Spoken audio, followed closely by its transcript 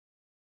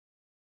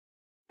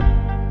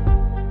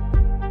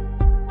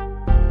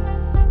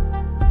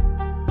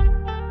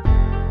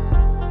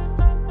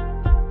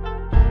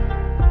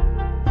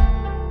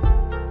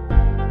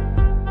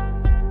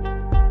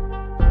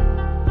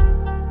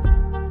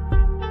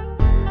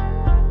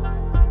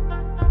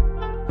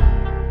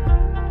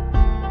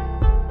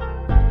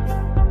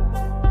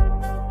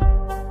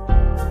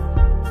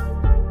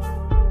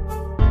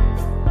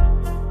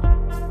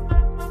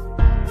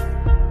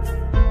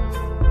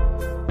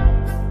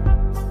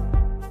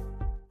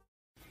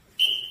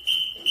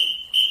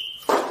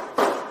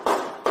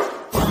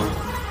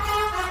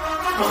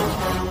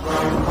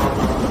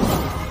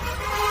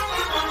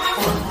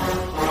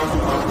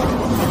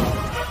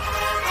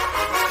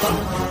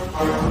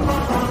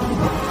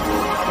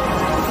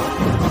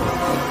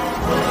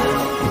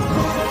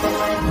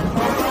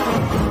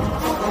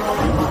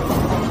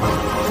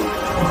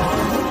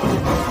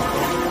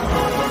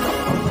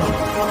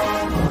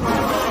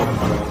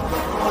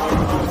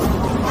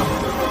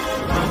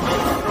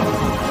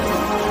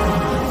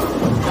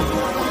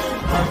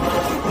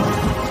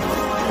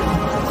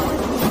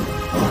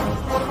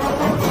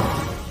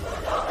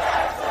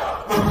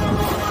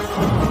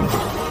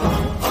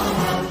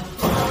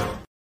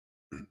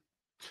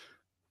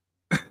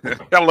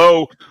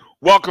Hello.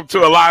 Welcome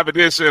to a live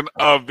edition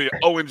of the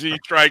O&G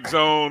Strike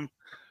Zone.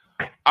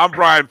 I'm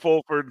Brian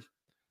Fulford.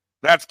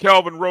 That's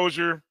Kelvin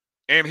Rozier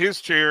and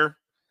his chair.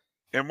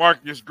 And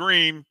Marcus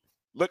Green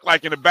look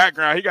like in the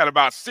background, he got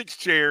about 6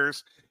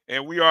 chairs,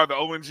 and we are the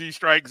O&G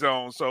Strike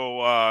Zone.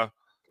 So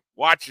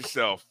watch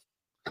yourself.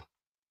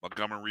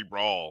 Montgomery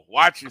Brawl.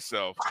 Watch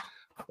yourself.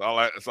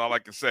 That's all I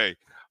can say.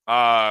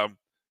 How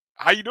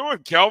you doing,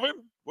 Kelvin?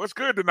 What's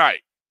good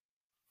tonight?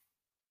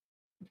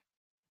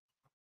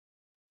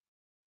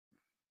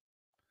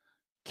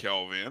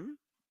 Kelvin.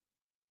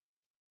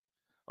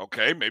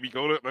 Okay, let me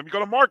go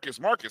to Marcus.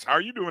 Marcus, how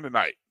are you doing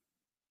tonight?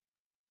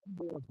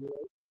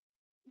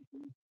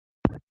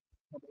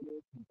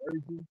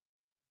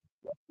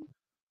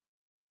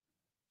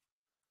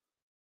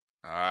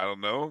 I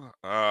don't know.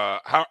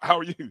 How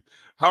are you?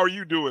 How are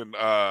you doing?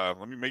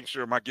 Let me make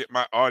sure I get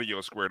my audio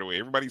squared away.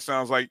 Everybody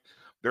sounds like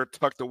they're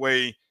tucked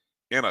away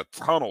in a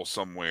tunnel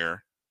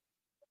somewhere.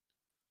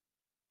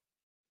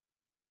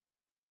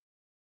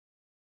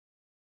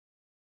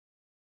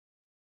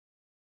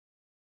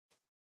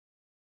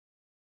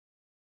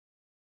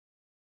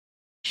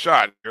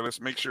 Shot.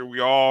 Let's make sure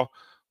we're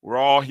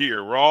all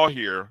here. We're all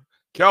here.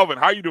 Kelvin,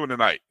 how you doing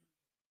tonight?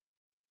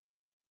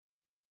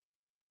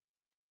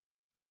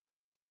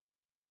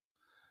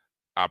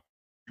 I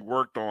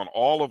worked on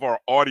all of our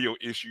audio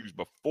issues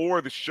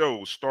before the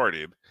show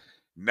started.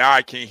 Now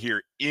I can't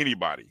hear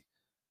anybody.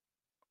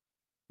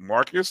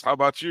 Marcus, how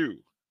about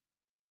you?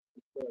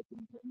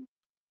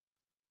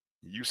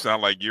 You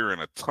sound like you're in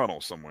a tunnel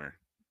somewhere.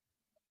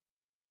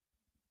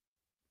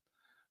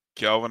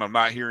 Kelvin, I'm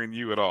not hearing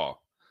you at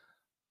all.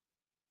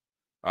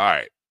 All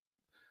right.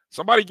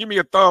 Somebody give me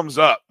a thumbs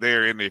up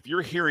there. And if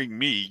you're hearing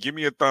me, give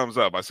me a thumbs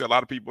up. I see a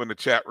lot of people in the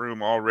chat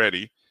room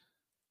already.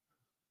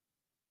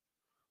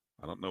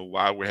 I don't know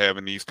why we're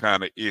having these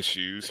kind of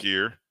issues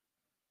here.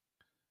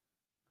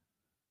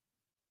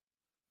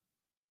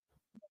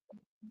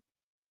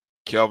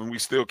 Kelvin, we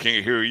still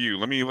can't hear you.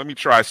 Let me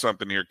try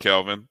something here,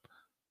 Kelvin.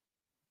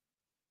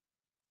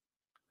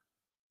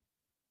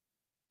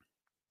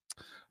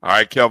 All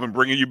right, Kelvin,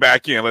 bringing you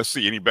back in. Let's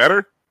see. Any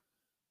better?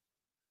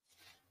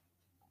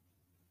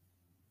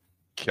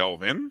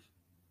 Kelvin.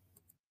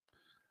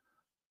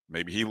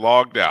 Maybe he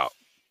logged out.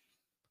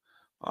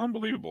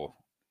 Unbelievable.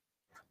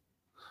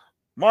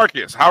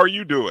 Marcus, how are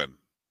you doing?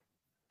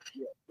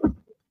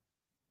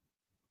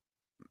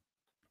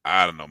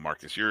 I don't know,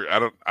 Marcus.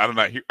 I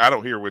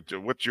don't hear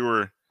what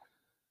your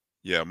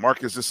yeah,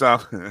 Marcus, it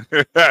sounds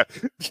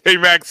J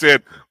Mac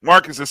said,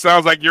 Marcus, it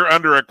sounds like you're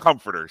under a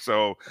comforter.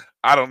 So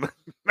I don't know.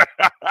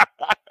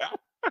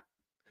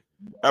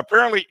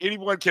 Apparently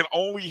anyone can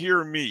only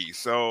hear me.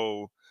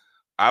 So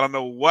I don't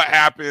know what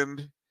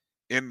happened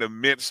in the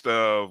midst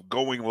of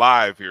going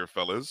live here,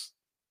 fellas.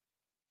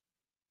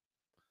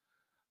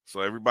 So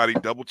everybody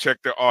double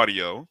check their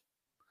audio.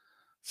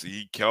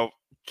 See,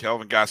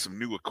 Kelvin got some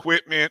new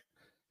equipment.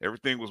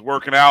 Everything was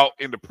working out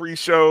in the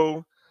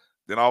pre-show.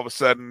 Then all of a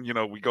sudden,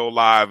 we go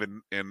live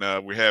and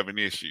we're having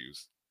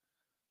issues.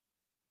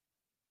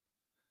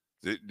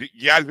 You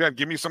guys got to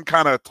give me some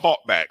kind of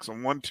talk back,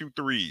 some 1, 2,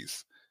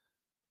 3s.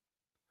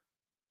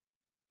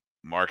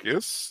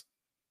 Marcus.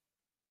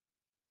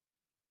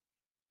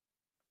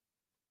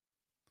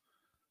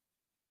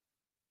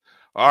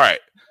 All right.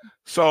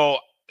 So,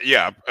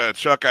 yeah,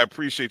 Chuck, I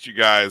appreciate you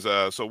guys.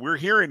 So we're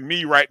hearing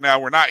me right now.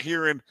 We're not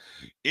hearing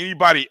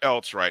anybody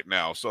else right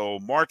now. So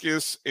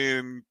Marcus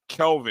and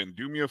Kelvin,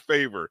 do me a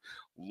favor.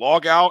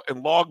 Log out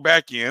and log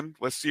back in.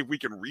 Let's see if we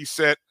can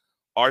reset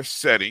our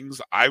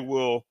settings.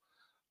 I'll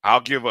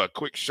give a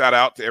quick shout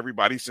out to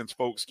everybody since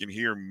folks can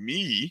hear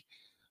me.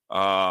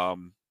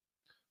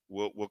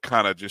 We'll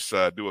kind of just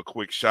do a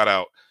quick shout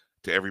out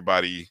to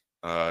everybody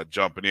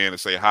jumping in and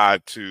say hi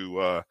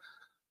to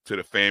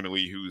the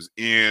family who's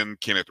in.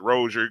 Kenneth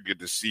Rozier, good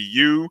to see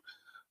you.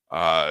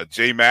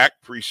 J Mac,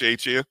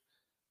 appreciate you.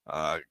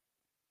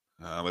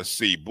 Let's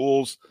see,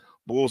 Bull's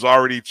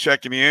already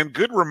checking in.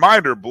 Good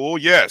reminder, Bull.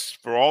 Yes,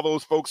 for all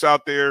those folks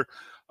out there,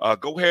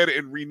 go ahead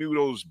and renew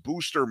those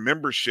booster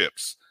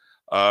memberships.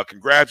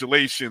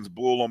 Congratulations,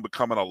 Bull, on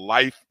becoming a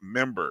life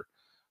member.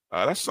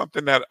 That's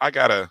something that I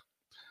gotta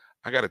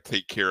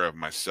take care of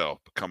myself,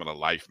 becoming a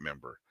life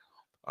member.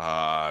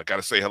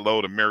 Gotta say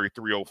hello to Mary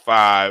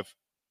 305.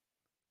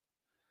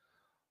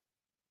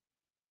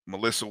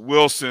 Melissa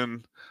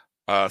Wilson.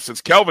 Since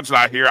Kelvin's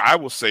not here, I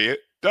will say it.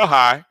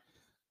 Hi.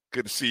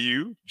 Good to see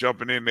you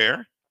jumping in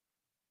there.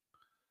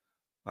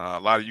 A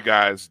lot of you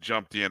guys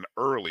jumped in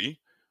early.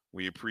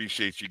 We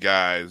appreciate you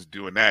guys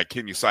doing that.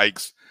 Kenya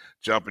Sykes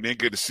jumping in.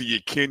 Good to see you,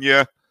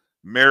 Kenya.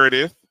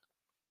 Meredith.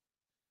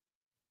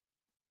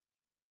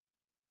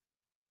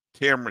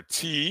 Tamara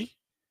T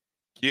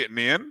getting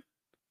in.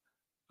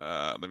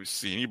 Let me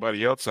see.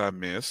 Anybody else I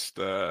missed?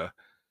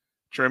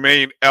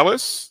 Tremaine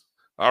Ellis.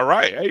 All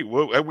right. Hey,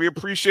 well, we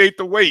appreciate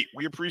the wait.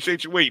 We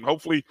appreciate you waiting.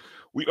 Hopefully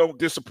we don't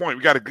disappoint.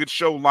 We got a good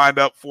show lined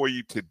up for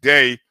you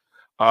today.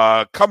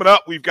 Coming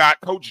up, we've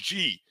got Coach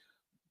G,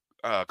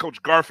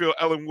 Coach Garfield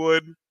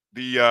Ellenwood,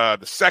 the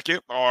second,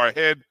 our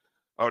head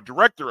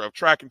director of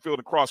track and field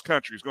and cross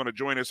country, is going to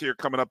join us here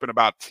coming up in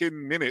about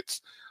 10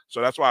 minutes.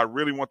 So that's why I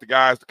really want the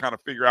guys to kind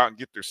of figure out and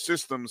get their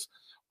systems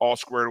all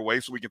squared away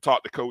so we can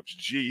talk to Coach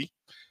G.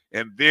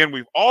 And then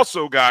we've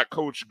also got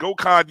Coach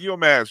Gokhan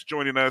Yilmaz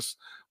joining us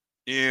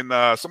in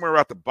somewhere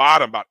at the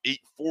bottom, about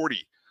 8:40.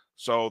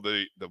 So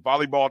the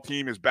volleyball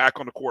team is back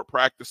on the court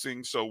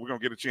practicing, so we're going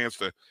to get a chance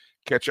to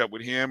catch up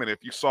with him. And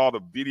if you saw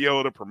the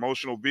video, the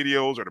promotional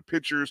videos or the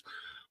pictures,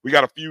 we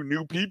got a few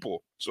new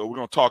people. So we're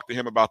going to talk to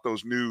him about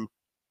those new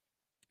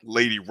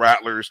Lady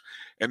Rattlers.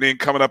 And then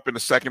coming up in the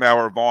second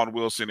hour, Vaughn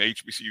Wilson,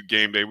 HBCU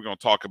Game Day, we're going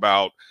to talk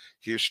about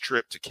his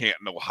trip to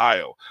Canton,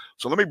 Ohio.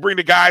 So let me bring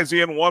the guys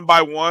in one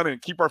by one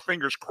and keep our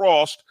fingers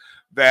crossed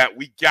that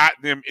we got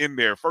them in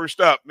there.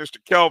 First up, Mr.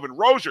 Kelvin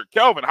Rozier.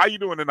 Kelvin, how you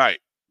doing tonight?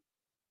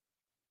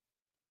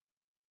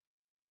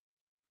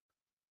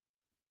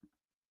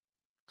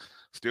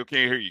 Still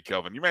can't hear you,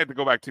 Kelvin. You may have to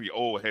go back to the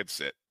old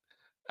headset.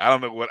 I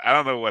don't know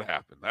what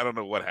happened.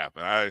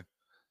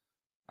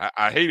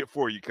 I hate it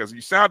for you because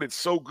you sounded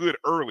so good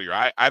earlier.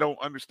 I don't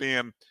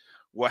understand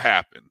what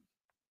happened.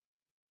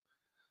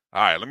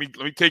 All right, let me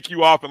take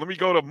you off and let me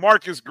go to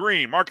Marcus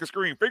Green. Marcus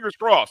Green, fingers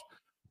crossed.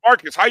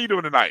 Marcus, how you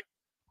doing tonight?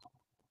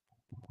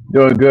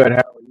 Doing good. How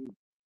are you?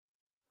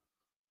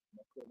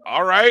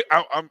 All right.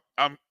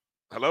 I'm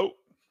hello.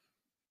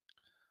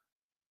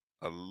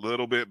 A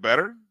little bit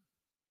better.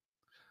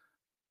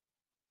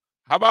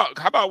 How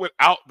about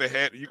without the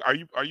head?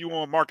 Are you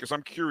on, Marcus?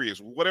 I'm curious.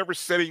 Whatever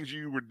settings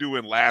you were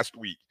doing last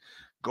week,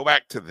 go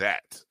back to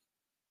that.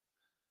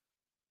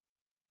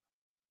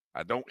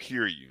 I don't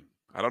hear you.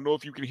 I don't know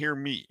if you can hear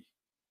me.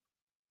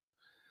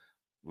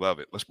 Love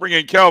it. Let's bring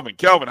in Kelvin.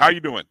 Kelvin, how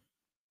you doing?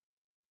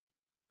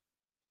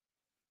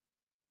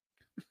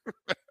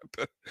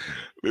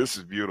 This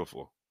is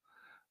beautiful.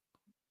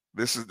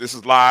 This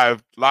is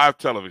live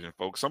television,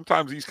 folks.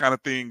 Sometimes these kind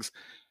of things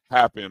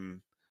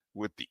happen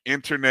with the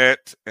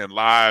internet and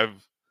live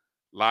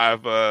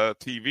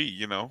TV,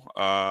 you know.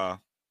 All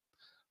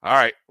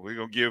right, we're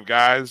going to give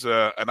guys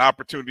an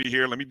opportunity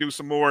here. Let me do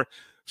some more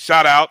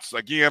shout outs.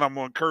 Again, I'm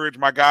going to encourage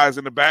my guys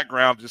in the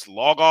background. Just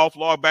log off,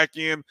 log back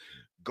in,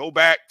 go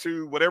back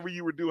to whatever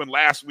you were doing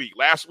last week.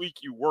 Last week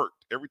you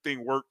worked.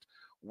 Everything worked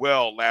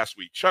well last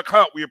week. Chuck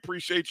Hunt, we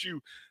appreciate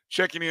you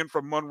checking in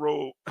from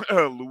Monroe,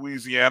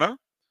 Louisiana.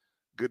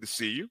 Good to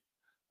see you.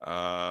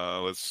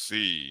 Let's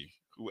see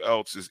who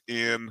else is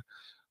in.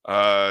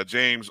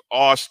 James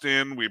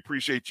Austin, we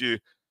appreciate you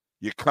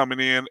coming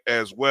in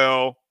as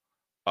well.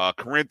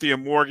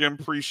 Corinthia Morgan,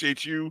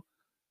 appreciate you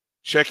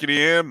checking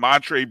in.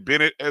 Montre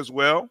Bennett as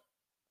well.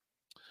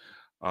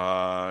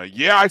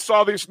 Yeah, I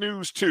saw this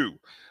news too.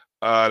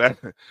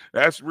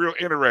 That's real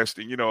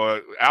interesting. You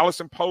know,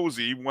 Allison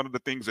Posey, one of the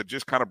things that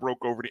just kind of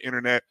broke over the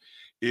internet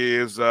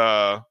is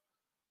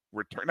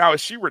return. Now,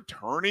 is she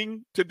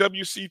returning to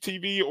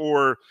WCTV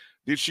or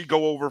did she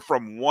go over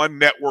from one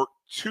network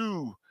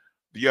to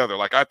the other?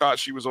 Like, I thought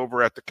she was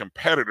over at the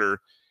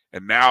competitor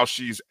and now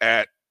she's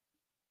at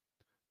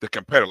the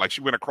competitor. Like,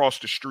 she went across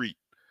the street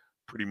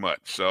pretty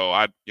much. So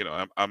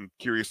I'm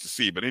curious to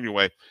see. But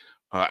anyway,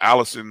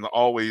 Allison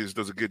always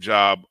does a good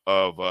job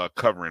of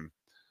covering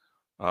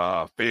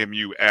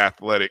FAMU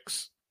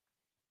athletics.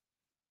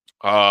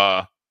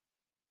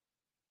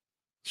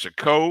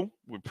 Shaco,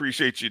 we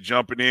appreciate you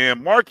jumping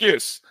in.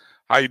 Marcus,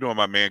 how you doing,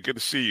 my man? Good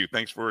to see you.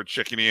 Thanks for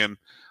checking in.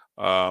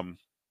 Want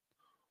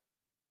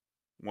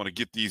to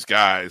get these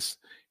guys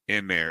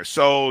in there.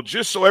 So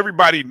just so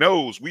everybody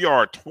knows, we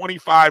are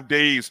 25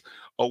 days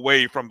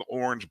away from the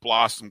Orange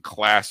Blossom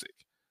Classic.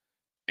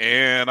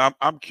 And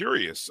I'm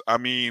curious. I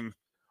mean,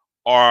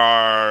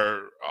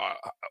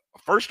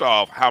 first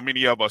off, how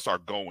many of us are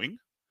going?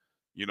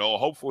 You know,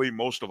 hopefully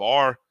most of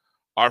our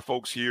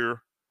folks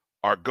here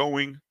are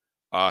going.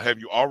 Have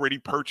you already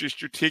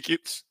purchased your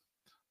tickets?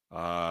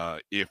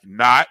 If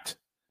not,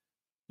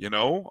 you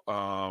know,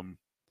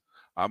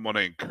 I'm going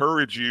to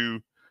encourage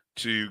you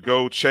to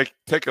go take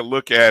a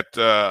look at,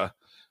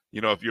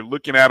 if you're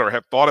looking at or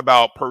have thought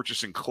about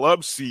purchasing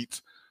club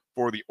seats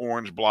for the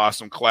Orange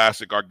Blossom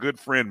Classic, our good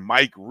friend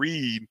Mike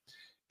Reed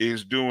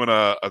is doing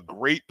a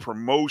great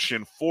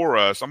promotion for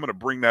us. I'm going to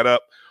bring that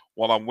up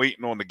while I'm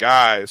waiting on the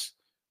guys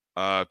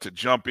to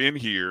jump in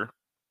here.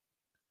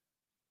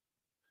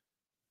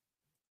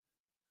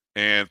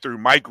 And through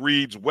Mike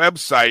Reed's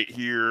website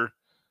here,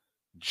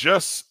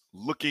 just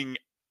looking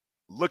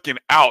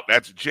out,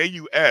 that's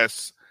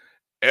JUSLOOKIN.com.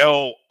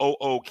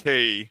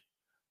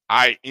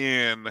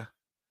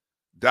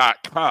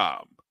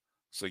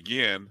 So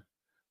again,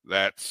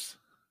 that's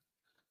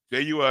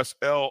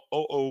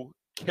JUSLOOK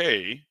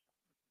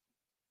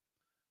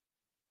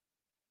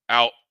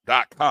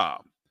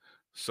out.com.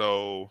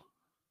 So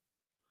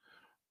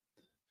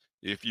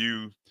if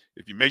you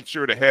make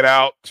sure to head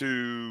out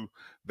to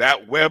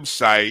that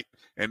website,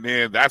 and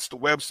then that's the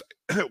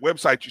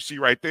website you see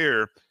right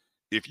there.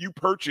 If you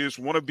purchase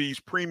one of these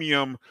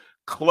premium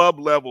club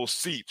level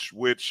seats,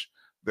 which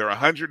they're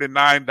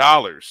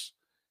 $109,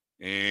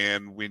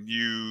 and when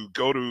you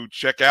go to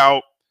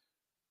checkout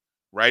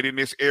right in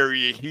this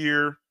area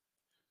here,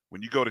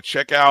 when you go to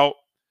checkout,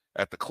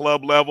 at the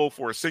club level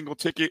for a single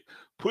ticket,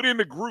 put in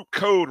the group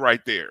code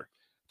right there.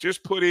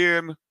 Just put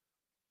in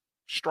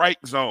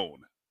StrikeZone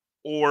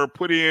or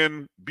put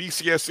in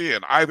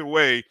BCSN, either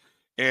way,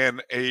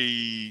 and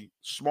a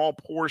small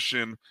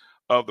portion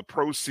of the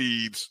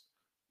proceeds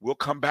will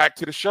come back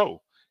to the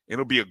show.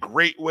 It'll be a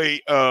great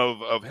way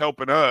of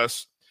helping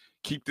us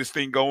keep this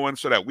thing going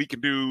so that we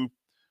can do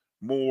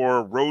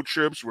more road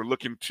trips. We're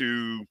looking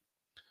to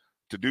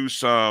do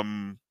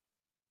some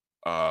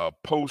I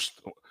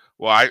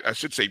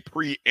should say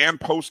pre and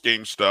post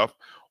game stuff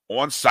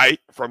on site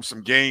from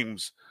some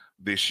games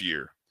this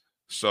year.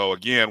 So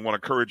again, want to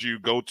encourage you,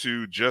 go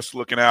to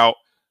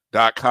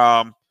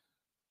justlookingout.com.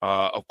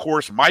 Of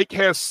course, Mike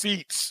has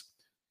seats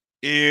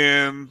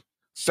in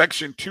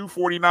section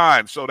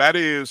 249. So that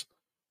is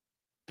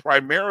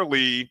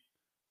primarily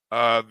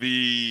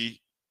that's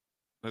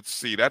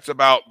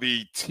about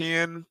the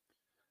 10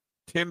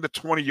 to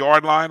 20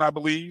 yard line, I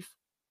believe.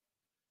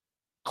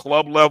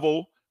 Club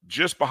level,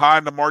 just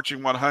behind the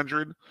Marching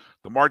 100.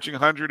 The Marching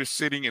 100 is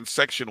sitting in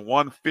section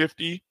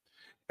 150.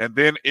 And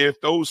then if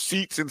those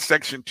seats in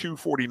section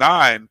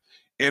 249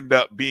 end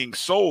up being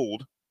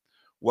sold,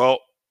 well,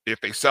 if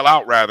they sell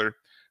out rather,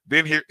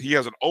 then he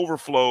has an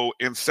overflow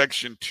in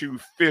section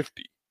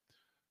 250.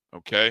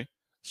 Okay,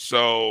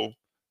 so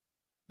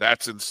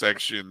that's in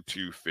section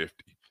 250.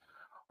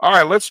 All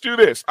right, let's do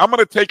this. I'm going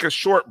to take a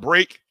short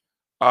break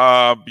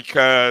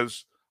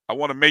because I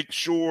want to make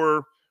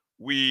sure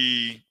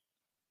we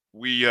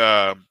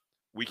can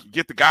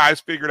get the guys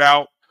figured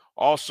out.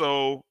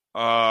 Also,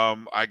 I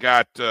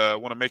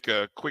want to make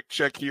a quick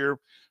check here,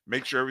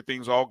 make sure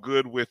everything's all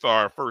good with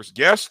our first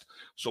guest.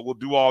 So we'll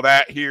do all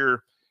that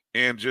here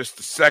in just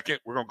a second.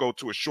 We're going to go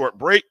to a short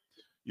break.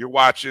 You're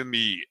watching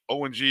the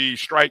O&G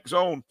Strike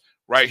Zone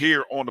right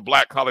here on the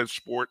Black College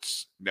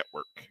Sports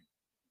Network.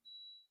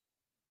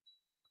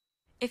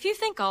 If you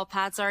think all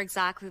pads are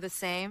exactly the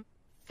same,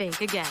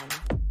 think again.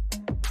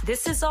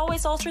 This is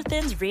Always Ultra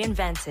Thins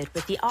reinvented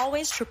with the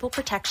Always Triple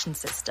Protection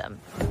System.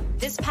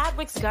 This pad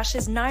wicks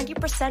gushes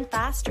 90%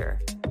 faster,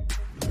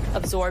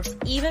 absorbs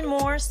even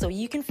more so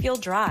you can feel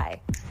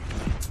dry,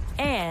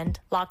 and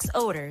locks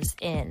odors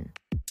in.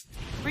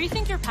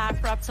 Rethink your pad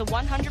for up to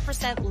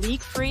 100%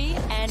 leak-free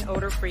and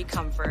odor-free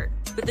comfort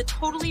with the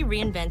totally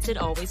reinvented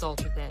Always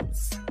Ultra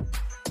Thins.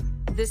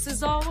 This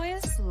is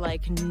always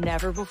like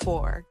never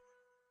before.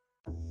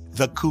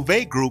 The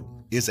Cuvée Group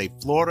is a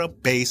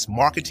Florida-based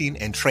marketing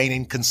and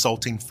training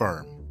consulting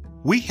firm.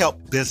 We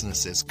help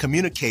businesses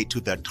communicate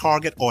to their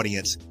target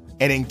audience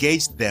and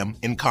engage them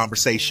in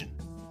conversation.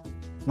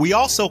 We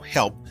also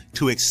help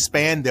to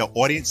expand their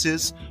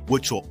audiences,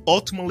 which will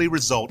ultimately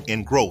result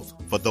in growth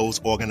for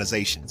those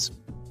organizations.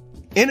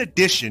 In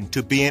addition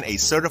to being a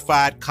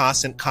certified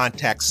constant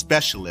contact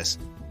specialist,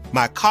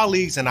 my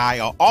colleagues and I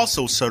are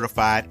also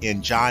certified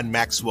in John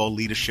Maxwell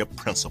Leadership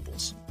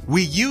Principles.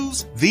 We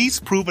use these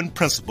proven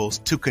principles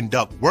to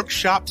conduct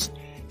workshops,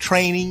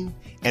 training,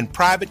 and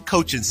private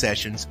coaching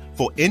sessions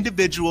for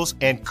individuals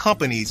and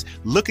companies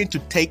looking to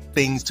take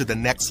things to the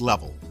next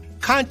level.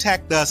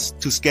 Contact us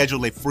to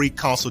schedule a free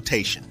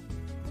consultation.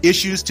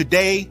 Issues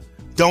today,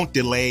 don't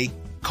delay,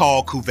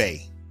 call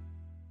Cuvée.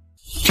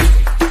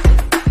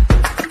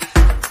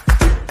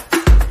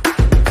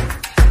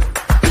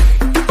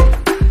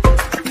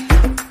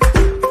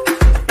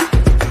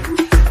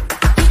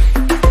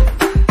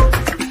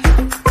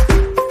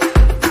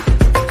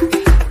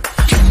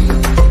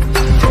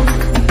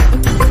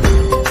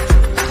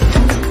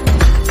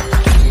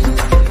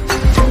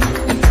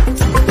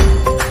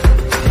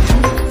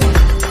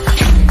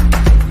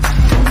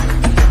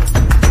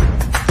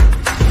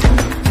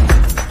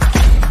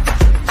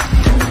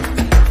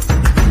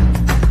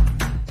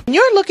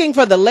 Looking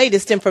for the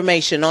latest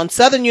information on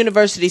Southern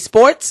University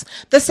sports,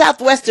 the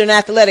Southwestern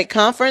Athletic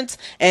Conference,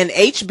 and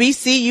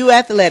HBCU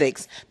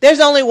athletics, there's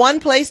only one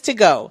place to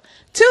go.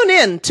 Tune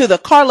in to the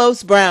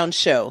Carlos Brown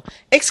Show,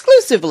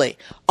 exclusively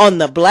on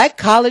the Black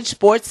College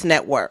Sports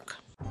Network.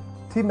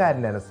 T.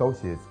 Madden &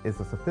 Associates is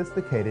a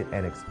sophisticated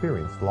and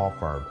experienced law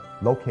firm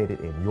located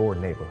in your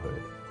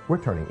neighborhood.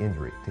 We're turning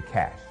injury to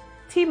cash.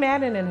 T.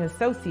 Madden &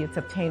 Associates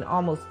obtained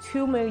almost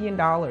 $2 million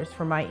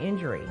for my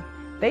injury.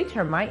 They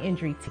turned my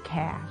injury to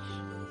cash.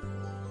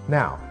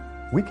 Now,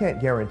 we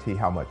can't guarantee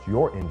how much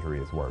your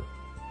injury is worth,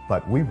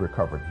 but we've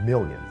recovered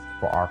millions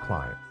for our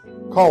clients.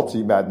 Call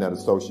T. Madden &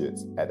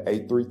 Associates at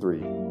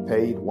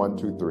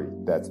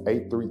 833-PAID-123. That's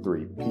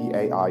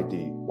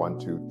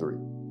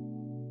 833-PAID-123.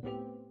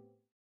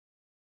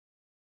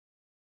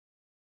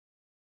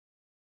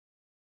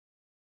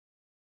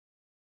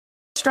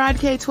 Stride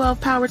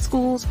K-12 powered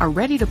schools are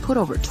ready to put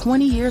over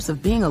 20 years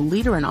of being a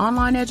leader in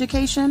online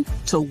education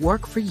to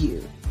work for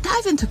you.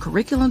 Dive into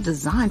curriculum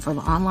design for the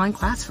online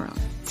classroom.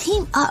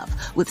 Team up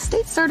with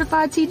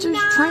state-certified teachers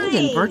trained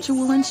in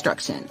virtual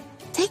instruction.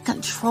 Take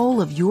control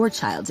of your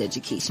child's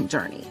education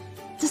journey.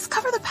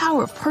 Discover the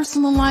power of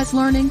personalized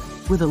learning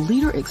with a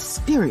leader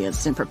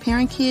experienced in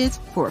preparing kids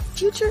for a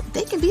future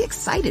they can be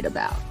excited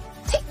about.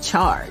 Take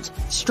charge.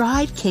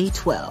 Stride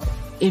K-12.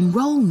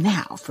 Enroll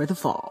now for the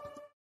fall.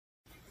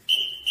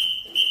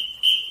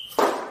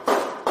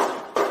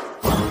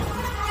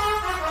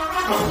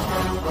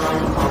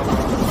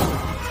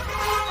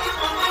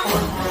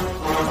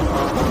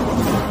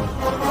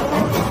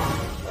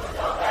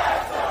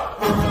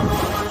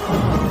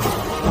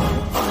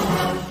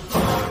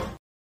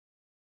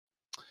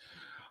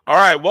 All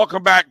right,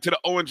 welcome back to the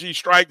ONG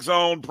Strike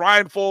Zone.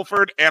 Brian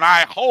Fulford, and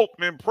I hope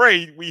and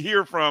pray we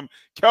hear from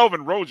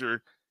Kelvin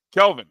Rozier.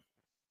 Kelvin.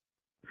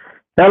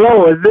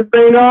 Hello, is this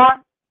thing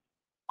on?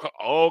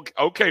 Oh,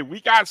 okay. We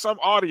got some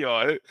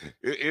audio.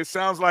 It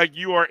sounds like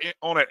you are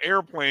on an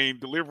airplane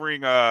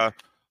delivering, or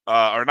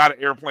not an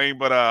airplane,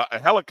 but a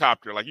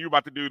helicopter. Like you're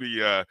about to do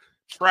the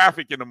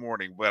traffic in the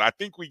morning. But I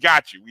think we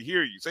got you. We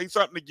hear you. Say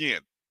something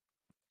again.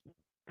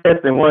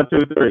 Testing 1, 2,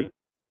 3.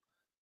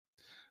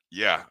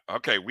 Yeah.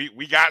 Okay.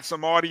 We got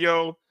some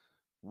audio.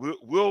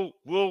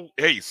 We'll.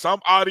 Hey,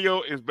 some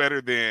audio is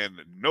better than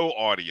no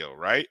audio,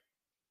 right?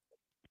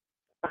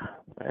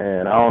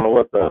 And I don't know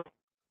what the.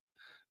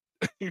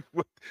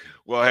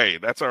 Well, hey,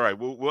 that's all right.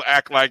 We'll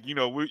act like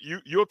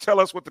you'll tell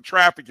us what the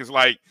traffic is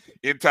like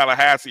in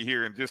Tallahassee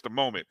here in just a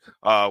moment.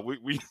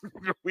 We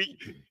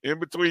in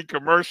between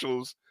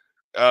commercials,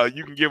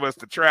 you can give us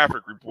the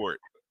traffic report.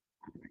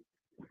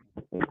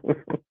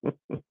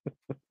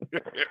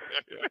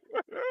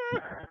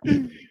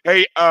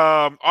 Hey,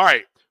 all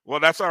right. Well,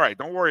 that's all right.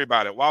 Don't worry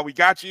about it. While we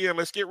got you in,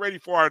 let's get ready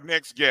for our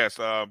next guest.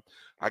 I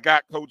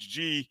got Coach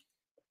G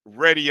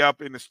ready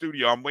up in the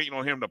studio. I'm waiting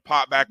on him to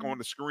pop back on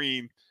the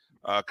screen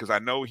because I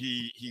know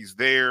he's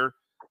there.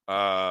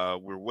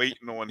 We're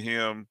waiting on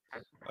him.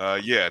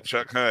 Yeah,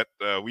 Chuck Hunt.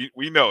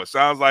 We know it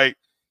sounds like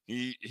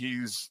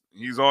he's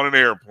on an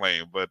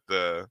airplane, but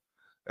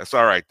that's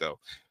all right though.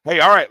 Hey,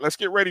 all right. Let's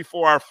get ready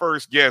for our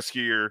first guest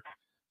here.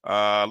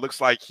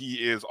 Looks like he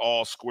is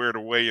all squared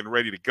away and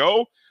ready to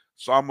go.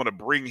 So I'm going to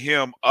bring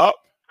him up.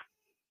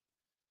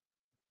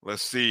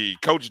 Let's see.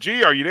 Coach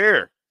G, are you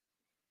there?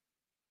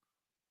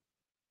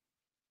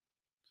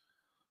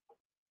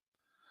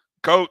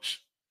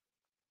 Coach.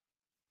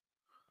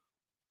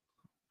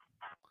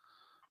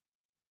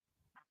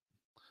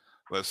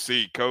 Let's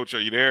see. Coach, are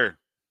you there?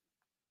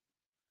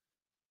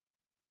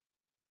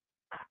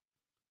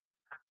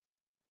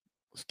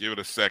 Let's give it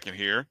a second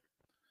here.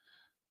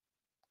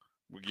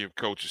 We'll give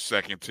Coach a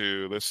second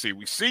to, let's see.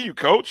 We see you,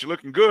 Coach. You're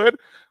looking good.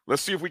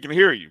 Let's see if we can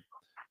hear you.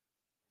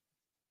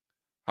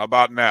 How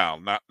about now?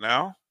 Not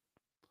now?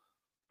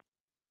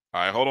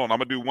 All right, hold on. I'm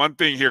going to do one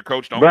thing here,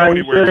 Coach. Don't Brian,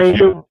 go anywhere.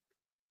 sure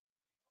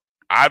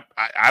I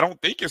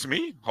don't think it's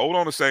me. Hold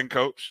on a second,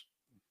 Coach.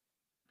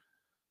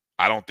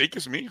 I don't think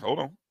it's me. Hold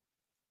on.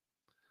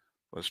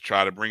 Let's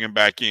try to bring him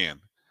back in.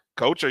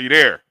 Coach, are you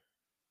there?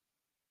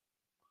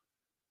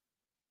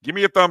 Give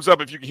me a thumbs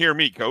up if you can hear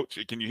me, Coach.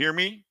 Can you hear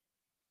me?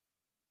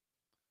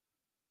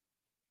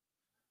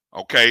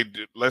 Okay,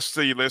 let's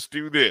see. Let's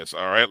do this.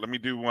 All right, let me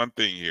do one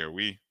thing here.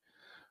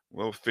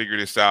 We'll figure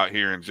this out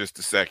here in just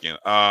a second.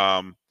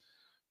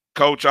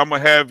 Coach, I'm gonna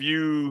have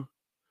you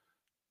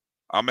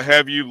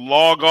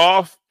log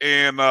off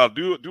and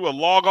do a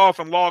log off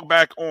and log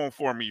back on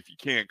for me if you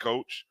can,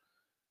 Coach.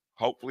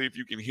 Hopefully, if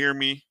you can hear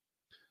me.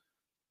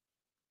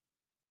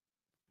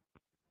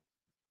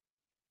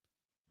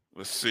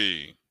 Let's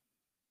see.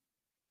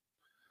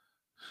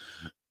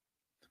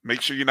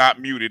 Make sure you're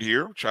not muted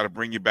here. Try to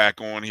bring you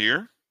back on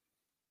here.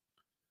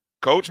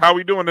 Coach, how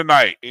we doing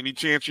tonight? Any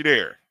chance you're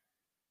there?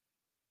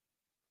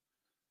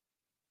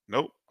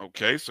 Nope.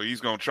 Okay, so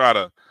he's going to try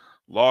to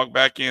log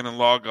back in and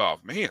log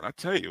off. Man, I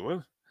tell you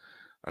what.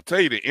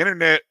 The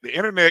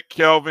internet,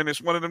 Kelvin,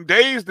 it's one of them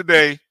days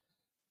today.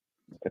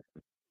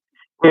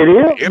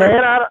 It is,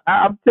 man.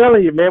 I'm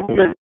telling you,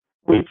 man.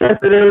 We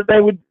tested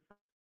everything. We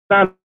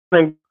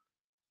sounded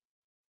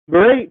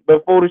great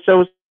before the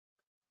show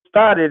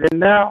started, and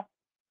now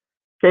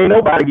can't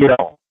nobody get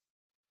on.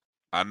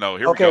 I know.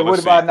 Here okay, we go. What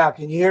about now?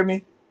 Can you hear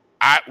me?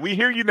 We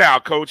hear you now,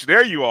 Coach.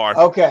 There you are.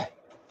 Okay.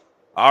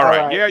 All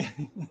right. Yeah.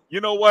 You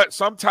know what?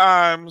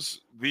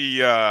 Sometimes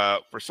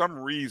for some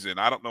reason,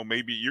 I don't know,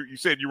 maybe you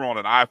said you were on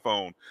an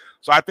iPhone.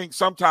 So I think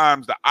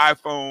sometimes the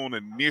iPhone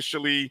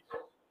initially,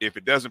 if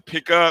it doesn't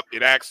pick up,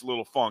 it acts a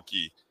little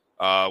funky.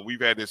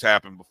 We've had this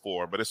happen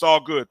before, but it's all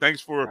good.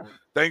 Thanks for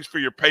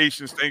your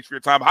patience. Thanks for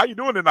your time. How you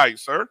doing tonight,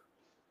 sir?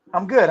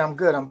 I'm good.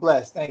 I'm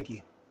blessed. Thank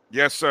you.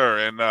 Yes, sir.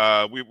 And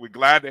we're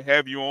glad to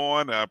have you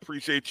on. I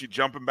appreciate you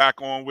jumping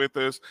back on with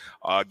us.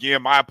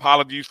 Again, my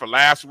apologies for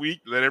last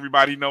week. Let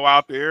everybody know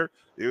out there,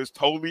 it was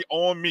totally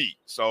on me.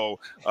 So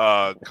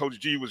Coach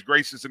G was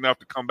gracious enough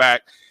to come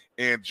back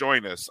and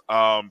join us.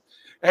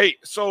 Hey,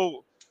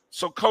 so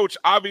Coach,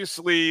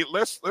 obviously,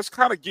 let's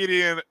kind of get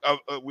in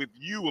with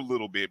you a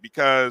little bit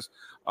because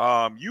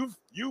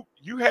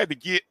you had to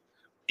get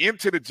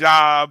into the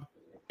job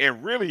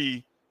and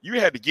really you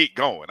had to get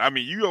going. I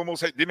mean, you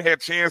almost didn't have a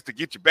chance to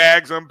get your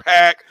bags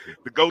unpacked,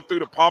 to go through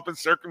the pomp and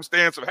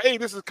circumstance of, hey,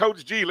 this is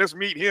Coach G. Let's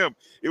meet him.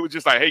 It was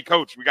just like, hey,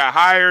 Coach, we got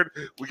hired.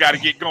 We got to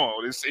get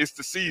going. It's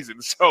the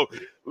season. So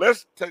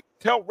let's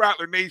tell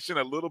Rattler Nation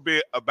a little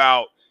bit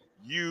about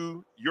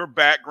your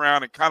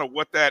background, and kind of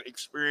what that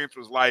experience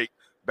was like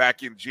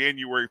back in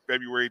January,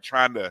 February,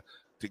 trying to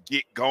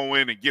get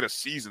going and get a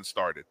season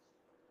started.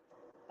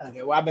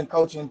 Okay, well, I've been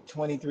coaching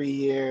 23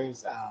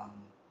 years.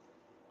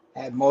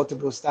 Had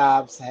multiple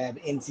stops, had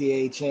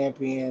NCAA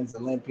champions,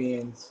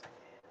 Olympians,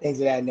 things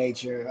of that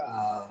nature.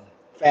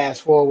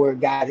 Fast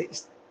forward, got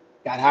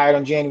hired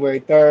on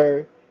January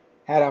 3rd,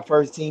 had our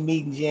first team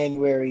meeting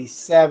January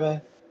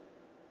 7th,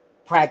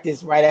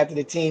 practiced right after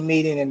the team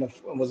meeting, and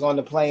was on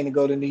the plane to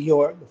go to New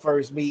York. The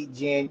first meet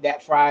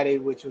that Friday,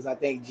 which was I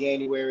think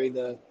January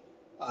the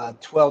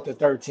 12th or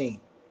 13th.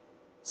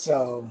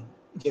 So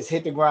just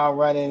hit the ground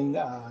running,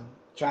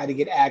 try to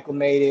get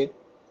acclimated,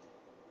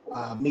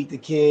 meet the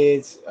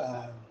kids,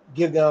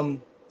 give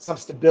them some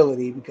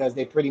stability because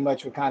they pretty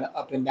much were kind of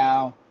up and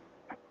down,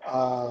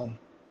 uh,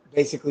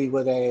 basically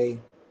with a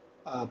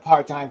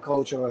part-time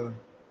coach or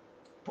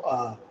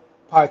a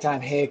part-time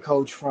head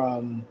coach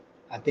from,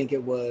 I think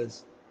it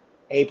was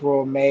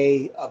April,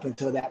 May up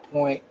until that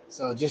point.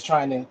 So just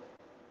trying to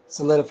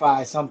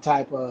solidify some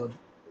type of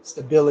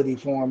stability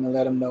for them and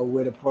let them know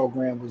where the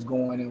program was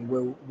going and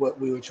what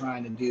we were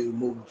trying to do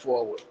moving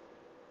forward.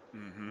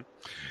 Mm-hmm.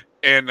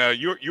 And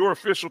your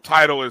official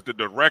title is the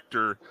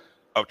director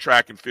of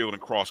track and field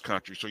and cross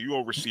country. So you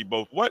oversee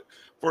both. What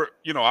for?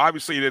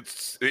 Obviously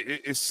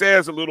it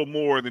says a little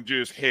more than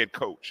just head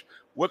coach.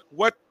 What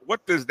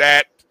does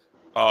that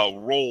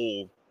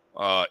role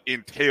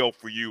entail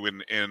for you?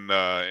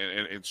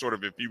 And sort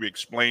of if you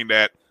explain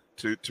that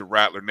to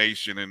Rattler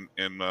Nation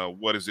and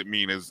what does it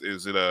mean? Is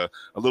it a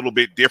little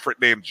bit different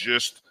than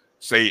just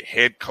say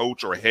head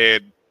coach or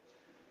head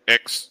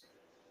X?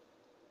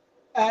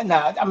 No,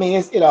 I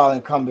mean it all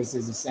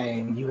encompasses the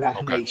same. You got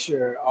to Okay. make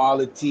sure all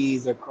the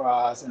T's are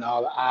crossed and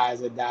all the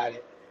I's are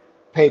dotted.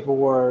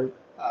 Paperwork,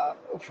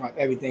 from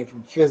everything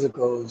from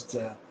physicals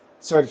to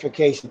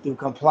certification through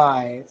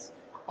compliance,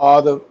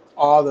 all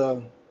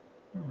the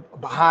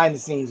behind the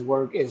scenes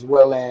work as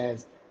well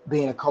as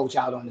being a coach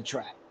out on the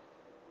track.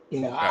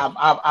 Gotcha.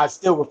 I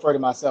still refer to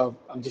myself.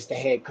 I'm just a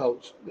head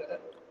coach.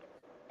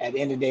 At the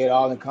end of the day, it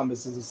all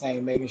encompasses the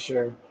same, making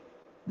sure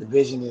the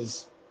vision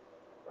is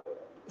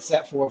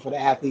set for the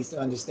athletes to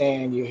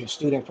understand. You're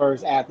student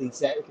first, athlete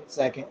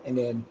second, and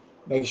then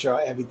make sure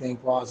everything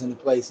falls into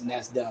place, and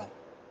that's done.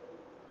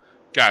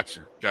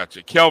 Gotcha.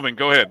 Kelvin,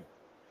 go ahead.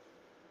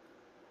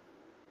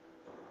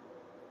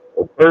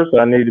 Well, first,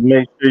 I need to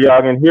make sure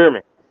y'all can hear me.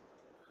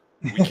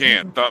 We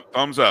can.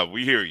 Thumbs up.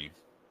 We hear you.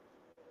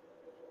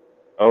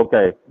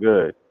 Okay,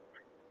 good.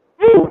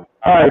 Whew.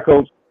 All right,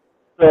 Coach.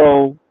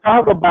 So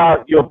talk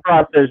about your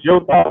process,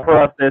 your thought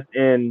process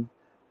in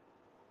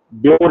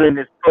building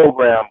this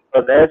program.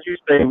 Because as you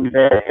say, we've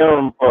had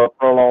him for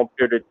a long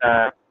period of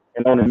time.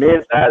 And on the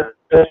men's side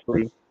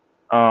especially,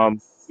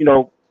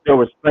 there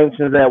were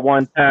sanctions at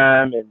one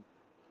time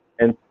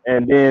and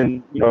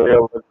then,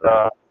 there was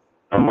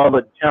some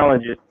other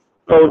challenges.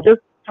 So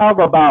just talk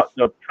about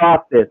the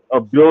process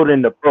of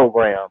building the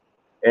program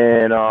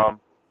and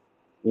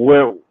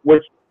where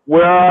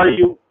are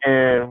you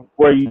and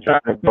where are you trying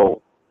to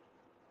go?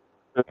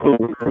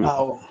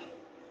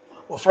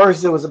 Well,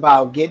 first it was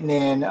about getting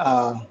in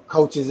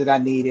coaches that I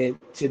needed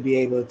to be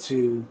able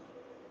to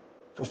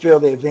fulfill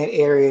the event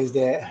areas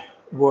that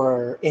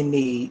were in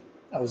need.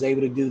 I was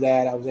able to do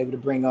that. I was able to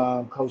bring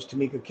on Coach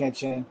Tamika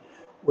Kenshin,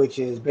 which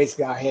is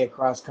basically our head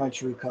cross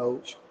country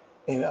coach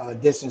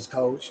and distance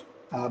coach.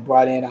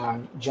 Brought in our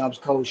jumps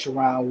coach,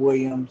 Sharon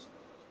Williams.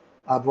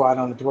 I brought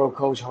on the throw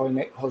coach,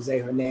 Jose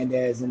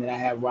Hernandez, and then I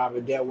have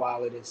Robert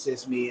Detweiler to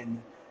assist me in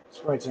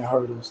sprints and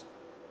hurdles.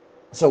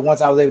 So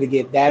once I was able to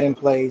get that in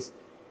place,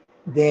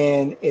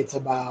 then it's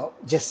about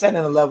just setting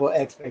a level of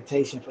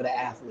expectation for the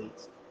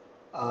athletes,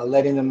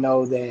 letting them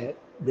know that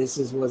this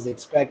is what's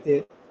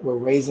expected. We're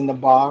raising the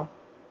bar.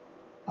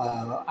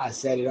 I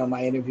said it on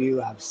my interview.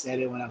 I've said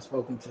it when I've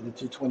spoken to the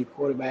 220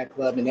 quarterback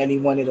club and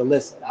anyone that'll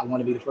listen. I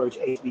want to be the first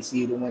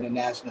HBCU to win a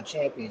national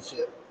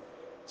championship.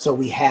 So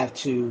we have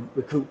to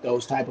recruit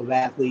those type of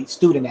athletes,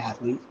 student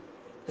athletes,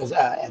 because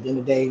at the end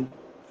of the day,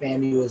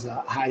 FAMU is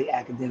a highly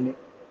academic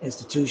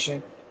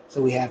institution.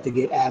 So we have to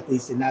get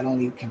athletes that not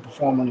only can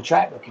perform on the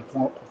track, but can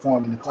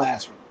perform in the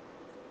classroom.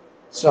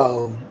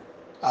 So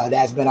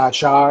that's been our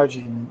charge,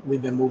 and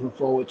we've been moving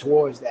forward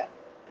towards that.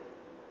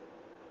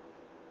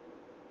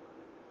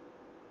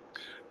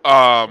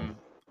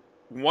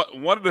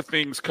 One of the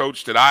things,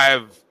 Coach, that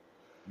I've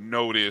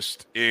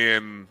noticed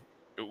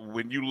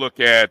when you look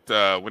at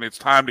when it's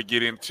time to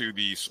get into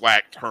the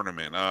SWAC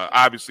tournament,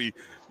 obviously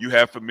you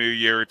have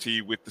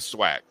familiarity with the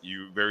SWAC.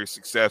 You're very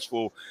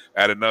successful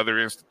at another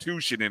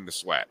institution in the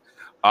SWAC,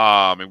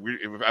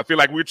 and I feel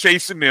like we're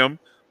chasing them,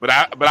 but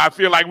I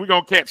feel like we're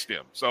gonna catch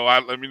them. So I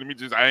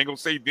ain't gonna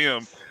say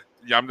them.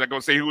 I'm not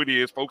gonna say who it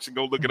is. Folks can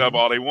go look it up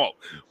all they want.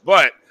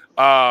 But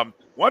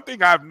one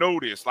thing I've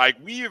noticed, like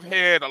we have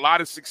had a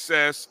lot of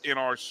success in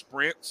our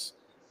sprints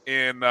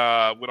and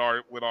with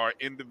our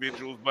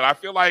individuals, but I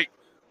feel like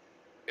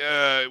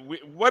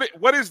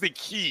what is the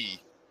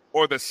key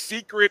or the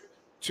secret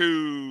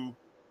to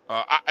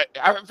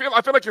I feel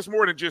like it's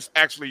more than just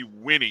actually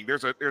winning.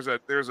 There's a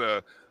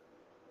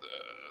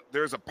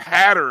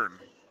pattern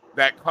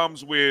that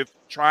comes with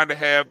trying to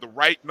have the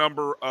right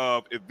number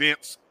of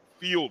events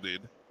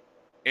fielded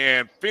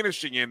and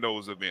finishing in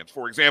those events.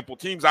 For example,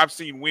 teams I've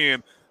seen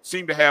win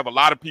seem to have a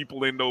lot of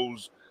people in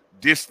those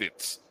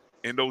distance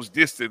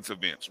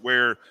events,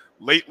 where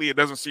lately it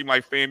doesn't seem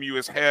like FAMU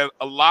has had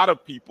a lot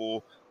of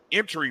people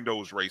entering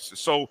those races.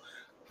 So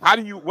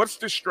what's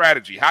the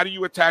strategy? How do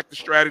you attack the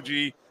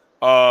strategy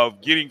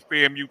of getting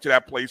FAMU to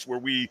that place where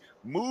we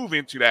move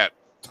into that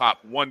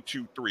top 1,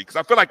 2, 3? Because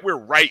I feel like we're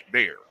right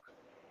there.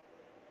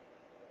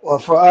 Well,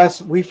 for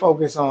us, we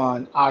focus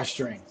on our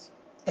strengths.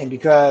 And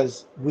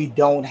because we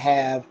don't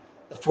have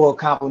the full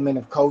complement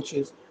of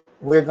coaches,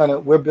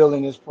 we're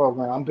building this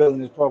program. I'm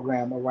building this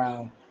program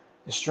around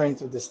the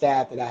strength of the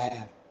staff that I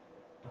have.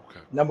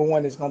 Okay. Number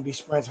one is going to be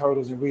sprints,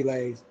 hurdles, and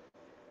relays,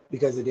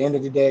 because at the end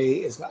of the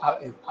day,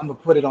 I'm going to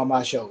put it on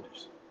my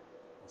shoulders.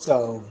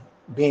 So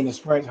being a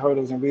sprint,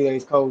 hurdles, and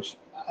relays coach,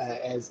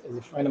 as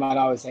a friend of mine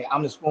always say,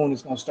 I'm the spoon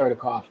that's going to stir the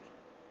coffee.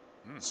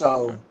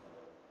 So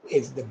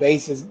it's the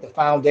basis, the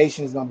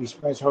foundation is going to be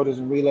sprints, hurdles,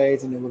 and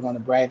relays, and then we're going to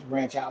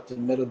branch out to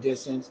the middle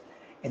distance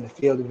and the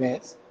field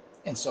events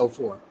and so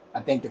forth. I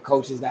think the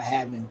coaches that I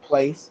have in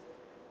place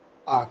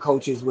are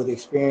coaches with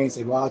experience.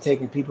 They've all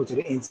taken people to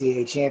the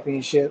NCAA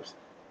championships,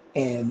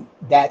 and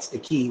that's the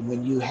key.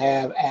 When you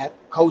have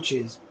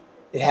coaches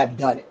that have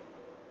done it,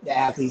 the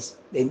athletes,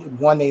 they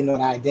know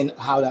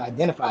how to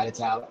identify the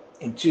talent,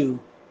 and two,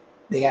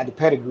 they have the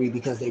pedigree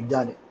because they've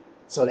done it.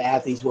 So the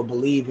athletes will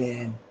believe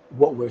in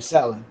what we're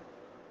selling.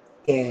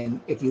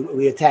 And if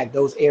we attack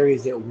those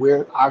areas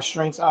that our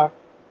strengths are,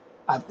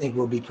 I think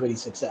we'll be pretty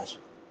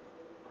successful.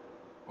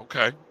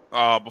 Okay.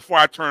 Before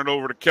I turn it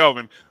over to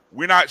Kelvin,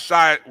 we're not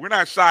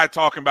shy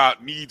talking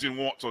about needs and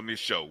wants on this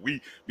show.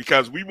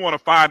 Because we want to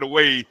find a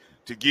way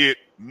to get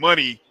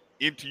money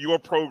into your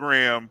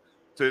program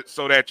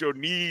so that your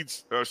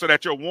needs, so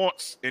that your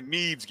wants and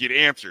needs get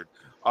answered.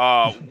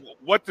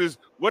 What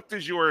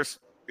does yours,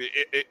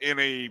 in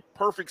a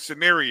perfect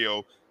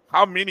scenario,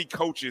 how many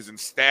coaches and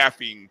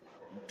staffing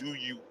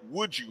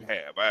would you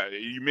have?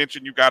 You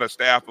mentioned you got a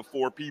staff of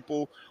 4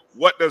 people.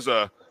 What does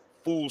a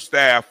full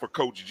staff for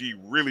Coach G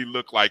really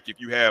look like if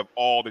you have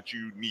all that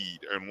you need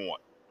and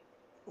want?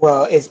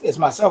 Well, it's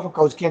myself and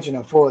Coach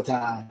Kinchen full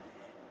time.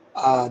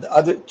 The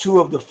other 2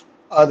 of the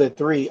other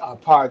 3 are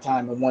part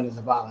time, and 1 is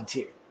a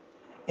volunteer.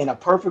 In a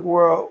perfect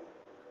world,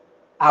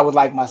 I would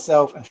like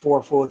myself and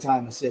 4 full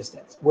time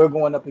assistants. We're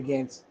going up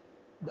against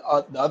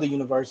the other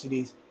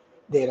universities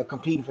that are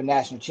competing for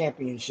national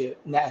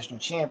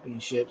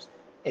championships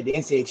at the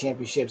NCAA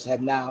championships.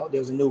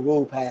 There's a new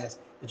rule passed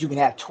that you can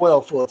have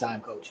 12 full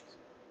time coaches.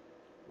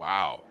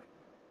 Wow.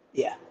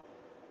 Yeah.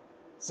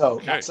 So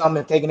some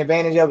have taken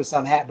advantage of it,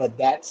 some have, but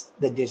that's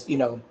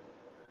it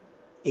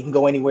can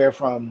go anywhere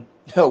from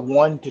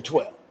 1 to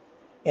 12.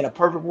 In a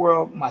perfect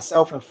world,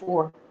 myself and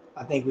 4,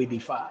 I think we'd be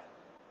fine,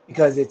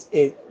 because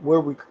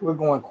we're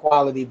going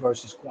quality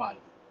versus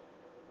quantity.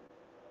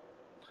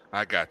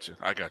 I got you.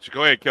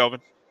 Go ahead, Kelvin.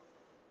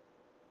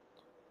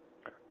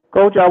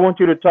 Coach, I want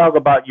you to talk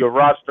about your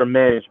roster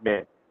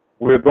management.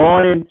 We're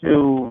going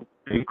into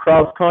the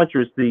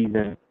cross-country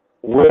season.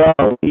 Where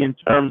are we in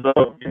terms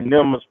of the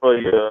numbers for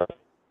your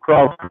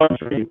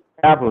cross-country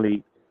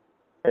athletes?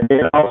 And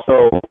then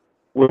also,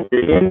 with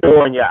the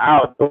indoor and your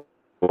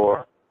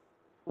outdoor,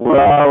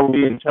 where are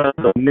we in terms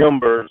of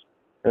numbers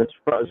as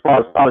far as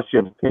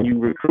scholarships? Can you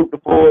recruit the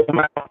full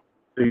amount?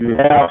 Do you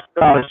have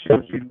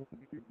scholarships to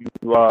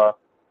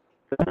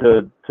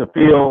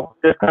fill?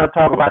 Just kind of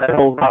talk about that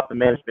whole roster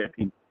management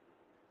piece.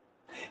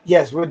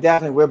 Yes, we've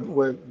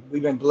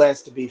been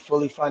blessed to be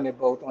fully funded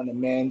both on the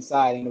men's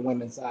side and the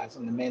women's side. So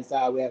on the men's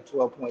side, we have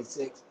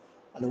 12.6.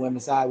 On the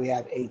women's side, we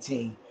have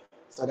 18.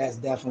 So that's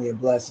definitely a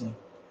blessing.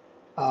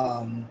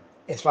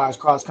 As far as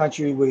cross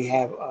country, we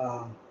have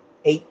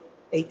 8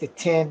 to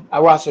 10.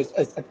 Our roster's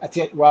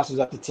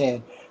up to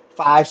 10.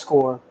 5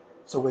 score,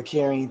 so we're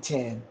carrying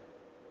 10.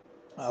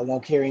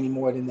 Won't carry any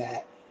more than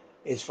that.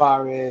 As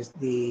far as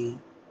the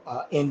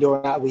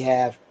indoor, we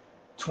have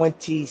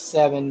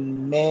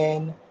 27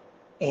 men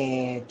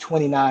and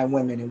 29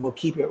 women, and we'll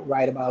keep it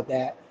right about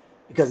that,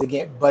 because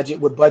again,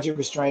 budget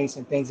restraints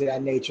and things of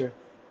that nature,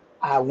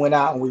 I went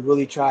out and we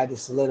really tried to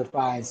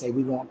solidify and say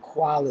we want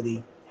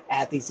quality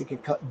athletes that can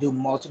do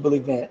multiple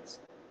events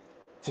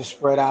to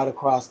spread out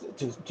across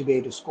to be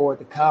able to score at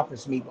the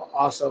conference meet, but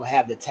also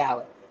have the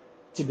talent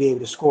to be able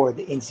to score at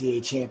the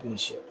NCAA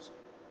championships.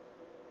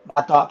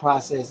 My thought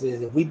process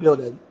is if we build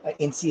an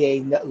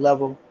NCAA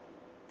level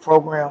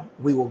program,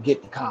 we will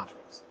get the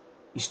conference.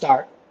 You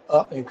start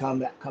up and come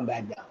back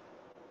down.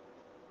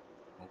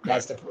 Okay.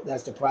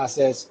 That's the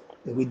process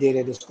that we did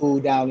at the school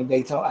down in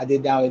Daytona. I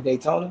did down in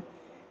Daytona,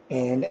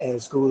 and at a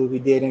school that we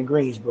did in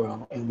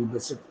Greensboro, and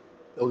those are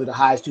the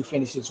highest 2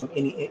 finishes from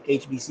any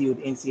HBC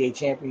with the NCAA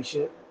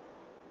championship.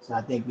 So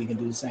I think we can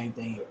do the same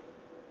thing here.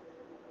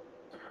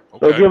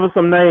 Okay. So give us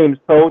some names,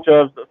 Coach,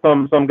 of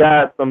some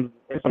guys, some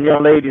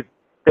young ladies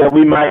that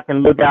we might can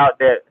look out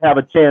that have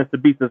a chance to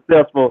be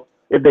successful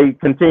if they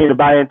continue to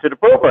buy into the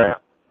program.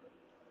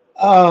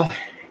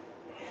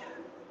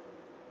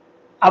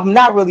 I'm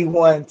not really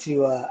one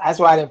to. That's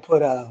why I didn't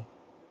put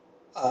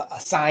a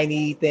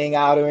signee thing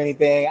out or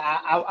anything.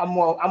 I'm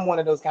one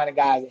of those kind of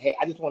guys that, hey,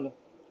 I just want to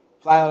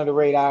fly under the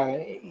radar,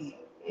 and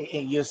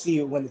you'll see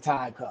it when the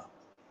time comes.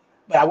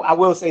 But I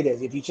will say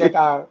this: if you check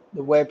the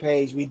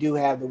webpage, we do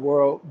have the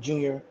World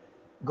Junior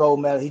Gold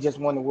Medal. He just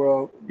won the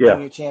World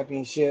Junior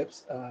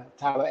Championships,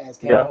 Tyler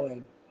Ascano,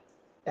 and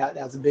that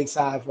was a big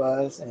sign for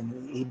us.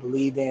 And he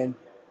believed in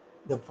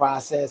the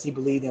process. He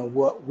believed in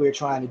what we're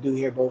trying to do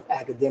here, both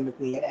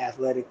academically and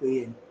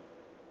athletically. And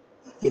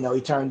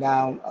he turned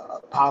down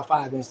Power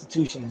 5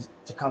 institutions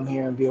to come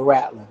here and be a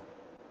Rattler.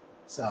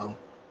 So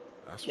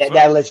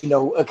that lets you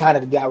know kind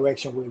of the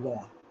direction we're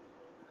going.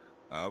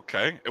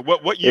 Okay. And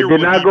what It year did will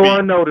not he go be?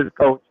 unnoticed,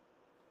 Coach.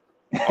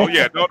 Oh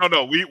yeah,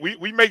 no.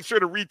 We make sure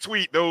to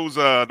retweet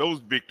those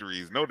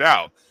victories, no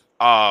doubt.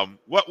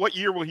 What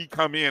year will he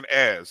come in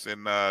as?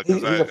 And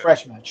he's a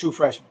freshman, true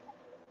freshman.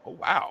 Oh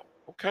wow.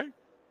 Okay.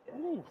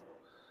 Ooh.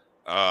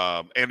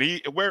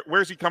 And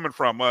where's he coming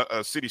from?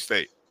 City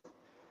State.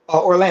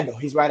 Orlando.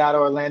 He's right out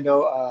of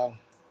Orlando.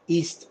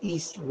 East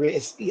Ridge. I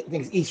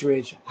think it's East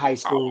Ridge High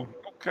School.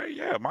 Oh, okay.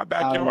 Yeah, my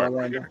backyard.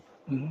 Right here.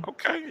 Mm-hmm.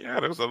 Okay. Yeah,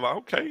 there's a lot.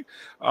 Okay.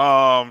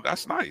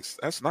 That's nice.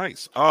 That's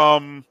nice.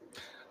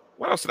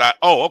 What else did I?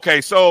 Oh, okay.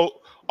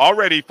 So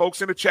already,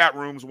 folks in the chat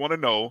rooms want to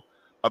know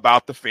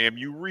about the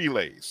FAMU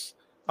relays.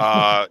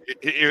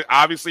 It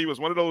obviously was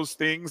one of those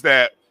things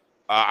that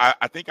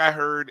I think I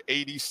heard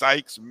A.D.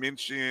 Sykes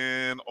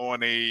mention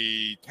on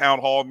a town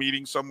hall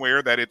meeting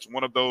somewhere that it's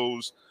one of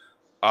those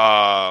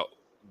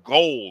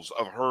goals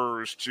of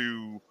hers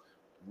to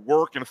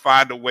work and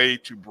find a way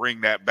to bring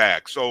that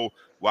back. So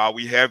while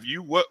we have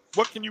you, what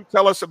can you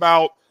tell us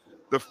about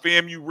the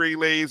FAMU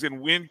relays,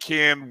 and when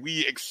can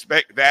we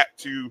expect that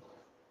to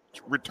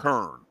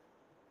return?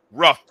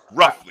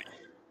 Roughly.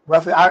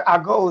 Our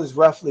goal is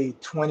roughly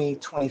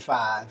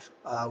 2025.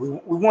 We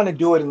want to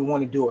do it, and we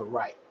want to do it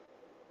right.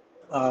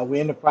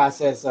 We're in the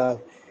process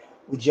of,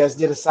 we just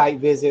did a site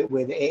visit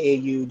with the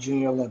AAU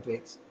Junior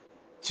Olympics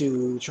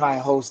to try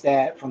and host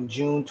that from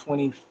June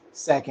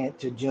 22nd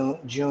to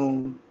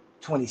June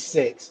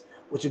 26th,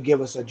 which will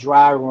give us a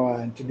dry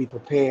run to be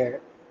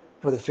prepared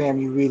for the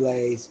FAMU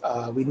relays.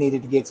 We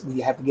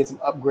have to get some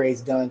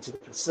upgrades done to the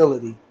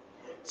facility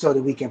so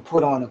that we can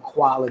put on a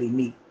quality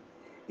meet.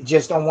 You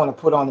just don't want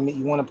to put on a meet.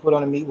 You want to put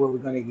on a meet where we're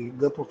going to get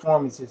good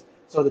performances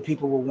so that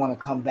people will want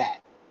to come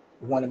back.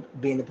 We want to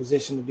be in a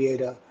position to be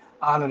able to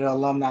honor the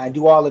alumni and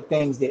do all the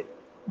things that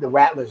the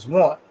Rattlers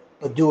want,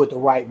 but do it the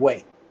right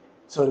way.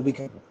 So that we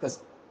can, because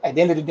at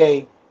the end of the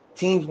day,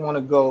 teams want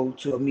to go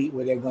to a meet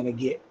where they're going to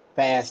get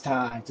fast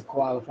time to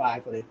qualify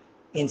for the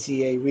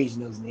NCAA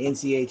regionals and the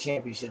NCAA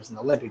championships and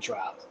Olympic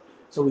trials.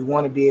 So we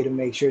want to be able to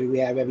make sure that we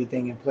have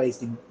everything in place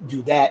to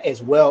do that,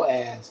 as well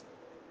as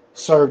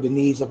serve the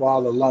needs of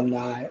all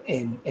alumni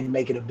and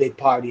make it a big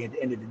party at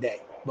the end of the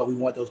day. But we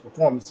want those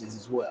performances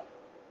as well.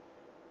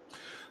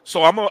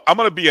 So I'm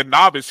gonna be a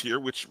novice here,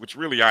 which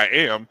really I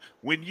am.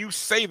 When you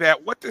say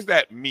that, what does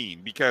that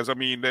mean? Because I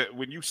mean,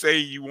 when you say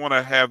you want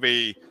to have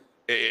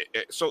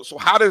so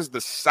how does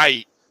the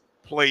site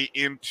play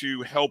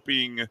into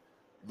helping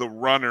the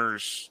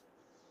runners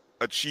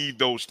achieve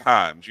those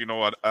times?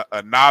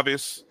 A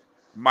novice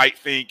might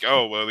think,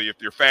 oh well,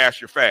 if you're fast,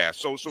 you're fast.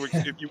 So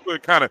if you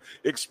could kind of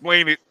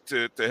explain it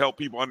to help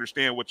people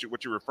understand what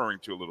you're referring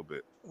to a little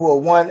bit. Well,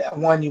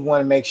 one you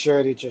want to make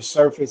sure that your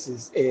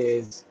surface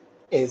is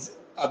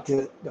up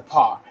to the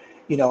par.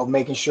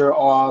 Making sure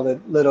all the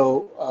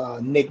little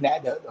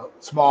knick-knack, the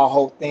small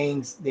hole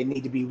things that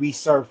need to be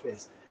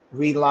resurfaced,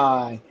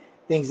 relined,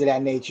 things of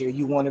that nature.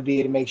 You want to be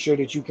able to make sure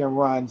that you can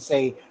run,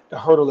 say, the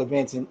hurdle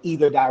events in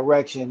either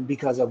direction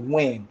because of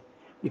wind.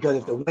 Because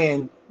if the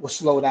wind will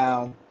slow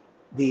down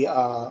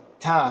the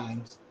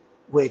times,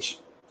 which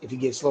if you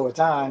get slower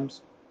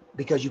times,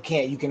 because you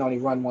can only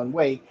run one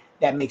way,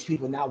 that makes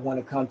people not want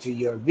to come to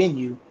your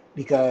venue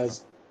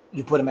because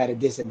you put them at a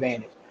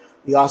disadvantage.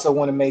 We also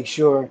want to make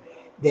sure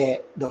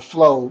that the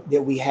flow,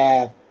 that we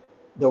have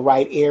the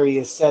right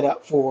areas set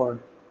up for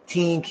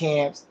team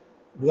camps,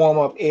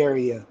 warm-up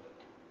area,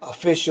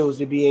 officials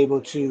to be able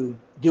to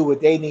do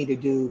what they need to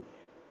do,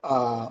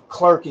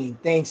 clerking,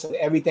 things, so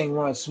that everything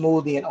runs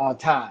smoothly and on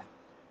time.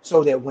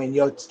 So that when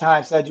your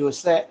time schedule is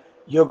set,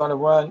 you're going to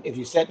run. If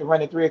you're set to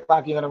run at 3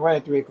 o'clock, you're going to run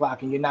at 3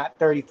 o'clock, and you're not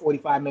 30,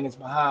 45 minutes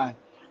behind,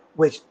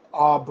 which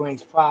all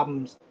brings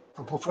problems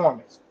for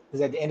performance.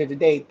 Because at the end of the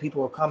day,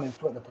 people are coming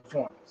for the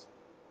performance.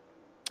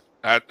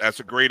 That's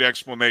a great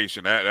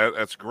explanation.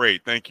 That's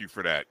great. Thank you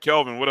for that.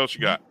 Kelvin, what else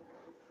you got?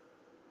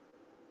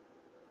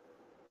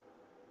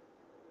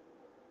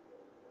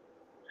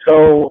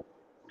 So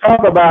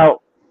talk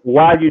about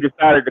why you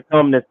decided to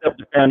come and accept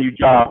the FAMU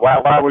job.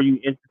 Why were you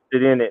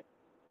interested in it?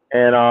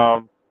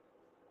 And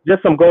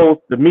just some goals,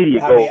 the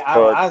immediate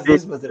goals.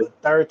 This was the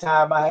third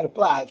time I had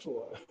applied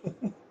for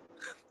it.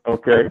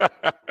 Okay.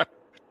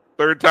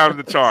 Third time's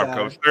the charm,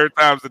 Coach. Third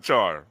time's the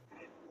charm.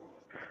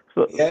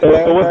 So what's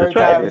third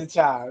time is the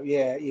charm.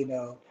 Yeah,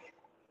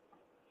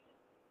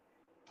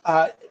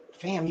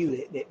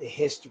 FAMU, the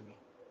history,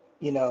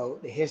 the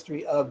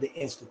history of the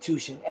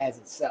institution as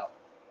itself.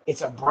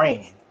 It's a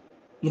brand.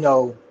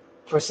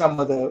 for some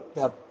of the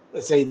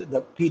let's say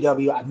the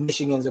PW,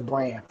 Michigan's a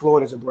brand,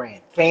 Florida's a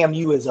brand,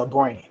 FAMU is a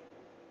brand.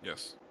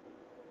 Yes.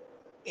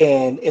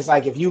 And it's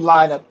like if you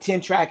line up 10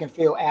 track and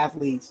field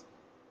athletes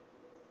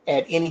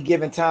at any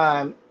given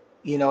time,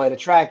 at a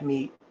track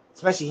meet,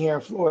 especially here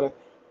in Florida,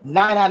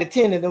 9 out of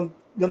 10 of them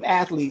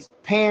athletes,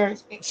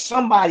 parents,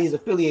 somebody is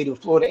affiliated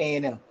with Florida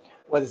A&M,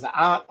 whether it's an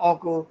aunt,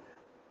 uncle,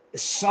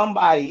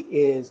 somebody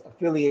is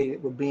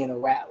affiliated with being a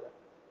Rattler.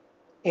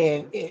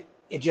 And it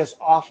just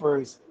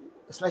offers,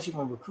 especially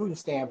from a recruiting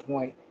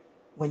standpoint,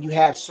 when you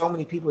have so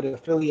many people that are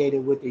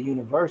affiliated with the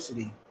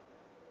university,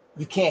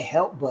 you can't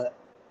help but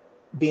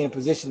be in a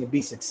position to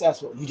be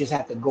successful. You just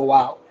have to go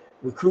out,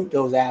 recruit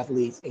those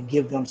athletes, and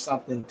give them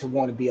something to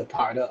want to be a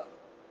part of.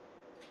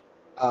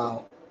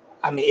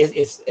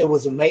 It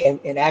was amazing.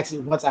 And actually,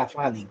 once I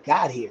finally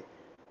got here,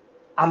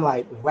 I'm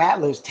like,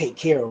 Rattlers take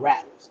care of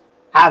Rattlers.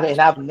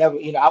 I've never,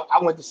 I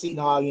went to Seton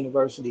Hall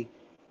University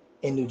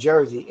in New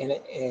Jersey,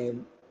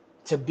 and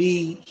to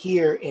be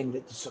here in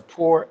the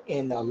support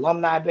in the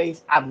alumni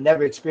base, I've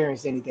never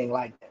experienced anything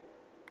like that.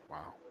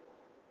 Wow.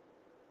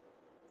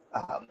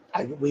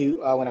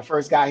 When I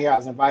first got here, I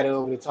was invited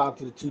over to talk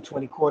to the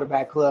 220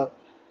 quarterback club,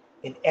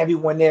 and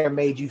everyone there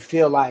made you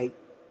feel like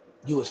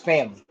you was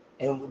family,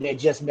 and they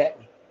just met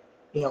me.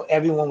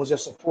 Everyone was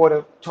just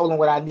supportive, told them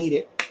what I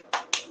needed.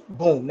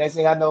 Boom. Next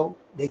thing I know,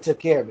 they took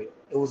care of it.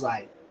 It was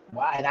like,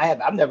 wow. And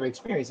I've never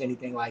experienced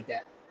anything like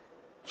that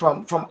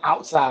from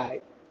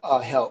outside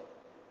help.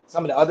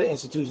 Some of the other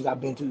institutions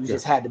I've been to, you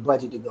just had the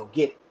budget to go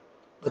get it.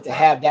 But to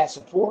have that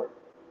support,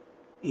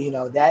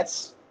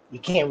 that's, you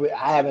can't,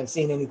 I haven't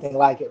seen anything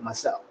like it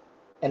myself.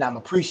 And I'm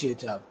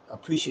appreciative of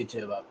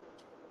it.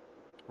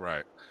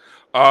 Right.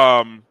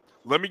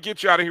 Let me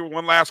get you out of here.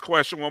 One last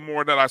question, one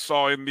more that I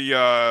saw in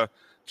the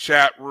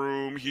chat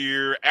room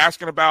here,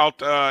 asking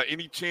about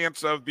any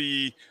chance of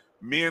the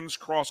men's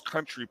cross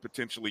country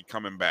potentially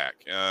coming back.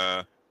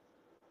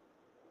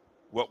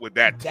 What would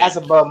that take? That's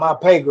above my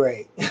pay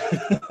grade.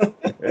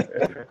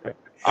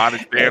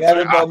 Honest answer.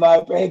 That's above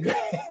my pay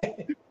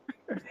grade.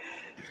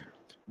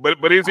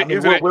 But is it?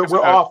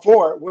 We're all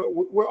for it.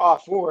 We're all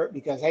for it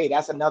because hey,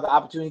 that's another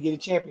opportunity to get a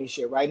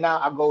championship. Right now,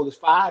 our goal is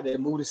 5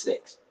 and move to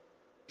 6.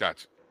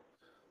 Gotcha.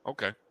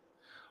 Okay.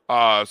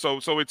 So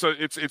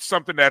it's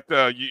something that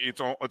it's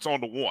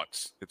on the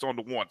wants. It's on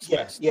the wants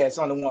list. Yeah, it's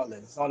on the want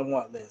list.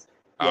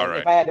 Yeah, all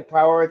right. If I had to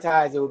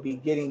prioritize, it would be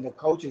getting the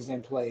coaches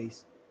in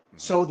place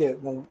so that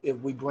if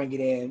we bring it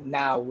in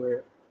now,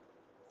 we're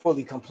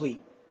fully complete.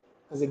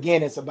 Because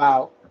again, it's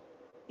about,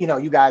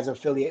 you guys are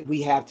affiliated.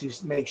 We have to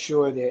make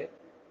sure that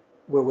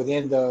we're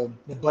within the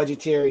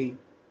budgetary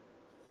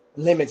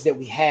limits that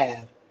we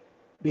have,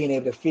 being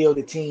able to field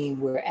a team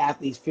where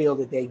athletes feel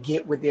that they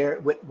get what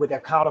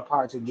their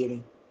counterparts are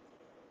getting,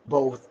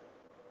 both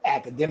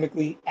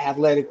academically,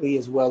 athletically,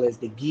 as well as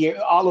the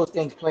gear. All those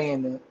things play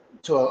into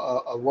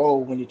a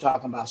role when you're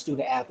talking about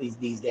student athletes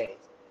these days.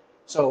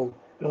 So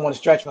I don't want to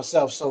stretch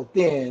myself so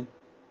thin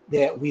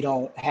that we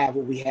don't have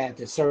what we have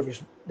to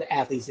service the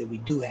athletes that we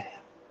do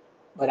have.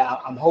 But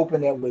I'm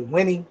hoping that with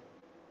winning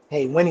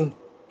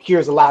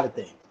cures a lot of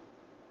things.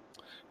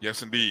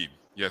 Yes, indeed.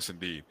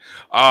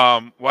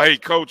 Well, hey,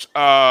 Coach,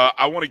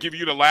 I want to give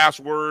you the last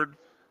word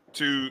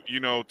to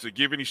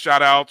give any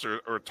shout outs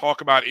or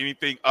talk about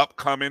anything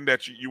upcoming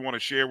that you want to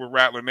share with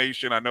Rattler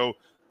Nation. I know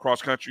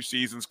cross country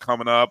season's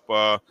coming up.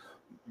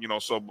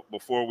 So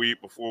before we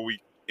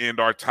end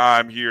our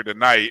time here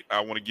tonight, I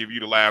want to give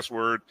you the last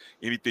word.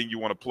 Anything you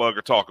want to plug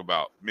or talk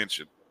about,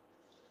 mention.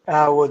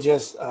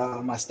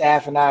 My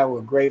staff and I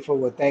were grateful.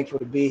 We're thankful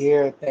to be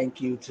here. Thank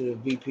you to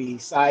VP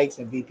Sykes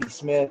and VP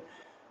Smith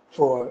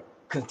for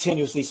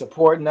continuously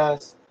supporting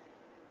us.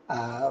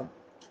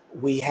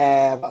 We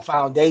have a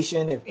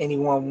foundation. If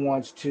anyone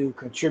wants to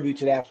contribute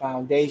to that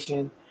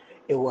foundation,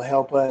 it will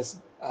help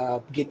us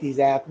get these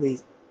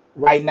athletes.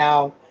 Right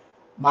now,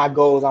 my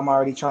goal is I'm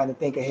already trying to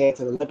think ahead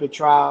to the Olympic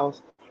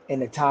trials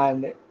and the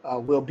time that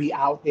we'll be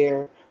out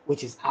there,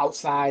 which is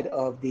outside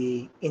of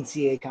the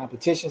NCAA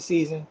competition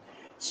season.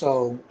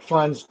 So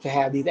funds to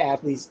have these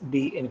athletes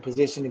be in a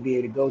position to be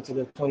able to go to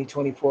the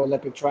 2024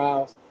 Olympic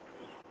trials.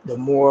 The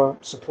more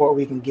support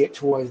we can get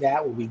towards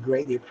that will be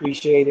greatly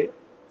appreciated.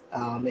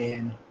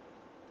 And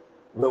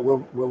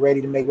we're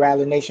ready to make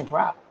Rattler Nation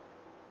proud.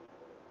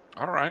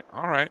 All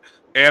right.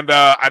 And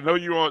I know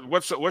you're on.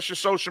 What's your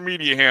social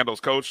media handles,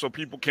 Coach, so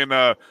people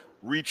can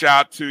reach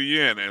out to you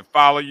and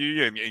follow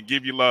you and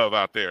give you love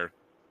out there?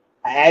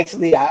 I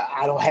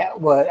don't have.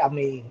 Well, I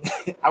mean,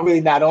 I'm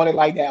really not on it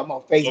like that. I'm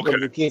on Facebook. Okay.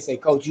 The kids say,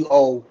 "Coach, you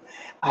old."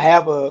 I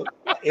have a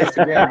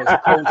Instagram. It's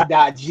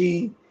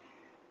Coach.G.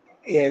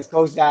 Yeah, it's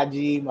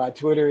Coach.G. My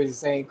Twitter is the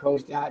same,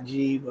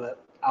 Coach.G.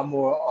 But I'm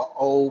more an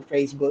old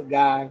Facebook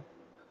guy.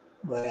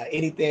 But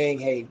anything,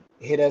 hey,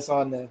 hit us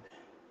on the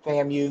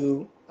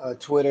FAMU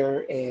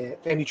Twitter and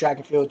FAMU Track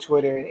and Field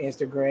Twitter and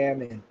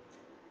Instagram, and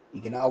you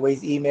can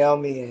always email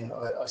me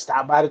or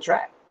stop by the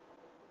track.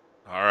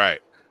 All right.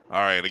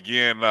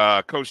 Again,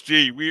 Coach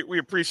G, we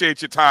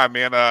appreciate your time,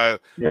 man.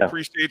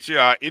 Appreciate you.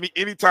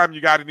 Anytime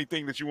you got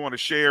anything that you want to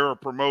share or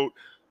promote,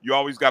 you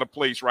always got a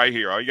place right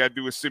here. All you got to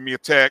do is send me a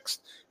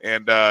text,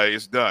 and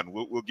it's done.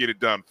 We'll get it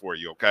done for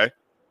you, okay?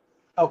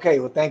 Okay,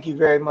 well, thank you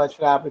very much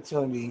for the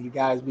opportunity. You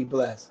guys be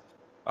blessed.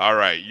 All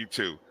right, you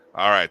too.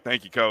 All right,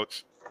 thank you,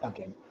 Coach.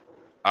 Okay.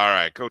 All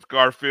right, Coach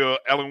Garfield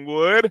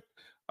Ellenwood,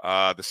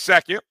 the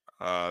second,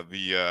 our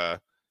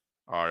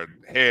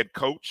head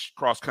coach,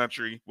 cross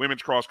country,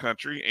 women's cross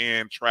country,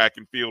 and track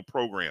and field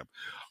program.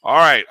 All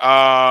right,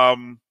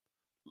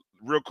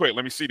 real quick,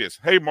 let me see this.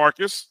 Hey,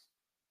 Marcus,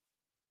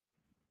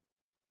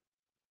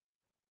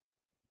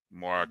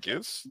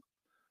 you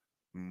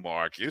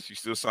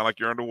still sound like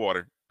you're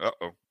underwater.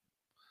 Uh-oh.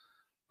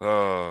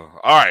 All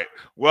right.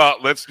 Well,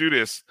 let's do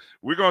this.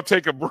 We're going to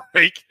take a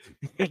break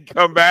and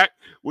come back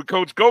with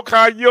Coach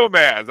Gokhan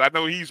Yilmaz. I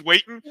know he's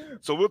waiting,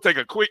 so we'll take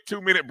a quick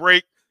 2-minute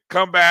break,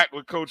 come back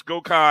with Coach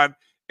Gokhan,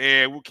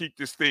 and we'll keep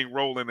this thing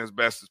rolling as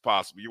best as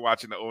possible. You're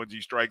watching the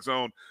ONG Strike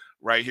Zone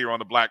right here on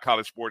the Black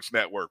College Sports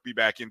Network. Be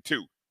back in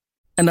 2.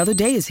 Another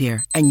day is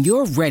here, and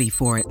you're ready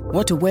for it.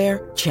 What to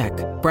wear? Check.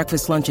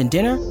 Breakfast, lunch, and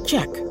dinner?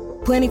 Check.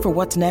 Planning for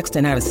what's next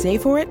and how to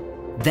save for it?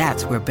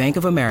 That's where Bank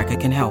of America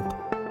can help.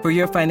 For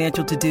your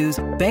financial to-dos,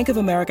 Bank of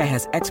America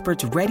has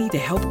experts ready to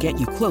help get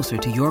you closer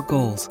to your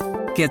goals.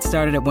 Get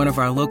started at one of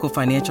our local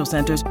financial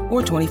centers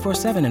or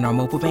 24/7 in our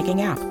mobile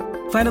banking app.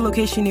 Find a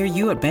location near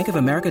you at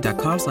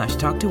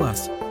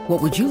bankofamerica.com/talktous.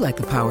 What would you like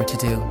the power to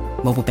do?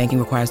 Mobile banking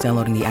requires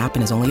downloading the app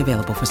and is only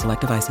available for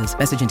select devices.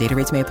 Message and data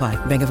rates may apply.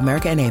 Bank of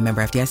America N.A.,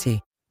 member FDIC.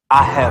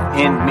 I have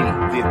in me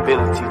the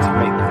ability to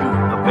make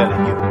you a better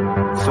you.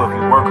 So if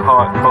you work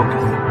hard, focus,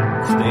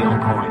 stay on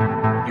point,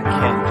 you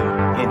can do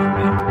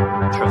anything.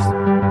 Trust me.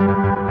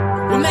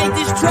 We made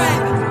this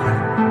track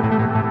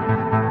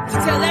to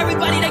tell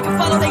everybody they can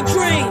follow their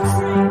dreams.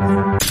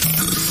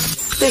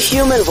 The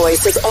human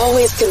voice has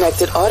always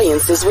connected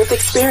audiences with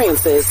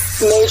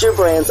experiences. Major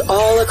brands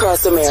all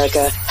across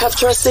America have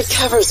trusted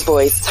Kever's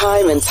voice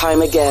time and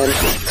time again.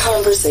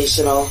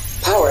 Conversational,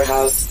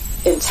 powerhouse,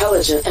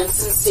 intelligent, and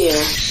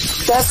sincere.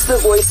 That's the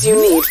voice you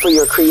need for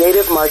your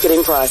creative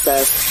marketing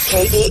process.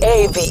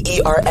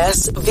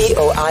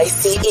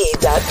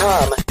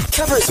 KEAVERSVOICE.com.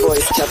 Kever's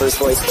Voice, Kever's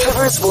Voice,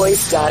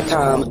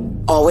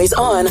 KeversVoice.com. Always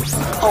on,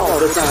 all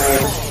the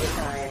time.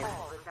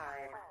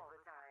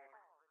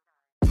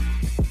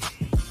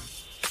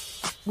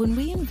 When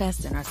we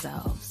invest in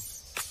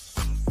ourselves,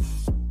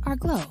 our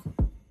glow,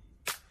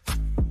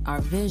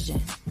 our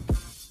vision,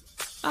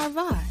 our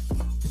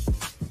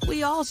vibe,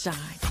 we all shine.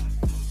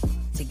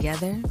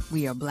 Together,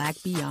 we are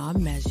black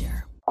beyond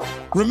measure.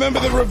 Remember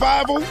the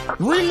revival?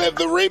 Relive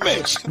the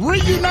remix.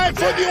 Reunite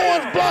for the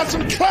Orange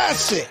Blossom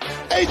Classic.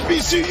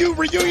 HBCU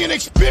Reunion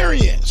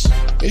Experience.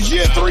 It's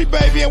year 3,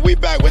 baby, and we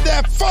back with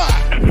that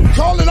fire.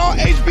 Calling all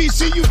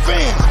HBCU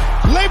fans.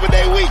 Labor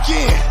Day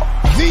weekend.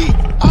 The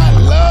I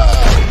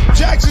Love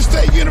Jackson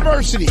State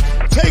University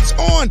takes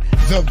on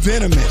the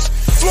Venomous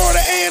Florida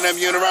A&M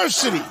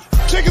University.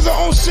 Tickets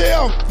are on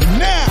sale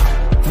now.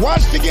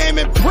 Watch the game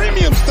in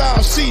premium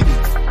style seating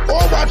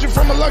or watch it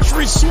from a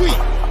luxury suite.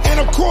 And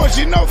of course,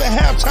 you know the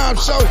halftime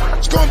show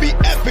is going to be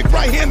epic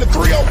right here in the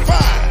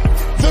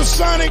 305. The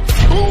sonic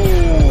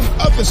boom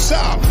of the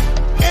South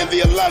and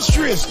the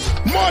illustrious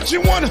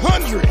Marching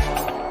 100.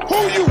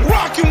 Who you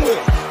rocking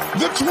with?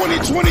 The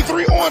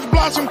 2023 Orange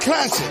Blossom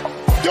Classic.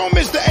 Don't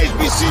miss the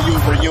HBCU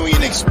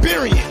Reunion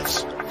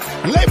Experience.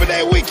 Labor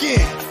Day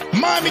weekend,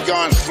 Miami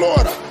Gardens,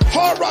 Florida,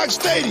 Hard Rock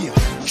Stadium.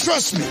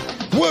 Trust me,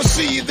 we'll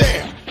see you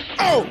there.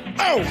 Oh.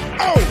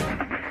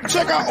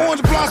 Check out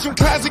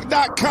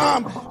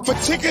OrangeBlossomClassic.com for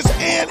tickets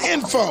and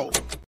info.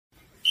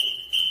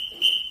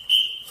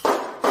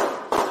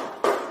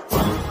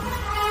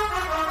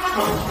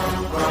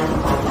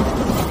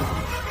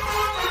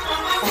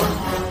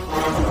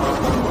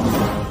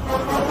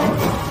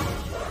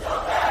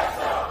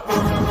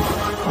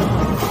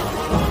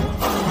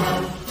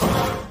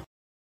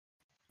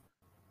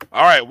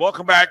 All right,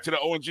 welcome back to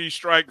the ONG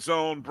Strike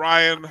Zone.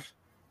 Brian,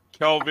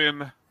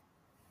 Kelvin,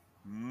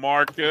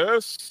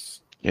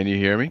 Marcus. Can you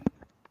hear me?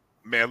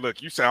 Man,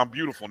 look, you sound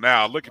beautiful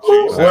now. Look at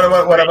you.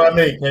 What about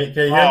me? Can you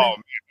hear me? Man.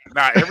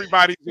 Now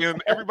everybody's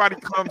in. Everybody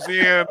comes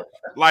in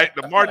like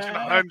the Marching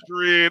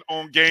 100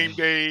 on game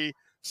day,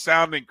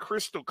 sounding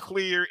crystal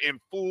clear in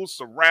full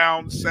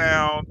surround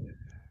sound.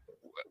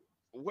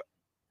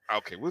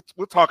 Okay, we'll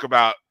talk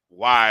about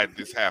why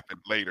this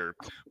happened later,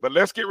 but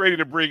let's get ready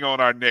to bring on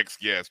our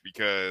next guest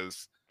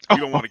because we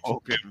don't want to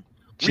keep him.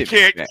 We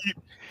can't keep.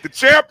 The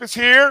champ is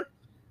here.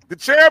 The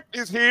champ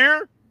is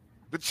here.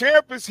 The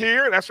champ is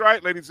here. That's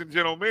right, ladies and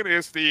gentlemen.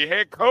 It's the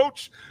head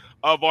coach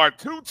of our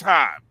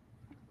 2-time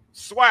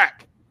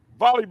SWAC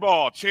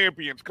volleyball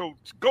champions, Coach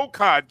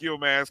Gokhan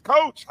Yilmaz.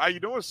 Coach, how you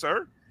doing,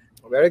 sir?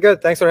 Very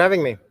good. Thanks for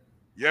having me.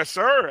 Yes,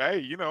 sir.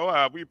 Hey,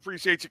 we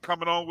appreciate you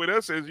coming on with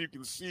us. As you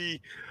can see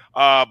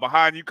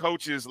behind you,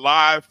 Coach is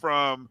live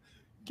from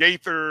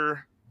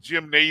Gaither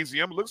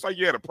Gymnasium. Looks like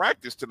you had a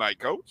practice tonight,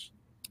 Coach.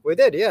 We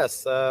did,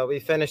 yes. We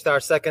finished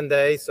our second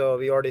day, so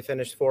we already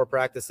finished 4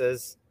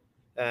 practices,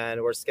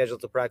 and we're scheduled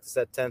to practice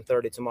at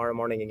 10:30 tomorrow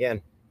morning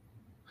again.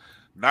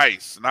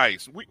 Nice. I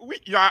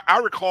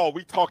recall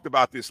we talked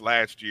about this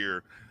last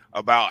year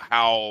about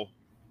how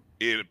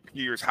it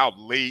appears how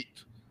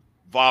late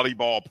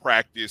volleyball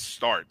practice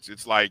starts.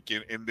 It's like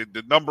in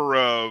the number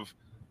of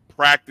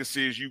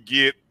practices you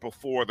get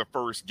before the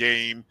first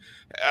game.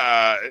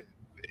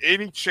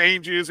 Any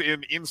changes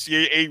in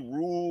NCAA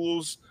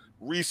rules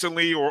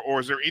recently, or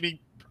is there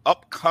any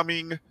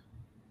upcoming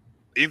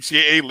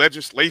NCAA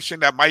legislation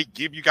that might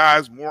give you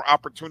guys more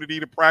opportunity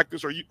to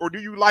practice, or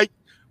do you like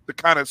the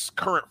kind of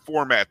current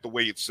format the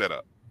way it's set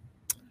up?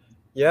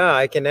 Yeah,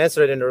 I can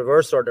answer it in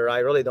reverse order. I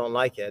really don't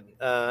like it.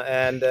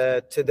 And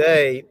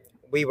today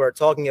we were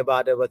talking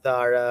about it with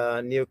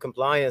our new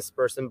compliance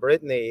person,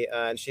 Brittany,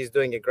 and she's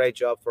doing a great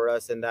job for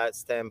us in that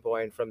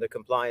standpoint from the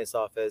compliance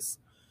office.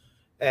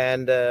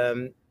 And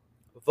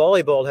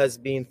volleyball has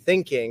been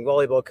thinking,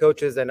 volleyball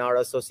coaches and our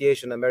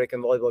association,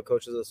 American Volleyball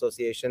Coaches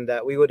Association,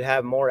 that we would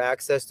have more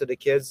access to the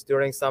kids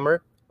during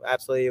summer.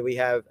 Absolutely, we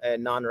have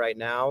none right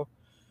now.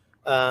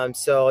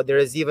 So there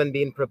has even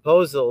been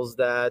proposals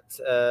that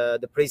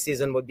the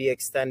preseason would be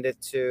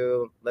extended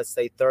to, let's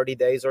say, 30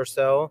 days or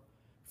so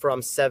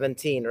from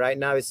 17. Right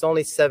now, it's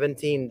only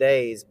 17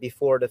 days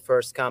before the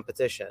first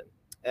competition.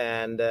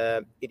 And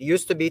it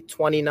used to be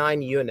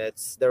 29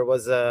 units. There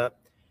was a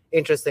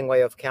interesting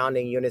way of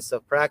counting units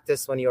of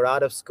practice when you're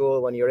out of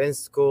school, when you're in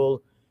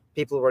school.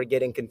 People were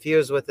getting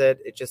confused with it.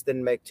 It just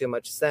didn't make too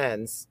much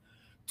sense.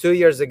 2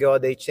 years ago,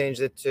 they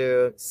changed it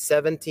to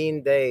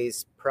 17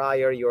 days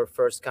prior your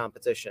first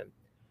competition.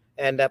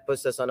 And that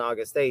puts us on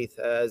August 8th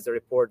as the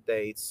report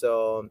date.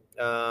 So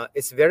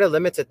it's very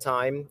limited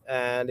time,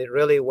 and it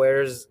really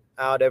wears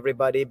out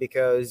everybody,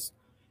 because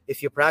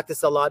if you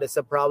practice a lot, it's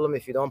a problem.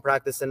 If you don't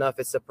practice enough,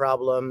 it's a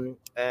problem.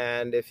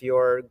 And if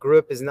your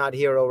group is not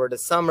here over the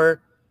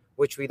summer,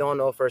 which we don't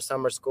offer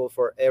summer school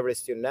for every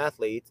student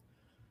athlete,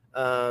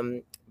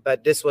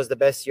 but this was the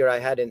best year I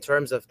had in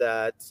terms of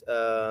that.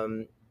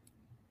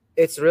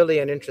 It's really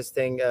an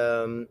interesting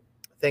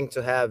thing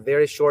to have.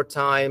 Very short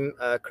time,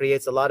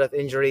 creates a lot of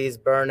injuries,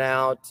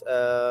 burnout,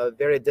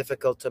 very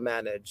difficult to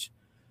manage.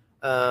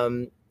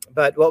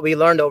 But what we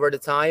learned over the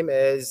time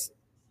is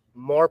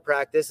more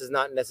practice is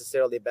not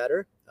necessarily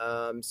better.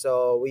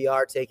 So we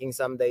are taking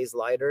some days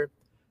lighter,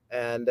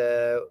 and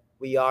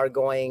we are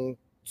going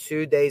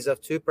 2 days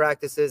of 2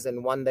 practices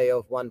and 1 day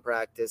of 1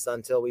 practice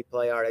until we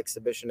play our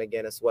exhibition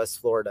against West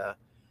Florida.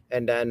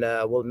 And then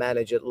we'll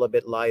manage it a little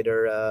bit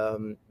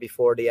lighter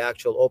before the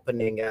actual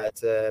opening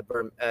at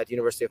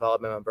University of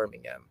Alabama,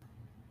 Birmingham.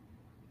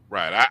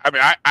 Right.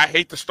 I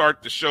hate to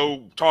start the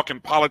show talking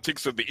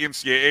politics of the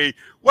NCAA.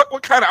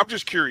 What kind of, I'm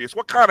just curious,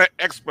 what kind of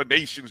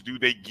explanations do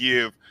they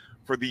give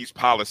for these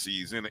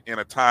policies in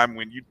a time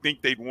when you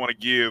think they'd want to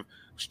give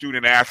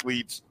student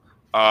athletes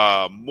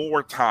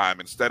more time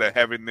instead of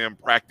having them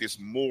practice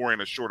more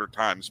in a shorter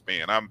time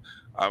span?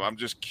 I'm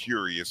just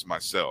curious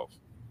myself.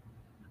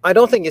 I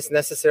don't think it's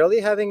necessarily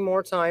having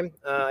more time.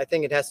 I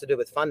think it has to do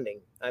with funding.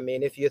 I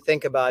mean, if you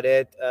think about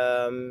it,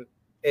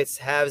 it's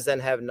haves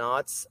and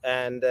have-nots,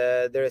 and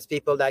there is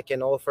people that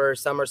can offer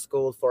summer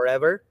school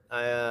forever,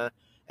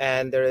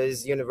 and there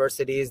is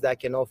universities that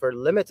can offer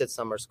limited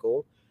summer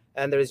school,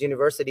 and there is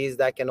universities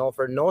that can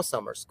offer no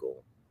summer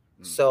school.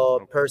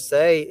 So per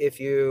se, if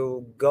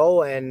you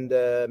go and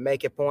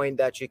make a point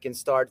that you can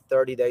start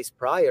 30 days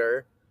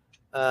prior,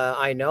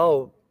 I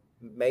know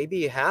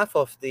maybe half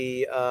of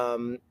the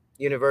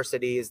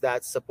universities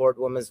that support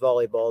women's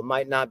volleyball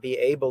might not be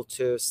able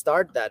to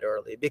start that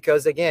early,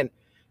 because again,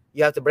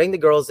 you have to bring the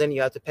girls in,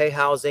 you have to pay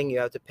housing, you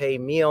have to pay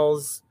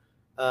meals.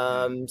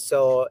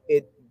 So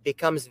it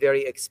becomes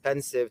very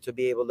expensive to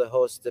be able to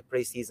host the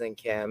preseason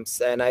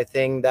camps. And I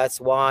think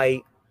that's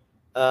why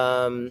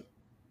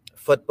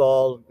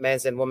football,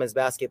 men's and women's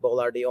basketball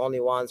are the only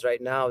ones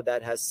right now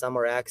that has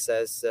summer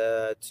access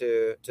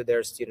to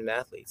their student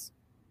athletes.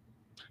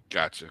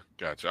 Gotcha.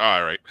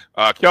 All right.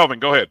 Kelvin,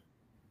 go ahead.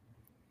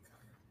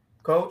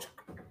 Coach,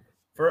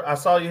 I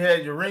saw you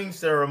had your ring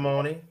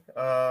ceremony,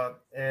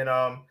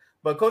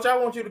 but Coach, I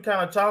want you to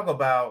kind of talk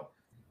about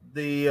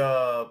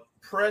the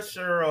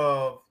pressure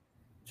of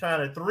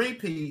trying to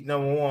three-peat,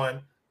 number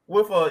one,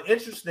 with an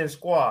interesting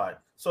squad.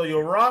 So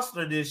your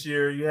roster this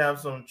year, you have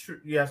some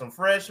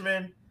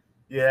freshmen,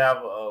 you have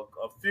a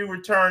few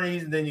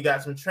returnees, and then you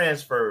got some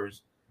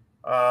transfers.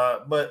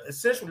 But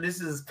essentially,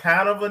 this is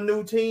kind of a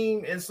new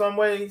team in some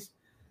ways.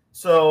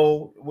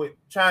 So we're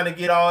trying to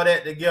get all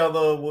that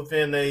together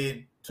within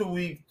a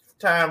 2-week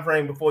time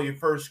frame before your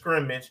first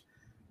scrimmage.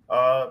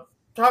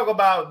 Talk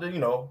about,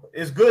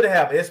 it's good to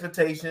have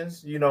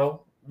expectations,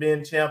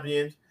 being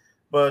champions,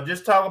 but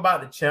just talk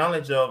about the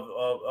challenge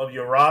of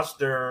your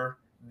roster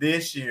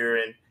this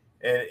year,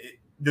 and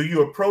do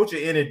you approach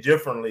it any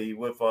differently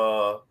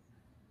without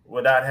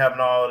having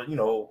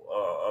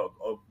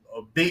all,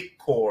 a big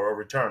core of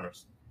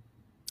returners?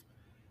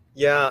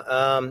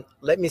 Yeah,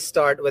 let me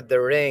start with the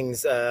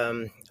rings.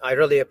 I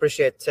really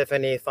appreciate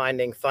Tiffany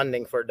finding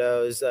funding for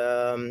those.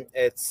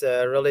 It's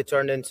really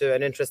turned into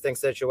an interesting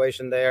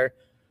situation there.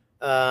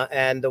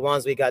 And the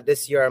ones we got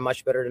this year are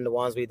much better than the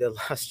ones we did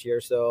last year.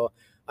 So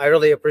I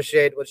really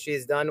appreciate what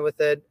she's done with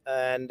it,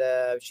 and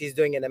she's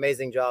doing an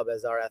amazing job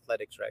as our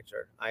athletic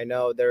director. I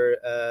know there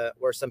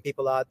were some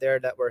people out there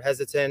that were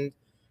hesitant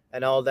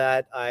and all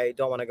that. I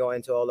don't want to go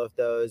into all of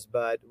those,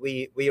 but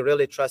we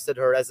really trusted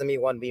her resume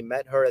when we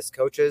met her as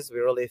coaches. We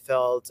really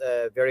felt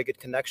a very good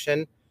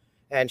connection,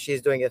 and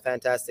she's doing a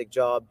fantastic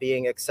job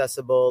being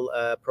accessible,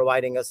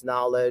 providing us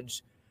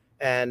knowledge,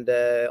 and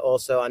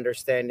also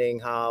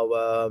understanding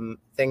how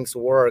things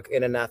work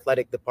in an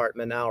athletic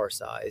department our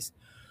size.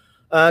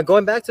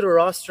 Going back to the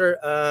roster,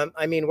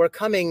 I mean, we're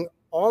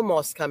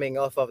almost coming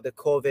off of the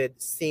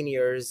COVID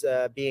seniors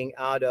being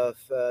out of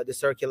the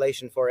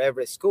circulation for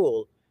every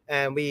school.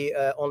 And we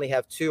only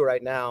have two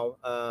right now.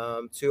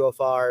 Two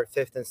of our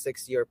 5th and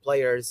 6th year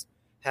players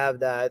have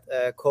that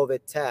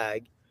COVID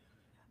tag.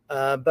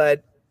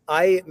 But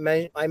I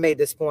made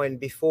this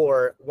point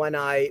before when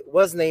I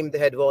was named the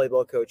head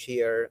volleyball coach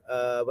here,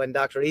 when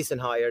Dr. Eason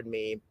hired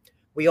me.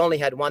 We only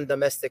had one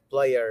domestic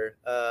player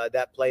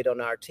that played on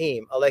our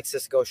team.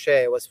 Alexis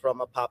Gaucher was from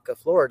Apopka,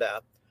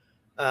 Florida.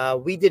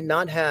 We did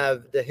not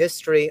have the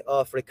history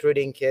of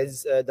recruiting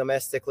kids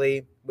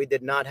domestically. We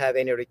did not have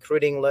any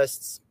recruiting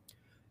lists.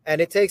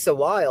 And it takes a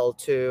while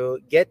to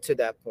get to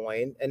that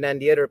point. And then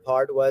the other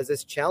part was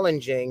it's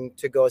challenging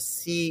to go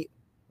see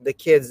the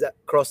kids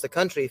across the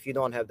country if you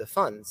don't have the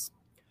funds.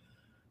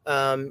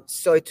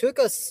 So it took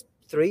us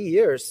 3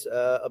 years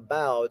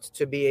about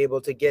to be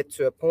able to get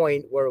to a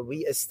point where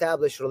we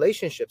establish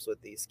relationships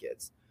with these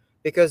kids.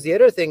 Because the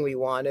other thing we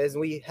want is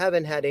we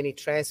haven't had any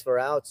transfer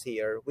outs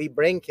here. We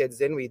bring kids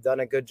in. We've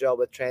done a good job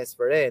with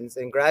transfer ins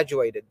and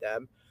graduated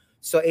them.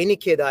 So any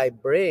kid I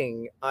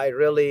bring, I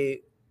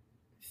really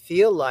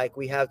feel like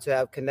we have to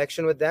have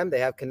connection with them.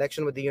 They have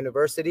connection with the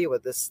university,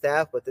 with the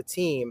staff, with the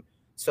team,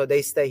 so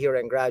they stay here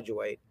and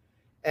graduate.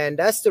 And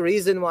that's the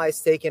reason why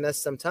it's taken us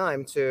some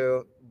time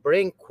to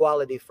bring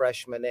quality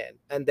freshmen in.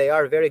 And they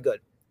are very good.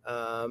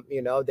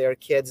 They're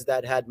kids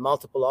that had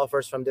multiple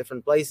offers from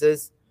different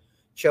places,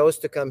 chose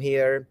to come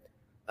here.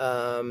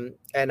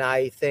 And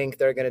I think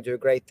they're going to do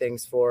great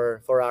things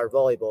for our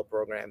volleyball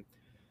program.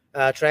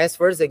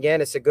 Transfers,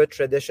 again, it's a good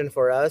tradition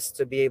for us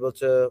to be able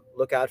to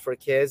look out for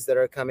kids that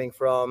are coming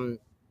from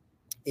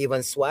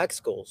even SWAC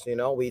schools.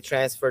 We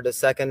transferred a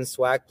second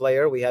SWAC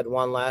player. We had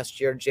one last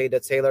year.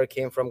 Jada Taylor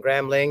came from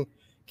Grambling.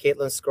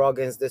 Caitlin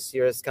Scroggins this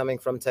year is coming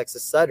from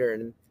Texas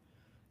Southern.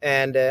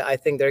 And I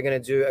think they're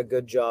going to do a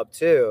good job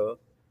too.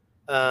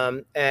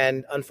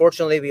 And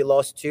unfortunately, we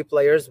lost 2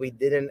 players. We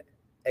didn't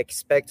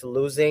expect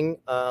losing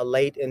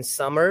late in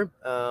summer.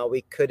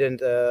 We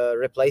couldn't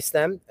replace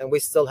them. And we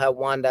still have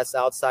one that's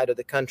outside of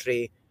the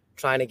country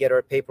trying to get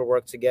her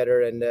paperwork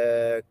together and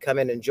come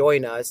in and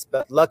join us.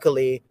 But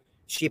luckily,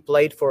 she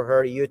played for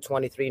her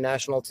U23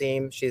 national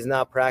team. She's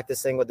now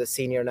practicing with the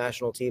senior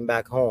national team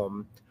back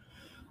home.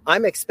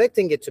 I'm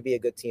expecting it to be a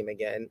good team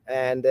again.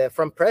 And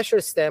from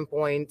pressure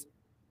standpoint,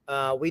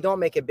 we don't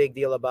make a big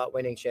deal about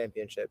winning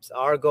championships.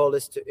 Our goal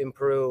is to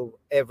improve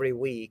every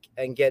week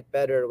and get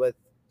better with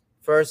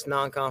first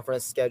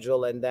non-conference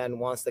schedule, and then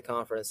once the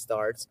conference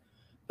starts.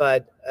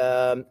 But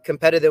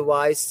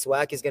competitive-wise,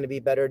 SWAC is going to be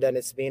better than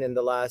it's been in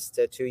the last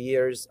 2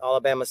 years.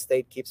 Alabama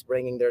State keeps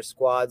bringing their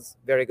squads.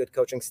 Very good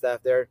coaching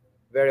staff there.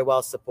 Very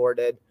well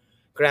supported.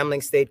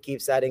 Grambling State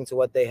keeps adding to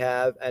what they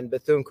have. And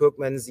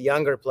Bethune-Cookman's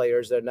younger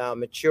players are now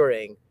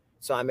maturing.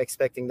 So I'm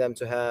expecting them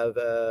to have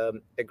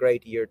a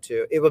great year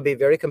too. It will be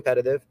very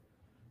competitive.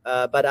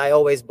 But I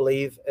always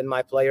believe in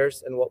my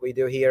players and what we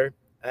do here.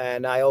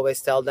 And I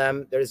always tell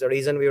them there's a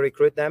reason we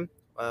recruit them.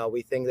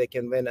 We think they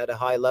can win at a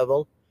high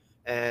level,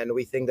 and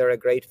we think they're a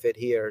great fit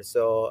here.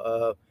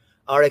 So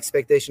our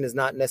expectation is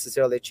not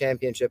necessarily a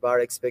championship. Our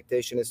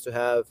expectation is to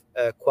have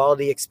a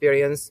quality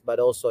experience, but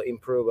also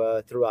improve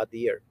throughout the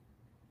year.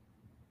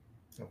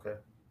 Okay.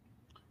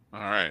 All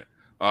right.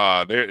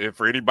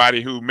 For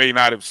anybody who may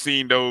not have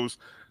seen those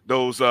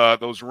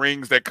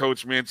rings that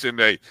Coach mentioned,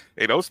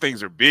 those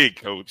things are big,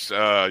 Coach.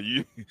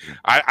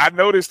 I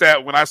noticed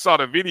that when I saw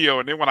the video,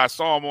 and then when I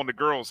saw them on the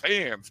girls'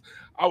 hands,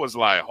 I was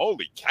like,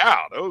 "Holy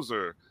cow, those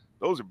are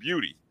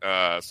beauty."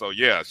 So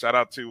yeah, shout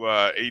out to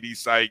AD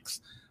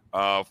Sykes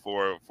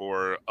for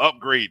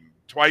upgrading.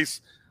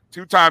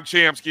 2-time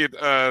champs get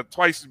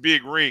twice as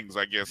big rings,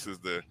 I guess is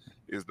the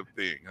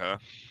thing, huh?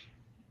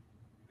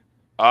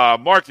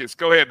 Marcus,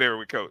 go ahead there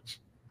with Coach.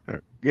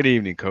 Good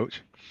evening,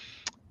 Coach.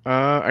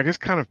 I guess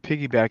kind of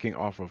piggybacking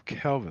off of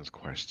Kelvin's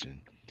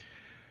question,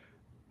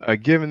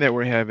 given that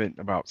we're having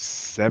about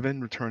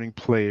 7 returning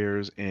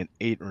players and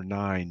 8 or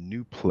 9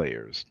 new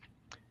players,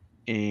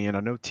 and I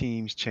know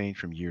teams change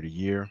from year to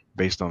year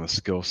based on the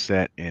skill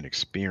set and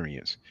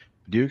experience,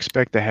 do you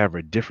expect to have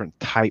a different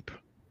type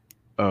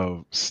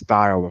of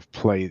style of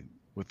play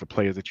with the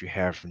players that you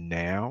have from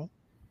now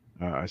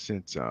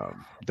since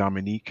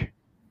Dominique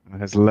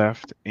has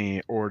left,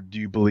 or do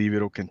you believe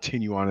it'll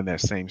continue on in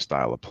that same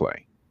style of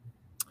play?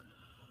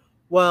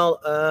 Well,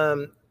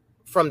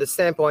 from the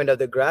standpoint of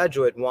the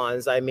graduate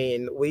ones, I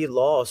mean, we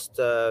lost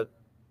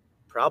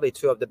probably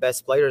two of the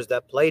best players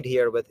that played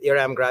here, with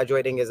Iram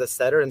graduating as a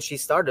setter, and she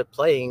started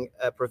playing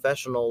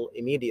professional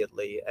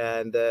immediately.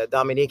 And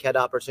Dominique had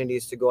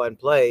opportunities to go and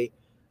play.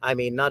 I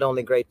mean, not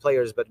only great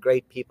players, but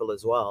great people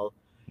as well.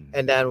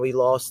 And then we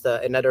lost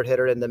another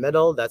hitter in the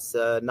middle that's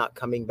not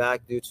coming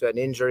back due to an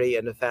injury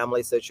and a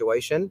family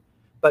situation.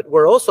 But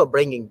we're also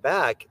bringing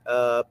back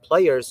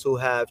players who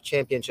have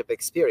championship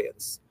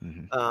experience.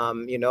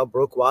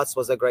 Brooke Watts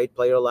was a great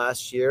player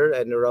last year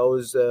and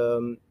rose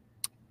to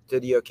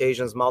the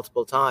occasions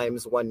multiple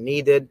times when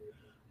needed.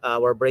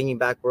 We're bringing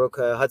back Brooke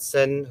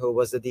Hudson, who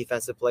was the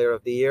Defensive Player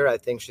of the Year. I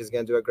think she's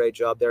going to do a great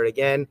job there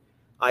again.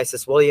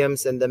 Isis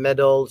Williams in the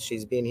middle.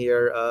 She's been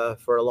here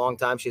for a long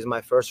time. She's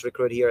my first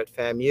recruit here at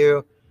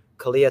FAMU.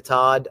 Kalia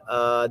Todd,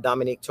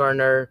 Dominique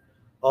Turner,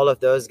 all of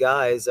those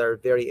guys are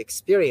very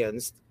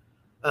experienced.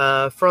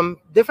 From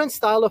different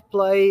style of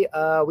play,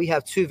 we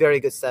have two very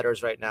good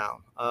setters right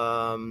now.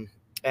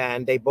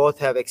 And they both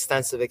have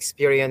extensive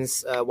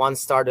experience. One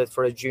started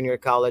for a junior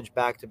college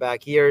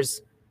back-to-back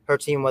years. Her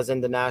team was in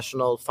the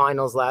national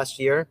finals last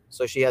year,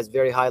 so she has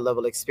very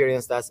high-level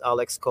experience. That's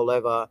Alex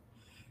Koleva.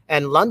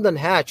 And London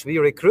Hatch, we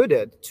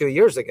recruited 2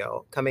 years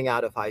ago coming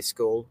out of high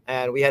school,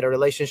 and we had a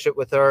relationship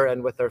with her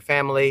and with her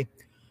family.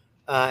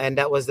 And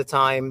that was the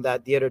time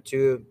that the other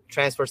two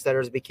transfer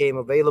setters became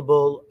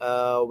available.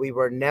 We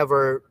were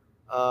never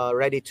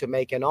ready to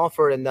make an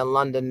offer, and then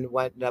London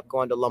ended up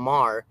going to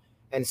Lamar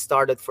and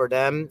started for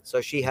them.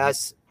 So she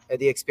has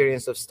the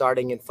experience of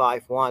starting in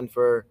 5-1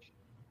 for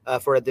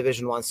a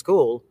Division I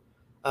school.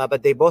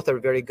 But they both are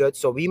very good.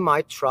 So we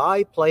might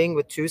try playing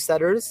with two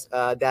setters.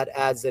 That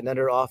adds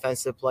another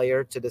offensive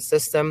player to the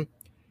system.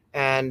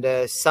 And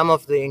some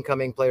of the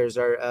incoming players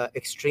are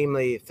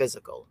extremely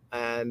physical.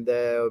 And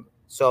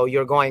so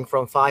you're going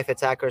from 5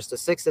 attackers to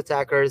 6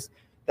 attackers.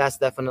 That's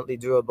definitely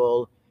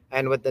doable.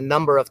 And with the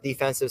number of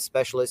defensive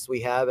specialists we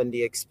have and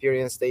the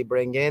experience they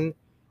bring in,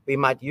 we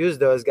might use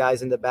those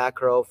guys in the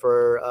back row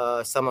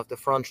for some of the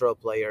front row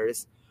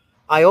players.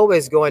 I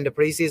always go into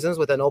preseasons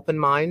with an open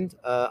mind.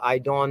 I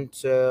don't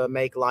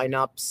make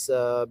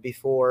lineups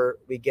before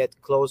we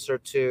get closer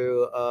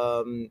to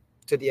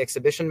the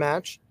exhibition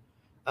match.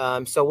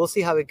 So we'll see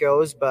how it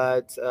goes.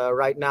 But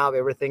right now,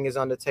 everything is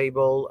on the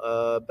table.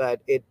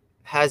 But it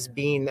has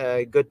been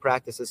good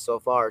practices so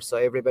far. So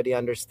everybody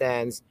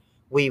understands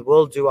we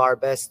will do our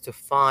best to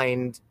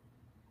find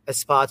a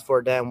spot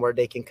for them where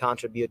they can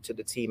contribute to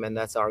the team. And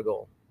that's our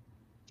goal.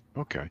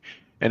 Okay.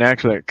 And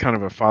actually, kind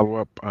of a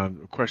follow-up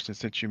question,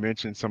 since you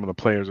mentioned some of the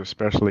players,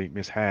 especially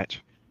Miss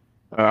Hatch.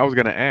 I was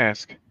going to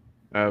ask,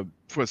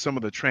 for some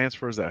of the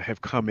transfers that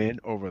have come in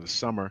over the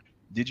summer,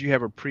 did you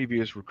have a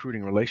previous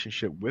recruiting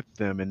relationship with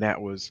them, and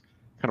that was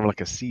kind of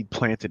like a seed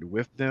planted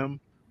with them?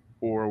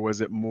 Or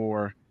was it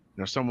more,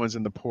 someone's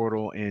in the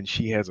portal and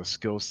she has a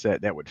skill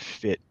set that would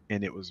fit,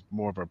 and it was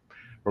more of a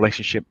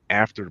relationship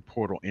after the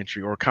portal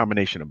entry, or a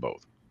combination of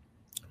both?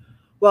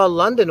 Well,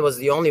 London was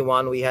the only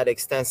one we had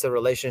extensive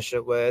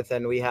relationship with,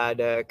 and we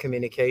had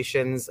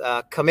communications.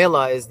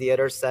 Camilla is the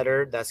other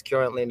setter that's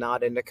currently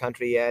not in the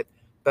country yet,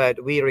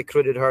 but we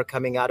recruited her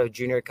coming out of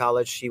junior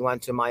college. She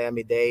went to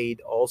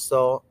Miami-Dade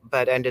also,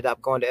 but ended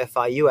up going to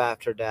FIU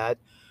after that.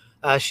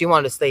 She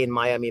wanted to stay in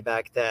Miami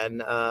back then,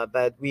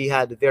 but we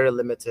had very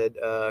limited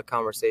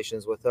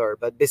conversations with her.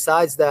 But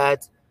besides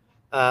that,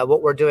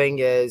 what we're doing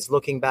is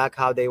looking back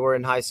how they were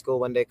in high school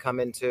when they come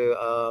into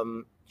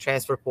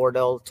transfer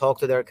portal, talk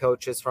to their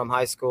coaches from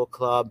high school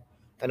club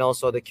and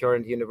also the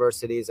current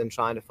universities, and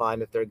trying to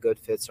find if they're good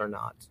fits or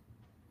not.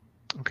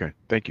 Okay.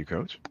 Thank you,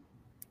 Coach.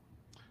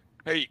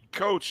 Hey,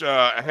 Coach,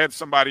 I had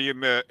somebody in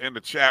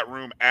the chat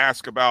room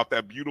ask about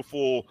that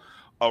beautiful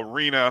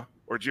arena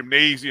or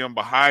gymnasium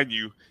behind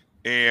you.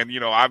 And,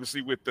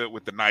 obviously with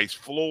the nice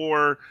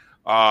floor,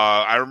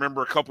 I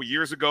remember a couple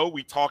years ago,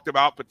 we talked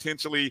about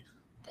potentially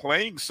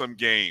playing some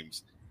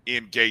games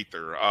in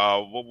Gaither.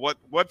 Are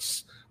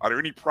there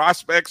any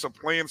prospects of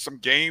playing some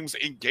games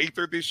in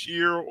Gaither this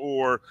year?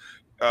 Or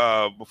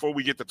before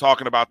we get to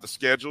talking about the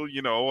schedule,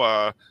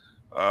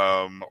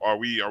 are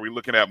we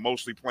looking at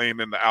mostly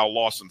playing in the Al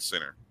Lawson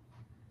Center?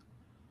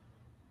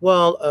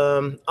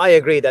 Well, I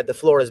agree that the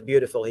floor is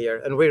beautiful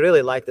here, and we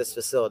really like this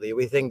facility.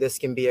 We think this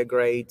can be a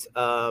great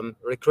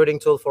recruiting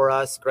tool for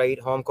us, great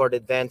home court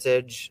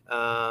advantage,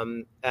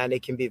 and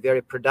it can be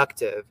very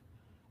productive.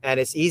 And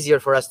it's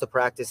easier for us to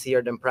practice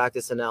here than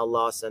practice in Al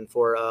Lawson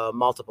for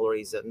multiple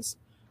reasons.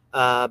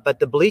 But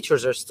the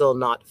bleachers are still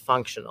not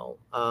functional.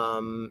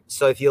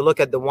 So if you look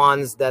at the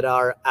ones that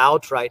are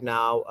out right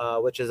now,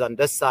 which is on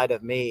this side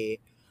of me,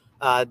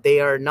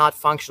 they are not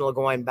functional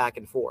going back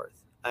and forth.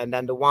 And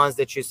then the ones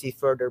that you see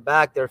further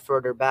back, they're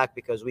further back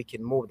because we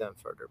can move them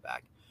further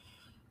back.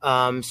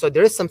 So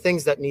there is some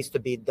things that needs to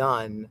be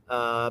done.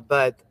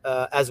 But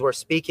as we're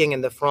speaking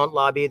in the front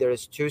lobby,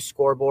 there's 2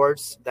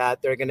 scoreboards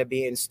that they're going to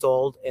be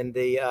installed in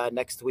the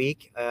next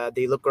week.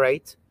 They look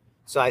great.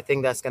 So I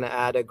think that's going to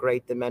add a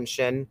great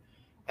dimension.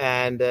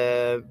 And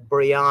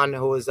Brian,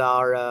 who is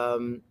our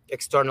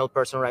external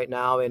person right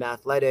now in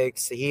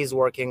athletics, he's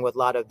working with a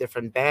lot of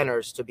different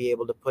banners to be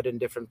able to put in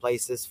different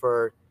places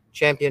for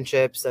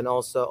championships and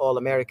also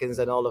All-Americans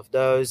and all of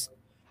those,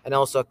 and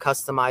also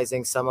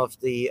customizing some of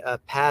the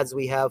pads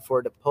we have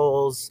for the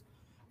poles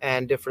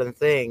and different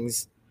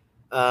things.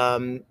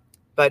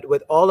 But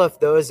with all of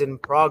those in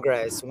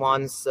progress,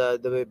 once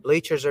the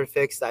bleachers are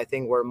fixed, I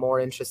think we're more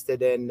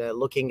interested in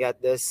looking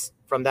at this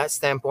from that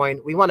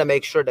standpoint. We want to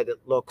make sure that it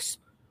looks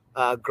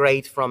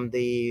great from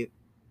the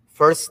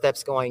first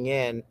steps going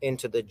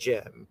into the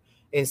gym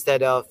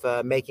instead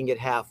of making it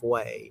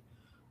halfway.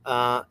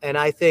 And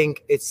I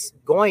think it's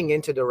going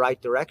into the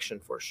right direction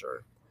for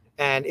sure.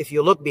 And if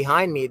you look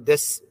behind me,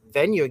 this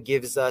venue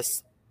gives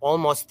us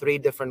almost 3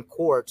 different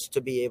courts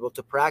to be able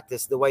to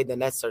practice the way the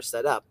nets are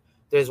set up.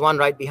 There's one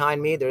right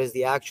behind me. There is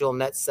the actual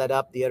net set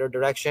up the other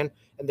direction.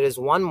 And there's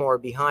one more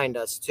behind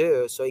us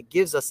too. So it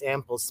gives us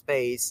ample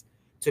space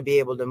to be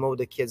able to move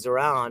the kids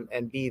around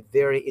and be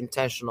very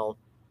intentional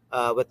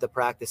with the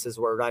practices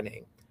we're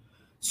running.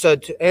 So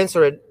to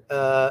answer it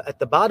at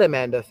the bottom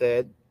end of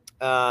it,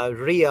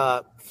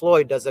 Rhea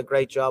Floyd does a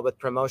great job with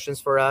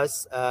promotions for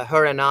us.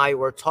 Her and I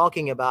were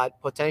talking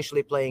about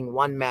potentially playing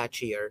one match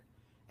here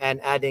and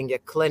adding a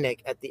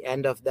clinic at the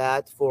end of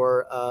that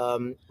for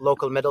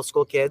local middle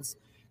school kids,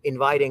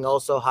 inviting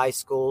also high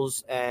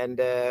schools and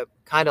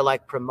kind of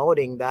like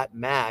promoting that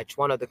match,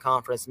 one of the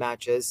conference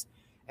matches,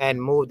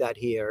 and move that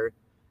here.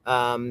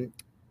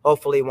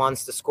 Hopefully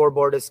once the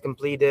scoreboard is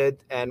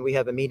completed and we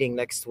have a meeting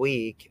next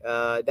week,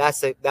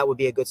 that would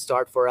be a good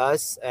start for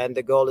us. And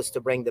the goal is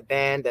to bring the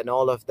band and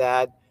all of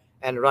that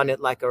and run it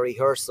like a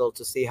rehearsal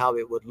to see how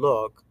it would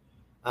look.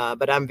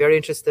 But I'm very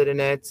interested in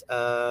it.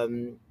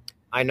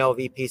 I know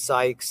VP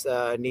Sykes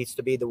needs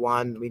to be the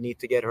one. We need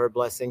to get her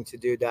blessing to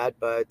do that.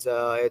 But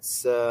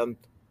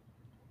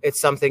it's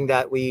something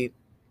that we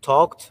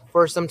talked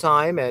for some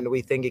time and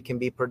we think it can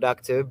be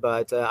productive.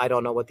 But I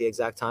don't know what the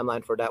exact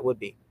timeline for that would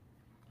be.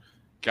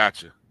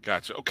 Gotcha.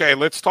 Okay,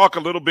 let's talk a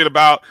little bit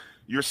about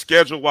your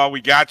schedule while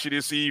we got you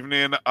this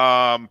evening.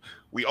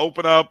 We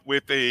open up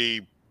with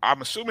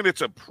I'm assuming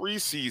it's a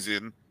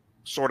preseason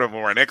sort of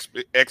or an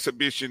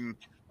exhibition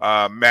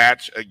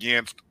match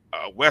against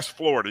West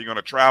Florida. You're going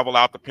to travel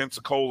out to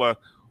Pensacola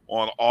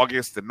on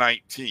August the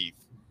 19th.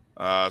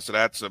 So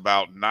that's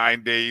about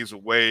 9 days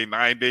away,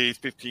 9 days,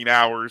 15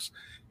 hours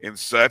and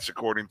such,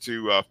 according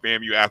to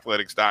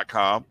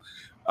FAMUathletics.com.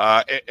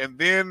 And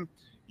then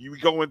you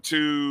go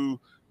into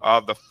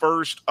the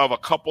first of a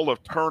couple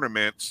of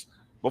tournaments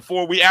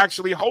before we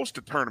actually host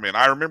a tournament.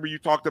 I remember you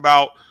talked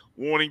about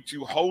wanting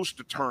to host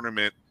a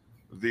tournament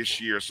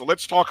this year. So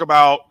let's talk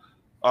about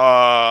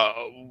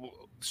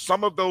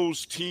some of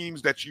those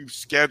teams that you've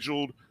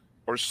scheduled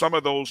or some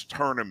of those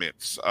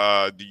tournaments.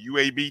 The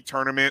UAB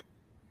tournament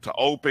to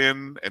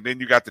open, and then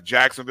you got the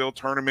Jacksonville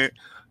tournament.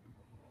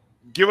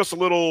 Give us a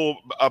little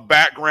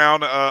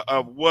background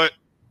of what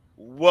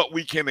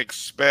we can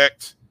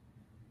expect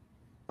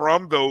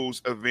from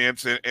those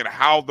events and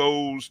how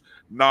those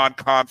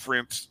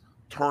non-conference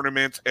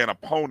tournaments and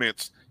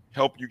opponents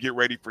help you get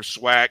ready for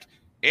SWAC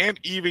and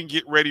even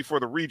get ready for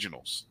the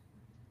regionals.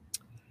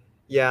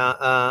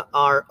 Yeah,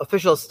 our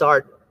official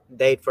start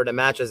date for the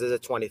matches is the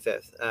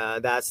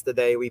 25th. That's the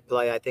day we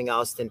play, I think,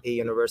 Austin Peay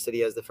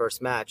University as the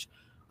first match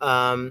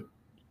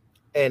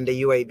in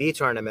the UAB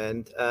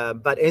tournament.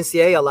 But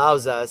NCAA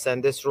allows us,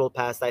 and this rule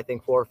passed, I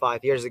think, 4 or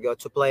 5 years ago,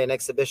 to play an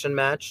exhibition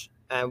match,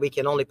 and we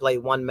can only play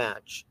one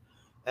match.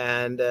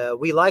 And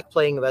we like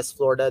playing West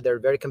Florida. They're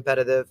very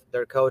competitive.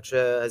 Their coach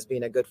has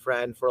been a good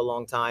friend for a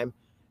long time.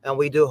 And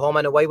we do home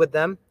and away with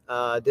them.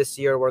 This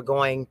year we're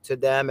going to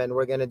them, and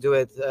we're going to do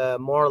it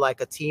more like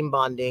a team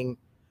bonding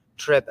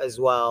trip as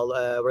well.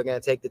 We're going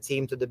to take the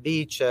team to the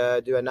beach,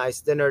 do a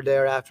nice dinner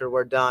there after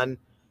we're done.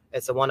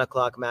 It's a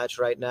 1:00 match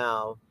right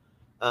now.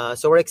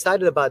 So we're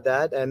excited about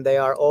that. And they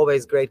are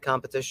always great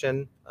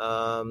competition.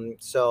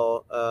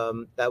 So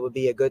that would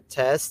be a good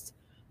test.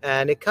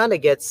 And it kind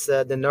of gets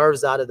the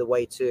nerves out of the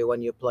way, too,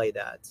 when you play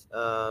that.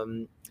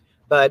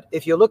 But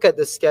if you look at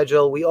the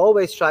schedule, we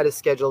always try to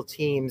schedule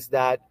teams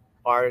that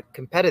are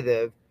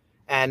competitive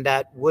and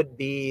that would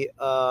be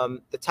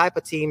the type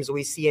of teams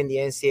we see in the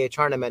NCAA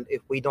tournament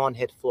if we don't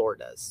hit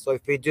Florida's. So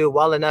if we do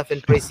well enough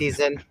in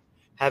preseason,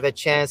 have a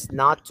chance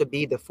not to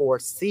be the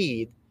 4th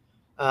seed,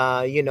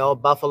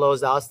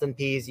 Buffalo's, Austin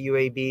Peay's,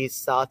 UAB's,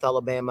 South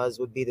Alabama's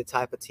would be the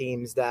type of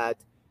teams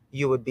that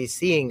you would be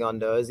seeing on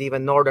those.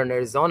 Even Northern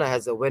Arizona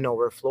has a win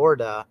over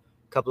Florida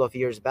a couple of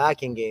years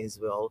back in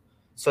Gainesville.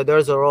 So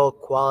those are all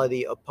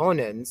quality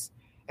opponents.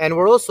 And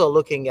we're also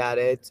looking at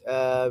it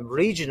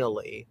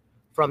regionally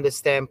from the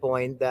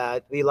standpoint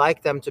that we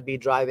like them to be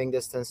driving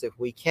distance if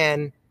we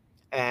can,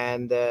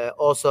 and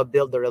also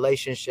build the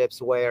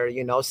relationships where,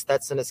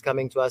 Stetson is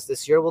coming to us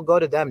this year. We'll go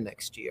to them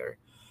next year.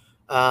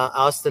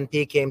 Austin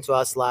Peay came to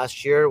us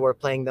last year. We're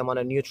playing them on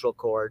a neutral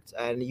court.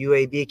 And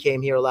UAB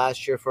came here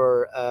last year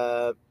for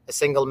a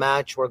single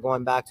match. We're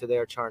going back to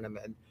their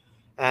tournament.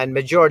 And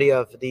majority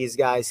of these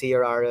guys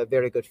here are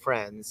very good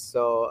friends.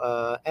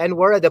 So, and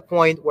we're at the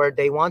point where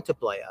they want to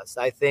play us.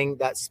 I think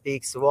that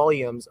speaks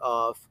volumes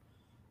of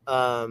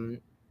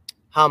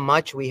how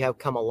much we have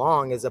come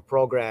along as a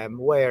program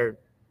where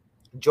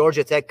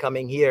Georgia Tech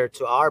coming here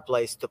to our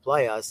place to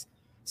play us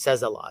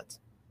says a lot.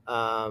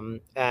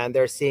 And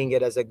they're seeing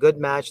it as a good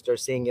match. They're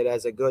seeing it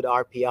as a good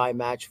RPI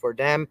match for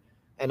them,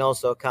 and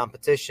also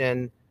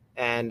competition.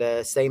 And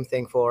same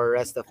thing for the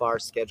rest of our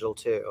schedule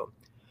too.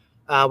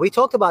 We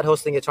talked about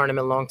hosting a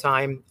tournament a long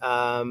time,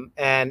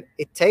 and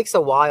it takes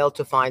a while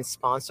to find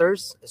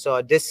sponsors.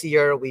 So this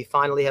year, we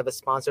finally have a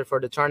sponsor for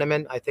the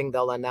tournament. I think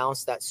they'll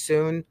announce that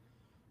soon.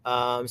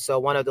 So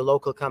one of the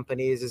local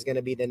companies is going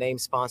to be the name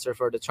sponsor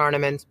for the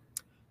tournament.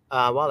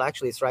 Well,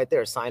 actually, it's right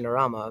there,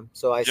 Signorama.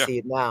 So I see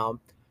it now.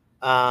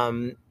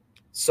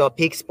 So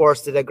Peak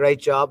Sports did a great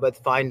job with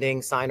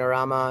finding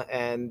Signorama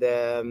and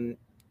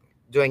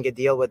doing a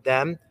deal with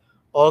them.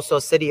 Also,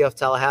 City of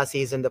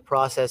Tallahassee is in the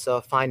process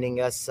of finding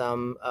us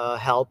some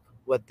help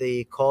with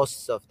the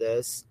costs of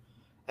this.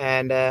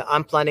 And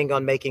I'm planning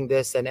on making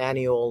this an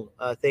annual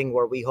thing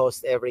where we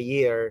host every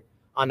year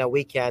on a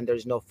weekend.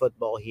 There's no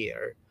football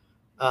here.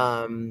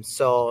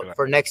 So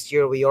for next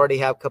year, we already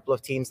have a couple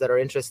of teams that are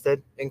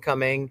interested in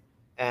coming.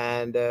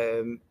 And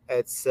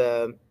it's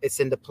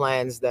in the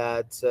plans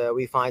that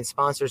we find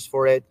sponsors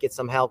for it, get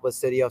some help with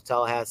City of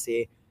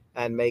Tallahassee,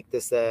 and make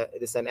this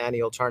an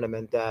annual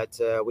tournament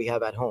that we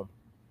have at home.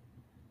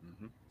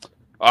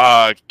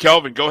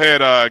 Kelvin, go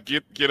ahead.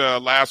 Get a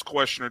last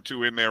question or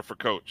two in there for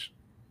Coach.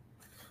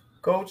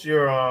 Coach,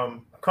 your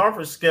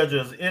conference schedule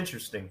is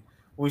interesting.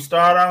 We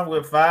start off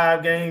with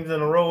 5 games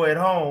in a row at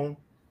home,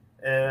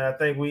 and I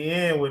think we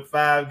end with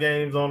 5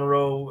 games on the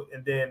road,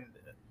 and then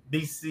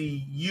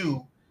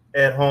BCU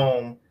at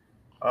home.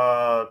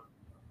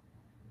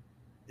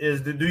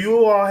 Do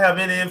you all have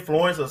any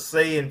influence or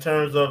say in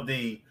terms of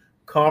the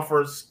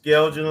conference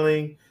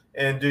scheduling,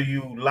 and do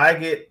you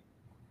like it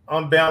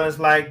unbalanced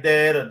like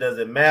that, or does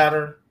it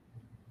matter?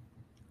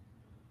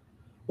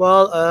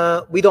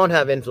 Well, we don't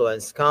have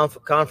influence.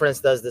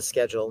 Conference does the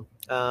schedule.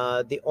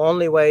 The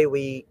only way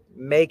we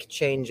make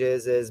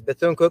changes is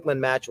Bethune-Cookman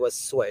match was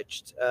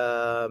switched.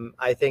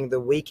 I think the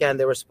weekend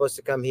they were supposed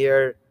to come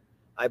here.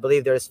 I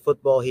believe there's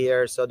football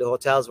here, so the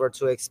hotels were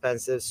too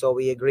expensive, so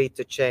we agreed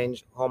to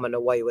change home and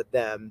away with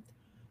them.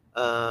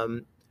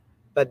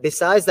 But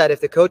besides that,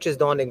 if the coaches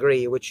don't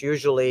agree, which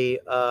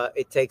usually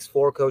it takes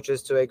 4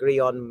 coaches to agree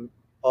on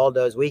all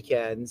those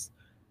weekends,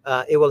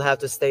 it will have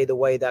to stay the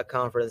way that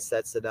conference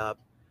sets it up.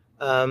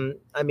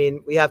 I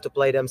mean, we have to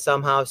play them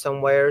somehow,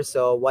 somewhere.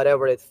 So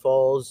whatever it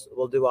falls,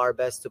 we'll do our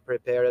best to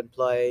prepare and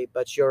play.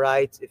 But you're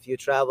right. If you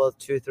travel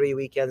 2-3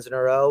 weekends in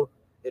a row,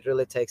 it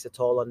really takes a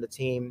toll on the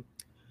team.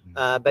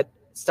 But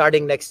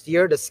starting next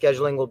year, the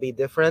scheduling will be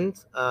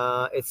different.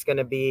 It's going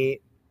to be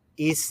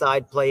East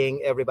Side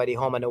playing everybody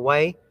home and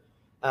away.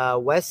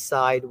 West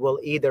Side will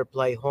either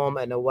play home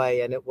and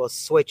away, and it will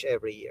switch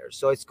every year.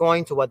 So it's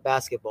going to what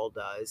basketball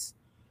does.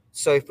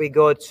 So if we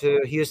go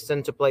to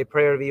Houston to play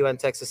Prairie View and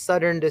Texas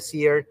Southern this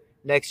year,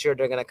 next year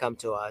they're going to come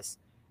to us.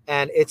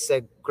 And it's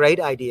a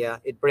great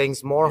idea. It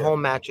brings more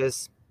home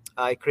matches.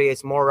 It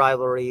creates more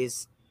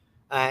rivalries.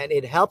 And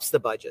it helps the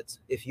budget.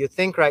 If you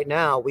think right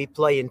now, we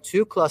play in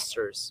 2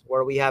 clusters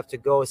where we have to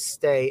go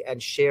stay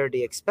and share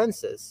the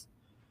expenses.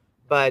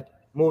 But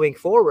moving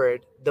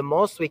forward, the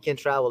most we can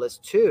travel is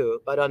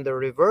 2. But on the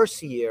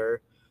reverse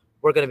year,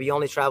 we're going to be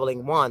only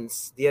traveling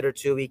once, the other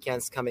 2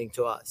 weekends coming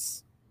to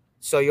us.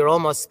 So you're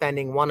almost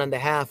spending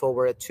 1.5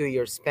 over a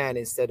 2-year span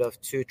instead of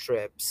 2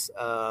 trips.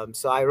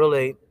 So I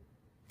really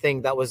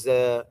think that was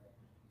a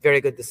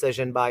very good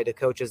decision by the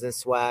coaches in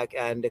SWAC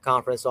and the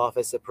conference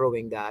office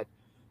approving that.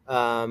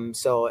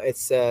 So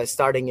it's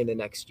starting in the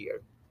next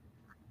year.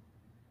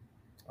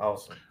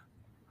 Awesome.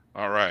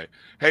 All right.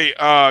 Hey,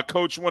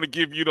 Coach, want to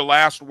give you the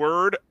last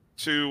word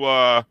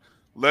to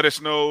let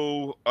us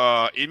know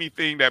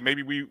anything that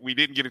maybe we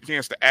didn't get a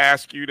chance to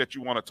ask you that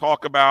you want to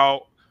talk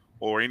about,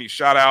 or any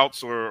shout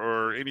outs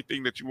or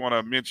anything that you want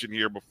to mention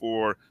here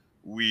before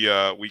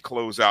we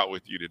close out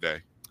with you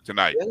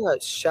tonight. Yeah,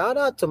 shout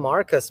out to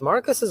Marcus.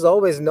 Marcus is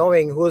always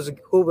knowing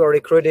who we're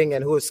recruiting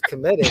and who's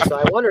committing. So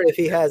I wonder if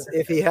he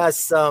has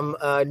some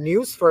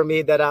news for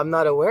me that I'm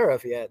not aware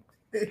of yet.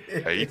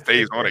 Hey, he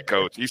stays on it,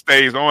 Coach. He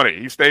stays on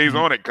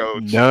it,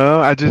 Coach. No,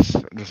 I just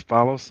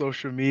follow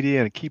social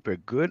media and keep a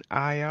good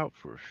eye out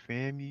for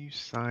FAMU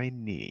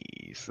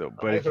signees. So,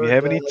 but if you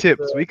have any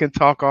tips, we can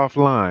talk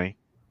offline.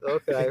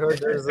 Okay, I heard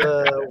there's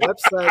a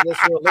website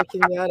that you're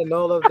looking at and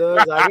all of those.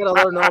 I gotta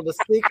learn all the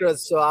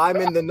secrets so I'm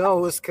in the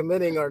know who's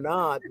committing or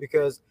not,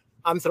 because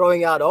I'm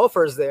throwing out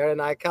offers there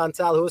and I can't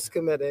tell who's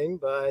committing.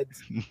 But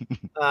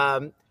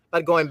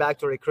going back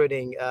to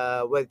recruiting,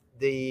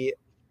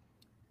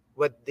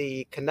 with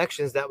the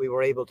connections that we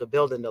were able to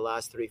build in the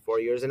last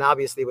 3-4 years, and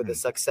obviously with the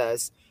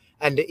success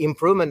and the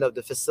improvement of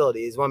the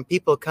facilities, when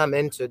people come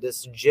into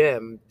this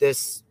gym,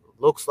 this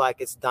looks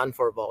like it's done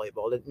for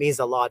volleyball. It means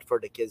a lot for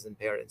the kids and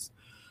parents.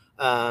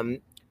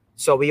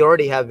 So we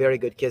already have very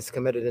good kids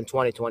committed in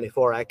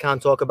 2024. I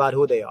can't talk about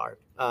who they are,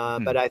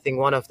 but I think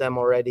one of them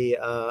already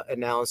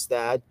announced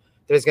that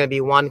there's going to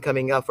be one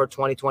coming up for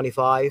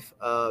 2025.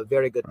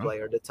 Very good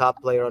player, the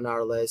top player on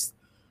our list.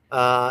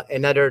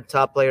 Another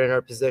top player in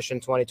her position,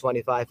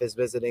 2025, is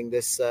visiting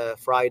this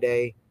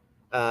Friday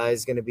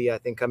is going to be, I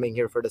think, coming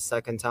here for the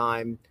second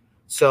time.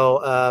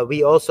 So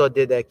we also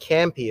did a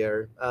camp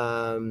here.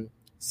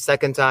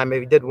 Second time,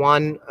 we did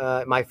one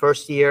my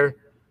first year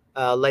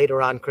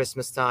later on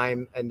Christmas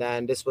time, and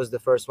then this was the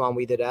first one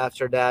we did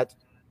after that.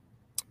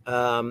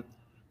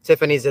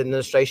 Tiffany's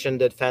administration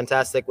did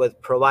fantastic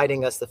with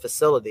providing us the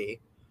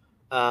facility,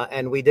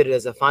 and we did it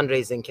as a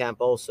fundraising camp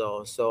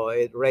also. So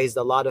it raised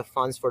a lot of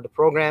funds for the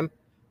program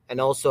and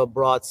also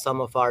brought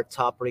some of our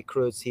top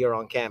recruits here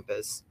on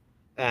campus.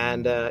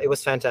 And it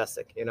was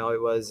fantastic. You know,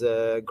 it was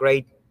a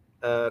great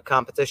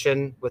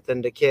competition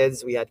within the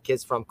kids. We had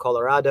kids from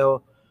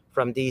Colorado,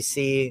 from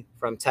DC,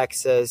 from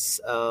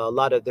Texas, a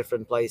lot of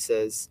different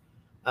places.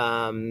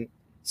 So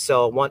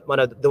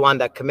the one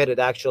that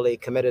actually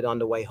committed on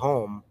the way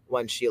home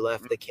when she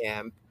left the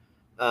camp.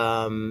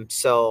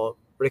 So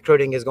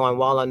recruiting is going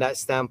well on that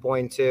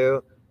standpoint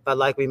too. But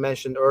like we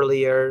mentioned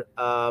earlier,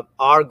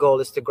 our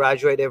goal is to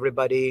graduate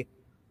everybody,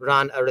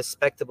 run a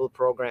respectable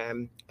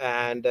program,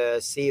 and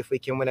see if we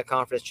can win a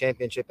conference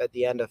championship at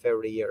the end of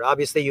every year.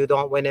 Obviously, you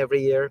don't win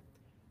every year.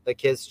 The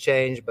kids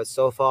change, but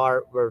so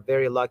far we're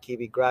very lucky.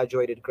 We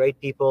graduated great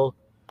people.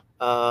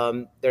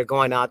 They're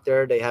going out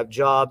there. They have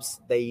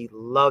jobs. They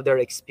love their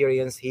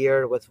experience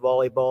here with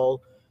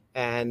volleyball,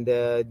 and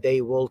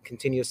they will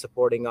continue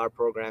supporting our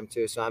program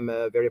too. So I'm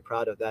very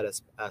proud of that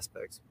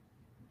aspect.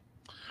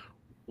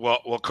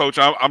 Well, Coach,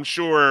 I'm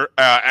sure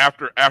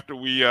after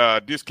we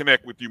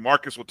disconnect with you,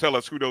 Marcus will tell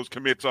us who those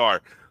commits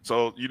are.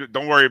 So you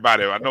don't worry about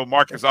it. I know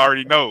Marcus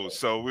already knows.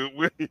 So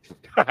we the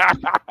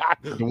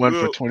one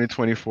for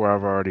 2024,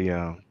 I've already.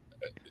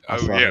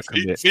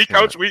 See,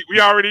 Coach, we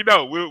already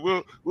know.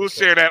 We'll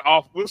share that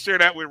off. We'll share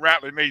that with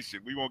Rattler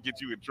Nation. We won't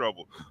get you in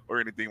trouble or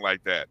anything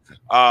like that.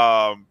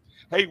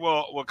 Hey,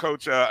 well,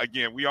 Coach,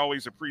 again, we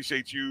always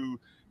appreciate you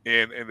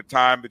and the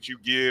time that you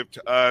give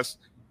to us.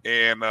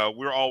 And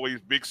we're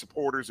always big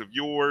supporters of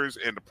yours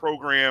and the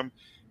program,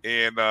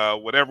 and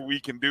whatever we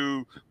can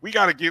do. We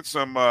got to get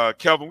some,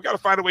 Kelvin, we got to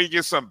find a way to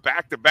get some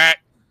back-to-back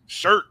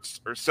shirts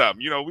or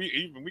something. You know,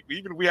 even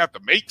if we have to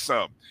make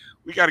some,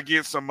 we got to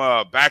get some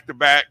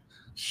back-to-back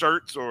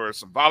shirts or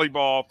some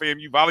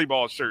FAMU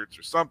volleyball shirts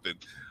or something,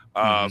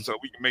 so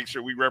we can make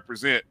sure we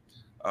represent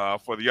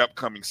for the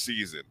upcoming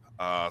season.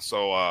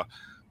 So,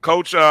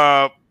 Coach,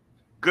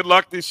 good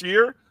luck this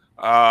year.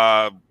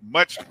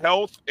 Much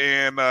health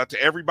and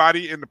to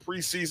everybody in the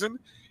preseason,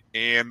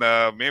 and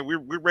man,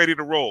 we're ready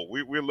to roll.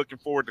 We're looking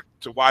forward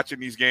to watching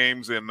these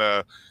games, and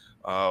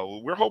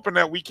we're hoping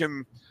that we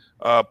can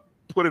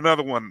put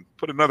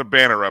another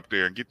banner up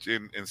there and get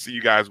you and see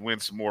you guys win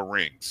some more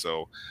rings.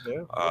 So,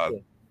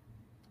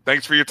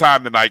 thanks for your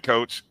time tonight,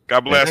 Coach.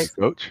 God bless. Thanks,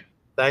 Coach.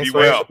 Thanks Be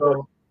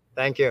well.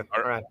 Thank you.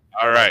 All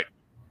right.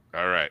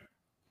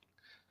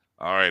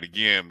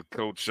 Again,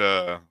 Coach.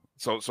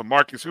 So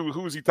Marcus,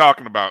 who is he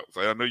talking about?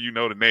 So I know you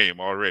know the name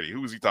already.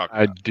 Who is he talking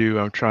about? I do.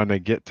 I'm trying to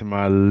get to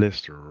my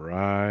list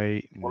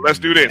right now. Well, let's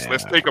do this.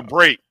 Let's take a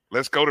break.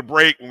 Let's go to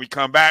break. When we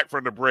come back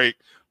from the break,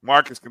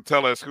 Marcus can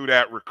tell us who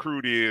that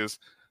recruit is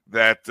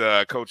that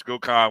Coach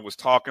Gokhan was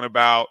talking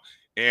about.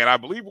 And I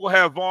believe we'll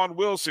have Vaughn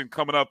Wilson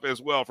coming up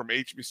as well from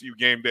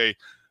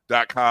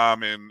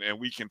HBCUGameDay.com, and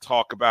we can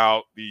talk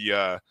about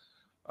the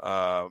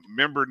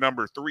member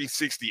number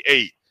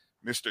 368,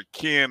 Mr.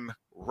 Ken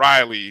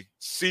Riley,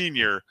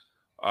 Sr.,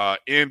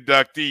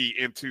 inductee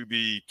into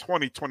the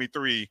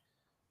 2023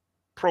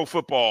 Pro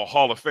Football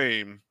Hall of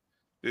Fame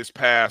this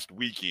past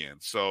weekend.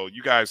 So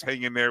you guys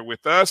hang in there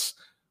with us.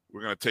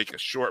 We're going to take a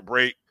short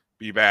break.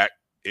 Be back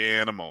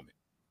in a moment.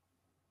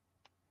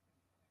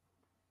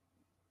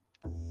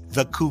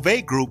 The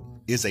Cuvée Group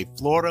is a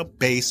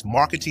Florida-based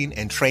marketing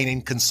and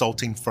training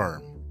consulting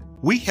firm.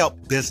 We help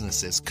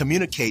businesses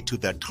communicate to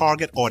their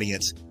target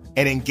audience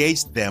and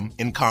engage them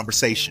in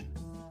conversation.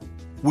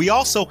 We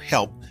also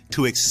help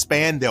to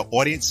expand their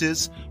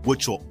audiences,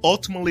 which will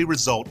ultimately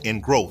result in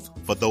growth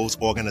for those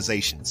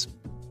organizations.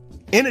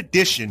 In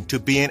addition to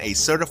being a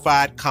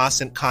certified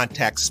constant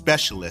contact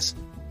specialist,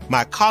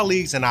 my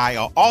colleagues and I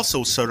are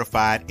also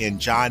certified in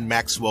John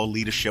Maxwell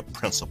Leadership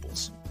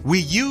Principles. We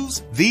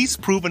use these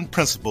proven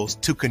principles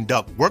to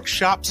conduct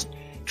workshops,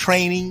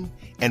 training,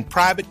 and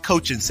private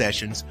coaching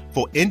sessions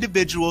for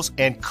individuals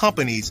and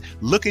companies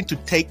looking to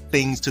take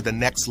things to the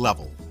next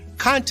level.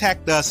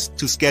 Contact us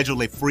to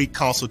schedule a free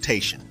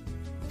consultation.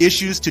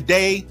 Issues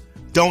today,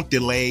 don't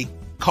delay,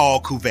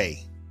 call Cuvée.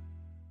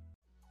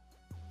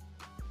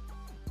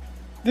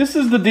 This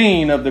is the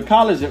Dean of the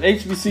College of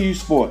HBCU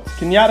Sports,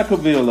 Kenyatta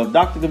Cavill of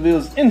Dr.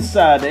 Cavill's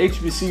Inside the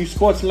HBCU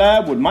Sports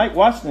Lab with Mike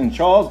Washington and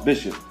Charles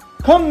Bishop.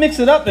 Come mix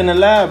it up in the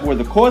lab where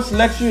the course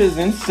lecture is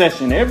in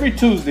session every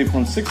Tuesday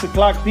from 6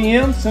 o'clock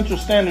p.m. Central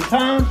Standard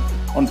Time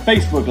on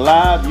Facebook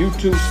Live,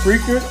 YouTube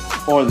Spreaker,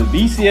 or the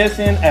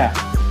BCSN app,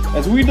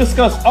 as we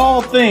discuss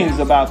all things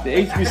about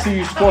the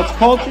HBCU sports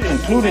culture,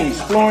 including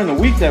exploring the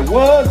week that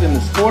was in the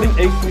sporting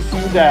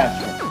HBCU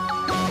diaspora,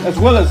 as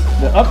well as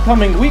the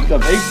upcoming week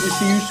of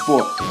HBCU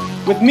sports.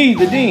 With me,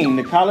 the Dean,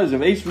 the College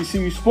of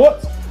HBCU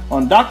Sports,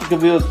 on Dr.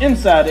 Cavill's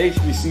Inside the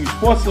HBCU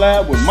Sports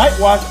Lab with Mike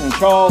Washington and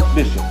Charles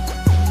Bishop.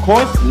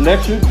 Course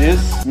lecture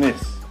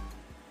dismissed.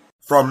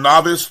 From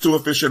novice to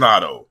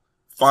aficionado,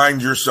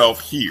 find yourself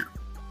here.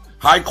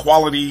 High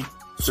quality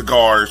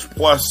cigars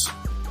plus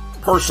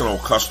personal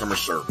customer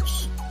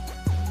service.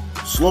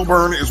 Slow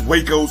Burn is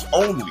Waco's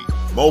only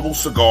mobile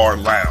cigar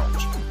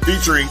lounge,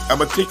 featuring a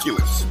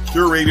meticulous,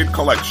 curated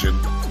collection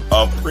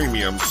of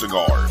premium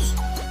cigars.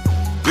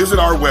 Visit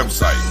our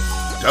website,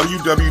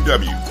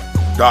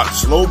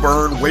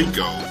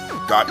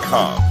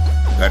 www.slowburnwaco.com.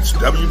 That's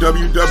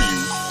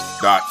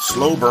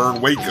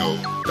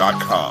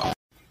www.slowburnwaco.com.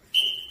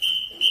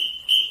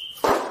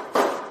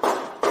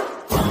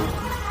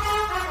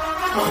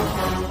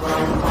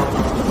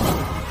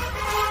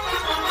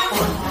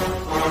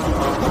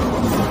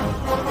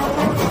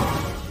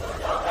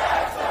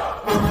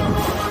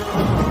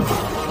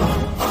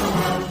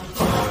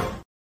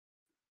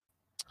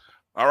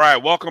 All right,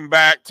 welcome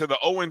back to the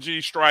ONG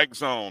Strike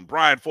Zone.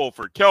 Brian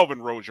Fulford, Kelvin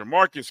Rozier,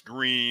 Marcus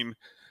Green,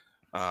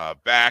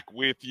 back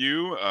with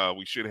you.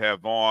 We should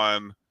have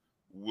Vaughn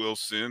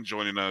Wilson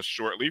joining us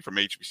shortly from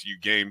HBCU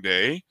Game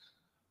Day.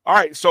 All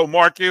right, so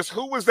Marcus,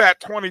 who was that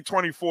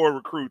 2024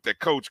 recruit that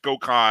Coach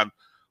Gokhan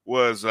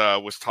was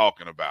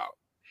talking about?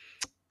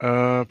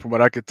 From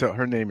what I could tell,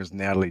 her name is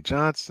Natalie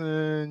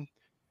Johnson.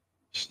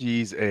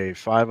 She's a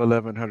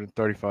 5'11",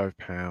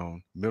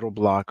 135-pound middle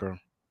blocker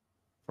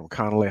from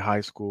Connolly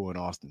High School in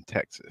Austin,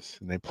 Texas,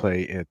 and they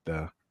play at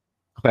the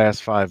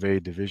Class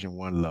 5A Division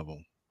I level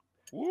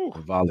for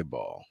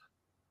volleyball.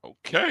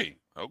 Okay.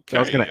 So I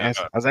was going to ask.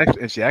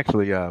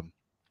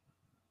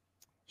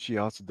 She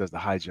also does the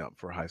high jump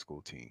for a high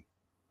school team.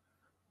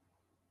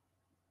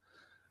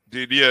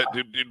 Did we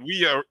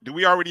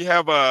already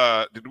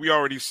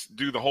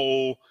do the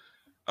whole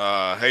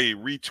hey,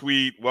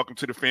 retweet, welcome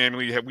to the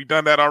family? Have we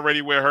done that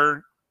already with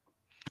her?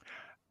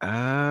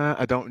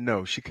 I don't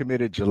know. She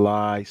committed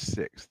July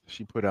 6th.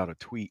 She put out a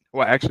tweet.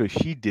 Well, actually,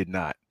 she did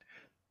not,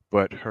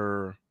 but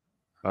her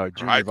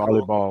junior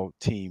volleyball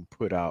team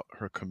put out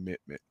her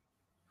commitment.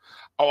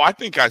 Oh, I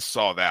think I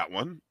saw that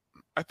one.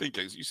 I think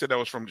you said that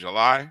was from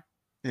July.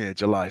 Yeah,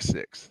 July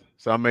 6th.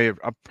 So I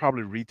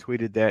probably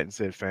retweeted that and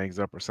said "fangs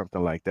up" or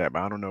something like that.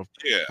 But I don't know.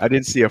 I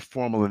didn't see a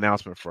formal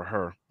announcement from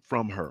her,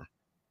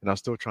 and I was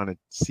still trying to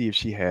see if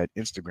she had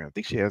Instagram. I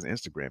think she has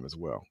Instagram as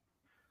well.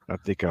 I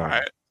think. All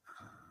right.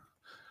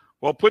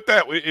 Well, put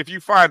that, if you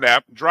find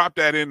that, drop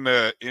that in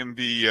the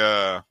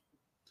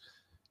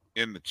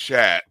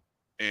chat,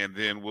 and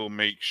then we'll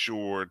make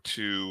sure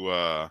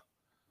to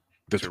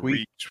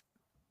tweet.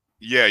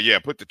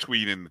 Put the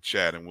tweet in the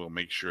chat, and we'll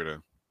make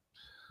sure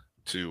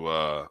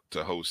to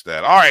host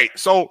that. All right.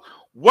 So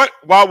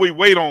while we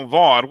wait on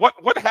Vaughn,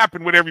 what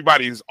happened with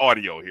everybody's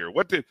audio here?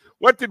 What did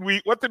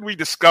we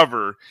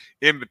discover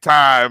in the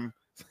time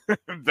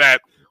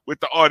that with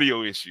the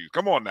audio issues?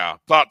 Come on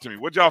now, talk to me.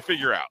 What'd y'all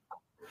figure out?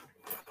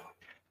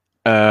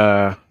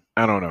 I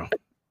don't know.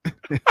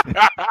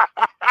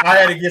 I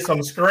had to get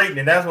some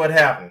straightening. That's what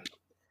happened.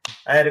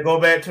 I had to go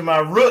back to my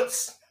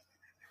roots.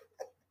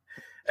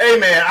 Hey,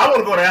 man, I want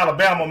to go to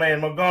Alabama,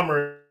 man,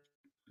 Montgomery,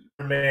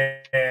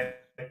 man,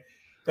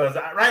 because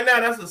right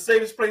now that's the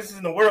safest places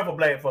in the world for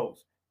black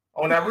folks.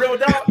 On that real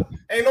dog,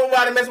 ain't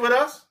nobody messing with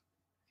us.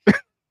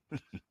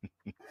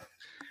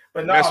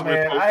 But no,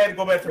 man, I had to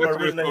go back to my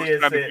original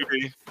headset,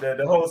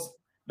 the whole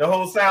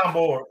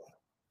soundboard.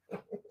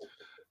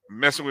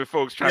 Messing with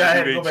folks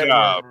trying to do their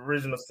job.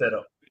 Original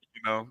setup.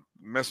 You know,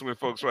 messing with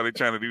folks while they're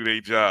trying to do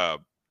their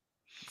job.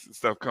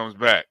 Stuff comes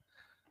back.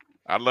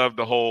 I love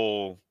the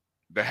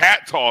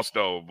hat toss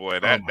though,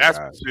 boy. That's what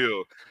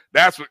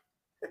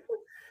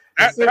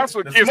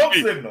gives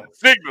me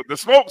signal. The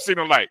smoke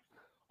signal, like,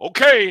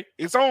 okay,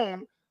 it's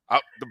on.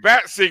 The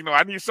bat signal.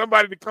 I need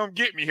somebody to come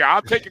get me here.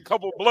 I'll take a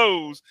couple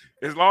blows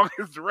as long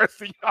as the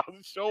rest of y'all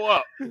show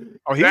up.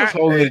 Oh, he was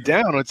holding it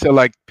down until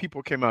like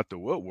people came out the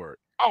woodwork.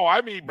 Oh,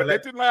 I mean, but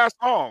it didn't last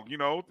long. You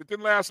know, it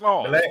didn't last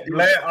long. Black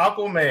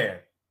Aquaman.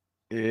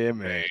 Yeah,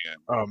 man.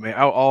 Oh, man.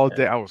 All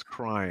day I was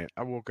crying.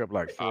 I woke up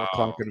like 4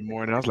 o'clock in the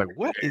morning. I was like,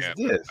 what is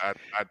this? I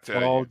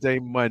tell all you. Day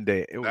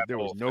Monday. There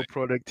was no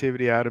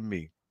productivity out of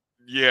me.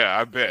 Yeah,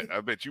 I bet.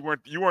 You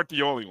weren't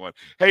the only one.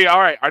 Hey, all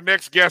right. Our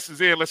next guest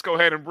is in. Let's go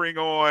ahead and bring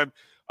on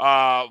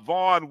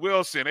Vaughn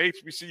Wilson,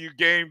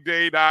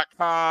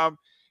 HBCUGameDay.com.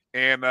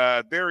 And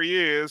there he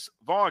is.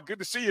 Vaughn, good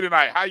to see you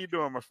tonight. How you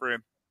doing, my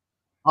friend?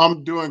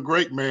 I'm doing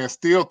great, man.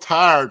 Still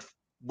tired,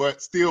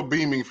 but still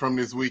beaming from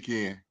this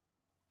weekend.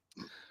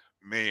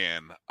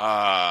 Man,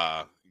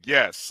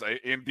 yes,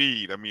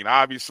 indeed. I mean,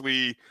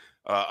 obviously,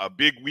 a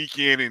big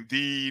weekend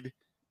indeed.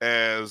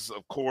 As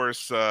of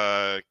course,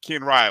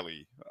 Ken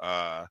Riley,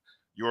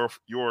 your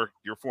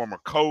former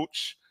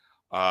coach,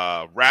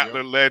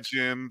 Rattler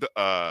legend,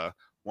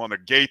 one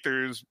of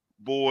Gaither's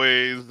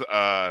boys,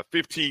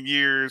 15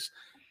 years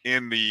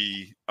in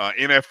the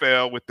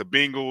NFL with the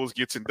Bengals,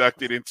 gets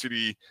inducted into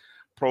the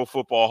Pro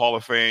Football Hall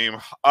of Fame.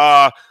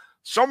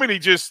 So many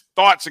just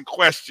thoughts and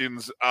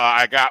questions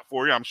I got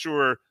for you. I'm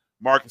sure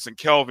Marcus and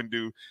Kelvin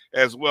do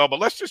as well. But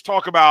let's just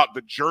talk about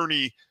the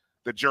journey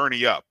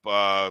up.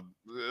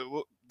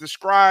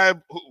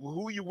 Describe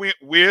who you went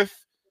with,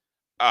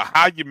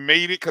 how you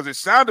made it, because it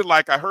sounded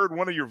like I heard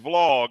one of your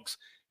vlogs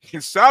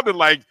it sounded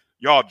like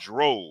y'all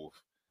drove.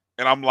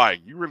 And I'm like,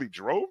 you really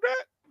drove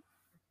that?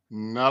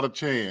 Not a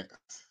chance.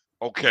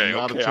 Okay,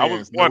 Not okay. a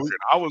chance.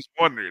 I was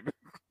wondering.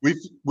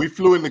 We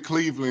flew into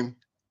Cleveland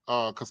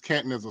because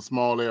Canton is a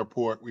small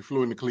airport. We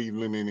flew into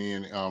Cleveland and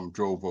then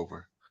drove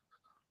over.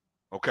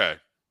 Okay.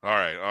 All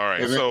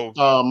right. And So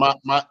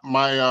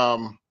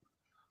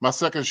my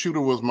second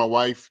shooter was my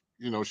wife.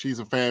 You know, she's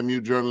a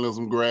FAMU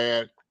journalism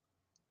grad,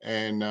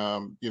 and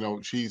you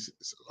know, she's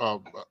a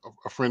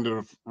friend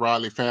of the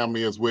Riley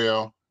family as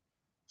well.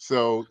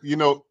 So, you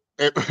know,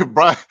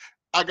 Brian,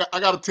 I got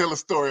to tell a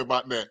story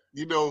about that.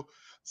 You know,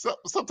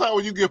 sometimes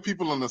when you give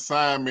people an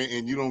assignment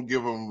and you don't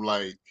give them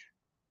like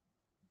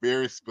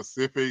very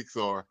specifics,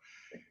 or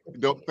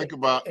don't think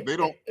about, they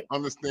don't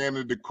understand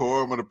the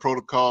decorum or the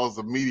protocols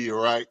of media,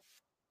 right?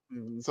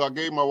 Mm-hmm. So I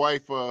gave my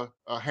wife a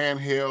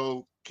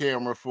handheld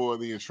camera for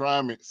the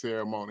enshrinement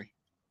ceremony.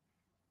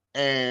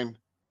 And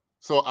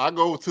so I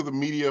go to the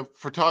media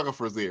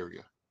photographers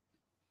area.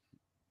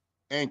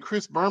 And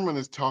Chris Berman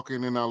is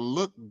talking, and I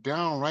look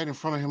down right in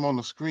front of him on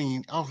the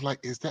screen. I was like,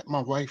 is that my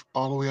wife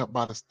all the way up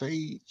by the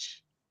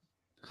stage?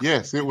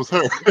 Yes, it was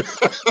her.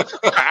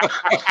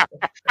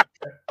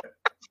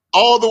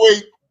 All the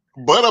way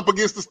butt up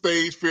against the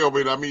stage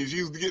filming. I mean,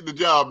 she was getting the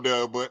job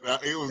done, but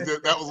it was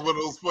just, that was one of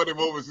those funny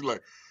moments. You're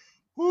like,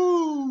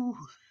 whoo.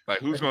 Like,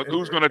 who's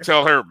gonna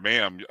tell her,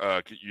 ma'am,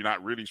 you're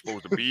not really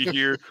supposed to be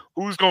here?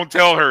 Who's gonna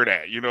tell her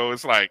that? You know,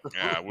 it's like,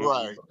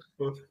 right.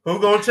 Who's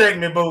gonna check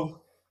me, boo?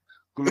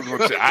 Who's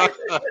gonna check?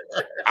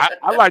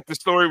 I like the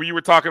story where you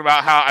were talking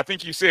about how I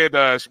think you said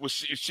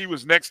she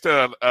was next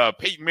to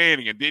Peyton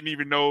Manning and didn't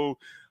even know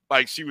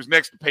like she was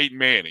next to Peyton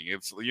Manning.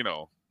 It's, you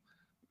know.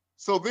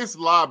 So this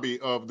lobby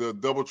of the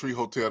DoubleTree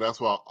Hotel,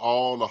 that's why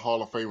all the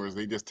Hall of Famers,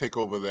 they just take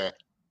over that.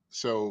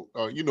 So,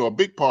 you know, a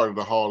big part of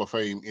the Hall of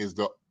Fame is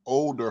the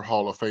older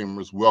Hall of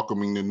Famers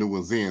welcoming the new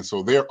ones in.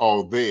 So they're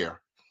all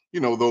there, you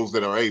know, those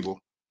that are able.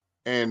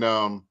 And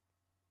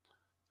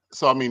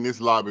so, I mean, this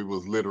lobby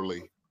was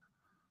literally,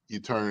 you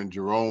turn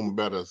Jerome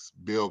Bettis,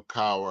 Bill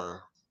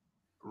Cowher,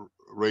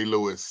 Ray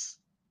Lewis,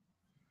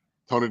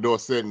 Tony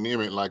Dorsett, and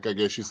Emmett, like I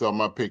guess you saw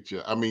my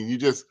picture. I mean, you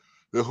just,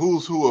 the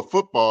who's who of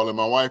football, and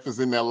my wife is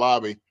in that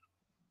lobby.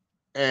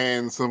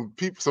 And some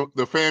people,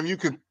 the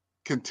FAMU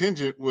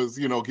contingent was,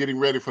 you know, getting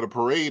ready for the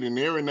parade, and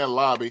they're in that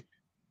lobby.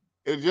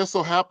 It just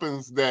so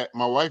happens that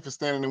my wife is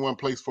standing in one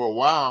place for a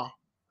while,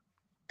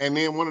 and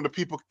then one of the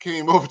people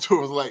came over to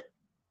her and was like,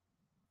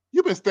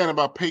 "You've been standing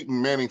by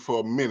Peyton Manning for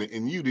a minute,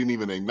 and you didn't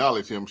even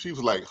acknowledge him." She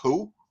was like,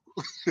 "Who?"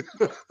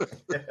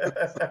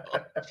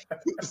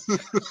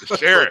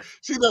 Sheriff.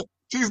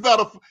 She's not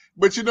a,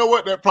 but you know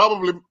what? That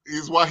probably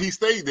is why he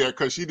stayed there,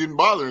 because she didn't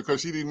bother him,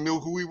 because she didn't know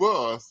who he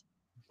was.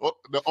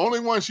 The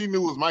only one she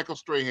knew was Michael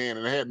Strahan,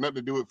 and it had nothing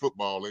to do with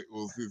football. It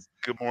was his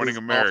Good Morning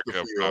his America.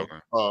 off the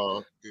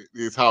field,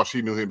 is how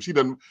she knew him.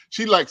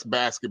 She likes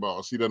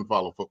basketball. She doesn't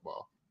follow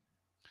football.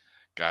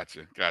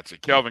 Gotcha.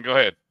 Kelvin, go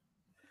ahead.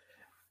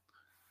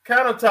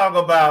 Kind of talk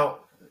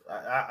about,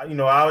 I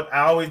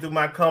always do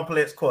my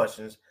complex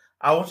questions.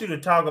 I want you to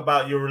talk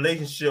about your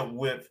relationship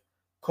with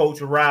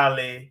Coach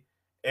Riley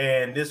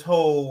and this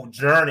whole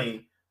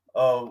journey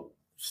of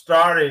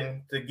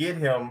starting to get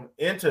him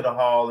into the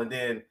Hall, and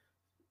then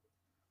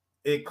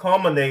it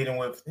culminating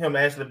with him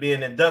actually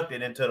being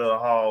inducted into the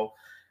Hall,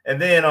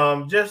 and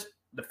then just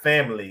the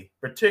family,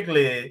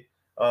 particularly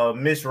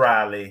Miss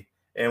Riley,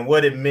 and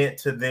what it meant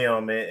to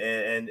them,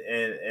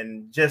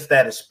 and just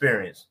that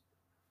experience.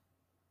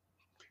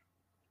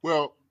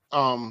 Well,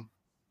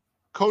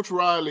 Coach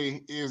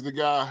Riley is the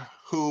guy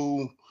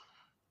who,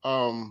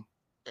 and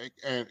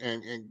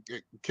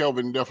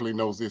Kelvin definitely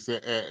knows this,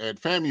 at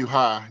FAMU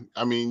High,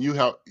 I mean, you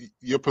have,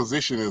 your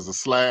position is a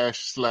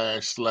slash.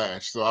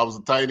 So I was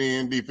a tight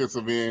end,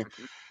 defensive end,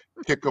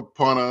 kicker,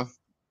 punter,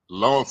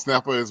 long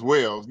snapper as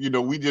well. You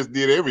know, we just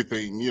did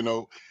everything, you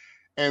know.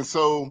 And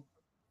so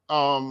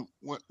I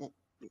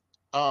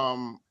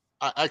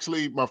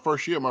actually, my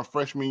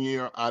freshman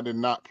year, I did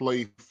not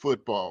play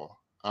football.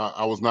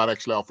 I was not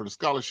actually offered a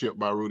scholarship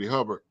by Rudy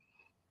Hubbard,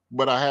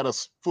 but I had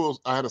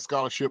a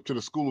scholarship to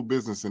the School of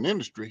Business and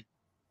Industry.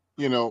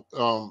 You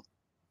know,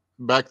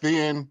 back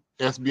then,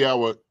 SBI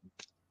would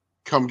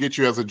come get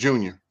you as a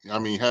junior. I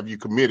mean, have you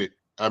committed?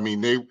 I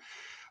mean, they,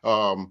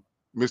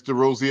 Mr.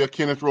 Rosier,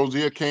 Kenneth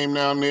Rosier came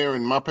down there,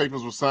 and my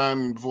papers were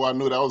signed before I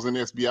knew that I was in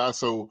SBI.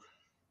 So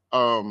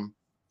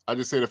I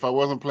just said, if I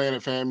wasn't playing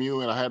at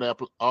FAMU and I had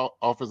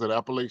offers at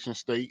Appalachian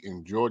State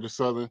and Georgia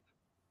Southern,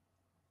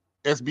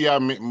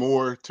 SBI meant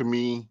more to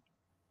me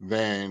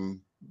than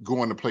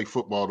going to play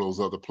football those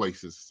other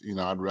places. You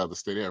know, I'd rather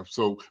stay there.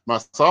 So my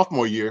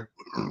sophomore year,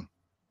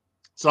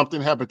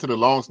 something happened to the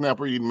long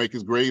snapper. He didn't make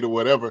his grade or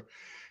whatever.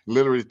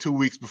 Literally 2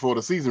 weeks before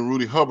the season,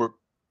 Rudy Hubbard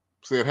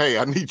said, "Hey,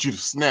 I need you to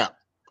snap.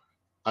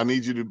 I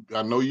need you to,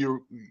 I know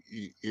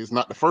it's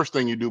not the first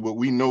thing you do, but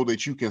we know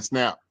that you can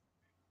snap.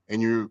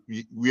 And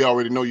we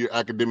already know you're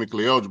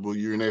academically eligible.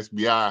 You're an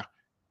SBI."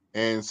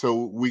 And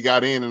so we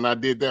got in, and I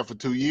did that for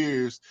 2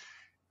 years.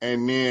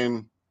 And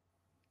then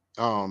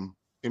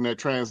in that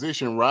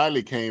transition,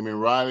 Riley came, and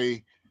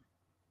Riley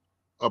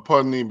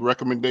upon the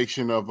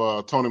recommendation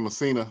of Tony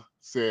Messina,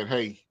 said,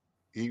 hey,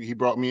 he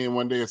brought me in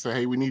one day and said,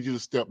 hey, we need you to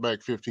step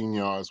back 15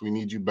 yards. We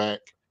need you back,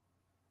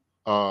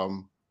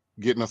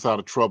 getting us out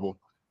of trouble.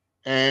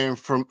 And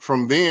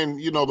from then,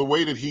 you know, the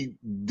way that he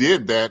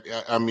did that,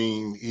 I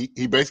mean,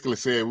 he basically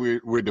said,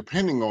 we're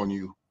depending on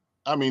you.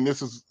 I mean,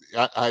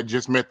 I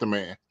just met the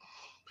man.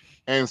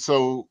 And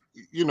so,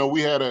 you know,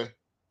 we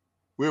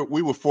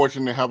were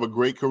fortunate to have a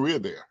great career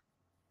there.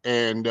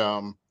 And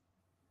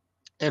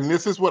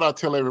this is what I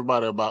tell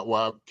everybody about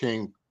why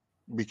I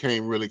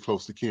became really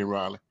close to Ken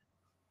Riley.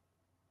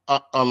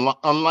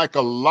 Unlike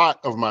a lot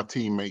of my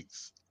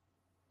teammates,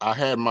 I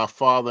had my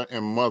father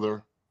and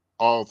mother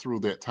all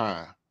through that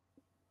time.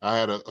 I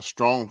had a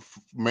strong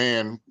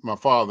man, my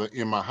father,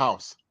 in my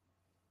house.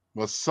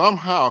 But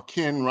somehow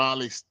Ken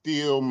Riley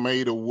still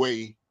made a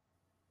way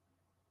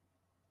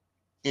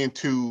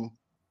into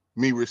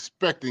me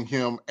respecting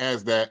him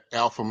as that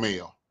alpha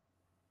male.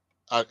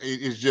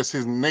 It's just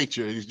his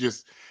nature. It's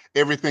just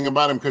everything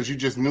about him, because you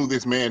just knew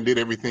this man did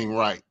everything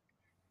right.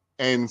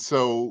 And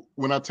so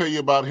when I tell you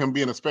about him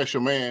being a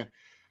special man,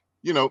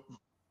 you know,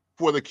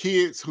 for the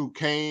kids who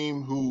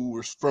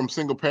were from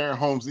single parent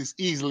homes, it's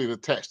easily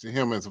attached to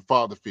him as a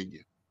father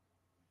figure.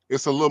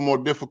 It's a little more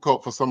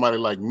difficult for somebody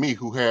like me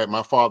who had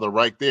my father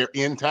right there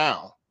in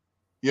town,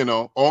 you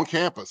know, on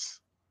campus,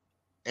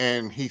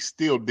 and he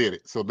still did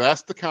it. So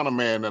that's the kind of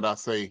man that I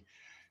say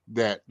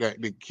that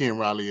Ken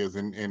Riley is,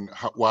 and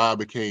why I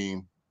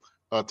became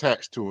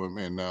attached to him.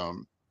 And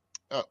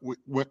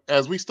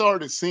as we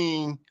started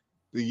seeing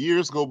the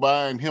years go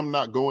by and him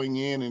not going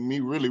in, and me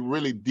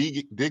really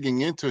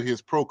digging into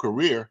his pro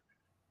career,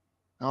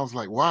 I was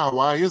like, wow,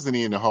 why isn't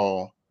he in the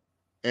Hall?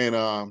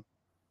 And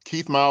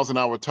Keith Miles and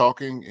I were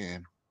talking,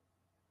 and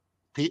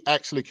he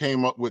actually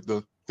came up with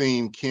the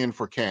theme Ken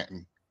for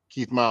Canton.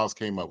 Keith Miles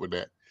came up with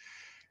that.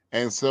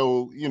 And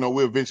so, you know,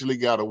 we eventually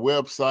got a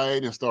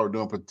website and started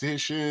doing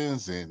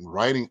petitions and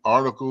writing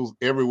articles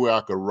everywhere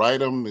I could write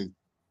them to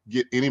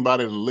get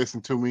anybody to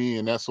listen to me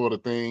and that sort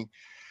of thing.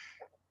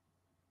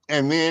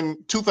 And then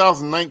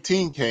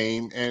 2019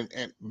 came, and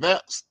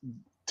that's,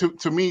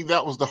 to me,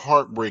 that was the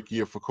heartbreak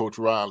year for Coach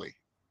Riley.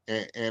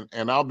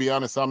 And I'll be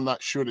honest, I'm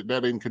not sure that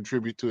didn't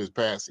contribute to his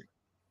passing,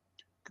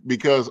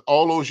 because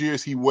all those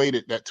years he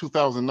waited, that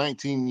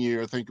 2019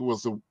 year, I think it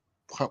was the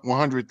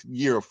 100th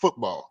year of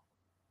football.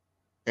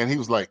 And he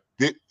was like,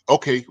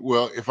 okay,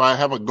 well, if I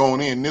haven't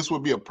gone in, this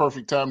would be a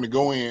perfect time to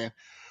go in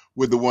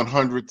with the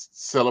 100th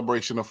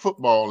celebration of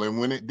football. And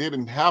when it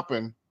didn't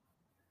happen,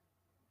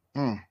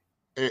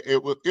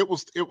 it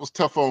was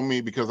tough on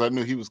me, because I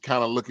knew he was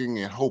kind of looking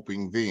and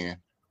hoping then.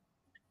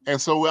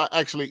 And so I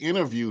actually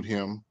interviewed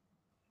him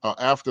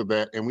after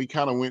that, and we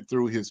kind of went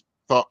through his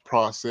thought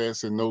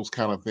process and those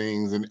kind of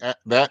things. And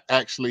that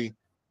actually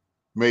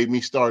made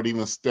me start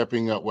even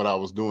stepping up what I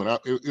was doing.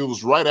 It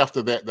was right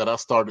after that I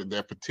started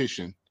that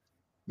petition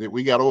that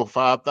we got over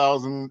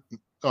 5,000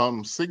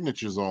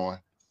 signatures on.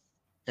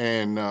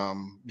 And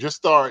just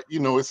start, you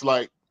know, it's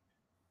like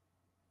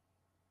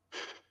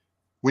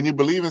when you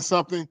believe in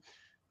something,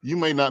 you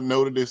may not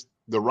know that it's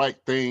the right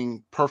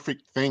thing,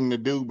 perfect thing to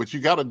do, but you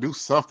got to do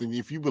something.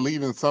 If you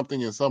believe in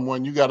something and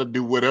someone, you got to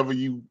do whatever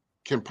you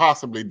can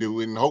possibly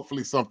do, and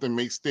hopefully something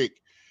may stick.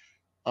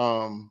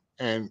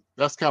 And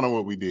that's kind of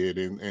what we did.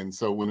 And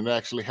so when it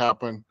actually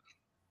happened,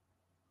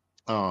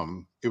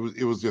 it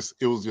was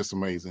just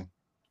amazing.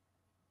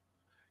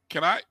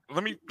 Can I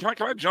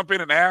jump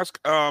in and ask?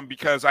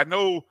 Because I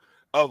know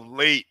of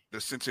late the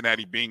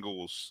Cincinnati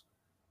Bengals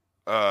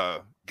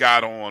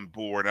got on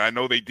board, and I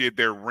know they did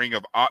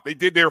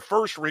their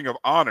first Ring of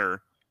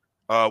Honor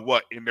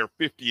in their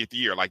 50th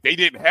year. Like, they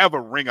didn't have a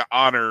Ring of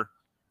Honor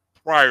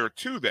prior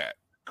to that,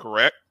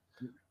 correct?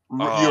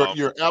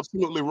 You're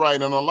absolutely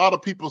right. And a lot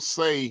of people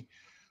say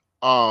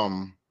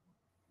him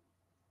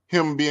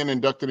being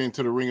inducted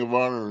into the Ring of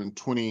Honor in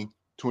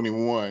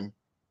 2021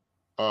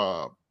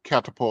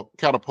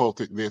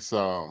 catapulted this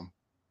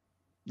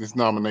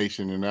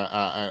nomination, and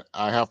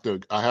I have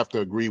to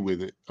agree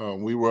with it.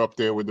 We were up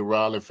there with the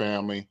Riley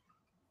family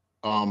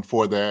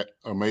for that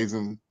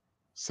amazing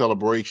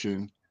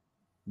celebration.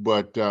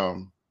 But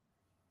you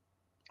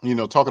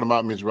know, talking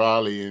about Miss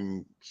Riley,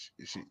 and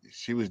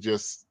she was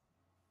just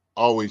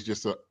always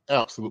just an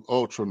absolute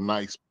ultra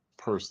nice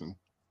person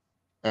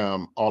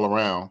all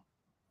around.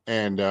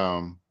 And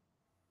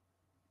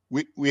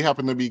we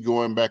happened to be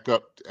going back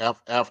up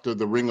after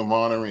the Ring of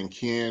Honor, and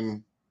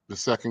Ken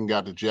II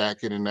got the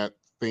jacket and that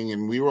thing,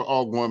 and we were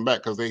all going back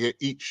because they had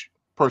each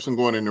person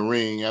going in the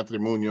ring. Anthony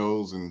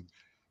Munoz and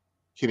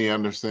Kenny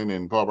Anderson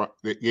and Barbara,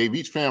 they gave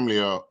each family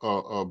a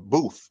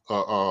booth,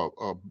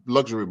 a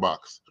luxury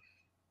box.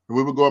 And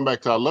we were going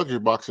back to our luxury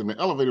box, and the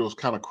elevator was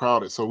kind of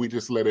crowded, so we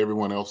just let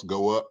everyone else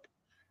go up.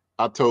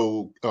 I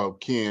told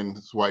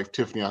Ken's wife,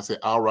 Tiffany, I said,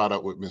 I'll ride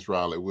up with Miss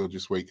Riley. We'll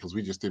just wait, because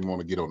we just didn't want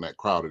to get on that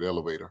crowded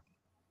elevator.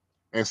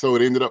 And so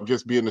it ended up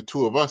just being the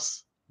two of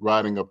us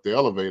riding up the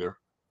elevator.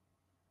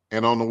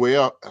 And on the way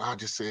up, I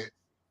just said,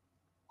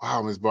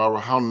 wow, Miss Barbara,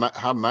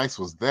 how nice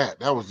was that?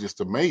 That was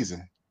just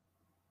amazing.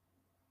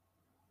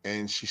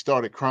 and she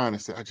started crying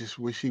and said, "I just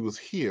wish he was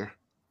here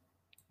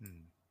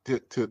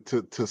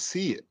to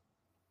see it."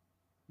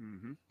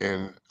 Mm-hmm.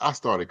 And I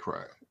started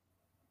crying.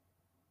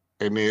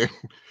 And then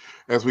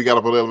as we got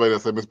up on the elevator, I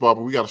said, "Miss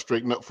Barbara, we got to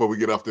straighten up before we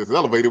get off this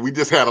elevator." We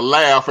just had a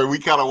laugh and we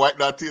kind of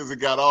wiped our tears and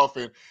got off.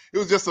 And it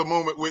was just a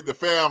moment with the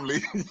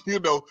family,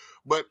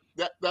 but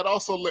that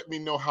also let me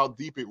know how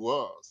deep it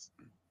was.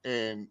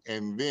 And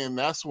then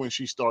that's when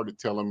she started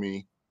telling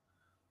me,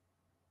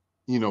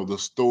 the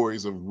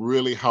stories of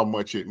really how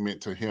much it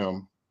meant to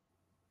him.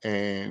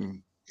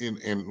 And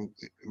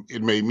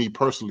it made me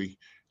personally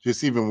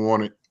just even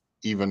want it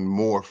even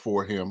more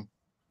for him.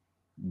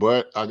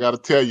 But I got to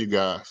tell you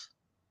guys,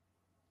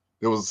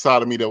 there was a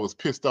side of me that was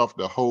pissed off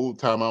the whole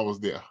time I was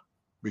there.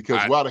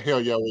 Because why the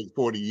hell y'all wait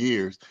 40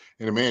 years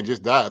and the man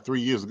just died 3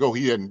 years ago?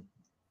 He hadn't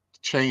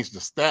changed the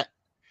stat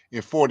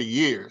in 40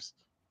 years.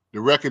 The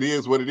record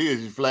is what it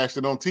is. You flashed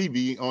it on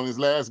TV on his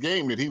last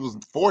game that he was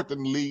fourth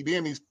in the league.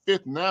 Then he's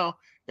fifth now,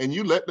 and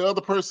you let the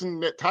other person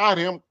that tied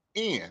him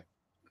in.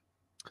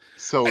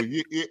 So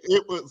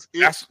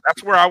that's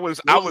where I was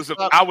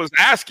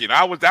asking.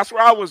 That's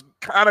where I was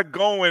kind of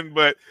going,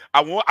 but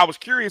I was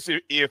curious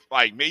if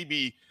like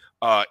maybe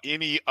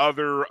any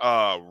other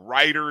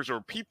writers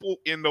or people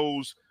in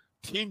those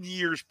 10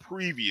 years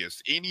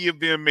previous, any of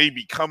them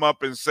maybe come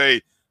up and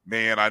say,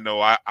 "Man, I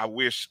know I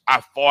wish I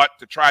fought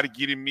to try to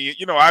get him in."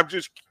 I'm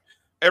just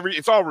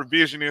it's all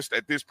revisionist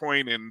at this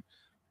point,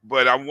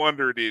 but I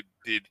wonder did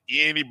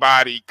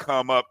anybody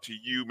come up to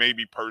you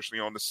maybe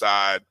personally on the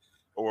side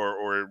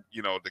or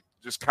to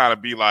just kind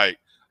of be like,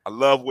 "I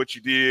love what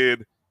you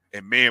did,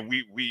 and man,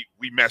 we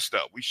messed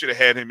up. We should have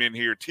had him in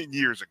here 10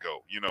 years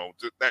ago,"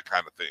 that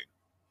kind of thing.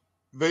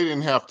 They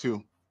didn't have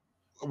to.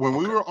 When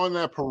we were on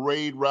that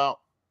parade route,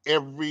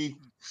 every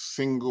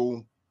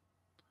single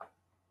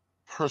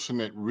person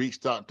that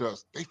reached out to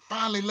us, they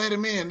finally let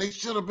him in. They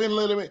should have been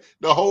let him in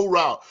the whole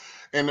route.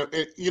 And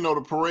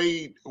the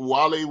parade,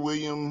 Wale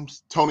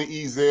Williams, Tony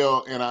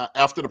Ezel, and I,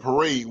 after the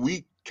parade,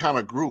 we kind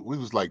of grew. We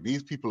was like,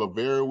 these people are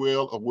very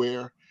well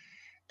aware,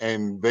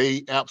 and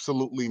they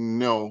absolutely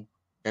know.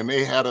 And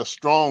they had a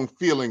strong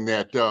feeling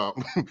that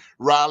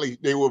Riley,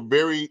 they were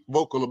very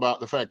vocal about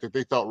the fact that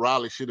they thought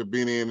Riley should have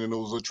been in, and it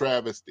was a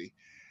travesty.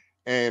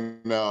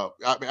 And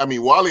I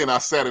mean, Wally and I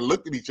sat and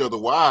looked at each other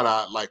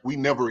wide-eyed, like we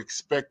never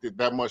expected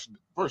that much.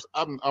 First,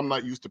 I'm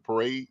not used to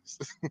parades.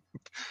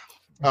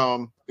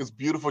 It's a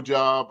beautiful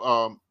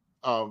job.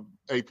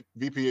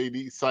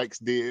 VPAD Sykes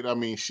did. I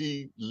mean,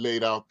 she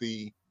laid out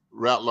the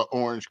Rattler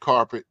orange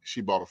carpet. She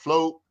bought a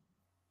float.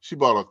 She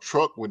bought a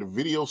truck with a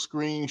video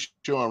screen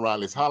showing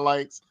Riley's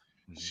highlights.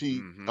 She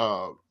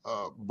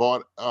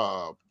bought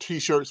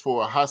T-shirts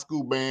for a high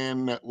school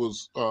band that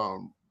was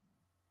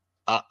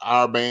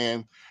our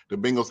band. The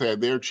Bengals had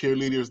their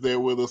cheerleaders there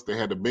with us. They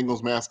had the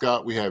Bengals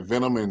mascot. We had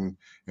Venom and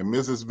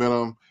Mrs.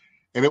 Venom.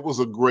 And it was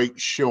a great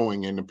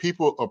showing. And the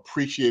people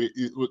appreciated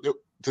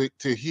it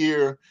to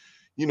hear,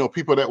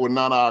 people that were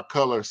not our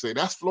color say,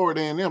 "That's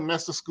Florida A&M.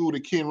 That's the school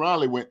that Ken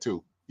Riley went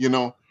to."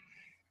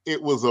 It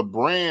was a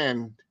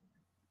brand.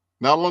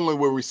 Not only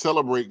were we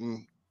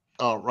celebrating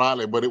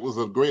Riley, but it was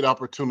a great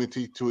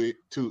opportunity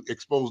to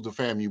expose the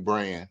FAMU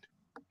brand.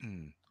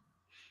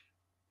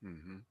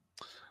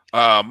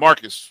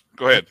 Marcus,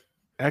 go ahead.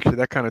 Actually,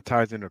 that kind of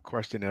ties into a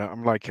question.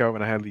 I'm like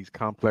Kelvin. I have these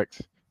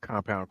complex,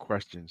 compound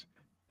questions.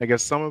 I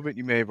guess some of it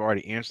you may have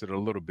already answered a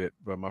little bit,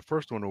 but my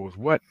first one was,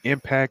 what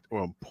impact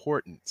or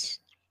importance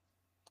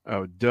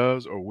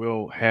does or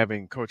will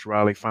having Coach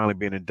Riley finally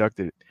being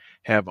inducted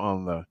have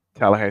on the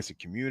Tallahassee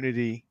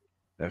community,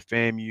 the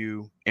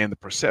FAMU, and the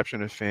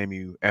perception of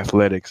FAMU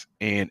athletics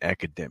and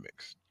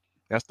academics?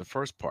 That's the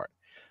first part.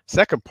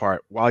 Second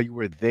part, while you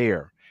were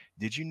there,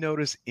 did you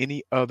notice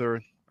any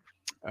other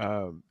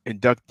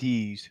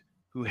inductees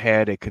who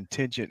had a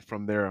contingent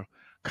from their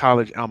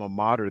college alma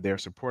mater there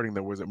supporting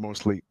them? Was it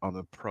mostly on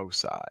the pro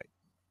side?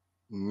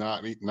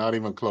 Not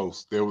even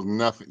close. There was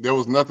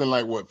nothing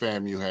like what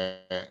FAMU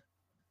had.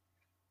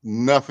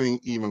 Nothing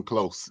even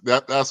close.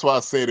 That's why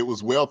I said it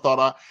was well thought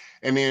out.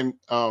 And then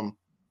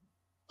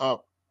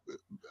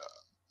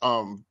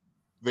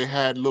they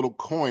had little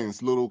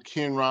coins, little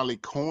Ken Riley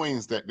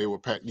coins that they were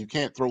packing. You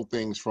can't throw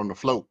things from the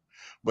float,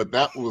 but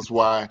that was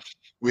why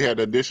we had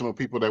additional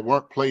people that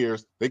weren't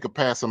players. They could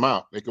pass them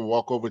out. They could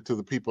walk over to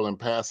the people and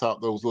pass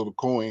out those little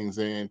coins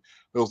and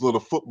those little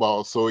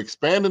footballs. So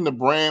expanding the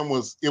brand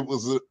was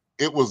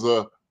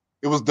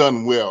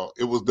done well.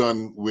 It was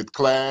done with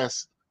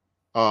class.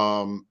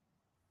 And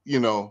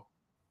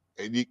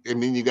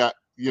then you got,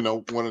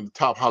 one of the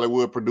top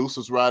Hollywood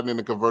producers riding in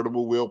a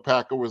convertible. Will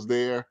Packer was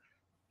there.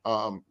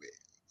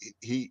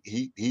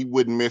 He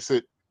wouldn't miss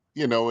it,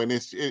 and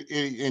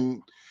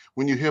and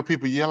when you hear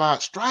people yell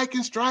out, "Strike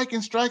and strike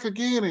and strike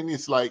again," and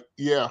it's like,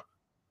 yeah,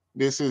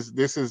 this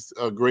is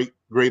a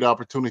great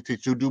opportunity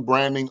to do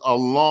branding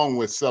along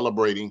with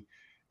celebrating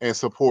and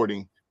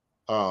supporting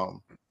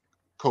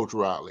Coach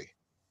Riley.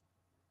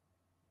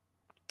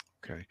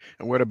 Okay.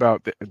 And what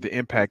about the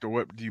impact, or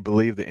what do you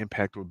believe the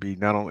impact would be,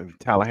 not only the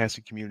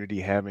Tallahassee community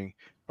having,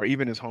 or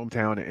even his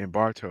hometown in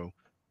Bartow,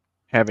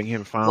 having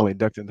him finally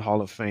inducted into the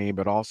Hall of Fame,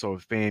 but also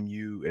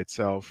FAMU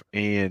itself,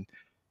 and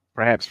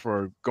perhaps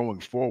for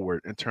going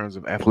forward in terms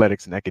of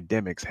athletics and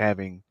academics,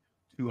 having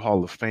 2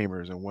 Hall of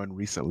Famers and one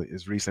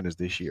as recent as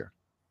this year?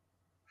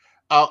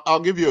 I'll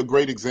give you a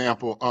great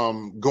example.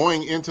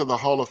 Going into the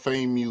Hall of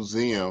Fame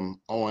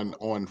Museum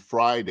on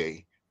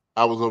Friday,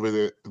 I was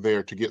over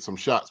there to get some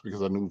shots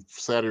because I knew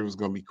Saturday was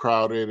going to be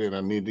crowded and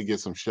I needed to get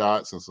some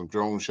shots and some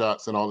drone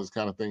shots and all this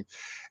kind of thing.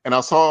 And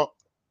I saw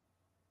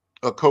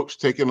a coach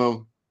taking a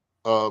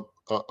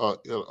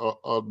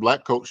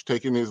black coach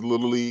taking his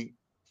little league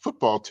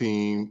football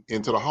team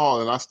into the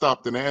hall, and I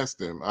stopped and asked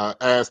him. I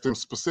asked him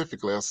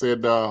specifically. I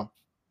said, will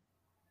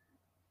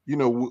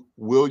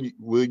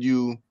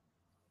you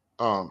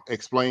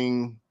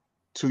explain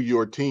to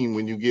your team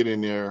when you get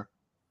in there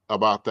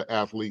about the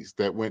athletes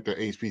that went to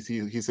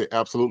HBCU? He said,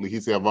 absolutely. He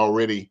said, I've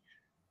already,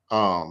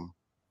 kind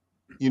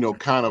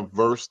of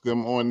versed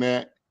them on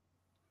that.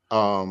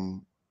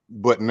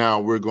 But now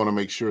we're going to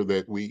make sure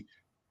that we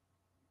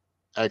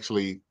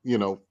actually,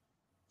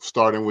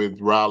 starting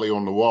with Riley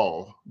on the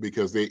wall,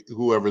 because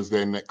whoever's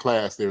there in that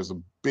class, there's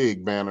a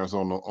big banners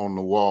on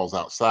the walls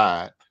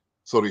outside.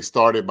 So they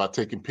started by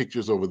taking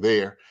pictures over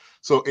there.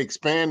 So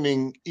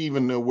expanding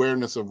even the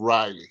awareness of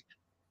Riley.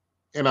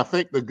 And I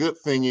think the good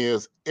thing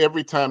is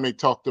every time they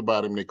talked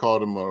about him, they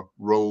called him a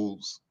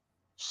Rhodes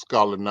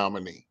Scholar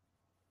nominee.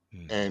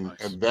 And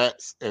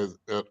that's as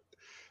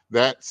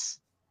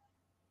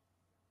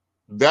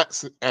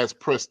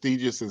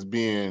prestigious as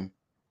being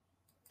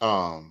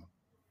all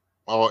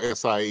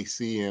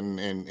SIAC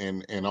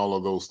and all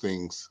of those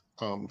things,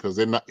 because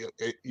they're not.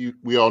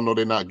 We all know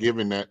they're not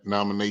giving that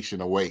nomination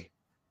away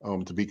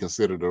to be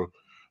considered a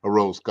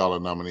Rhodes Scholar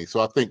nominee. So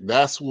I think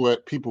that's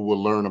what people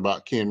will learn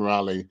about Ken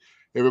Riley.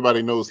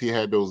 Everybody knows he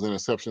had those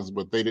interceptions,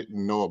 but they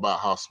didn't know about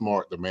how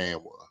smart the man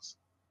was.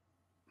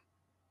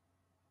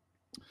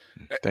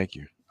 Thank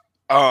you.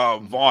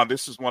 Vaughn,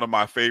 this is one of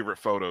my favorite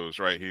photos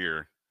right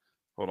here.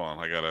 Hold on,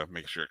 I gotta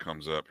make sure it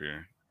comes up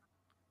here.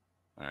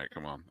 All right,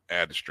 come on,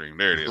 add the stream.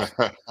 There it is.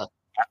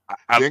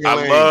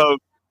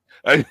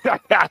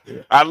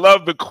 I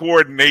love the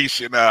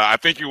coordination. I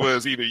think it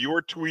was either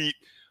your tweet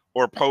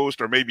or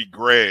post or maybe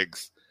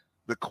Greg's.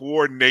 The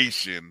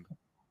coordination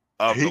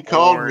of he the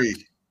called orange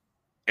me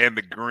and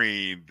the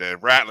green, the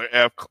Rattler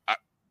F.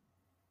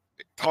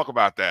 Talk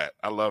about that.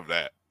 I love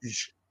that.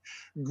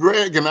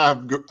 Greg and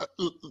our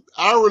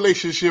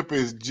relationship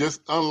is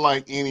just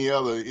unlike any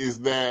other. Is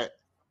that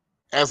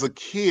as a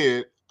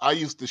kid, I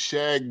used to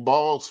shag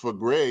balls for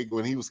Greg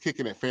when he was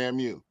kicking at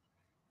FAMU.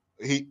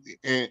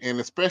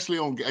 And especially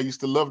I used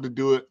to love to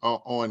do it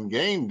on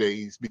game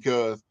days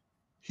because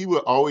he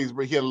had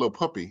a little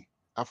puppy.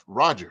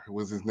 Roger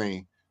was his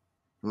name.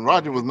 And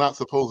Roger was not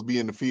supposed to be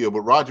in the field,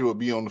 but Roger would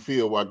be on the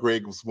field while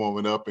Greg was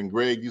warming up. And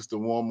Greg used to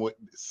warm with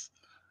this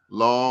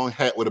long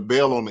hat with a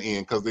bell on the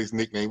end because his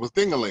nickname was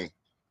Dingaling.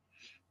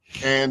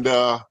 And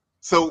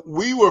so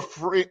we were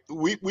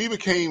we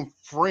became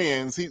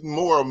friends. He's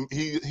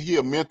he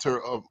a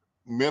mentor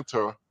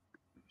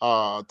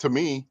to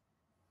me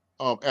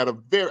I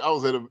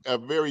was at a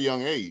very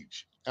young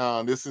age.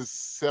 This is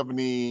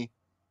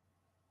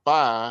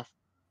 75,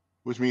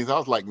 which means I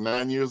was like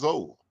 9 years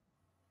old.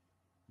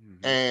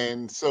 Mm-hmm.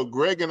 And so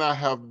Greg and I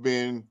have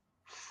been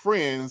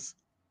friends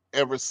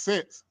ever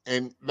since.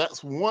 And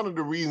that's one of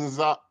the reasons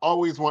I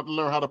always want to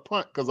learn how to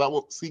punt, because I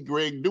will see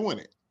Greg doing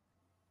it.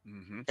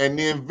 Mm-hmm. And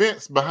the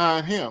events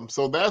behind him.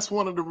 So that's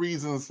one of the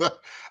reasons that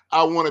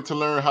I wanted to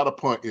learn how to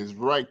punt is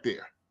right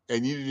there.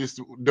 And you just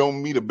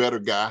don't meet a better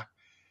guy.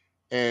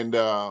 And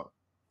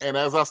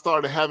as I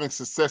started having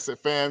success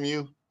at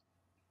FAMU,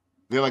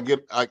 then I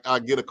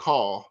get a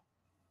call,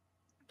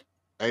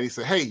 and he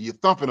said, "Hey, you're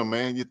thumping him,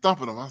 man. You're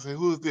thumping him." I said,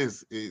 "Who is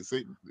this?" He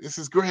said, "This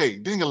is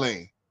Greg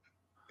Dingaling."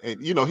 And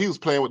he was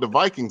playing with the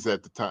Vikings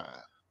at the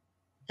time,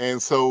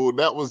 and so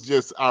that was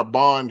just our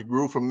bond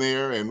grew from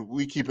there, and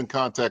we keep in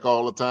contact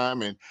all the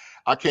time. And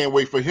I can't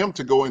wait for him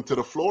to go into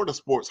the Florida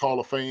Sports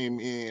Hall of Fame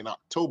in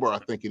October, I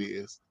think it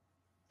is,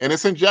 and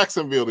it's in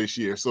Jacksonville this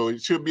year, so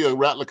it should be a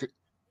Rattler.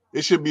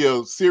 It should be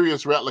a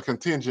serious Rattler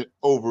contingent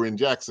over in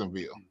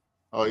Jacksonville.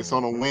 It's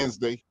on a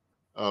Wednesday,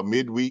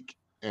 midweek,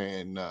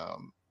 and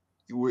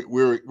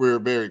we're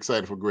very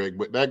excited for Greg.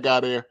 But that guy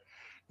there,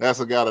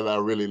 that's a guy that I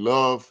really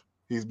love.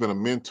 He's been a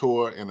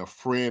mentor and a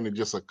friend and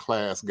just a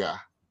class guy.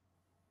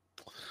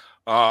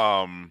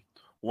 Couple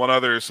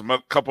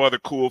other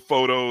cool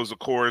photos. Of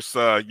course,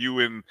 you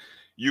and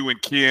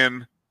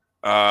Ken.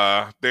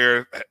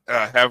 They're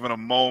having a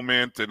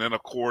moment, and then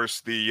of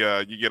course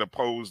you get a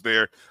pose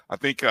there. I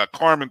think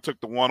Carmen took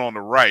the one on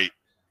the right,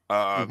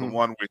 the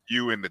one with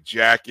you in the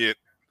jacket.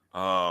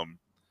 As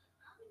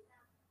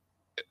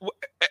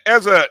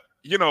a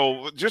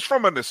just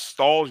from a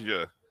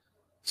nostalgia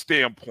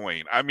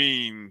standpoint, I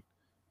mean,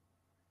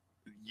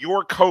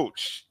 your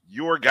coach,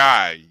 your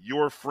guy,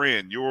 your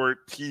friend, your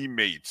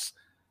teammates.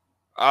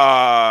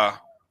 Where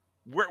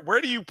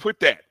do you put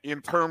that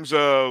in terms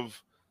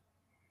of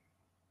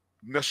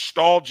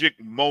nostalgic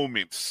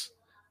moments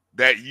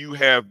that you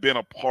have been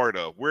a part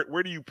of?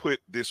 Where do you put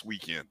this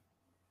weekend?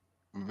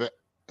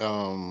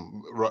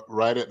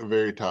 right at the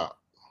very top.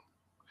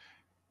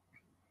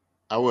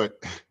 I would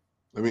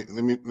let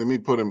me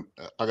put him.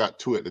 I got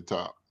two at the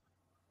top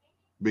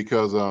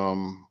because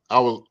I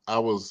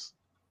was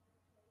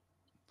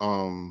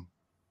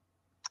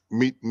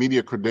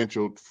media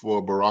credentialed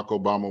for Barack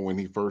Obama when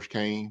he first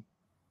came,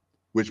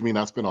 which means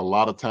I spent a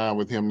lot of time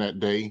with him that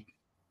day.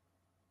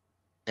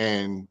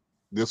 And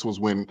this was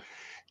when,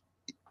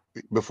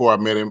 before I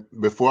met him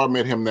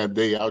that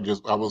day,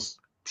 I was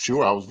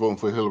sure I was voting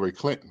for Hillary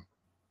Clinton.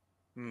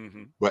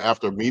 Mm-hmm. But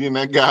after meeting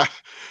that guy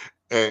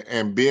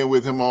and being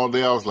with him all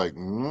day, I was like,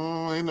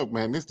 ain't no,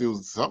 man, this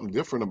dude's something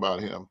different about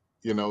him,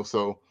 you know.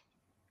 So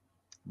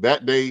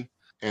that day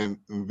and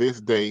this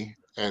day,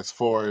 as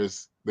far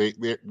as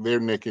they're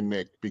neck and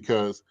neck,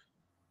 because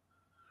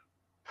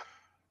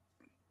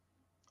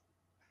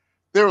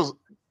there was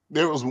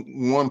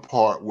one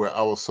part where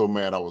I was so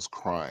mad I was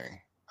crying.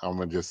 I'm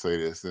gonna just say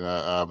this, and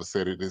I haven't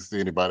said this to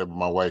anybody, but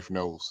my wife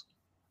knows.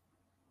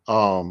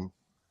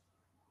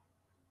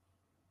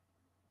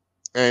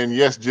 And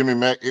yes, Jimmy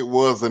Mack, it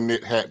was a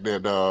knit hat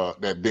that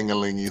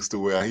Dingaling used to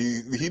wear.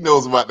 He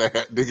knows about that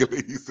hat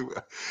Dingaling used to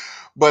wear.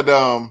 But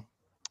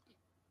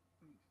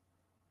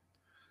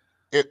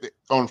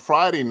on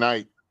Friday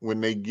night,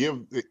 when they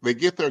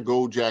get their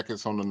gold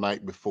jackets on the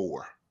night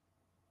before,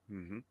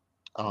 Mm-hmm.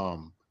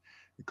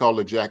 they call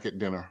it Jacket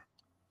Dinner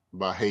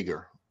by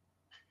Hager.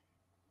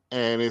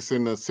 And it's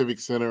in the Civic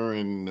Center,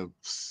 in the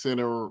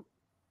center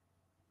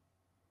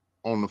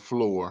on the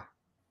floor.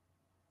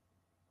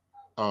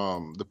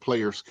 The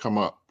players come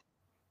up.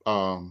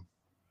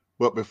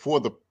 But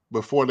before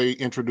they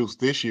introduce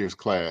this year's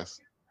class,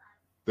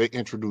 they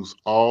introduce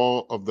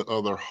all of the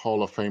other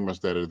Hall of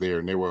Famers that are there,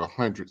 and there were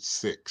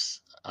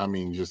 106. I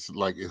mean, just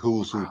like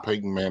who's who: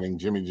 Peyton Manning,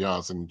 Jimmy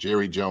Johnson,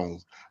 Jerry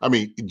Jones. I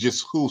mean,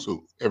 just who's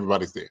who.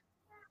 Everybody's there.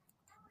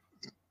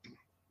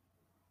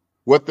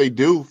 What they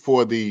do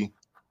for and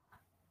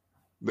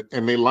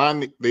they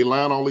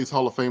line all these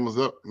Hall of Famers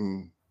up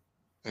in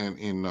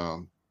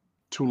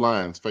two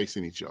lines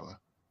facing each other.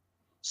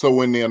 So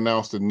when they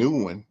announce the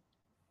new one,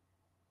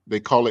 they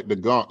call it the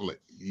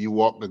gauntlet. You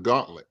walk the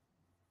gauntlet,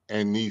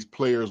 and these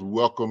players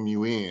welcome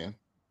you in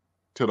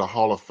to the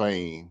Hall of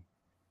Fame.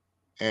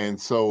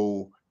 And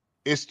so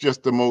it's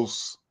just the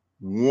most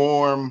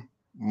warm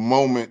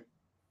moment,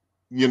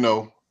 you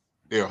know.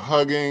 They're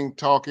hugging,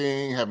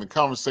 talking, having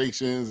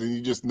conversations, and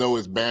you just know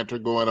it's banter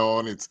going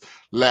on. It's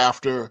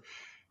laughter,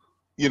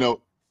 you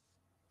know.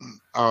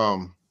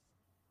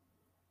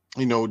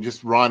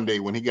 Just Rondé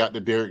when he got to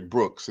Derek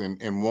Brooks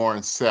and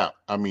Warren Sapp.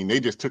 I mean,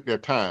 they just took their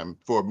time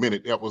for a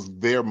minute. That was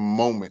their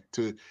moment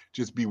to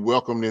just be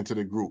welcomed into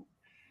the group.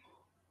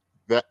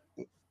 That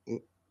and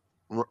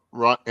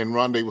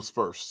Rondé was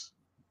first.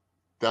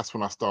 That's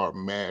when I started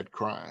mad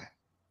crying.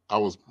 I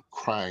was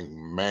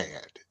crying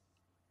mad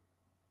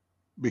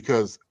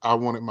because I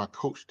wanted my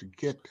coach to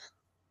get that.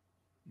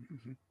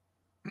 Mm-hmm.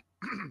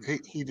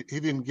 He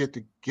didn't get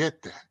to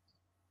get that.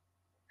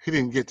 He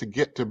didn't get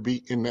to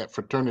be in that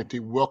fraternity,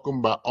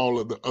 welcomed by all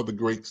of the other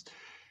greats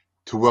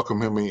to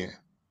welcome him in.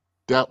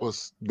 That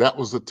was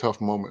a tough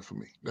moment for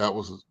me. That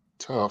was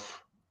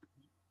tough.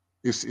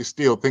 It's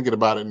still thinking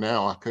about it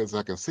now because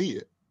I can see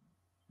it,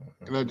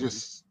 and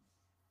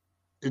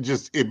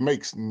it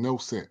makes no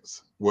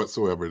sense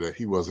whatsoever that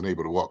he wasn't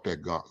able to walk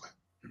that gauntlet.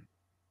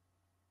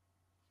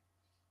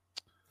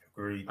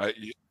 Agreed.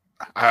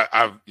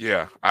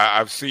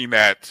 I've seen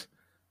that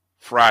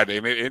Friday,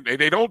 and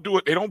they don't do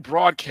it. They don't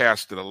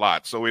broadcast it a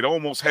lot, so it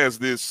almost has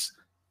this.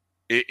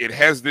 It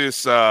has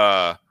this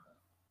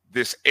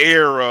this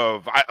air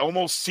of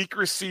almost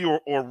secrecy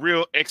or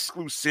real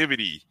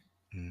exclusivity.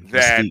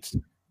 That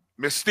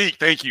mystique.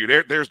 Thank you.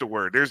 There's the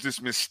word. There's this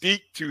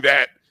mystique to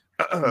that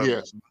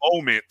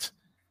moment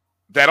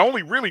that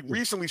only really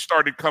recently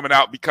started coming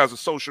out because of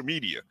social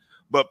media.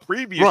 But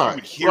previous, you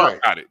would hear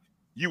about it.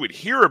 You would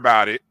hear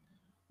about it,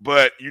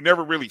 but you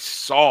never really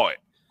saw it.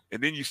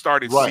 And then you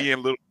started seeing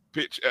little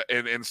pitch,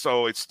 and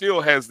so it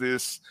still has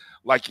this,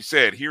 like you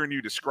said, hearing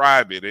you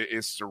describe it,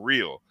 it's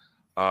surreal.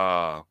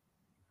 Man.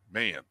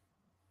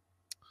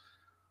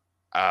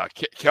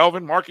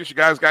 Kelvin, Marcus, you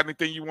guys got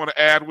anything you want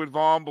to add with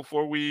Vaughn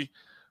before we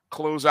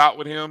close out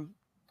with him?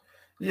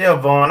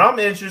 Yeah, Vaughn, I'm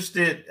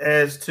interested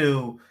as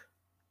to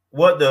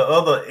what the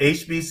other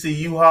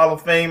HBCU Hall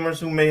of Famers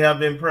who may have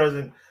been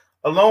present,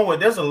 along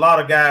with, there's a lot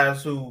of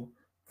guys who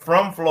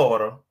from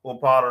Florida who are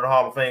part of the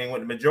Hall of Fame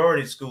with the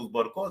majority of schools,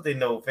 but of course they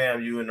know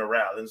FAMU and the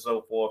route and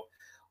so forth.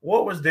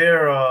 What was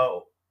their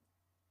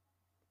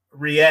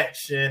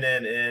reaction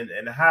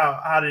and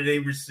how did they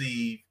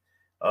receive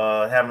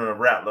having a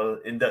Rattler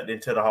inducted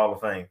into the Hall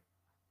of Fame?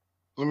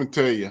 Let me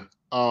tell you,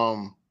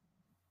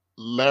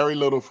 Larry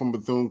Little from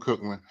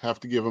Bethune-Cookman, have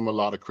to give him a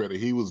lot of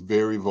credit. He was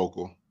very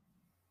vocal.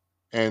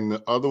 And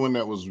the other one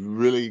that was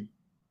really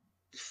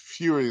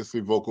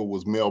furiously vocal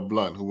was Mel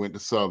Blunt, who went to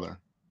Southern.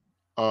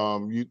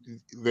 And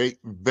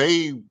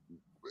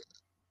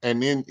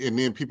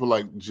then people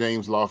like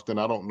James Lofton,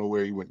 I don't know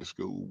where he went to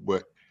school,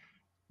 but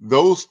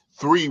those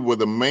three were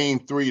the main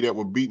three that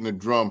were beating the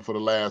drum for the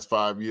last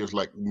 5 years.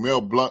 Like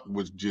Mel Blount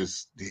was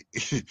just,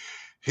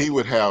 he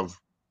would have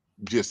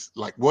just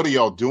like, what are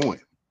y'all doing?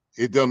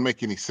 It doesn't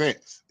make any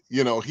sense.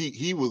 You know,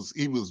 he was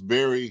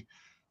very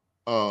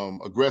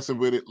aggressive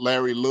with it.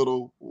 Larry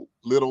Little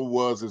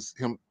was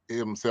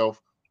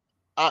himself.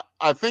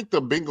 I think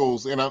the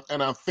Bengals,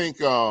 and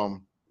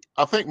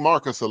I think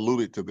Marcus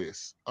alluded to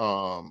this,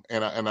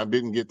 and I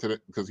didn't get to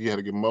it because he had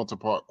to give a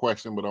multi-part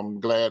question, but I'm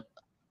glad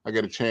I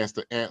get a chance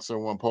to answer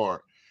one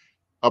part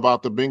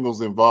about the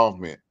Bengals'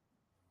 involvement.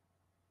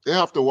 They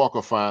have to walk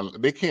a fine.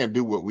 They can't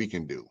do what we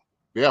can do.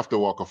 They have to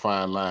walk a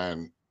fine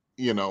line,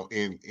 you know,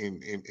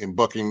 in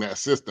bucking that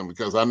system,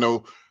 because I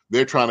know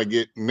they're trying to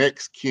get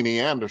next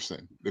Kenny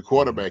Anderson, the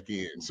quarterback,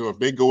 in. So if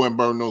they go and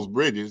burn those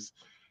bridges,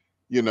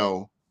 you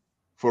know,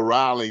 for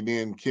Riley,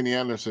 then Kenny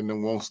Anderson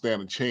then won't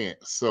stand a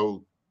chance.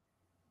 So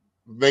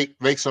they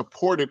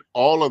supported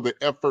all of the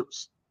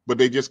efforts, but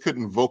they just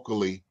couldn't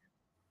vocally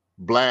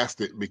blast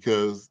it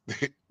because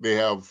they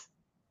have,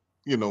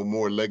 you know,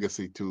 more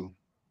legacy to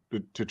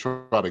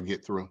try to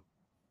get through.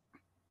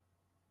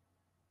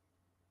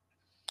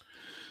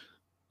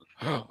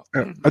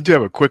 I do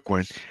have a quick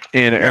one,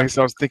 and I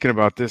was thinking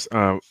about this,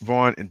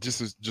 Vaughn, and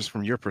just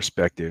from your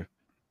perspective.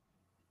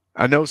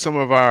 I know some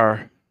of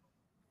our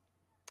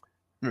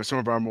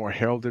more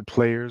heralded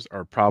players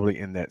are probably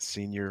in that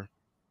senior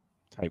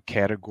type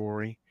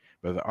category,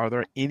 but are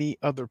there any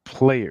other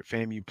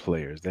FAMU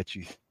players that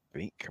you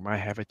think might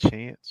have a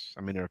chance?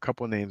 I mean, there are a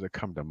couple of names that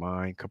come to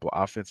mind, a couple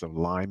of offensive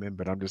linemen,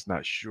 but I'm just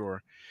not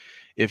sure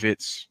if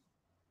it's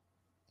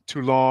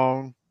too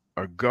long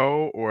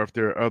ago or if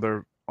there are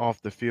other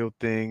off the field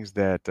things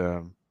that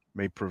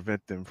may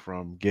prevent them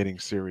from getting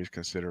serious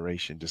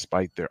consideration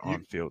despite their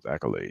on-field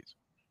accolades.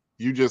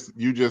 You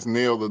just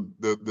nailed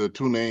the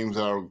two names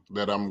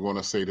that I'm going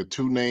to say. The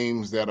two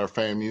names that are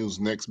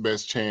FAMU's next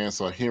best chance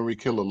are Henry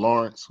Killer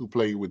Lawrence, who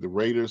played with the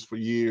Raiders for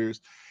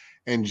years,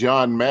 and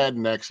John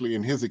Madden, actually,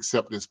 in his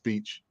acceptance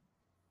speech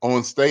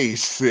on stage,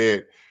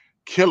 said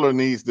Killer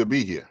needs to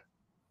be here.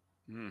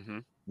 Mm-hmm.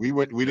 We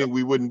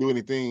wouldn't do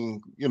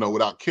anything, you know,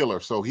 without Killer.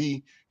 So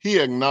he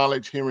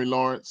acknowledged Henry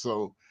Lawrence.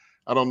 So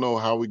I don't know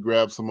how we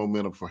grab some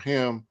momentum for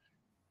him.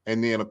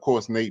 And then, of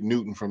course, Nate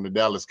Newton from the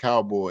Dallas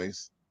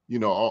Cowboys. You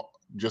know,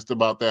 just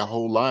about that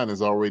whole line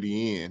is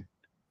already in,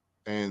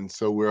 and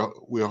so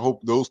we're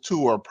hope those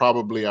two are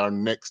probably our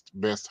next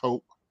best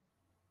hope.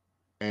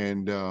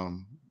 And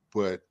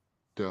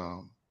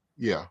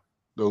yeah,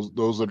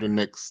 those are the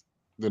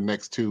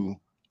next two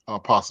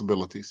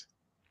possibilities.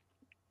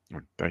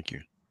 Thank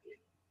you.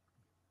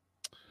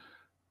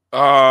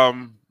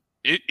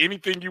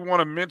 Anything you want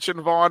to mention,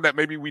 Vaughn, that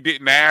maybe we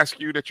didn't ask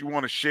you that you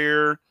want to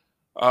share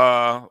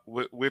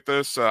with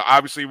us?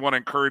 Obviously, want to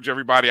encourage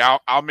everybody.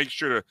 I'll make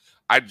sure to.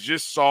 I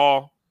just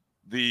saw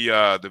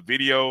the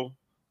video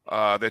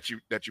that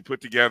you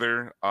put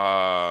together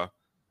and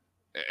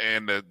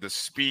the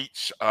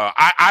speech.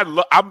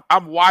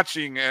 I'm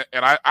watching, and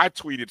I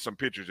tweeted some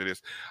pictures of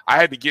this. I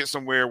had to get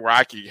somewhere where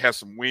I could have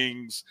some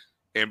wings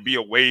and be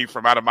away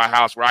from out of my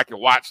house where I can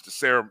watch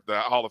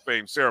the Hall of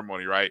Fame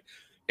ceremony, right?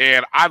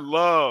 And I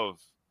love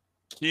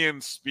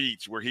Ken's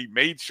speech where he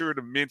made sure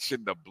to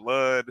mention the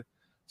blood,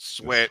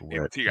 sweat,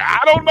 and tears. I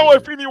don't know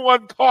if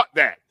anyone caught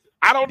that.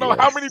 I don't know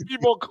how many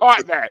people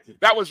caught that.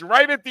 That was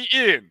right at the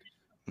end.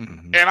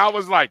 Mm-hmm. And I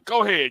was like,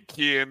 go ahead,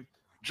 Ken.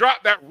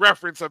 Drop that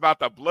reference about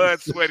the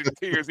blood, sweat, and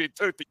tears it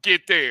took to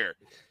get there.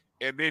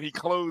 And then he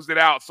closed it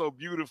out so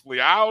beautifully.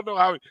 I don't know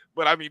how,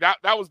 but I mean,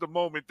 that was the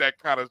moment that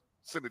kind of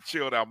sent a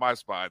chill down my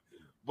spine.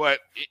 But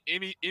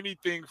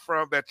anything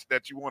from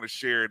that you want to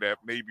share that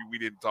maybe we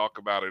didn't talk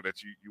about or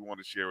that you want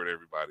to share with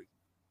everybody?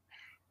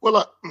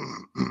 Well,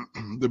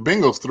 the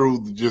Bengals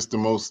threw just the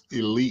most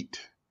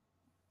elite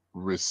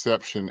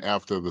reception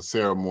after the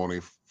ceremony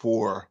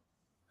for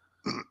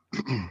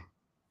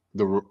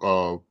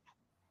the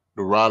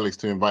Rileys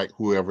to invite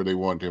whoever they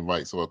wanted to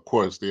invite. So of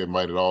course they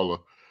invited all the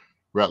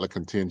Rattler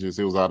contingents.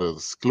 It was out of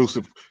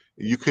exclusive.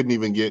 You couldn't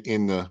even get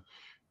in the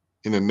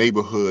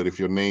neighborhood if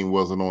your name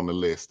wasn't on the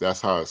list.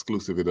 That's how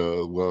exclusive it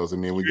was.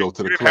 And then we go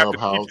to the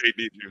clubhouse. DJ,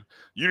 did you?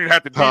 You didn't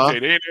have to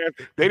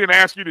DJ. They didn't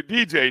ask you to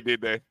DJ, did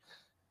they?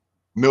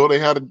 No, they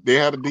had a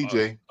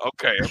DJ.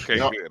 Okay,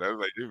 good. I was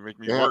like, it make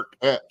me work.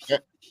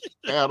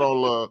 Had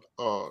all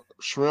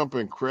shrimp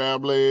and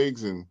crab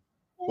legs and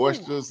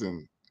oysters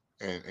and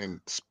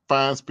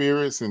fine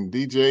spirits and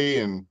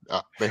DJ, and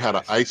they had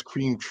an ice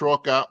cream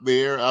truck out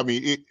there. I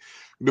mean,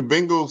 the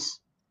Bengals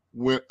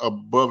went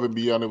above and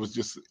beyond. It was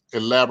just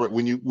elaborate.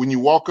 When you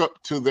walk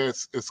up to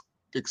this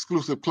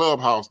exclusive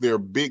clubhouse, there are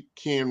big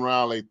Ken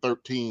Riley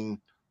 13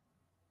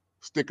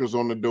 stickers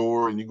on the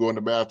door, and you go in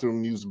the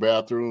bathroom, use the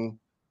bathroom.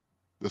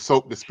 The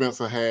soap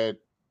dispenser had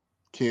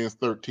Ken's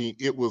 13.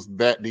 It was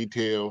that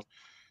detailed.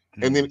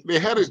 And then they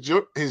had his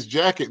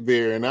jacket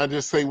there. And I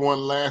just say one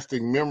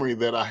lasting memory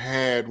that I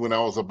had when I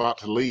was about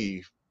to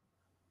leave.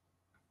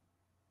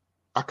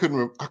 I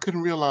couldn't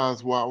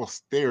realize why I was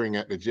staring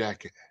at the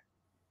jacket.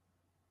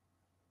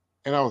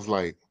 And I was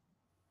like,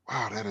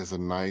 wow, that is a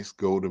nice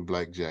golden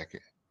black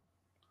jacket.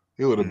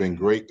 It would have been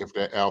great if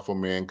that alpha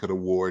man could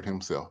award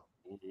himself.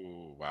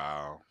 Ooh,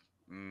 wow.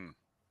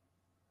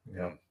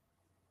 Yeah.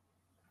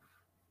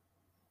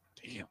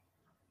 Damn.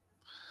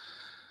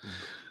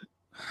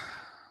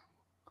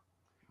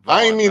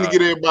 I ain't mean to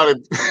get everybody.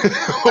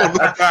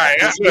 That's right.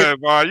 That's good,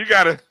 Vaughn. You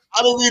gotta.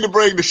 I didn't mean to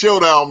break the show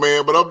down,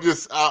 man. But I'm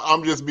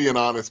just being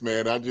honest,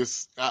 man.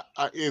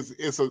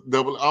 It's a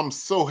double. I'm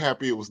so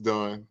happy it was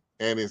done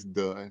and it's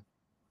done,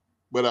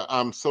 but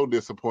I'm so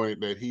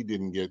disappointed that he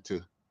didn't get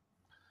to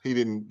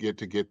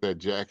get that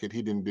jacket.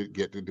 He didn't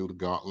get to do the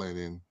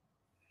gauntlet,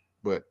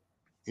 but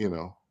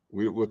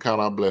we'll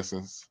count our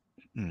blessings.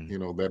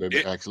 That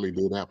it actually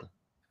did happen.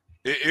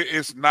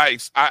 It's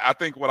nice. I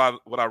think what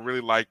I really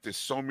liked is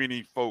so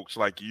many folks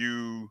like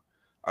you.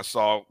 I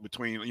saw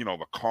between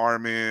the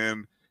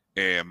Carmen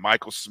and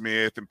Michael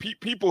Smith and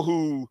people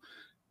who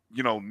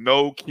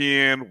know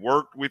Ken,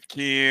 worked with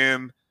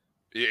Ken,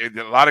 and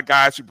a lot of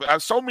guys who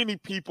so many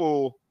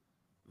people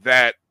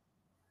that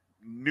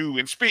knew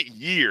and spent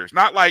years,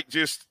 not like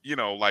just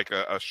like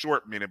a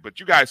short minute, but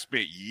you guys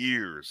spent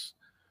years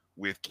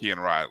with Ken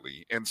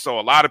Riley. And so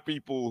a lot of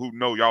people who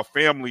know y'all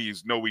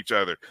families know each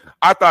other.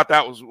 I thought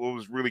that was what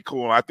was really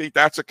cool. And I think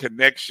that's a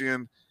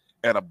connection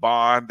and a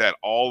bond that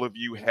all of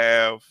you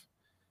have.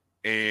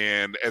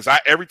 And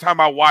every time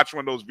I watch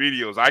one of those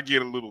videos, I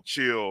get a little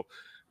chill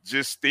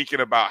just thinking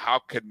about how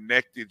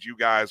connected you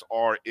guys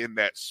are in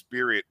that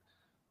spirit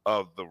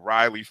of the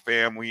Riley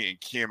family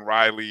and Ken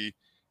Riley,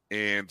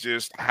 and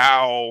just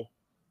how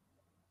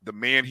the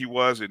man he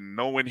was and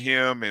knowing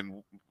him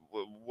and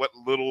what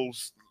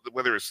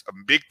whether it's a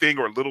big thing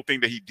or a little thing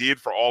that he did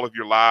for all of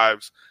your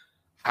lives,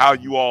 how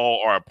you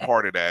all are a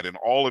part of that, and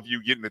all of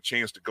you getting the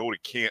chance to go to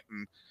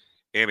Canton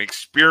and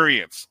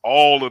experience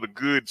all of the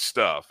good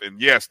stuff.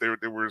 And yes, there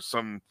were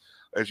some,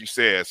 as you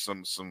said,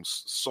 some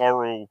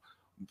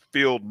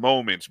sorrow-filled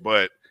moments,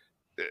 but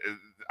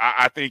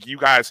I think you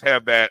guys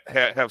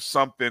have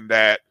something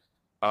that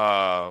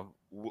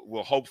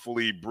will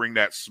hopefully bring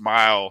that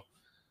smile.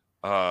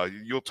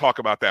 You'll talk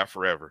about that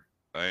forever.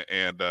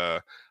 And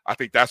I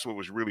think that's what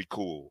was really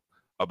cool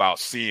about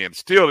seeing.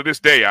 Still to this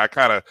day, I'm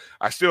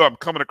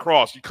coming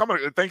across.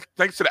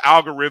 Thanks to the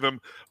algorithm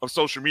of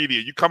social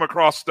media, you come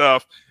across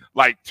stuff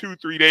like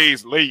 2-3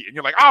 days late, and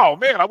you're like, oh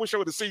man, I wish I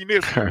would have seen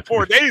this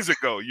 4 days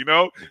ago,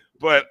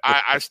 But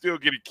I still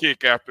get a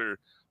kick after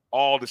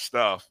all the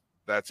stuff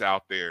that's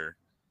out there,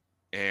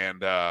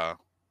 and I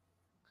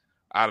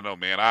don't know,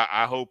 man.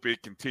 I hope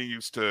it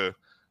continues to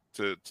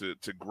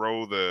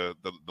grow the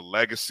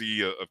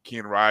legacy of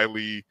Ken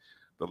Riley,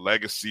 the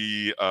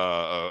legacy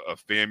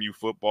of FAMU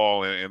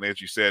football, and as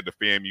you said, the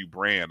FAMU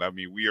brand. I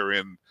mean, we are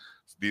in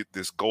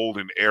this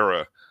golden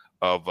era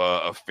of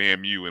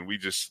FAMU, and we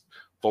just,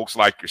 folks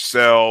like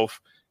yourself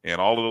and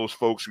all of those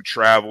folks who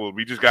travel,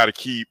 we just got to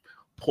keep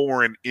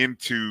pouring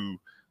into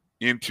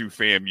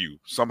FAMU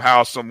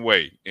somehow, some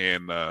way,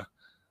 and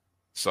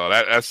so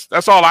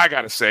that's all I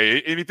got to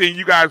say. Anything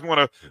you guys want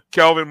to,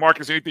 Kelvin,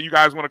 Marcus, anything you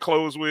guys want to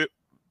close with?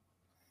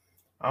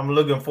 I'm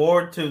looking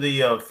forward to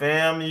the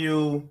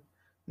FAMU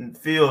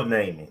field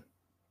naming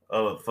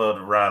for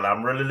the Riley.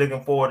 I'm really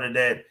looking forward to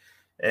that,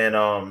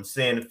 and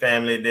seeing the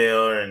family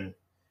there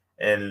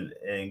and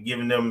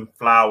giving them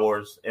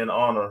flowers in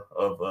honor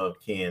of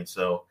Ken.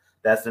 So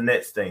that's the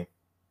next thing.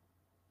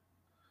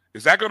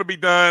 Is that going to be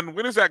done?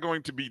 When is that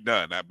going to be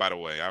done? By the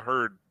way, I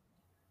heard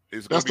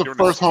that's the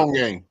first home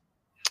game.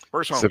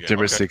 First home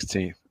September game. Okay.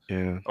 16th.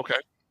 Yeah. Okay.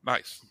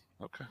 Nice.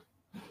 Okay.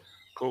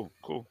 Cool.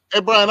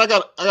 Hey Brian, I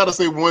gotta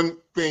say one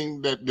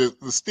thing that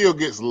still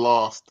gets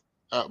lost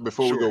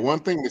before we go. One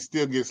thing that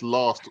still gets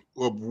lost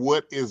of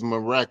what is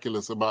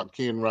miraculous about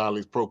Ken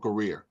Riley's pro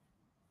career.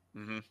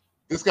 Mm-hmm.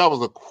 This guy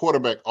was a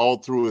quarterback all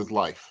through his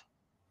life.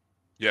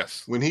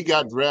 Yes. When he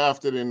got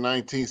drafted in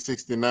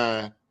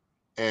 1969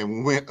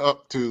 and went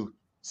up to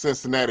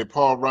Cincinnati,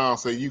 Paul Brown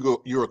said,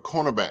 you're a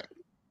cornerback.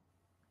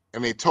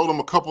 And they told him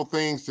a couple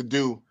things to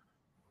do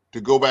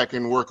to go back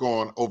and work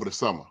on over the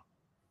summer.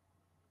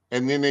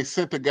 And then they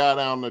sent a guy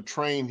down to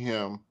train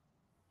him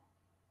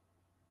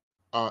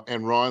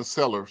and Ron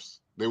Sellers.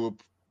 They were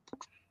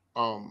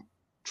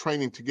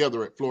training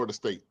together at Florida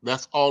State.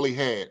 That's all he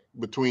had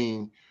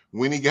between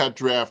when he got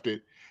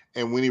drafted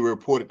and when he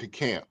reported to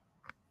camp.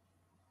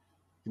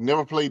 He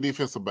never played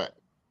defensive back.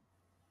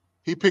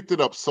 He picked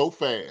it up so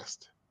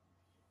fast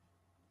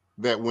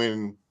that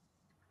when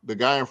the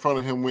guy in front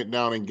of him went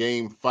down in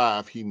game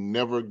 5, he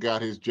never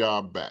got his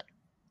job back.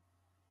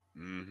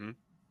 Mm-hmm.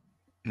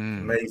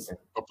 Amazing.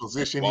 A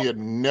position he had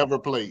never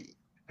played.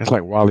 That's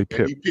like Wally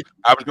Pipp.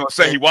 I was going to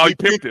say he Wally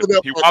Pipped it.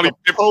 He Wally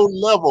Pipped pro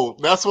level.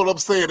 That's what I'm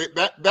saying.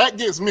 That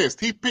gets missed.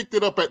 He picked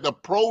it up at the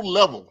pro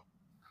level,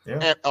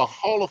 at a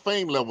Hall of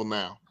Fame level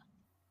now,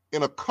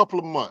 in a couple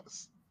of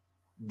months.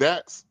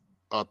 That's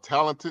a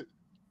talented,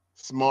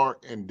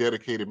 smart, and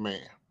dedicated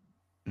man.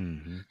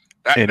 Mm-hmm.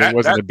 It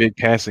wasn't a big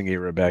passing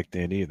era back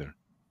then either.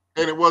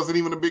 And it wasn't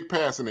even a big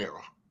passing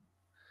era.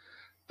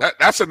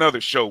 That's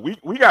another show.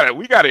 We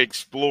gotta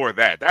explore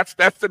that.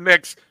 That's the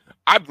next.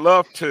 I'd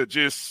love to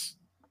just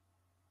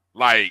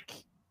like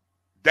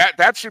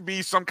that should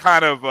be some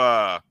kind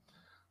of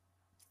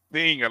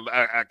thing,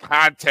 a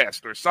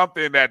contest or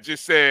something that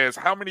just says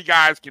how many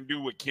guys can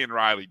do what Ken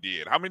Riley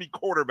did? How many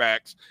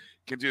quarterbacks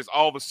can just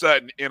all of a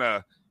sudden in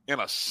a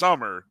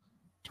summer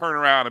turn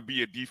around and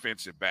be a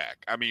defensive back?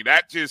 I mean,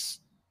 that's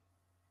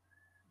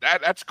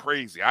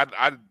crazy.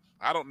 I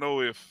don't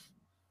know if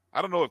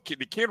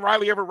did Ken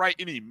Riley ever write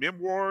any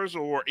memoirs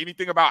or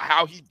anything about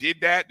how he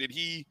did that? Did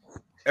he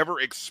ever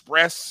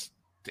express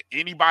to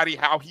anybody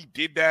how he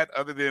did that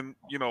other than,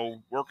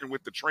 working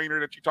with the trainer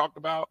that you talked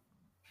about?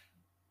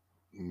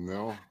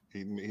 No,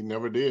 he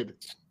never did.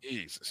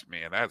 Jesus,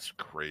 man, that's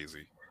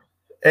crazy.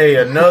 Hey,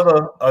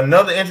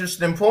 another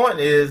interesting point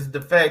is the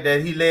fact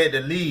that he led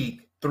the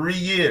league 3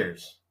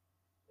 years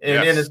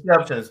in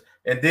interceptions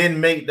and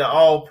didn't make the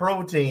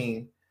All-Pro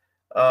team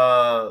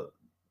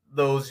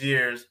those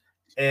years.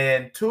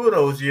 And 2 of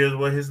those years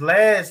were his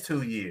last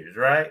 2 years,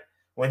 right?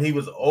 When he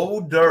was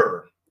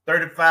older,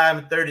 35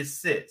 and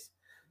 36.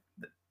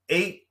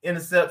 8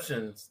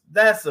 interceptions.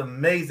 That's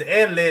amazing.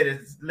 And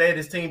led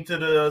his team to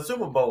the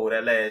Super Bowl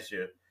that last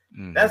year.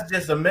 Mm-hmm. That's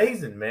just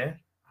amazing, man.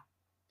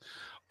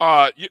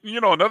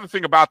 Another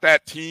thing about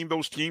that team,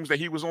 those teams that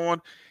he was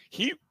on,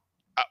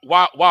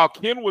 while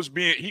Ken was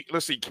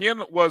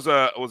Ken was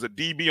a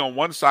DB on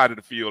one side of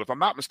the field. If I'm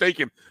not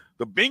mistaken,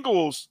 the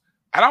Bengals,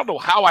 I don't know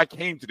how I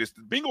came to this.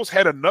 The Bengals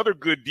had another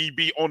good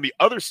DB on the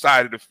other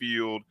side of the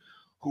field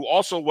who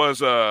also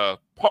was a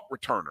punt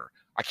returner.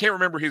 I can't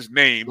remember his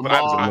name,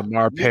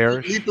 Lamar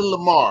Parrish. Lethan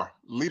Lamar.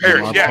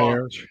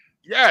 Parrish,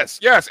 yes.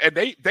 And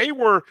they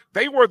were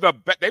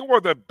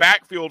the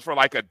backfield for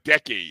like a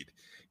decade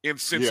in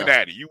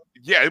Cincinnati.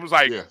 It was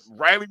like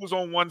Riley was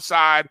on one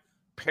side,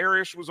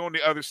 Parrish was on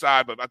the other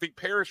side, but I think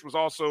Parrish was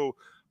also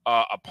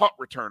a punt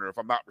returner, if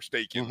I'm not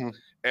mistaken,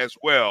 as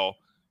well.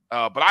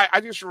 But I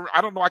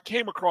don't know. I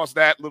came across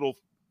that little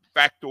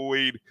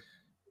factoid.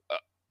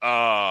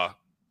 I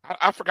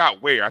forgot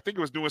where. I think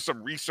it was doing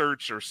some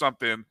research or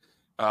something.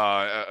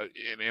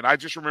 And I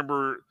just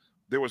remember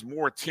there was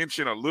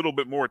a little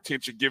bit more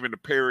attention given to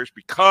Parrish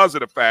because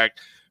of the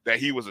fact that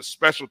he was a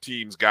special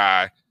teams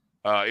guy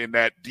in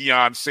that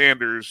Deion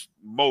Sanders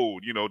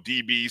mode,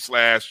 DB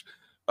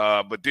 /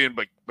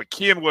 but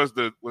Ken was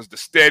the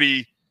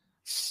steady,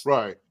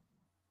 right?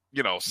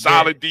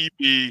 Solid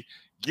DB,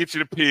 get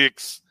you the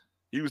picks.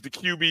 He was the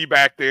QB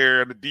back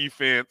there in the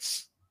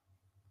defense.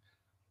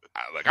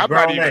 I'm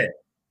not even.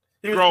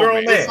 He was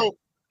grown man.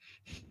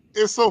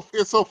 It's so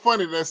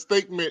funny that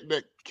statement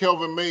that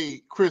Kelvin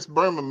made. Chris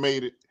Berman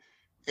made it,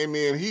 and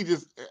then he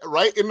just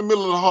right in the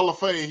middle of the Hall of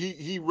Fame,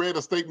 he read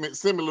a statement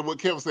similar to what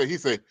Kelvin said. He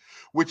said,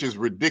 which is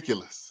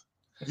ridiculous,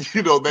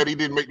 that he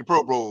didn't make the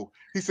Pro Bowl.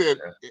 He said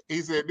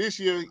this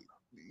year,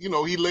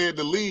 he led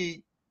the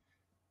league.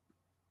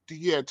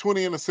 He had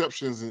 20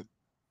 interceptions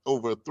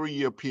over a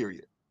 3-year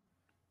period,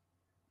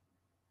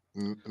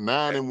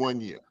 9 in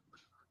 1 year.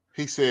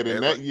 He said in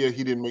that year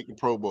he didn't make the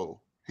Pro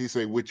Bowl. He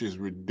said, which is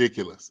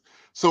ridiculous.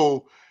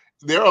 So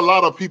there are a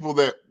lot of people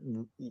that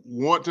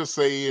want to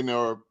say,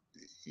 there's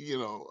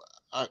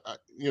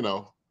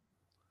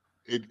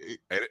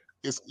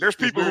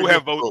people who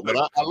have voted. But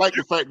I like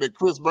the fact that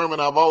Chris Berman,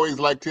 I've always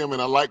liked him,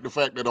 and I like the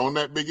fact that on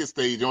that biggest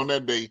stage, on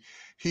that day,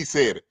 he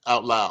said it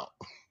out loud.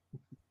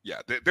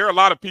 Yeah, there are a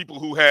lot of people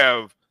who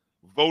have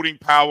voting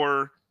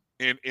power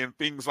and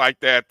things like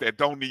that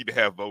don't need to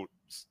have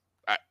votes.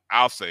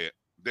 I'll say it.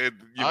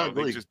 I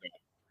agree.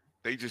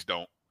 They just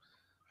don't.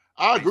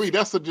 I agree.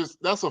 That's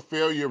a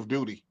failure of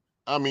duty.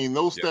 I mean,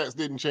 those stats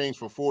didn't change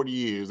for 40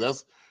 years.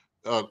 That's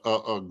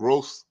a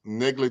gross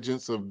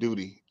negligence of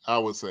duty, I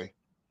would say.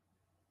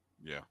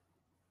 Yeah.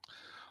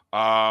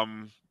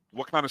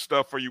 What kind of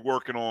stuff are you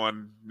working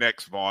on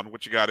next, Vaughn?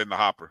 What you got in the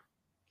hopper?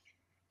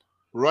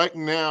 Right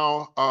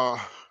now,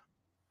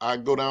 I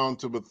go down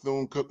to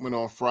Bethune-Cookman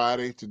on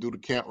Friday to do the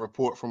camp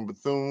report from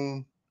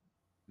Bethune.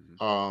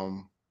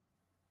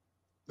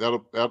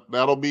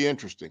 That'll be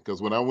interesting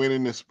because when I went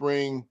in the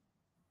spring,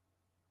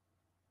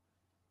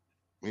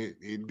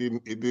 it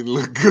didn't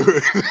look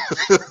good.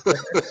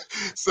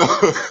 So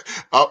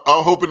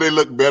I'm hoping they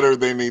look better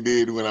than they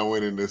did when I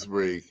went in the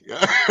spring.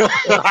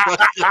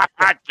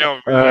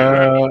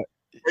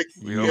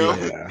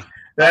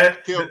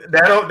 That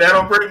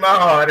don't break my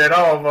heart at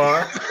all,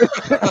 Vaughn.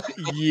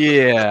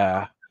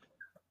 Yeah.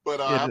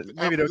 But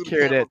maybe they'll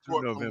carry that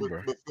through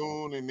November.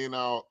 Bethune, and then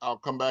I'll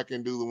come back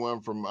and do the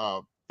one from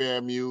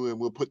FAMU, and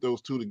we'll put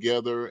those two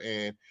together,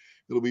 and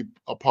it'll be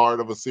a part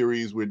of a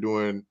series we're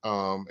doing,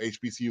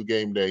 HBCU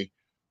Game Day,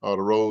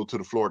 the Road to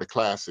the Florida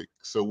Classic.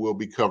 So we'll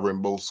be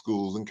covering both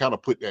schools and kind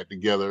of put that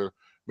together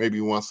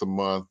maybe once a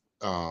month,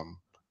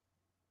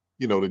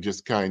 to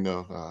just kind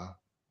of,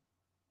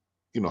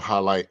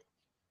 highlight,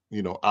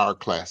 our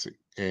classic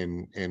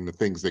and the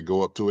things that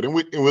go up to it. And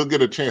we'll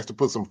get a chance to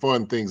put some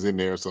fun things in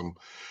there,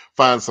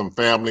 find some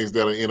families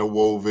that are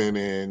interwoven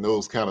and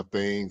those kind of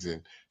things.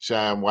 And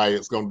Shine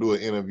Wyatt's going to do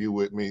an interview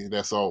with me.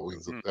 That's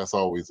always a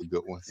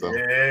good one. So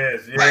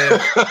yes.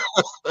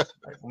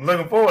 I'm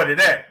looking forward to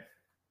that.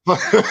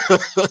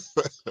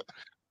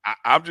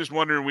 I'm just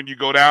wondering when you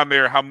go down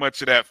there, how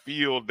much of that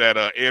field that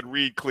Ed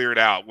Reed cleared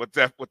out, what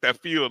that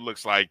field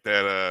looks like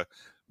that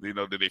You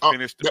know, did they Oh,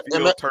 finish the and,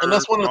 field and that's turf one and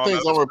of the all that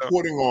things other I'm stuff?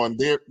 reporting on.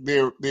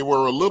 They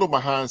were a little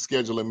behind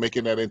schedule in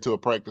making that into a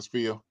practice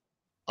field.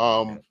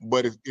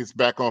 But it's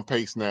back on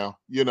pace now.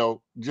 You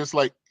know, just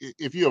like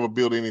if you ever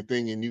build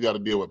anything and you got to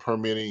deal with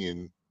permitting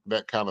and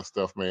that kind of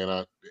stuff,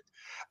 man.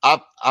 I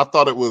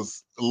thought it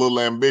was a little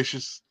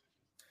ambitious.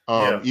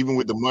 Yeah. Even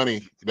with the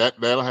money,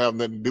 that'll have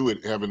nothing to do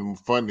with having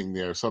funding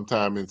there.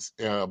 Sometimes it's,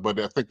 but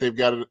I think they've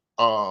got it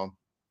all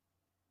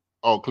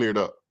cleared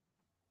up.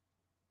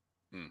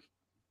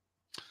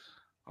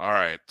 All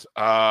right.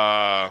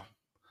 And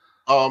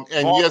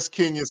yes,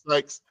 Kenya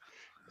Sykes.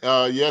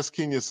 Yes,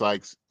 Kenya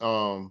Sykes. We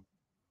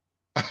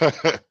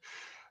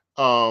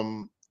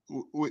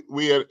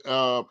at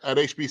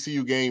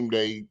HBCU game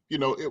day, you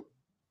know,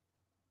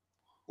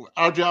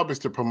 our job is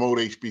to promote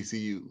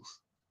HBCUs,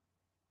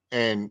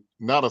 and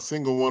not a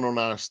single one on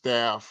our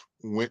staff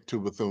went to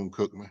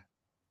Bethune-Cookman.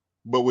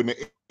 But when the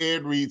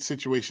Ed Reed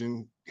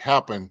situation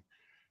happened,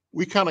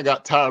 we kind of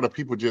got tired of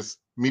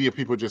media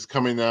people just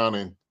coming down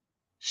and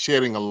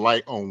shedding a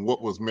light on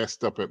what was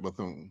messed up at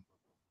Bethune.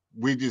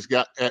 We just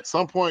got, at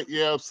some point,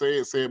 say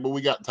it, but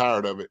we got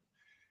tired of it.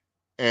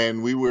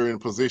 And we were in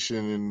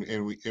position,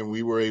 and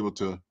we were able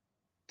to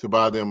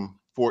buy them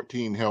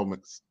 14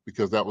 helmets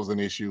because that was an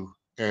issue.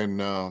 And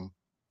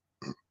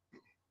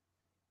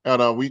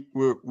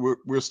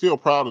we're still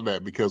proud of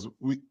that, because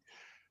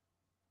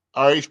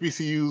our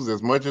HBCUs,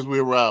 as much as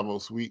we're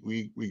rivals,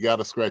 we got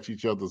to scratch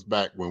each other's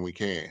back when we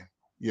can.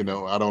 You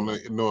know, I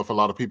don't know if a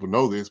lot of people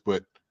know this,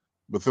 but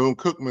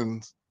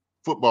Bethune-Cookman's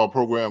football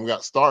program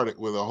got started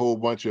with a whole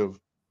bunch of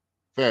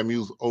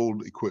FAMU's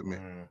old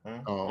equipment.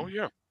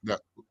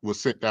 That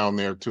was sent down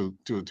there to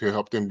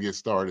help them get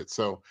started.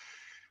 So,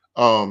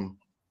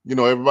 you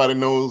know, everybody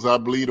knows I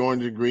bleed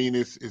orange and green.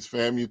 It's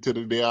FAMU to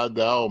the day I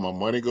die. All my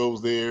money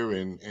goes there,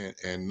 and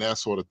that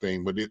sort of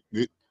thing. But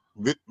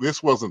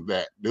this wasn't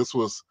that. This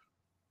was,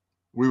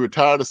 we were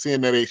tired of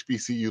seeing that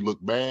HBCU look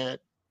bad,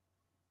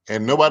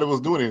 and nobody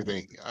was doing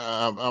anything.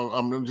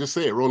 I'm just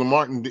saying, Roland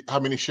Martin, how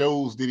many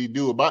shows did he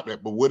do about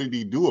that? But what did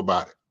he do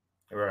about it?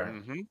 Right.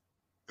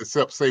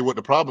 Except say what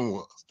the problem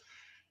was.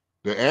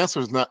 The answer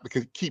is not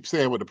to keep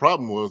saying what the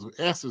problem was.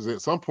 The answer is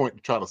at some point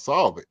to try to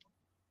solve it.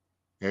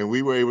 And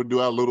we were able to do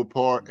our little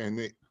part, and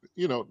they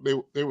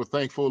were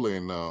thankful.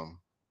 And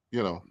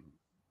you know,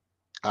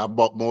 I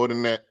bought more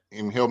than that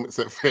in helmets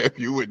at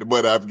FAMU with the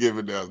money I've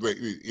given them.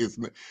 It's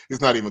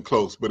not even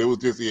close. But it was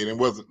just it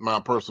wasn't my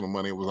personal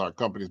money. It was our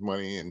company's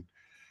money,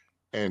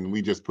 and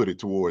we just put it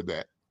toward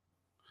that.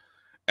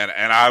 And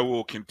I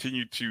will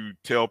continue to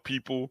tell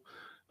people,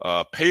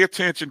 pay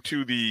attention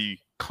to the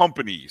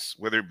companies,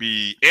 whether it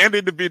be and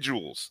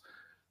individuals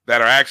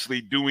that are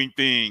actually doing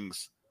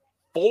things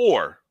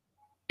for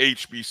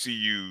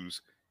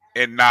HBCUs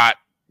and not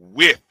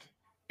with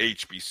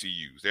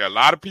HBCUs. There are a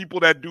lot of people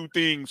that do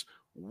things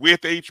with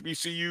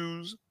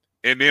HBCUs,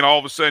 and then all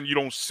of a sudden you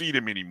don't see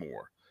them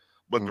anymore.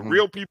 But the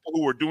real people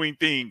who are doing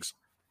things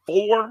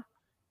for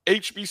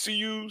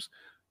HBCUs,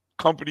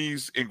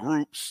 companies and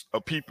groups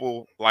of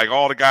people, like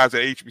all the guys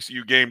at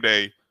HBCU Game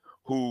Day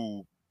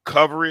who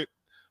cover it,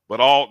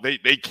 but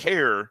they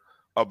care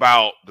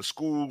about the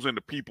schools and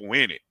the people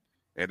in it.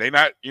 And they're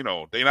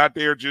not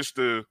there just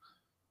to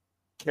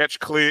catch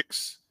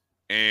clicks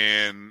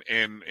and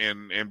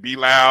be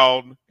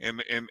loud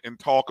and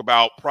talk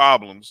about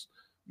problems.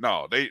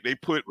 No, they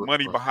put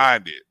money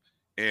behind it.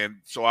 And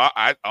so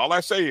all I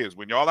say is,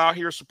 when y'all out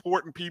here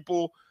supporting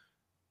people,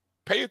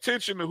 pay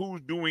attention to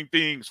who's doing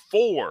things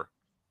for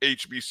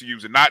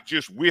HBCUs and not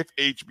just with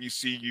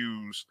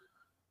HBCUs,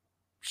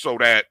 so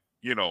that,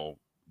 you know,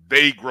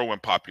 they grow in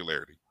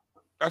popularity.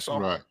 That's all.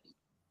 Right.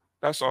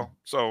 That's all.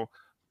 So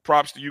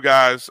props to you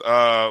guys,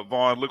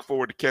 Vaughn. Look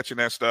forward to catching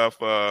that stuff.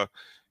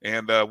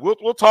 And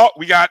we'll talk.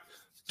 We got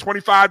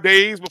 25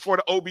 days before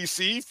the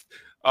OBC,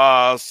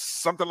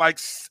 something like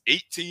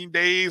 18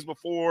 days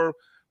before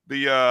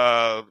the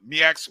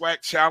MEAC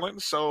SWAC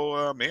Challenge.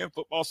 So, man,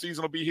 football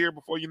season will be here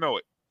before you know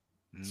it.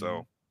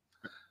 So,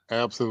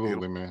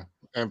 absolutely, man.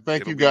 And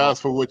thank you guys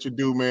for what you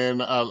do,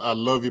 man. I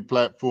love your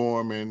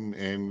platform,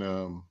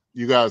 and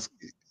you guys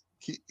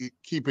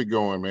keep it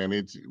going, man.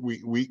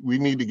 We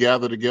need to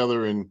gather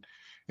together and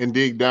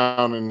dig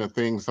down into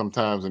things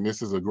sometimes, and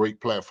this is a great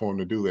platform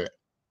to do that.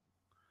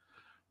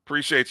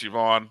 Appreciate you,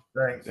 Vaughn.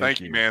 Thank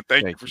you, man.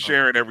 Thank you for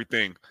sharing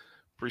everything.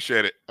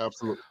 Appreciate it.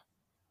 Absolutely.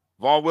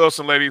 Vaughn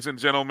Wilson, ladies and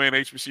gentlemen,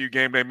 HBCU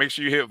Game Day. Make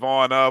sure you hit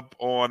Vaughn up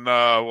on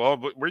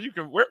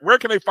where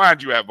can they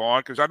find you at, Vaughn?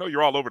 Because I know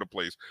you're all over the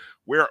place.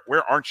 Where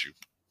aren't you?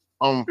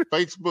 On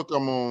Facebook,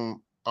 I'm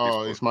on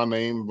it's my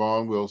name,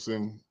 Vaughn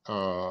Wilson.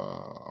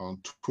 On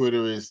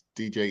Twitter is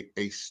DJ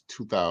Ace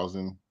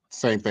 2000.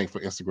 Same thing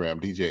for Instagram,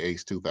 DJ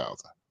Ace 2000.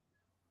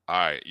 All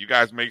right, you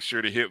guys make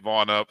sure to hit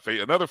Vaughn up.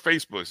 Another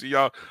Facebook. See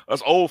y'all,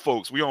 us old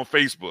folks, we on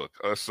Facebook.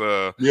 Us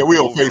yeah, we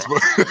on Facebook.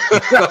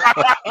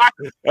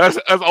 us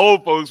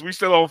old folks, we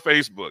still on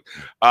Facebook.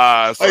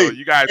 So hey,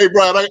 you guys, hey,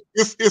 Brian,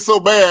 it's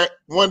so bad.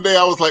 One day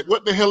I was like,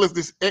 "What the hell is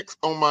this X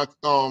on my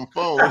phone?"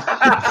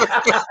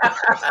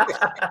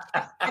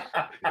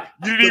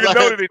 You didn't even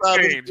know that it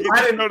changed.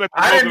 I didn't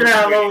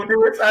download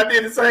this. I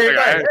did the same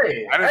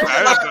thing.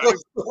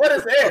 What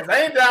is this?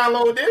 I ain't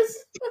download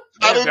this.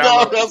 I didn't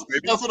download.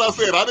 That's what I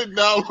said. I didn't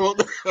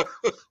download.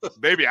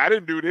 Baby, I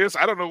didn't do this.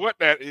 I don't know what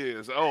that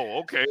is. Oh,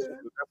 okay. That's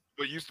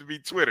what used to be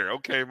Twitter.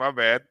 Okay, my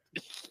bad.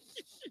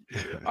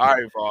 All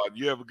right, Vaughn.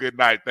 You have a good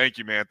night. Thank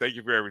you, man. Thank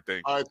you for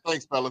everything. All right,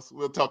 thanks, fellas.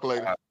 We'll talk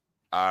later.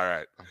 All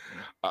right.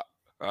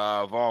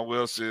 Vaughn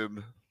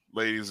Wilson,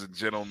 ladies and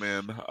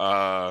gentlemen.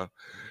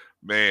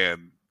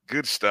 Man,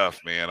 good stuff,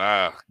 man.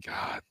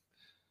 God.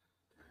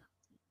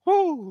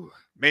 Whoo.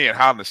 Man,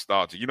 how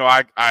nostalgic. You know,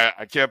 I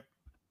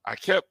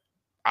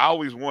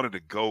always wanted to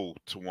go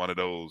to one of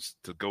those,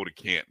 to go to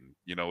Canton.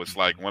 You know, it's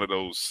like one of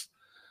those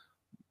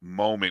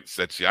moments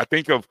that I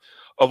think of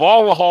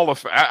all the Hall of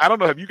Fame. I don't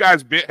know. Have you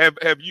guys been?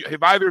 Have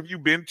either of you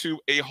been to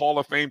a Hall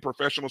of Fame,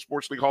 Professional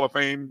Sports League Hall of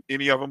Fame?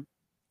 Any of them?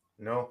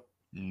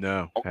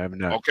 No, I have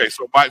not. Okay,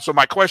 so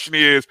my question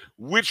is,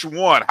 which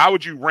one? How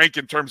would you rank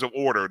in terms of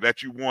order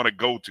that you want to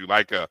go to?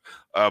 Like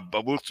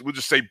we'll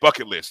just say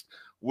bucket list.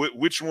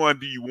 Which one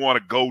do you want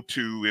to go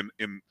to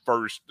in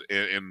first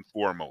and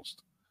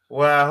foremost?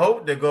 Well, I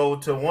hope to go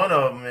to one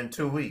of them in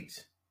 2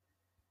 weeks,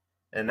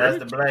 and that's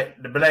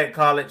the Black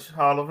College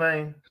Hall of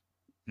Fame.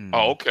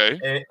 Oh,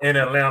 okay. In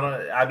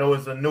Atlanta, I know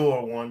it's a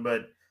newer one,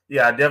 but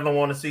yeah, I definitely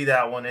want to see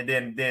that one. And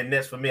then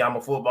next for me, I'm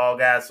a football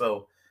guy,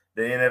 so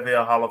the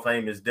NFL Hall of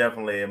Fame is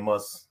definitely a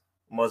must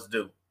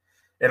do.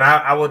 And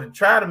I would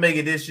try to make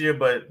it this year,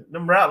 but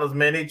them Rattlers,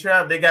 man,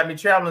 they got me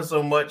traveling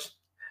so much.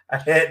 I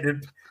had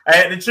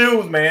to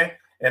choose, man.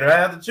 And if I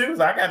have to choose,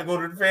 I got to go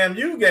to the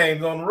FAMU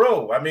games on the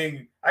road. I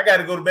mean, I got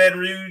to go to Baton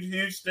Rouge,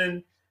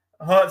 Houston,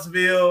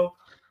 Huntsville,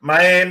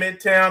 Miami,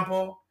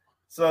 Tampa.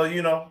 So,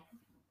 you know.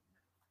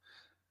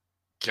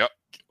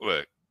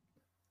 Look,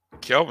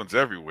 Kelvin's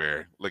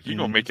everywhere. Look, you're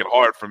going to make it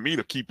hard for me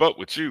to keep up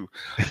with you.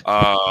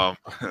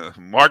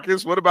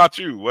 Marcus, what about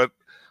you?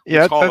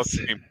 Yeah,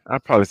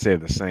 I'd probably say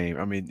the same.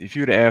 I mean, if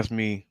you'd have asked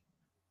me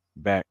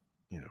back,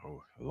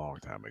 a long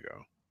time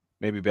ago,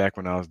 maybe back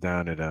when I was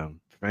down at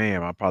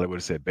FAM, I probably would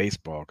have said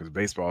baseball, because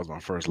baseball was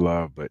my first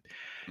love. But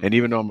and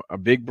even though I'm a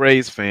big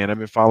Braves fan, I've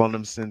been following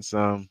them since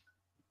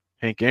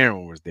Hank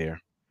Aaron was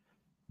there.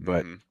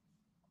 But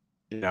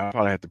I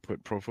probably have to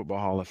put Pro Football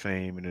Hall of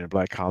Fame, and then the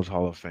Black College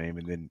Hall of Fame,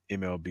 and then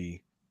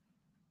MLB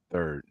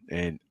third.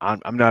 And I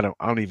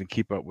don't even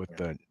keep up with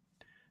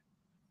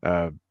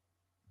the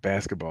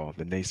basketball,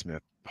 the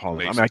Naismith Hall of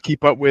Fame. I mean, I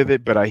keep up with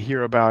it, but I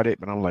hear about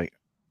it, but I'm like,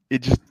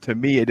 to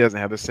me, it doesn't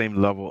have the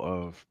same level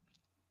of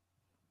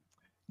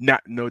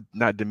not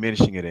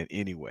diminishing it in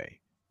any way.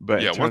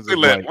 But yeah, once they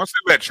let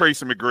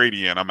Tracy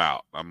McGrady in, I'm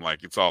out. I'm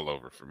like, it's all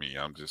over for me.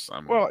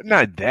 Well,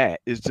 not that.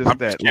 It's just I'm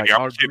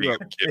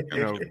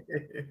kidding.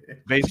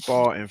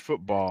 Baseball and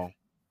football.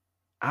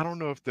 I don't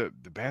know if the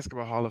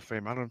Basketball Hall of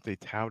Fame, I don't know if they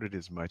tout it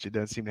as much. It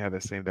doesn't seem to have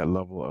that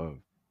level of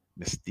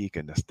mystique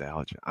and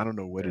nostalgia. I don't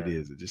know what it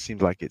is. It just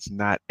seems like it's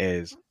not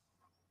as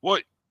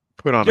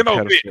put on a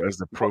pedestal as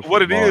the pro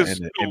football and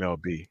the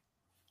MLB.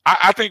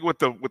 I think with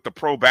the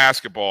pro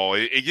basketball,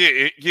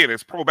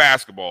 it's pro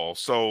basketball.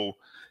 So,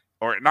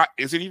 or not?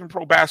 Is it even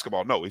pro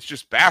basketball? No, it's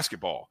just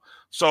basketball.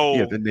 So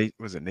yeah,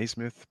 was it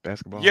Naismith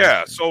basketball?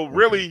 Yeah. So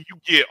really, you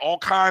get all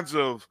kinds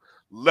of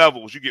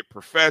levels. You get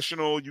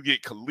professional, you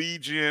get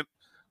collegiate,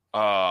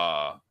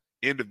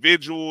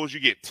 individuals,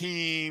 you get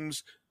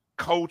teams,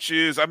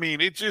 coaches. I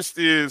mean, it just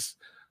is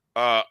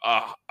a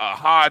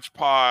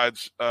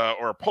hodgepodge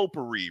or a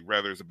potpourri,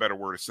 rather, is a better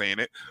word of saying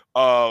it,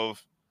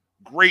 of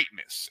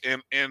greatness.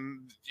 And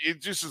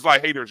it just is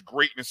like, hey, there's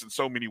greatness in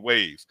so many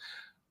ways.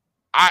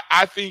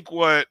 I think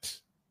what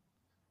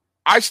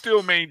I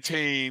still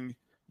maintain,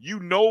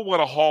 what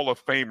a Hall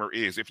of Famer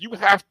is. If you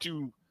have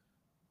to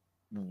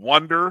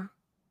wonder,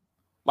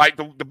 like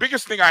the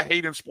biggest thing I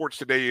hate in sports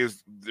today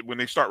is when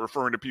they start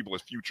referring to people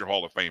as future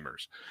Hall of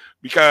Famers,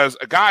 because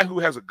a guy who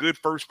has a good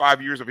first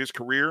 5 years of his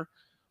career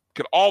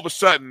could all of a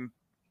sudden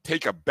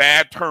take a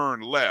bad turn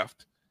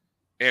left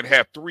and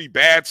have 3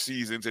 bad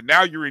seasons. And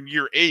now you're in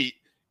year 8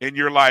 and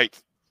you're like,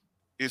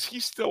 is he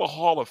still a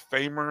Hall of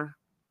Famer?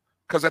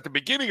 Because at the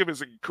beginning of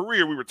his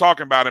career, we were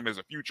talking about him as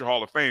a future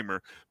Hall of Famer,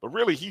 but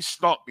really he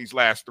stunk these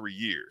last 3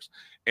 years.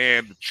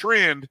 And the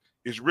trend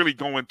is really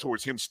going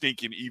towards him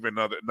stinking even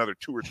another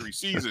 2 or 3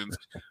 seasons,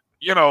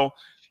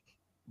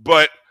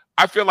 But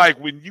I feel like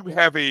when you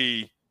have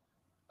a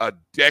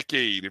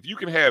decade, if you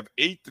can have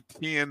 8 to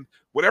 10,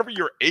 whatever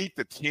your 8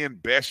 to 10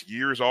 best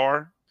years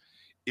are,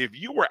 if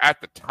you were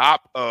at the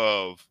top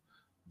of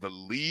the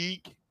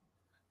league,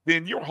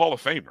 then you're a Hall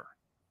of Famer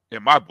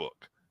in my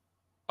book.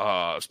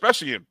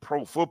 Especially in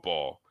pro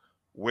football,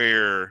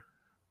 where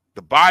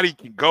the body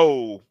can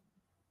go.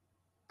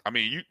 I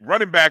mean,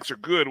 running backs are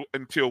good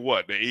until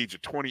what, the age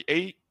of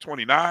 28,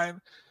 29?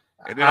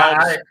 And then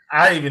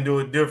I even do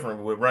it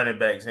different with running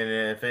backs in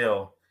the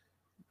NFL.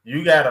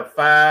 You got a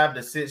 5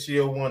 to 6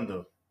 year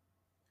window.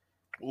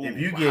 Ooh, if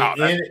you get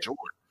in it, short.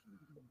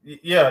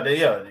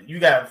 Yeah, you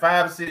got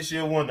 5 to 6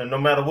 year window, no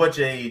matter what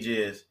your age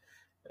is,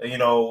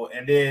 and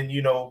then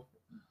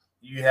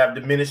you have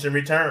diminishing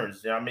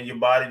returns. I mean, your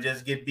body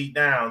just get beat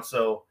down.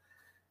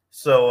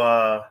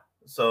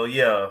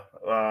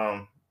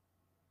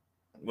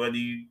 Whether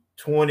you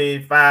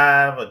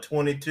 25 or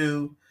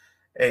 22,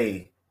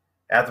 hey,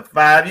 after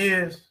 5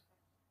 years,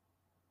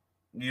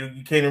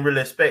 you can't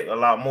really expect a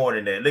lot more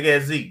than that. Look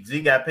at Zeke.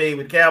 Zeke got paid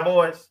with the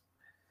Cowboys.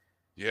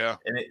 Yeah.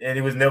 And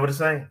he was never the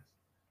same.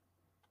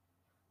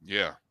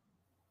 Yeah.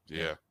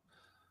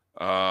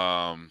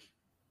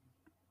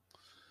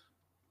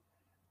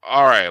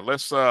 All right,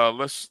 let's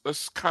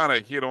kind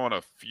of hit on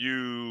a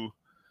few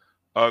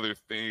other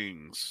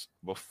things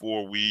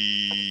before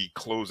we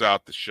close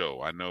out the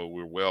show. I know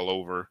we're well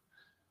over.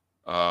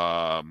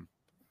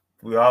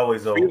 We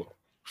always over.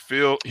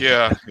 Phil,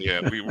 yeah,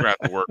 we're gonna have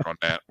to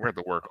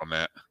work on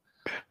that.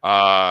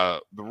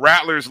 The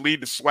Rattlers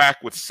lead the SWAC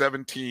with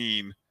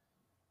 17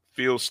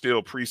 Phil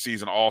Steele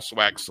preseason all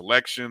SWAC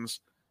selections.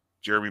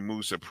 Jeremy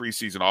Musa,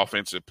 preseason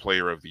offensive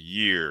player of the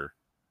year.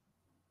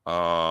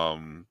 Let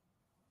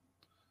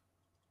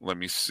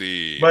me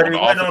see. But he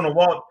wasn't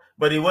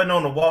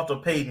on the Walter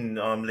Payton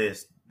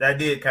list. That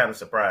did kind of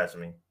surprise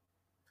me.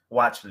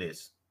 Watch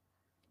list.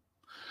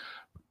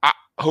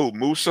 Who,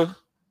 Musa?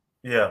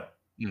 Yeah.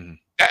 Mm-hmm.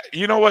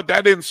 You know what?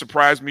 That didn't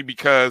surprise me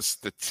because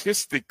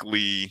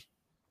statistically,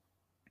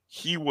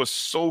 he was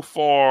so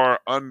far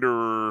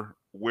under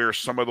where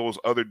some of those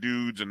other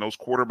dudes and those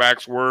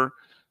quarterbacks were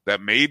that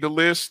made the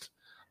list.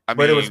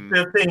 But it was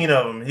 15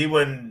 of them. He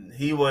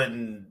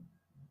wasn't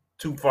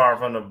too far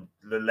from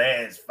the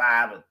last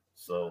 5.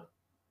 So,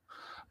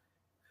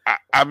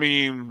 I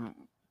mean,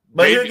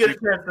 but he'll get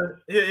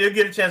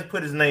a chance to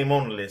put his name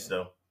on the list,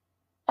 though.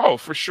 Oh,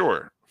 for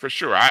sure.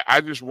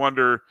 I just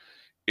wonder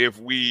if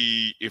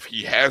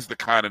he has the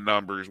kind of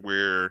numbers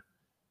where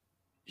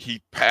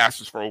he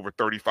passes for over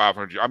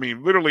 3,500. I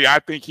mean, literally, I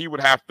think he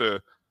would have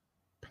to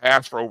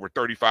pass for over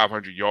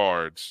 3,500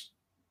 yards.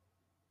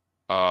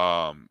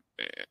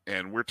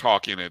 And we're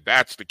talking, if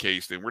that's the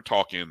case, then we're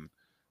talking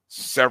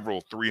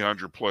several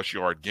 300+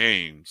 yard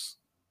games.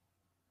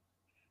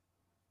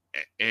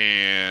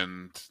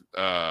 And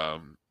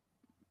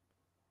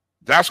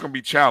that's going to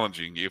be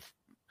challenging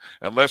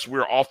unless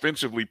we're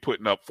offensively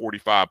putting up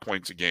 45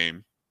 points a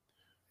game,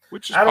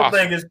 which is possible.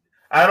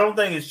 I don't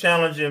think it's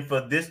challenging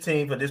for this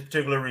team for this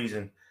particular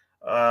reason.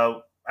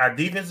 Our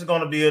defense is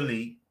going to be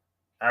elite.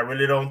 I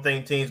really don't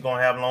think teams going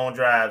to have long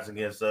drives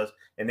against us,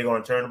 and they're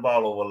going to turn the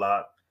ball over a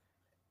lot.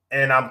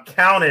 And I'm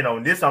counting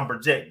on this. I'm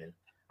projecting.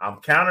 I'm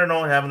counting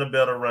on having a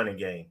better running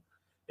game.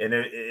 And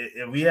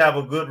if we have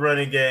a good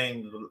running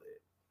game,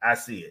 I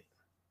see it.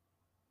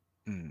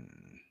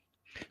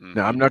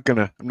 Now I'm not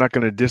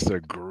gonna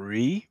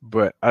disagree,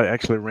 but I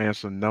actually ran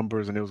some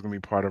numbers, and it was gonna be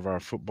part of our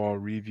football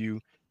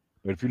review.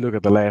 But if you look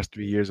at the last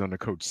 3 years under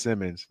Coach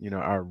Simmons,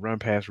 our run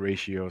pass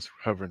ratio is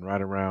hovering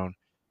right around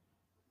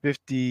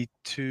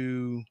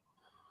 52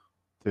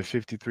 to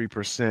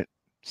 53%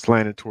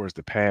 slanted towards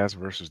the pass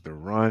versus the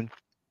run.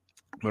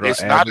 But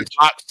it's not as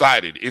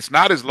lopsided. It's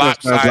not as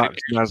lopsided.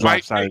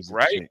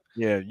 Right?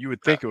 Yeah, you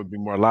would think it would be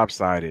more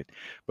lopsided,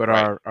 but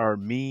our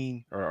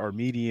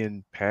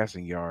median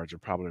passing yards are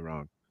probably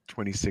around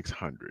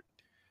 2,600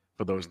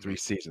 for those 3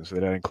 seasons. So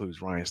that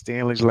includes Ryan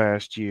Stanley's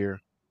last year,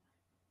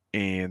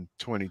 and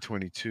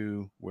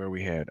 2022 where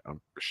we had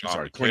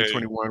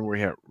 2021 where we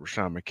had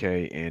Rashawn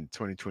McKay, and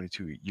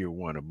 2022 year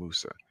 1 of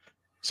Musa.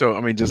 So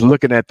I mean, just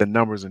looking at the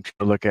numbers and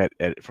trying to look at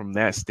it from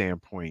that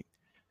standpoint.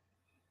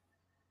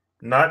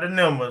 Not the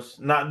numbers,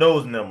 not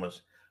those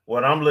numbers.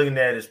 What I'm looking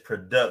at is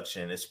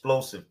production,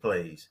 explosive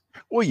plays.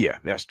 Well, yeah,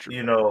 that's true.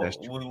 That's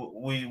true.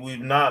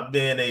 We've not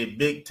been a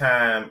big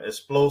time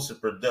explosive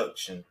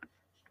production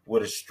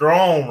with a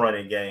strong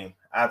running game.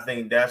 I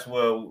think that's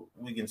where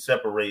we can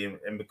separate,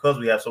 and because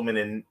we have so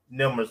many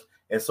numbers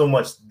and so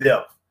much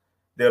depth,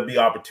 there'll be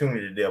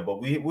opportunity there. But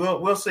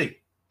we'll see.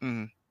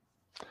 Mm-hmm.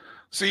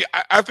 See,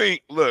 I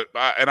think, look,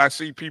 and I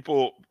see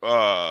people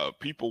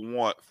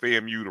want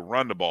FAMU to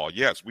run the ball.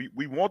 Yes,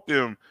 we want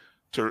them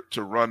to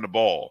run the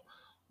ball.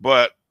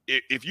 But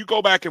if you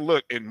go back and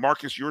look, and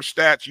Marcus, your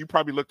stats, you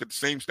probably looked at the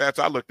same stats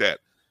I looked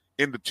at.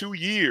 In the 2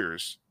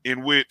 years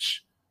in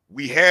which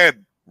we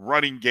had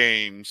running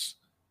games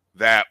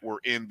that were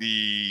in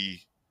the,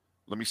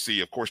 let me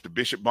see, of course, the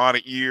Bishop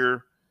Bonnet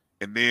year,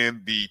 and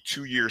then the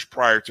 2 years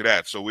prior to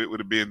that. So it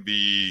would have been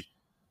the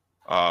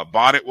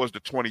Bonnet was the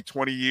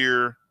 2020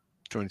 year.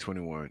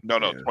 2021. No,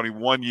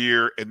 21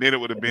 year, and then it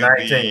would have been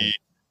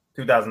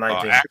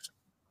 2019.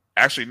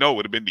 Actually, no, it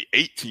would have been the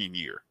 18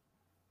 year,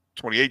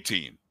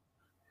 2018.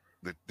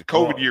 The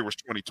COVID year was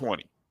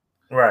 2020.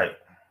 Right.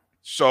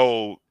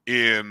 So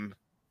it would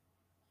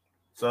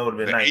have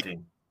been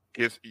 19.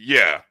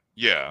 Yeah.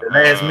 The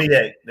last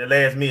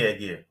MEAC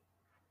year.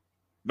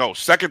 No,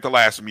 second to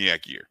last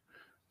MEAC year.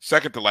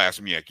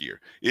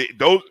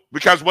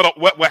 Because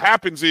what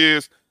happens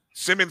is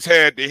Simmons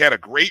had a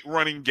great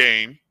running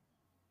game.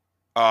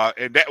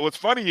 And that what's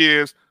funny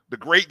is the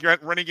great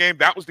running game,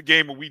 that was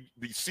the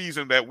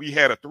season that we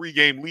had a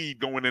 3-game lead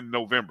going in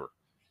November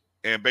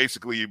and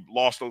basically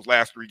lost those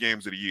last 3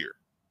 games of the year.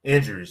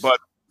 Injuries.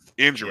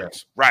 Yeah.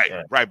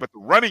 Right. But the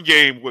running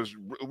game was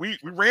we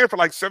ran for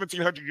like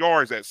 1,700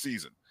 yards that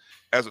season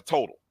as a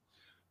total.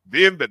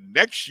 Then the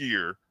next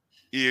year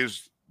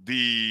is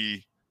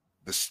the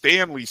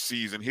Stanley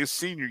season, his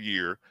senior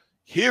year.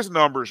 His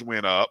numbers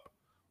went up,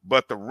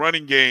 but the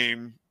running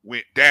game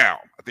went down.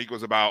 I think it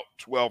was about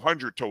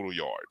 1,200 total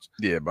yards.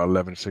 Yeah, about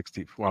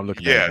 1160. Well, I'm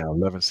looking at it now,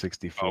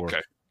 1164. Okay,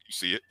 you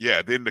see it.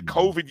 Yeah, then the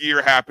COVID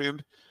year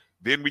happened.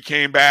 Then we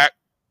came back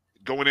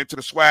going into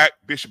the SWAC.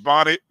 Bishop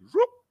Bonnet,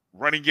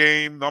 running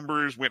game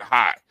numbers went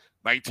high.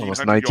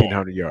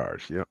 1,900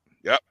 yards. Yep.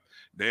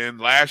 Then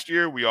last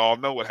year, we all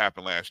know what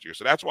happened last year.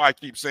 So that's why I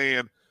keep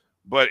saying,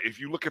 but if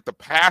you look at the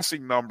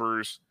passing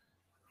numbers,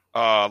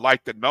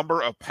 like the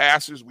number of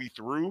passes we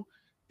threw,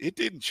 it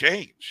didn't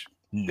change.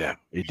 No,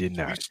 it did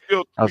not.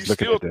 I was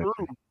looking at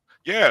that.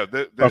 Yeah,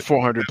 about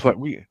 400 plus.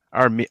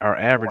 Our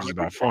average is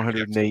about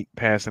 408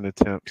 passing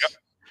attempts,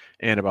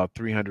 and about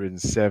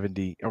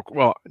 370.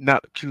 Well, I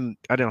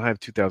don't have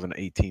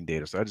 2018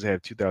 data, so I just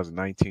have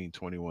 2019,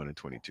 21, and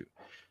 22.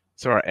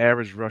 So our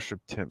average rush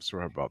attempts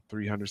were about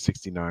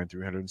 369,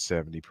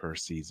 370 per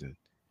season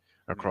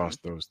across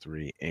those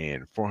 3,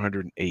 and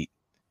 408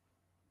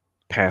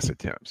 pass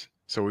attempts.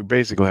 So we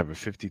basically have a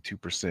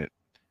 52%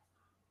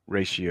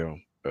 ratio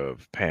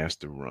of pass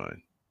to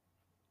run,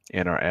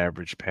 and our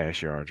average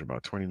pass yards are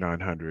about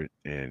 2,900,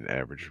 and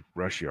average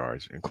rush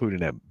yards, including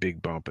that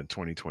big bump in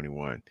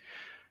 2021,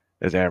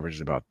 as average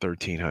is about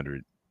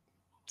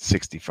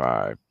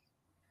 1,365,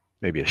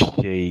 maybe a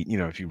shade,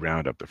 if you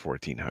round up to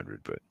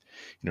 1,400, but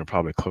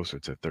probably closer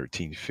to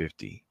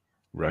 1,350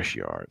 rush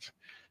yards.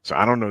 So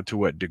I don't know to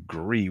what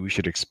degree we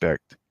should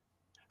expect.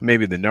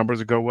 Maybe the numbers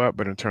will go up,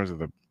 but in terms of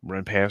the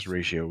run pass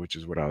ratio, which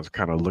is what I was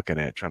kind of looking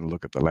at, trying to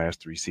look at the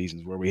last 3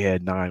 seasons where we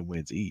had 9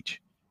 wins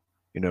each,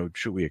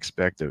 should we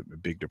expect a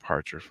big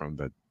departure from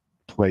the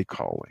play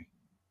calling?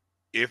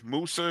 If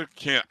Musa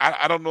can,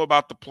 I don't know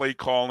about the play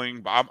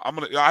calling, but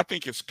I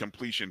think it's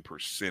completion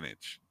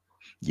percentage.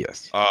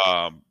 Yes.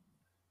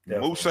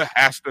 Musa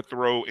has to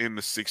throw in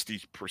the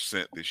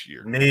 60% this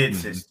year.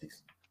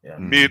 Mid-60s. Yeah.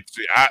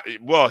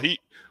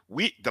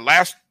 The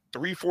last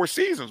 3-4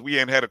 seasons, we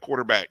ain't had a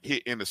quarterback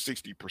hit in the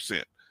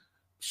 60%.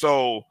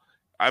 So,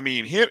 I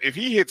mean, if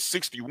he hits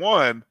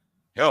 61,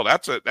 hell,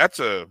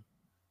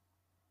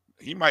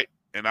 he might,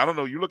 and I don't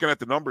know, you're looking at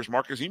the numbers,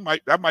 Marcus,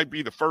 that might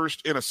be the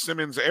first in a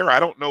Simmons era. I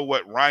don't know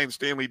what Ryan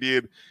Stanley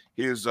did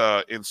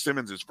in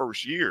Simmons'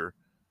 first year.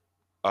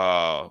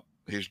 That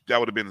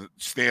would have been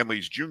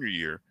Stanley's junior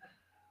year.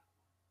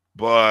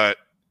 But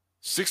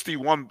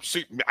 61,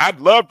 I'd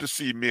love to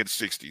see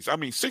mid-60s. I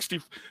mean, 60,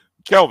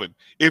 Kelvin,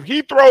 if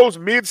he throws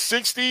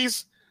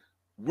mid-60s,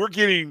 we're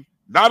getting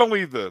not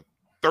only the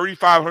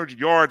 3,500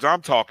 yards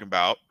I'm talking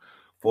about,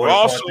 we're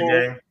also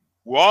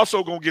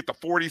going to get the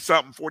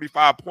 40-something,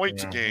 45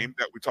 points a game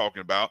that we're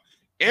talking about,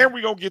 and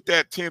we're going to get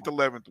that 10th,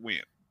 11th win.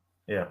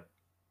 Yeah,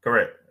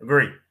 correct.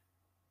 Agree.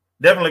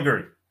 Definitely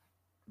agree.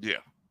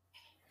 Yeah.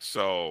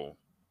 So,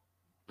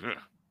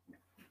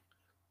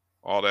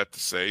 all that to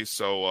say.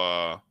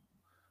 So,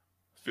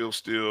 Phil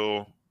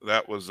Steele,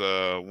 that was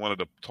one of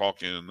the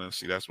talking. Let's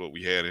see, that's what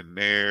we had in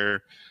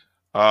there.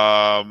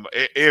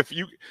 If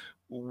you,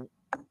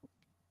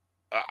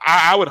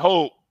 I would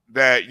hope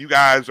that you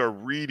guys are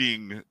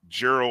reading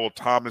Gerald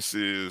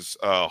Thomas's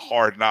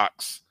Hard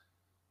Knocks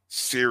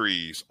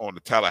series on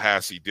the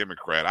Tallahassee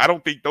Democrat. I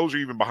don't think those are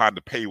even behind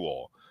the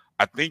paywall.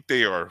 I think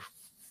they are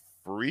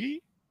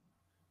free.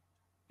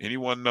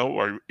 Anyone know,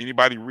 or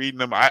anybody reading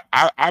them?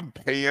 I'm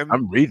paying.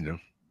 I'm reading them.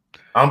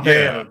 I'm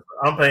paying.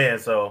 I'm paying.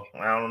 So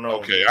I don't know.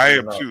 Okay, I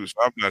am too. So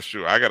I'm not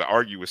sure. I got to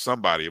argue with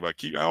somebody about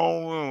I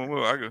don't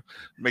know. I got to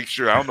make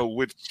sure. I don't know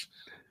which.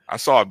 I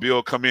saw a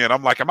bill come in.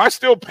 I'm like, am I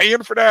still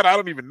paying for that? I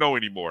don't even know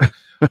anymore.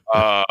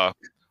 All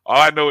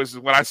I know is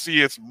when I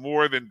see it's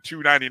more than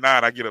 $2.99,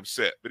 I get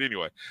upset. But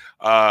anyway,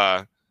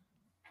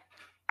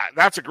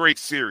 that's a great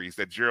series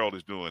that Gerald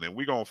is doing, and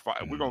we're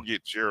gonna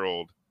get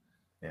Gerald.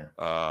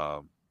 Yeah.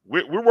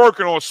 We're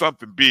working on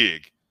something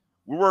big.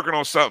 We're working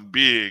on something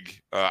big.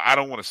 I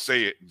don't want to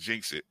say it and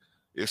jinx it.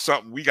 It's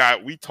something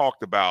we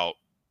talked about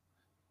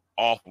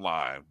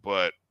offline,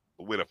 but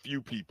with a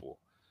few people.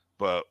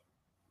 But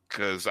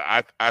because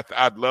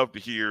I'd love to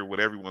hear what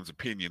everyone's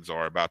opinions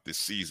are about this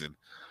season.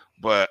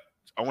 But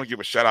I want to give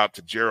a shout out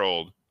to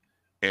Gerald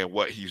and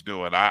what he's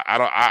doing.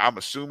 I'm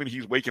assuming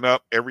he's waking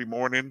up every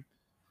morning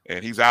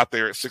and he's out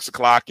there at 6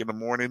 o'clock in the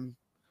morning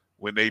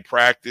when they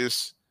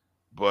practice.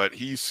 But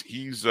he's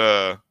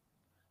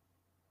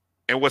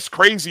and what's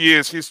crazy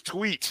is his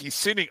tweets. He's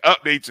sending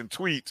updates and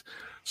tweets.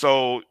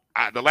 So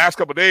the last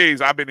couple of days,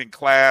 I've been in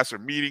class or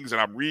meetings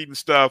and I'm reading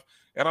stuff,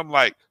 and I'm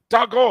like,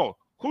 doggone,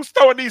 who's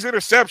throwing these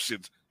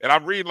interceptions? And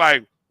I'm reading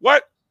like,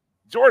 what?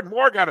 Jordan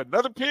Moore got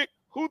another pick?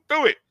 Who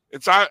threw it?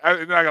 And so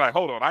I got like,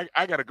 hold on,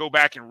 I got to go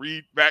back and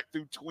read back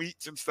through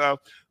tweets and stuff.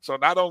 So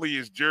not only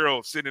is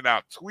Gerald sending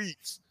out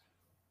tweets,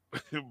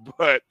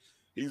 but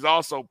he's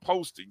also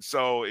posting.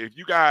 So if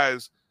you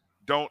guys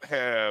don't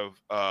have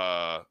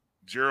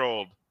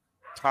Gerald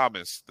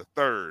Thomas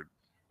III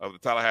of the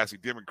Tallahassee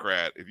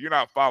Democrat, if you're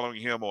not following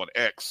him on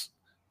X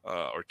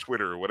or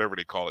Twitter or whatever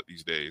they call it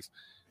these days,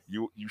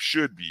 you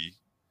should be.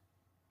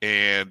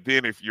 And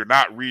then if you're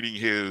not reading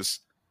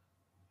his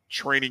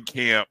training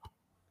camp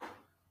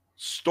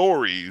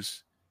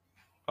stories,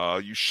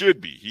 you should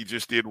be. He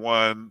just did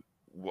one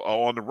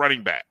on the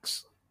running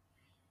backs.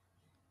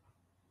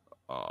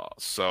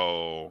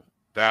 So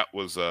that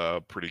was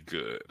pretty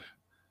good.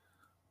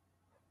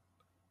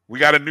 We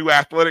got a new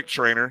athletic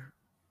trainer.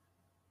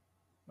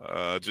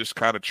 Just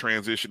kind of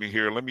transitioning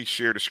here. Let me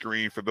share the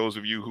screen for those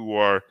of you who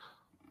are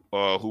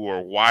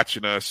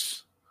watching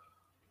us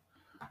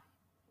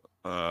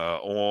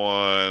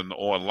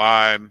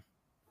online.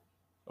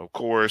 Of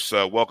course,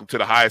 welcome to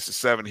the highest of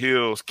Seven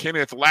Hills.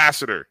 Kenneth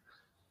Lassiter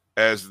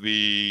as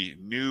the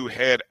new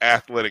head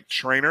athletic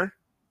trainer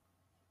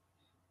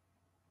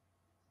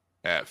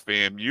at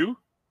FAMU.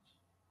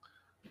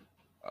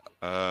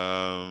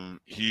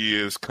 He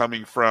is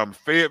coming from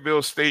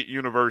Fayetteville State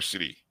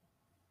University.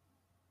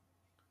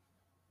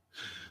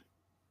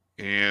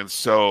 And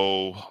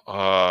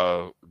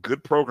so,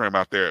 good program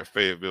out there at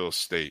Fayetteville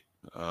State.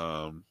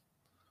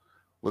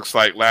 Looks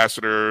like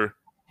Lassiter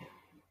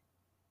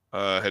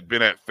had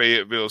been at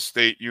Fayetteville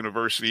State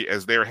University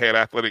as their head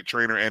athletic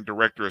trainer and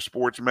director of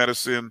sports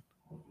medicine.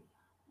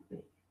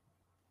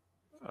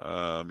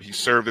 He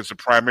served as a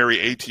primary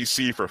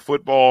ATC for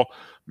football,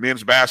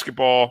 men's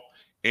basketball,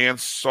 and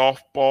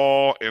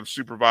softball, and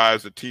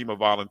supervised a team of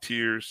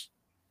volunteers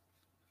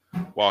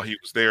while he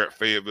was there at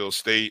Fayetteville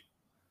State.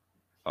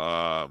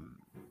 Prior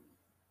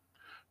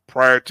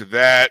to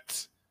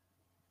that,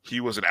 he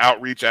was an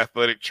outreach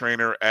athletic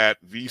trainer at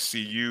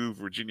VCU,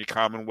 Virginia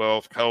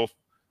Commonwealth Health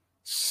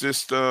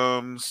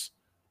Systems,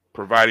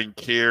 providing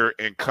care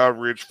and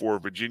coverage for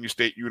Virginia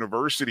State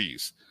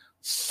University's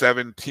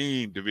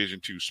 17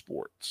 Division II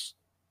sports.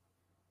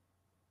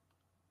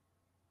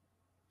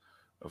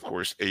 Of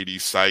course, A.D.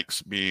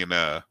 Sykes, being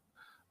a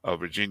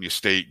Virginia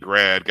State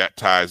grad, got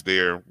ties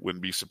there.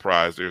 Wouldn't be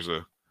surprised. There's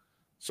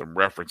some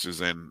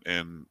references and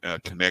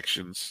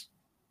connections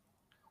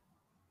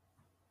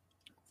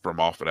from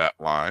off of that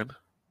line.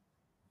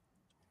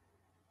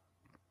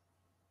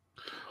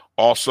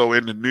 Also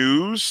in the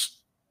news,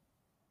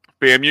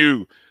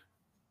 FAMU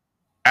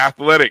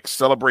Athletics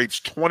celebrates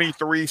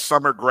 23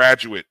 summer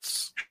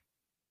graduates.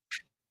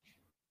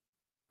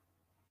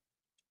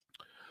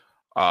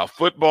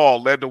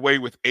 Football led the way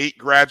with 8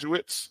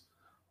 graduates,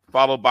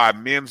 followed by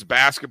men's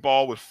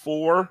basketball with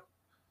 4.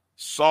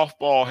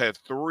 Softball had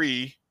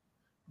 3.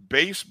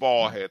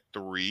 Baseball had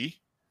 3.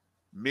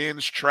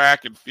 Men's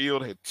track and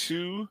field had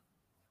 2.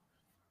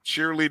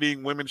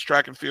 Cheerleading, women's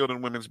track and field,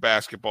 and women's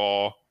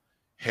basketball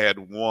had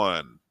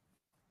 1.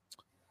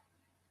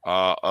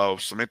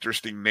 Of some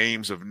interesting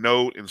names of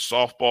note in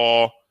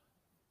softball,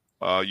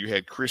 you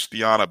had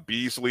Christiana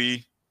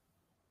Beasley,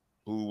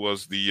 who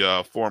was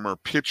the former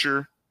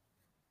pitcher.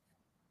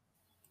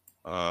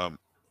 Kayla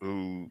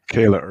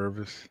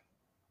Irvis.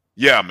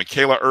 Yeah,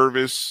 Michaela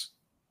Irvis.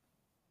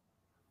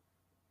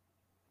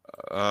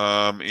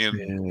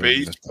 In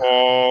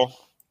baseball,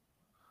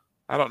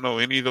 I don't know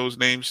any of those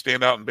names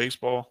stand out in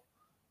baseball.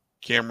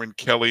 Cameron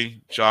Kelly,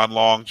 John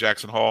Long,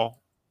 Jackson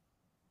Hall.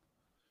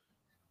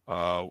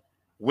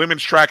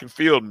 Women's track and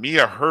field,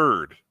 Mia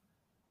Hurd.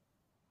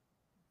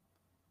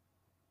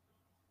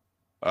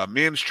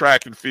 Men's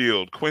track and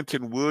field,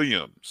 Quentin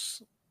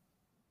Williams.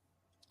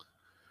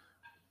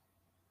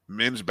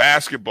 Men's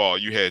basketball,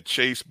 you had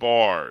Chase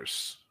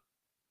Bars.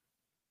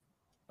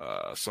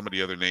 Some of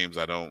the other names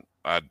I don't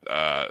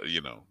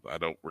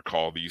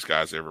recall these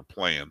guys ever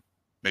playing.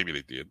 Maybe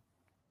they did.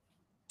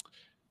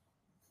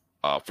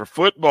 For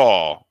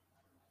football,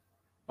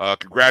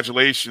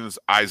 congratulations,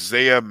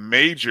 Isaiah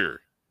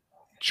Major,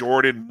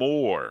 Jordan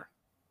Moore,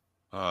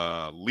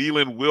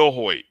 Leland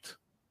Wilhoit,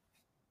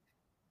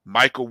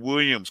 Michael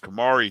Williams,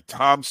 Kamari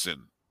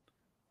Thompson.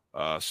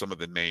 Some of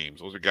the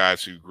names. Those are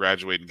guys who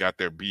graduated and got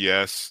their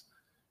BS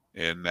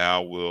and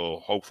now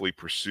will hopefully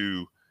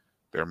pursue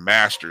their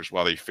masters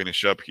while they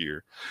finish up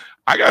here.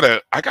 I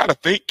gotta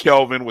think,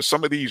 Kelvin, with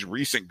some of these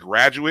recent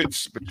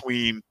graduates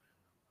between,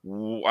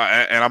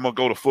 and I'm gonna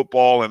go to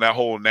football and that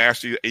whole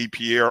nasty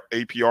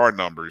APR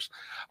numbers.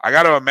 I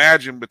gotta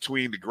imagine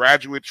between the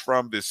graduates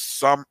from this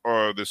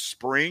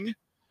spring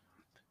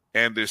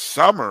and this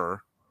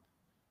summer,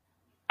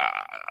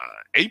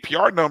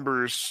 APR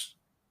numbers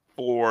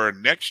for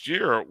next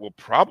year will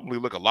probably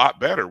look a lot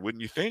better,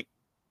 wouldn't you think?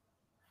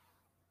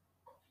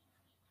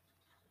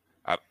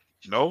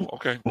 No?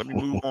 Okay, let me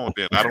move on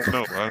then. I don't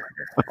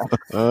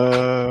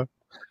know.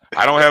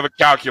 I don't have a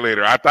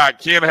calculator. I thought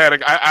Ken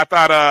had I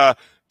thought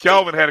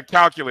Kelvin had a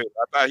calculator.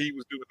 I thought he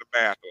was doing the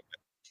math on that.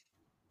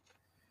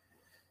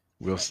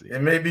 We'll see.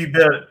 It may be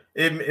better.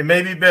 It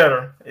may be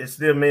better. It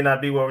still may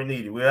not be what we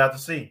needed. We'll have to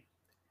see.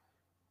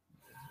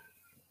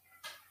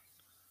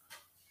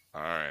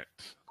 All right.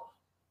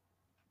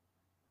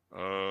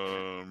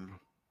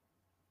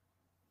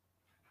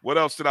 What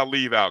else did I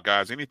leave out,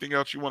 guys? Anything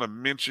else you want to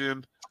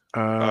mention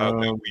that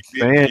we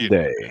didn't Fan get?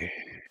 Day.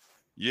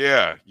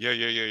 Yeah.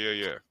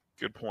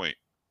 Good point.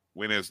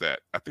 When is that?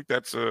 I think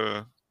that's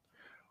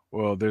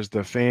Well, there's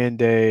the Fan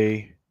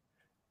Day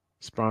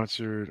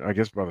sponsored, I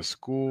guess, by the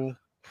school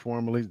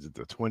formally, the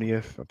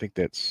 20th. I think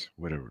that's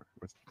whatever.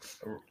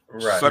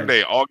 Right.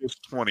 Sunday, August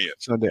 20th.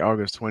 Sunday,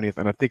 August 20th.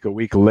 And I think a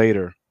week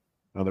later,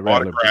 the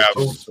Rattler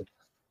Autographs.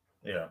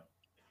 Yeah.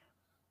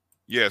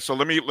 Yeah. So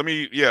let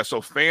me. Yeah.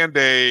 So Fan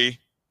Day.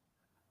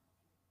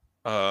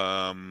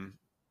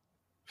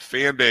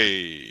 Fan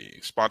Day,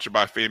 sponsored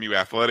by FAMU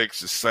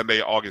Athletics, is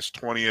Sunday, August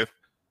 20th,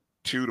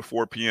 2 to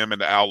 4 p.m. in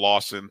the Al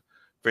Lawson.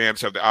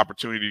 Fans have the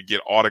opportunity to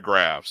get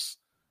autographs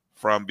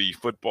from the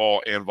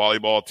football and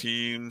volleyball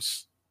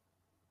teams.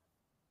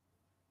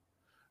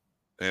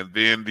 And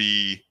then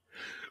the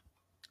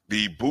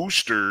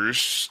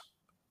boosters,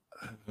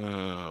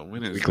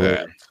 when is that?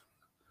 Later.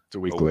 It's a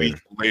week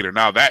later.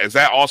 Now, is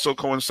that also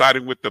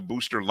coinciding with the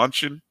booster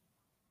luncheon?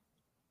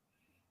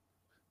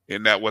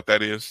 Isn't that what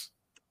that is?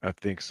 I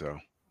think so.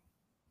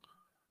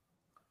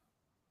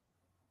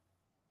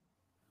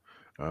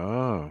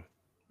 Oh,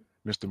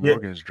 Mr.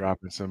 Morgan's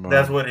dropping some.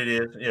 That's what it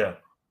is. Yeah.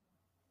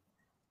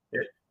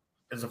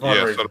 It's a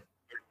fundraiser. Yeah, so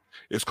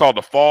it's called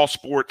the Fall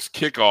Sports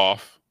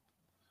Kickoff,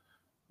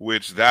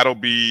 which that'll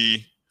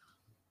be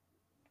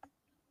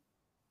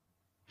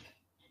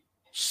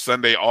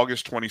Sunday,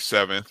 August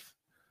 27th,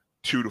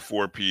 2 to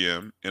 4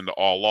 p.m. in the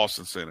All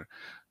Lawson Center.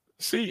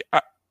 See,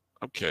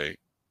 okay.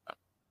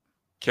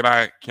 Can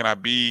I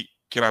be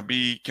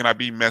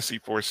messy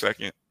for a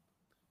second?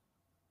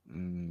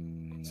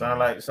 Sound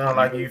like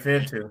you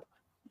finna.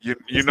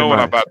 You know what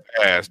I'm about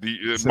to ask.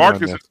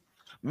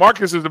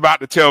 Marcus is about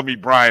to tell me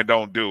Brian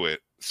don't do it.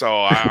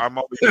 So I'm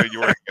over here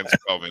your hands,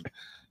 Kelvin.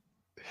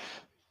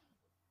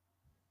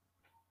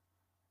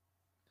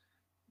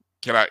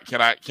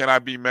 Can I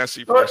be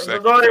messy for a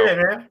second? Go ahead,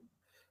 man.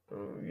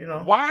 You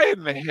know. Why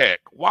in the heck?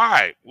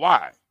 Why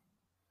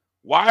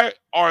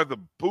are the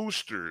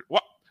boosters?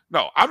 What?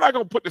 No, I'm not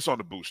going to put this on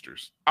the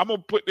boosters. I'm going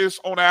to put this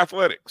on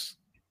athletics.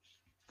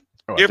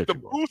 If the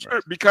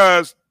booster,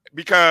 because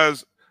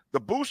the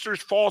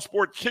boosters fall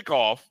sport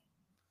kickoff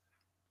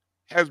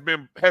has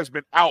been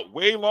out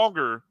way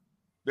longer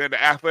than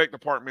the athletic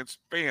department's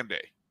fan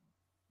day.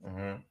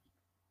 Mm-hmm.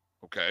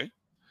 Okay.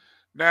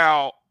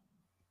 Now,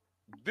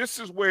 this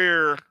is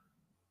where,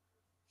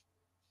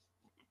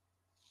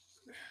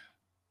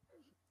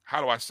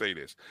 how do I say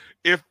this?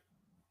 If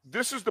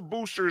this is the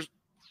boosters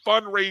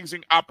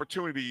fundraising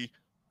opportunity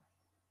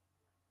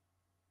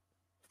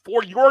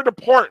for your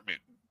department,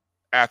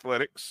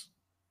 athletics,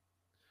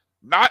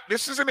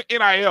 this isn't an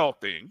NIL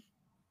thing.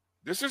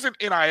 This isn't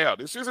NIL.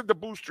 This isn't the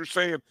boosters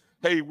saying,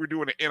 hey, we're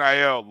doing an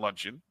NIL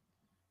luncheon.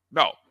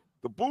 No,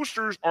 the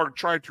boosters are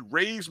trying to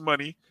raise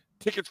money,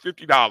 tickets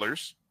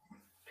 $50,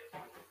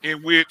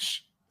 in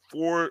which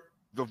for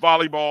the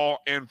volleyball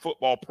and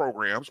football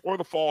programs or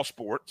the fall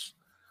sports,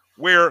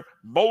 where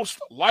most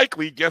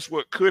likely, guess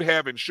what could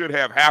have and should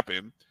have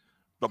happened?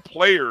 The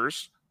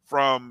players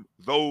from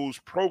those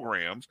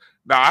programs.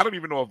 Now, I don't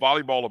even know if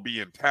volleyball will be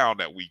in town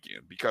that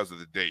weekend because of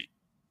the date.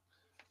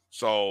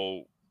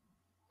 So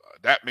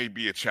that may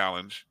be a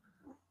challenge.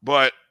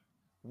 But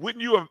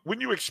wouldn't you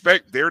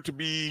expect there to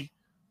be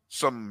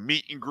some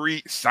meet and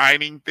greet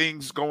signing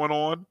things going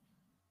on?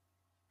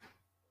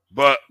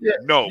 But we're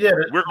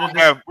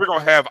gonna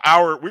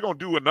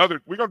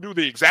do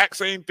the exact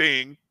same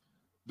thing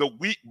the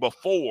week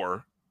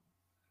before.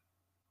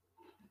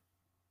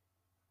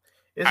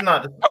 It's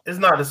not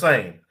the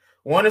same.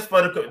 One is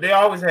for they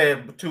always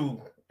had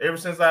two, ever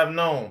since I've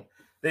known,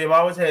 they've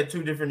always had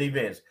two different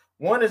events.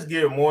 One is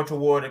geared more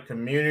toward the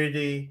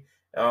community,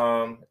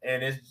 and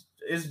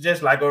it's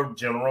just like a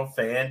general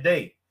fan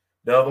day.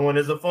 The other one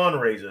is a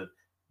fundraiser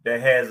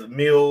that has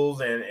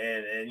meals and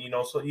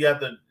so you have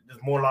to,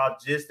 there's more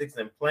logistics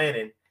and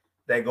planning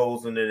that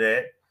goes into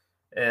that.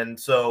 And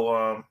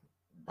so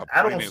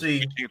I don't see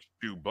you can't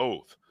do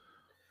both.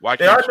 Why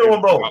they are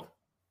doing both.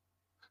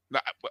 No,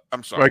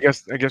 I'm sorry. Well,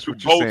 I guess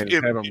what you're saying is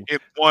in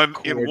one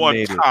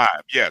time.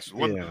 Yes.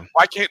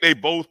 Why can't they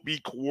both be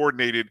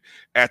coordinated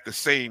at the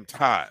same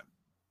time?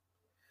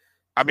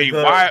 I mean,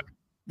 because why?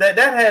 That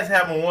has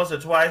happened once or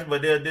twice,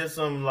 but there's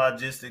some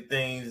logistic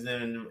things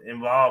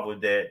involved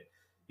with that.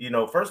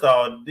 First of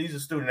all, these are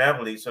student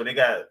athletes, so they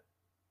got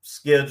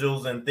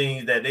schedules and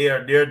things that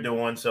they're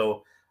doing.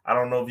 So I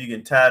don't know if you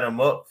can tie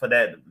them up for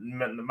that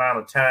amount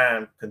of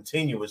time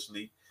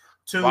continuously.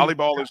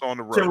 Volleyball is on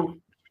the road.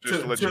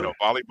 Just to let you know,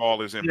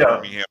 volleyball is in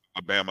Birmingham,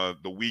 Alabama,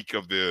 the week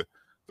of the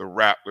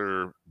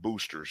Rattler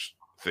boosters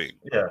thing.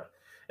 Yeah,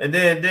 and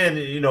then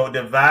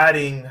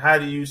dividing. How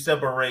do you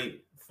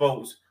separate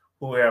folks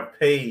who have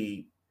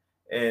paid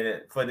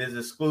and for this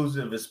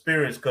exclusive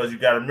experience? Because you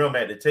got to remember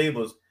at the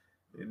tables,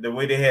 the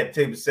way they had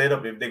tables set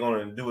up, if they're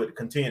going to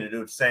continue to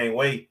do it the same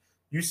way,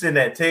 you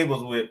sitting at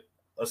tables with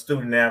a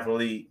student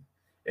athlete,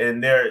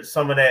 and there's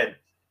some of that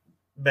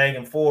back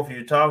and forth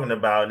you're talking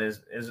about is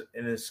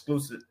an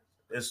exclusive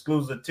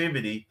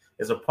exclusivity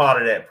is a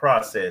part of that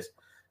process.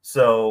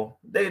 So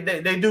they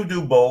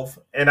do both,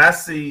 and I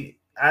see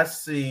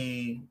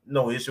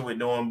no issue with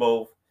doing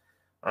both.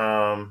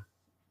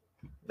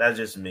 That's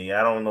just me.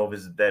 I don't know if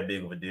it's that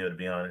big of a deal, to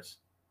be honest.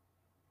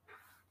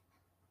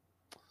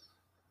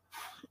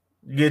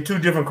 You get two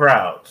different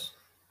crowds.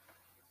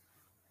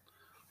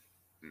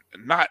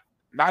 Not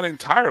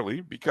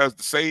entirely, because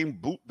the same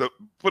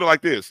put it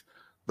like this: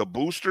 the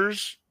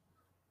boosters,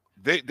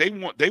 they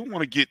want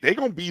to get, they're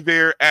gonna be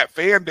there at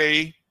fan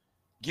day,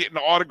 getting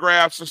the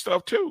autographs and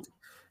stuff too.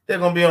 They're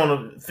gonna be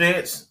on the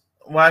fence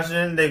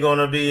watching. They're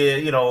gonna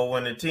be,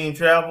 when the team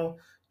travel.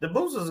 The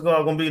boosters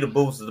are gonna be the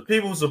boosters. The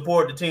people who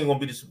support the team are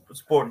gonna be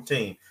support the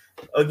team.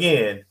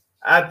 Again,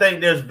 I think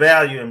there's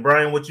value in,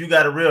 Brian, what you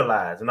got to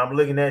realize, and I'm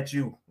looking at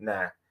you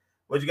now.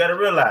 What you got to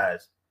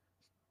realize,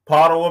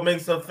 part of what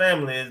makes a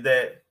family is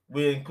that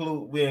we're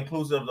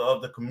inclusive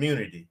of the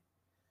community.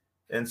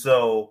 And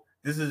so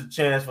this is a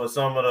chance for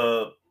some of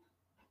the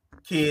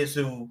kids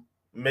who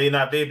may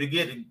not be able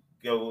to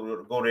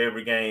go to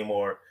every game,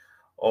 or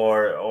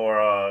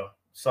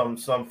some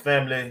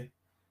family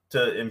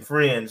and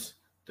friends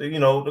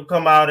to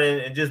come out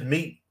and just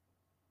meet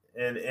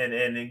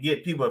and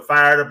get people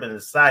fired up and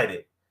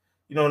excited.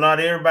 Not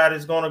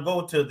everybody's going to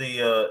go to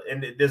the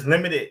and there's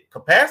limited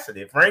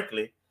capacity,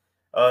 frankly.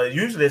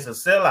 Usually it's a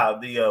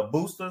sellout. The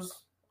boosters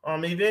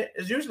event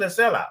is usually a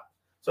sellout,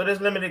 so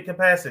there's limited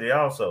capacity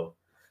also.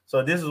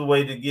 So this is a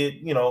way to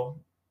get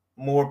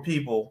more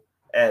people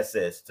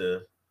access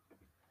to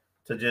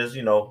just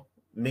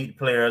meet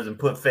players and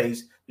put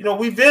face.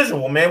 We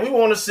visual, man. We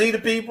want to see the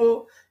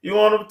people. You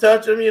want to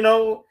touch them.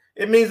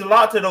 It means a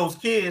lot to those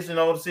kids,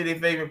 to see their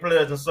favorite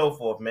players and so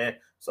forth, man.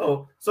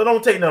 So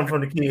don't take nothing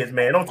from the kids,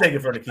 man. Don't take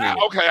it from the kids.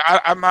 Okay,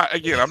 I'm not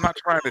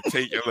trying to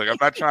take it. Look, I'm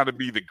not trying to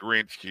be the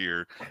Grinch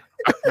here.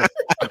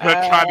 I'm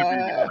not trying to be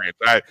the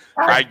Grinch.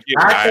 I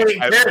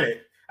can't tell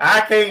it.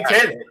 I can't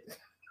tell it.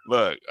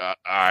 Look, all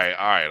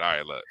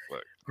right. Look.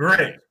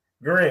 Grinch.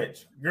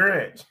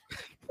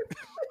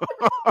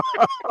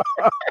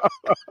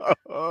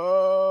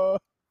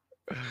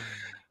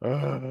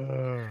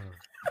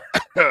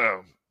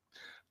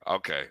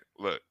 Okay,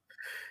 look.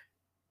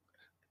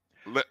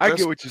 I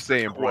get what you're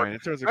saying, Brian, in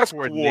terms of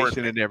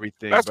coordination and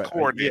everything. Let's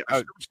coordinate.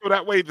 So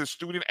that way the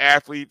student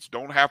athletes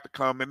don't have to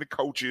come, and the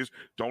coaches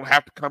don't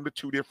have to come to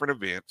two different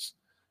events.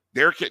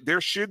 There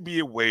should be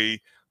a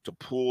way to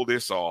pull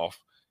this off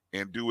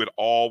and do it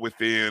all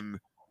within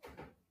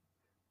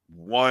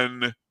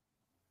one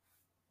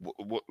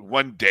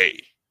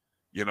day.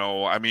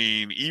 I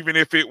mean, even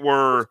if it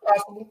were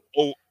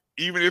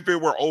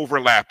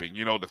overlapping,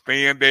 the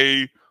fan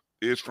day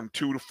is from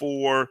 2 to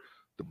 4.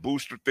 The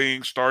booster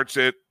thing starts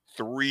at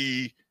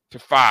 3 to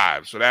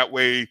 5. So that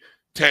way,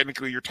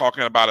 technically, you're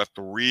talking about a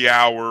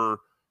 3-hour.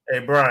 Hey,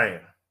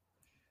 Brian,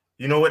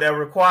 you know what that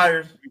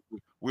requires?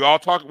 We're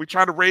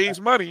trying to raise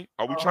money.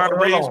 Are we trying to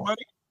raise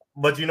money?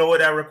 But you know what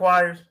that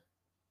requires?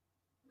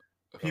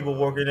 People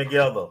working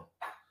together.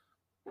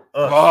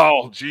 Us.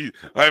 Oh, gee.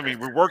 I mean,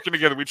 we're working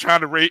together. We're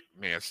trying to rate.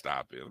 Man,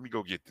 stop it. Let me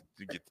go get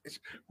this.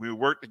 We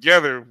work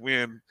together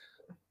when.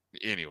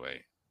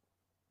 Anyway.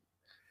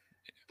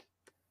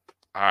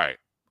 All right.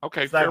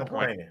 Okay. Fair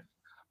point.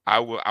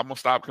 I'm gonna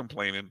stop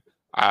complaining.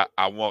 I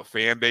want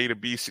fan day to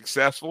be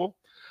successful.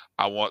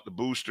 I want the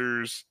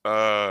boosters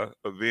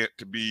event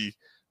to be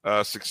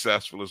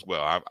successful as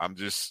well.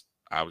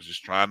 I was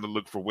just trying to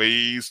look for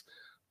ways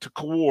to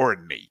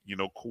coordinate.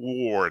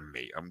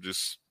 Coordinate.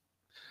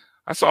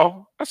 That's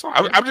all.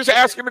 I'm just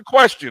asking the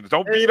questions.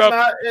 Don't beat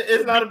up.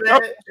 It's not a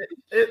bad.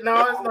 It's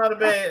not a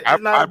bad. I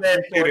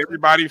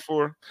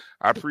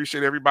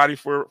appreciate everybody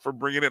for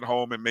bringing it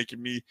home and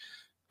making me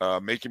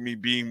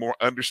being more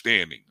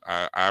understanding.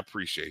 I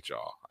appreciate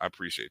y'all. All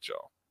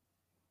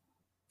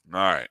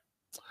right.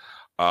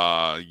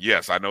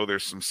 Yes, I know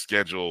there's some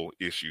schedule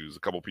issues. A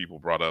couple people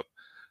brought up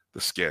the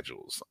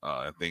schedules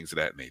and things of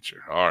that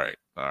nature. All right.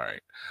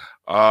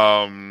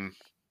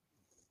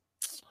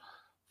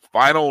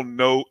 Final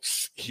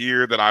notes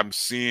here that I'm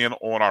seeing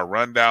on our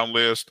rundown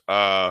list.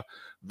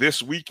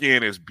 This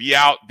weekend is Be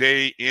Out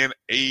Day in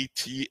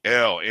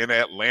ATL in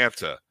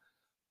Atlanta.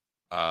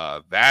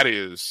 That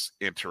is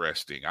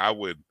interesting.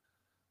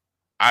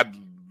 I'd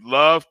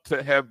love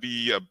to have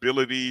the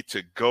ability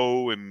to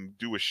go and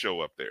do a show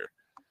up there.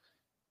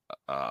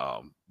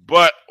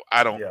 But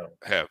I don't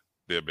have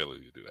the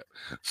ability to do that.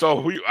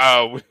 So we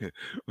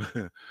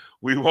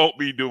won't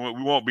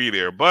be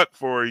there. But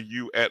for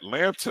you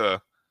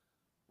Atlanta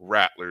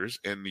Rattlers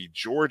and the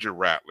Georgia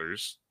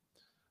Rattlers,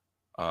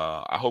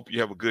 I hope you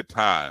have a good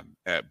time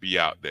at Be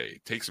Out Day.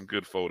 Take some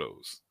good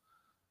photos.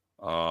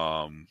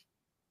 And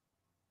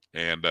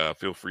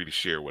feel free to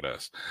share with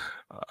us.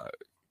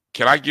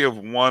 Can I give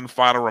one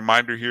final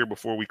reminder here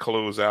before we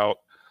close out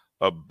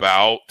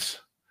about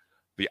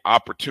the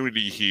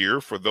opportunity here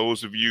for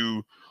those of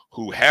you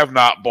who have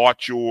not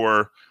bought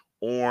your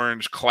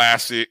Orange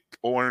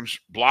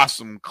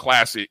Blossom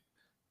Classic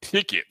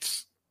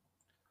tickets?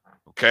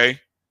 Okay.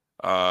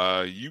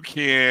 You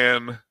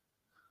can, let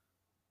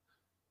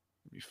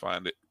me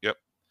find it. Yep.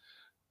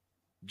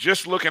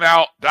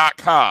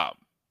 justlookingout.com.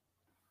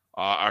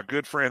 Our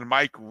good friend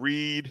Mike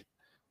Reed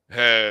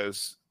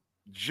has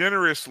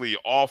generously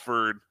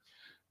offered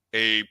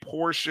a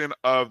portion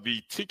of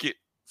the ticket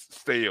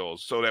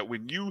sales so that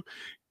when you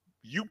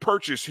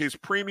purchase his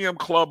premium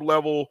club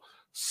level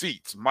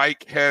seats,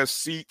 Mike has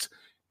seats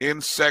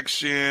in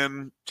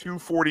section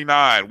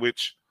 249,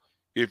 which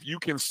if you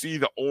can see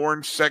the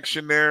orange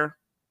section there,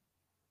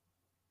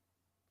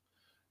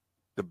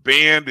 the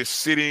band is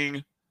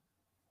sitting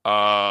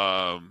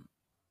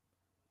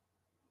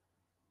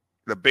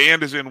the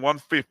band is in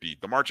 150.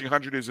 The marching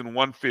 100 is in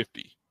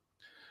 150.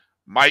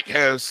 Mike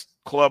has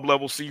club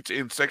level seats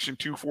in section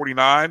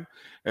 249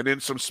 and then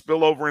some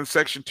spillover in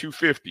section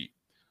 250.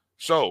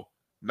 So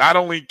not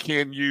only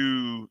can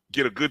you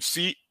get a good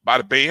seat by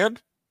the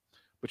band,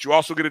 but you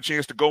also get a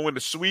chance to go into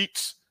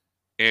suites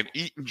and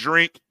eat and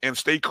drink and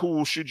stay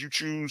cool should you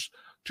choose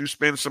to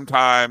spend some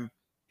time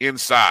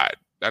inside.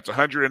 That's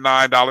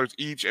 $109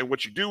 each. And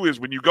what you do is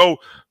when you go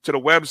to the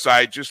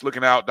website,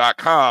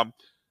 justlookingout.com,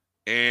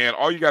 and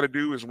all you got to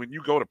do is when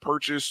you go to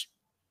purchase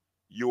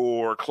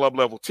your club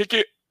level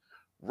ticket,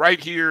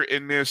 right here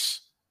in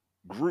this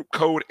group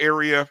code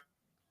area,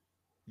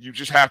 you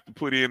just have to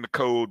put in the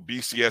code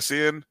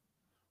BCSN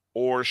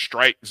or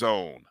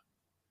StrikeZone.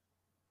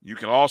 You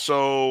can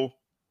also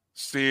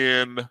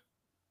send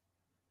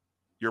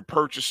your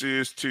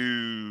purchases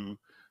to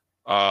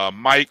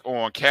Mike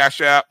on Cash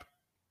App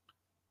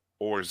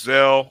or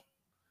Zelle.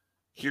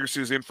 Here's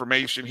his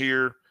information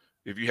here.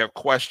 If you have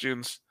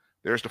questions,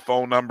 there's the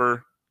phone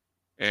number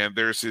and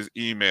there's his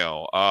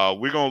email.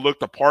 We're going to look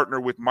to partner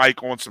with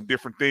Mike on some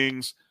different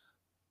things,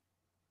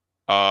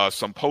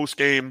 some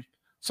post-game,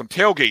 some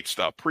tailgate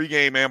stuff,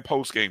 pre-game and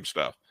post-game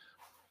stuff.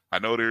 I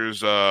know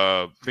there's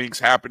things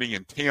happening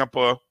in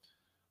Tampa.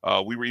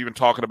 We were even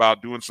talking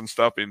about doing some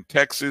stuff in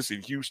Texas,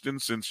 in Houston,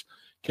 since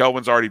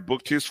Kelvin's already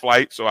booked his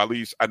flight. So at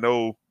least I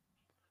know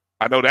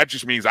that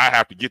just means I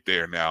have to get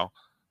there now.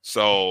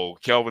 So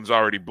Kelvin's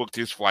already booked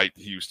his flight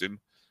to Houston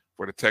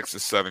for the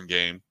Texas Southern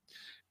game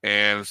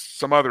and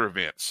some other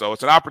events. So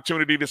it's an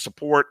opportunity to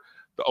support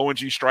the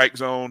O&G Strike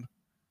Zone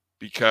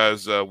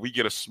because we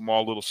get a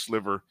small little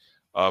sliver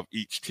of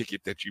each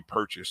ticket that you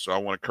purchase. So I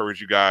want to encourage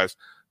you guys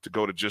to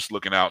go to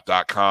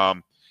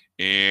justlookingout.com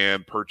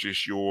and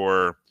purchase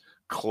your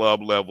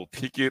club level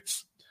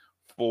tickets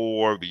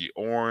for the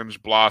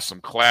Orange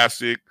Blossom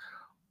Classic.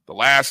 The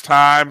last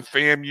time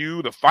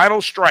FAMU, the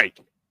final strike,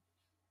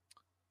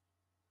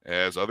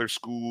 as other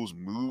schools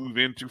move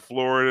into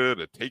Florida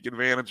to take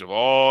advantage of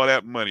all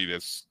that money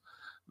that's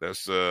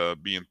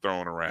being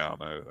thrown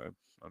around.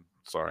 I'm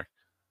sorry.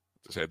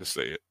 Just had to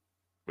say it.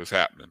 It's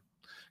happening.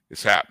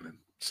 It's happening.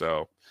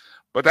 So,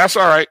 but that's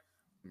all right.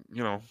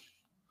 You know,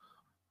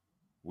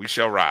 we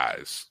shall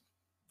rise.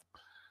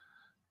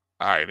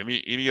 All right.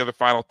 Any other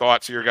final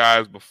thoughts here,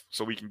 guys,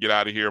 so we can get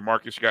out of here?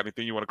 Marcus, you got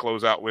anything you want to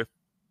close out with?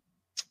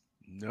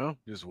 No,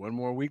 just one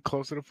more week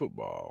closer to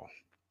football.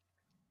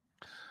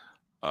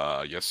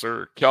 Yes,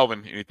 sir.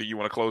 Kelvin, anything you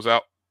want to close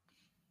out?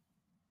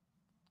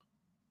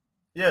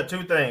 Yeah,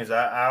 two things.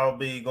 I'll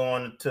be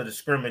going to the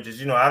scrimmages.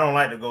 You know, I don't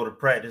like to go to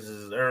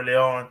practices early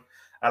on.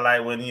 I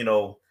like when, you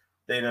know,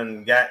 they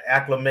done got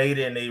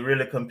acclimated and they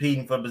really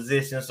competing for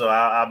position. So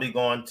I'll be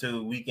going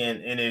to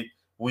any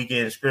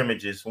weekend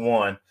scrimmages,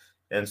 one.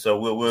 And so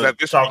we'll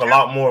talk a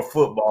lot more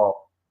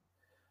football.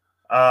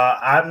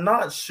 I'm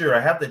not sure. I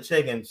have to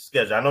check in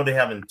schedule. I know they're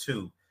having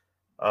two.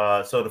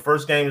 So the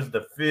first game is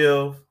the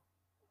 5th,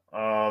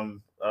 or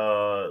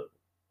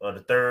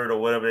the 3rd, or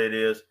whatever it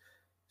is.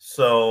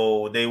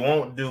 So they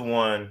won't do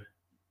one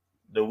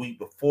the week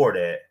before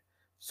that.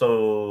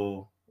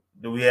 So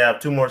do we have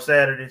 2 more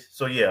Saturdays?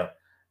 So yeah,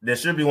 there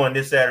should be one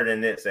this Saturday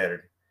and next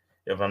Saturday,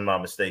 if I'm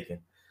not mistaken.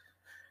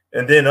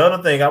 And then the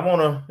other thing, I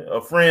want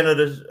a friend of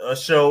the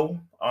show,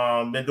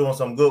 been doing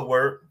some good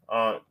work.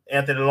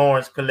 Anthony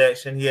Lawrence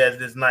collection. He has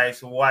this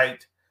nice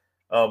white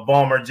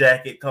bomber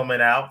jacket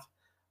coming out.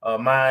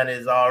 Mine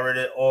is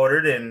already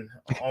ordered and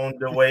on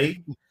the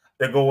way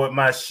to go with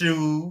my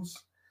shoes.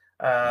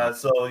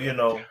 So, you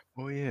know.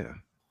 Oh, yeah.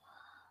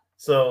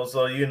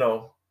 So, you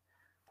know,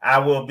 I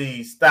will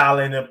be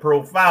styling and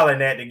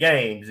profiling at the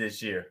games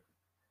this year.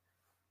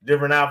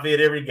 Different outfit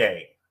every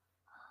game.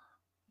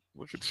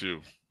 Look at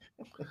you.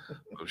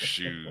 Those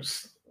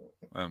shoes.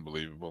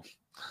 Unbelievable.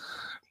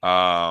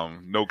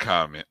 No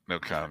comment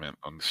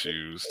on the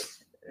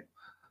shoes.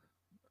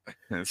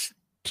 It's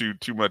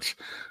too much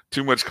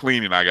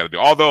cleaning I got to do.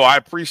 Although I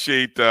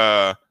appreciate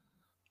I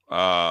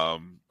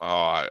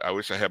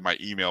wish I had my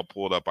email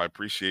pulled up. I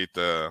appreciate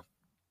the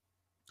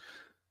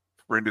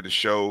friend of the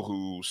show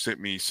who sent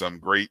me some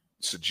great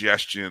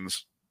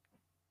suggestions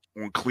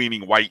on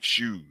cleaning white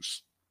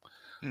shoes.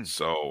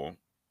 So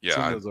yeah,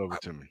 send those over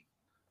to me.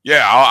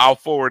 Yeah, I'll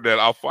forward that.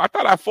 I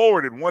thought I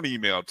forwarded one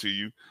email to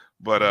you,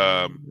 but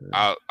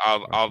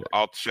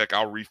I'll check.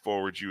 I'll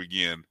re-forward you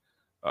again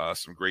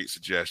some great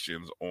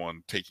suggestions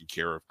on taking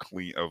care of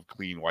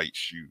clean white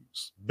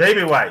shoes.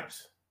 Baby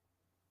wipes.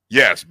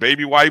 Yes,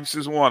 baby wipes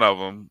is one of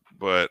them,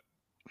 but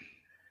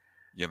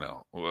you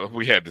know,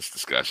 we had this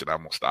discussion. I'm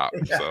gonna stop.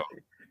 So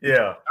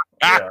Yeah.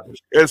 Yeah.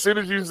 As soon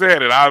as you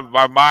said it,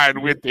 my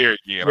mind went there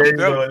again. There I'm you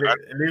go. telling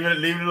you,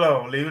 Leave it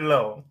alone. Leave it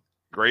alone.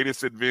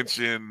 greatest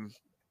invention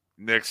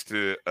next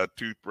to a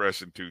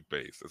toothbrush and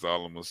toothpaste. That's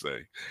all I'm gonna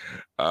say.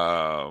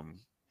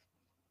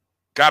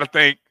 Got to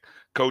thank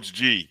Coach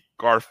G,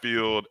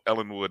 Garfield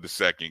Ellenwood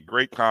II.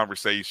 Great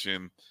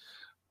conversation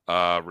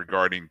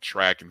regarding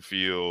track and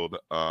field.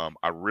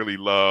 I really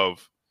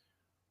love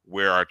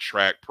where our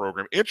track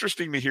program.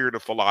 Interesting to hear the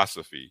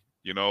philosophy,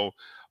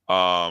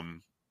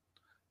 and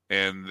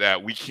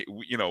that we can,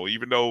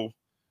 even though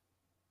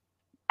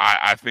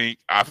I think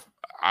I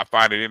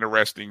find it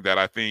interesting that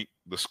I think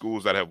the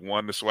schools that have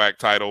won the SWAC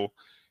title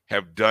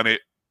have done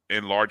it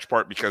in large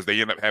part because they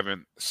end up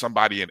having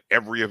somebody in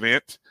every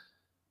event,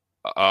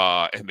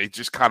 and they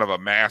just kind of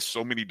amass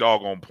so many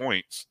doggone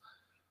points.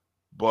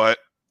 But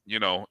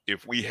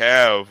if we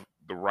have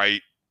the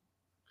right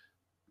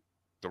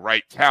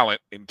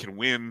talent and can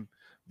win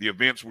the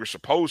events we're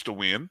supposed to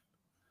win,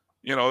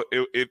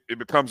 it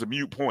becomes a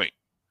moot point.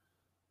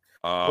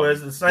 Well,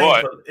 it's the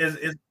same.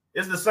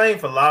 It's the same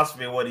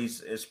philosophy of what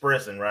he's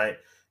expressing, right?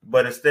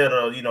 But instead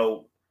of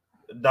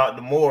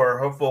Dr. Moore,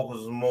 her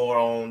focus is more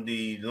on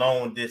the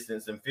long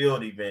distance and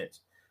field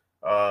events.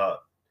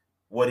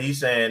 What he's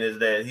saying is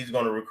that he's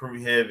going to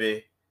recruit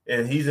heavy,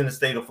 and he's in the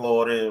state of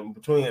Florida, and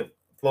between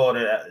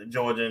Florida,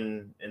 Georgia,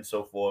 and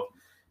so forth.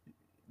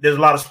 There's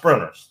a lot of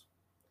sprinters.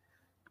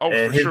 Oh,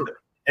 and for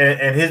sure.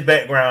 And his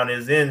background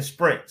is in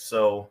sprint,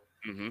 so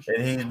and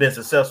he's been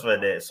successful at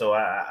that. So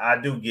I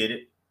do get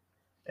it,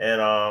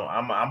 and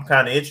I'm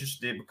kind of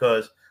interested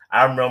because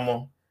I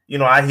remember,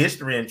 our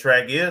history in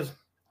track is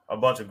a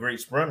bunch of great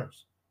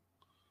sprinters.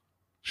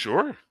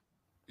 Sure,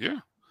 yeah.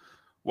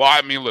 Well,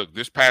 I mean, look,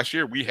 this past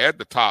year we had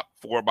the top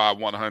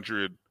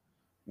 4x100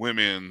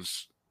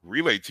 women's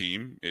relay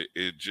team.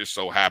 It just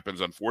so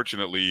happens,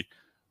 unfortunately,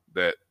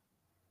 that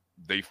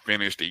they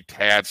finished a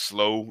tad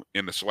slow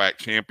in the SWAC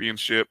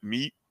championship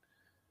meet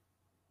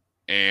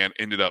and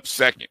ended up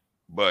second.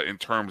 But in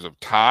terms of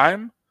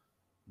time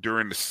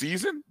during the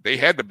season, they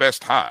had the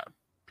best time,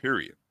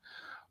 period.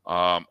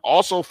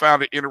 Also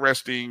found it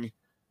interesting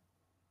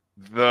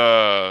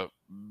the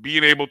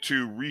being able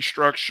to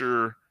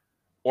restructure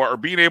or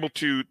being able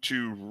to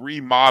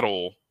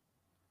remodel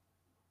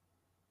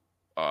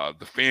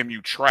the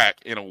FAMU track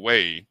in a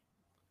way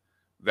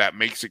that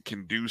makes it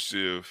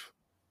conducive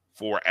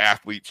for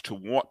athletes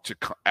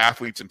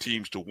and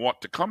teams to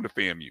want to come to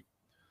FAMU.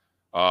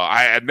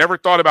 I had never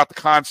thought about the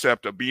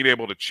concept of being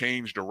able to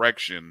change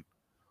direction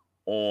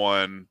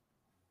on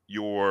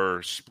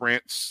your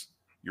sprints,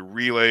 your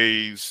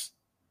relays.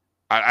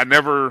 I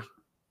never.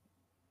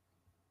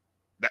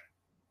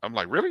 I'm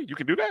like, really? You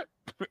can do that?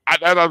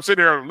 I'm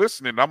sitting there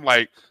listening. I'm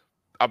like,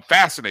 I'm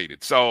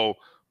fascinated. So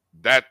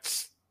that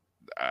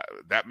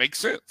makes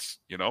sense,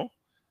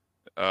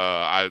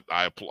 I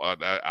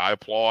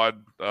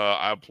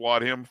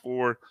applaud him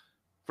for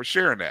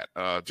sharing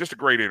that. Just a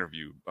great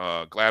interview.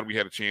 Glad we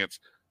had a chance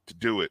to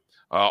do it.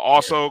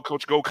 Also,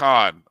 Coach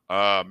Gokhan,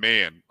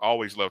 man,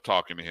 always love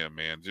talking to him,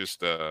 man.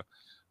 Just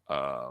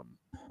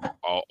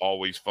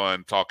always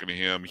fun talking to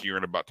him,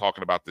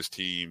 talking about this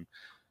team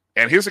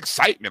and his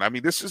excitement. I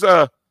mean, this is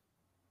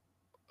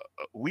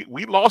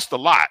we lost a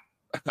lot.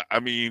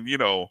 I mean,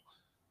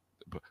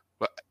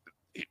 but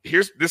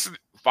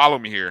follow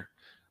me here.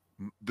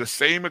 The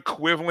same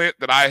equivalent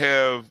that I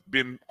have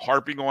been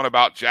harping on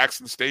about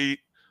Jackson State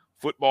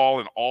football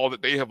and all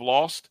that they have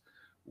lost,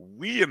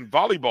 we in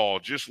volleyball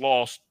just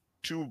lost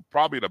two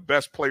probably the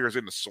best players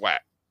in the SWAC,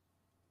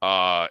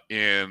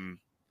 in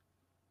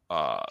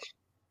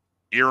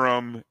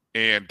Iram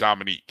and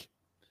Dominique.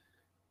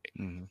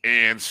 Mm-hmm.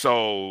 And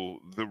so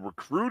the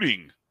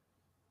recruiting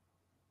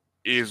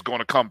is going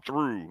to come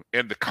through,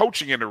 and the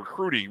coaching and the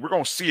recruiting, we're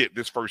going to see it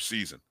this first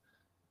season.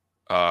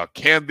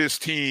 Can this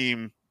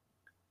team,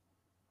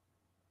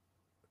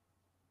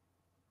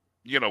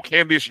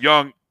 can this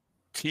young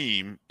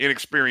team,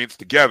 inexperienced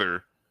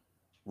together,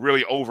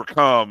 really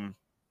overcome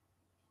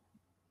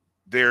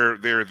their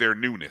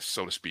newness,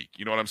 so to speak?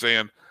 You know what I'm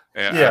saying?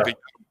 And I think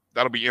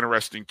that'll be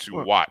interesting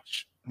to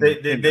watch. They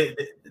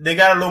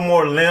got a little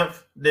more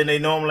length than they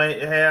normally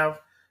have.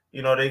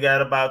 They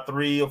got about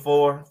 3 or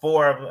 4,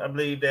 I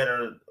believe, that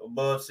are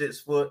above 6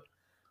 foot.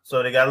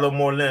 So they got a little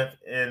more length,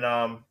 and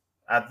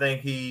I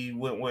think he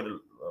went with a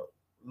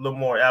little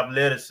more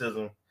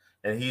athleticism,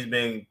 and he's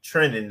been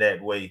trending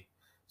that way.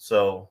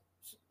 So,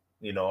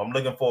 I'm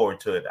looking forward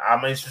to it.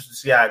 I'm interested to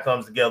see how it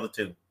comes together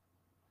too.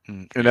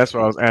 And that's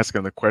why I was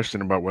asking the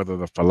question about whether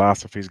the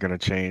philosophy is going to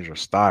change or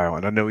style.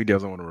 And I know he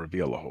doesn't want to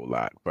reveal a whole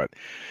lot, but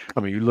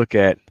you look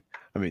at,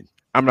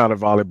 I'm not a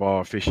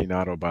volleyball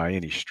aficionado by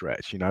any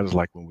stretch. I just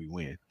like when we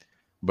win.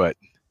 But,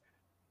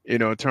 in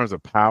terms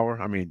of power,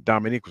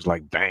 Dominique was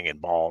like banging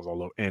balls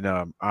all over,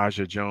 and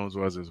Aja Jones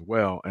was as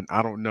well. And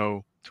I don't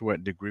know to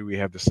what degree we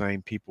have the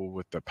same people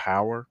with the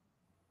power.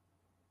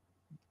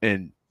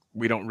 And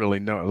we don't really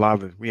know.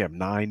 We have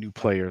 9 new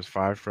players,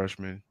 5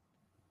 freshmen.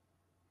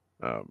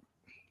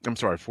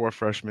 4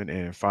 freshmen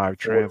and 5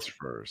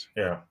 transfers.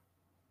 Yeah.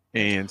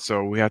 And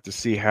so we have to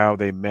see how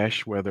they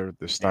mesh, whether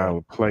the style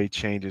of play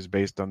changes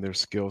based on their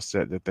skill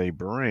set that they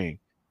bring,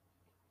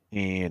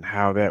 and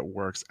how that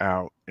works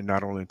out. And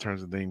not only in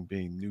terms of them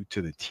being new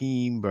to the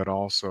team, but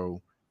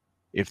also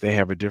if they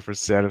have a different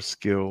set of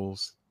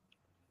skills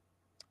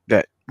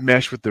that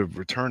mesh with the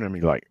return. I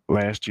mean, like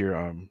last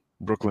year,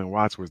 Brooklyn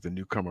Watts was the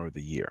newcomer of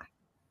the year,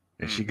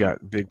 and she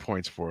got big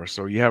points for us.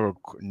 So you have a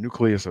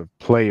nucleus of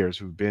players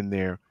who've been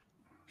there,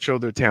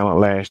 showed their talent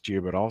last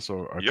year, but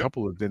also a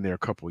couple have been there a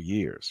couple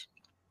years.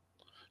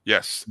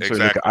 Yes, So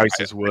exactly. look at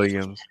Isis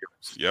Williams.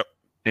 Yep.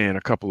 And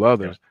a couple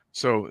others.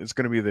 So it's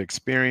going to be the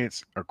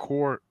experience, a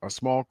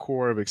small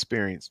core of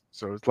experience.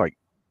 So it's like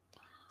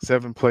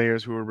 7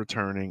 players who are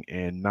returning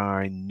and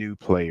 9 new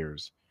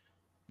players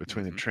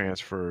between the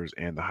transfers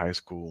and the high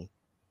school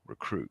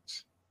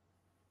recruits.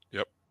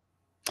 Yep.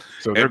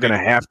 So they're going to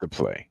have to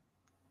play.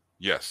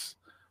 Yes.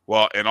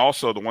 Well, and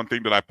also the one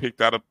thing that I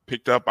picked up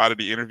out of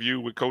the interview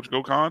with Coach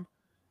Gokhan,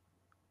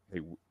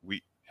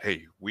 we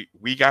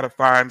got to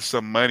find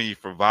some money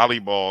for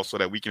volleyball so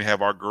that we can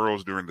have our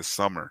girls during the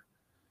summer.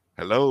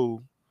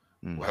 Hello.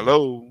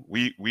 Hello.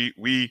 We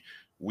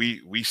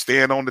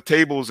stand on the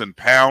tables and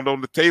pound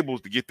on the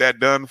tables to get that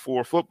done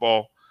for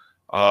football.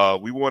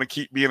 We want to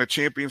keep being a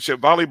championship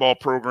volleyball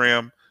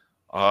program.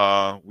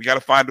 We got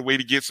to find a way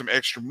to get some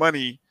extra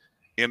money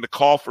in the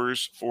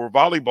coffers for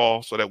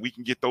volleyball so that we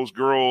can get those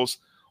girls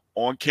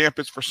on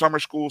campus for summer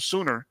school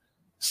sooner.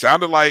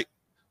 Sounded like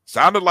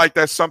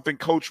that's something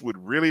Coach would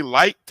really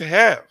like to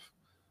have.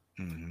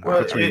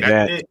 Well,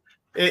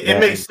 it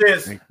makes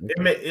sense.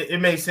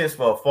 It makes sense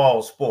for a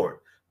fall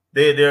sport.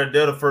 They're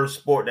the first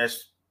sport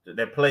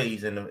that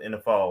plays in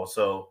the fall,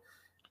 so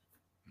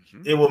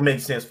it will make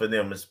sense for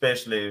them,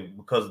 especially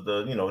because of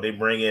they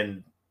bring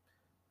in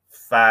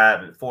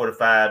 4 to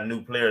 5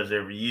 new players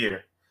every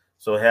year.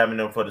 So having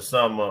them for the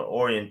summer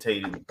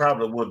orientated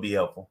probably would be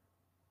helpful.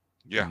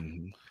 Yeah,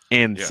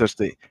 and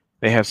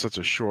they have such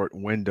a short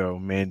window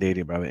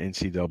mandated by the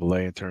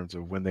NCAA in terms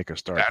of when they can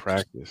start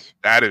practice.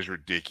 That is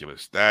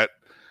ridiculous. That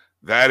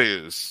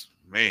is,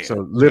 man.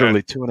 So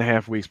literally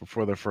 2.5 weeks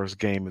before their first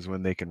game is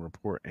when they can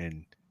report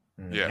and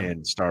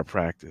start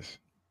practice.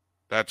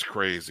 That's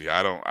crazy.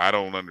 I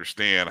don't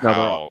understand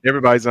how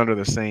everybody's under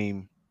the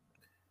same.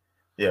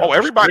 Yeah. Oh,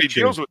 everybody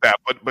deals with that,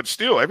 but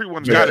still,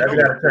 everyone's got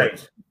to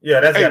change.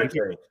 Yeah, that's got to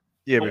change.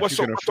 Yeah, but if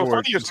you can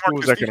afford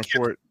schools that can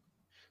afford,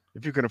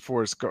 if you can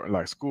afford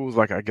like schools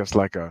like I guess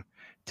like a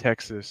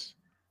Texas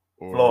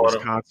or Florida.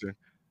 Wisconsin,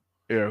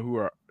 who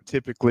are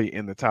typically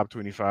in the top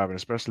 25 and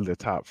especially the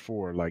top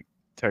 4, like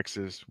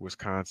Texas,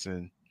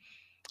 Wisconsin,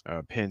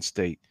 Penn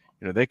State,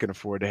 they can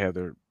afford to have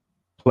their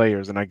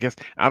players. And I guess,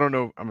 I don't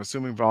know, I'm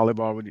assuming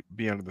volleyball would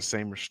be under the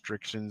same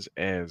restrictions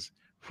as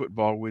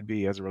football would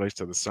be as it relates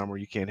to the summer.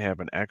 You can't have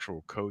an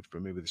actual coach,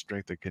 but maybe the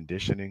strength and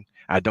conditioning.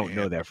 I don't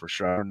know that for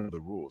sure. I don't know the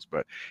rules,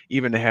 but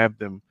even to have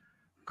them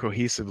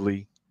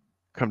cohesively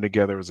come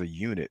together as a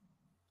unit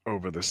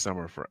over the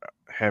summer for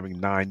having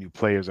 9 new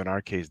players in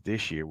our case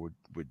this year would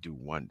do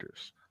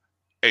wonders.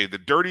 Hey, the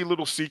dirty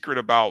little secret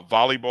about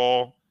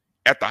volleyball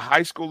at the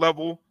high school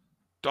level,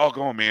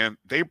 doggone, man,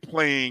 they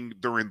playing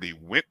during the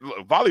winter.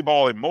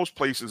 Volleyball in most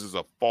places is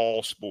a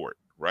fall sport,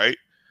 right?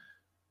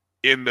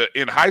 In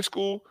high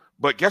school,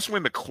 but guess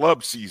when the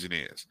club season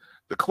is?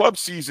 The club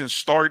season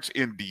starts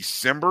in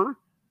December,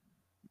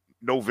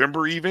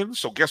 November even.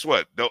 So guess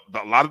what?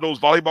 A lot of those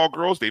volleyball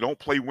girls, they don't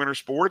play winter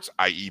sports,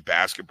 i.e.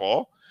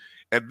 basketball.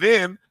 And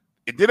then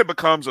it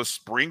becomes a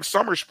spring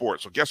summer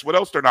sport. So guess what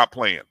else they're not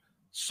playing?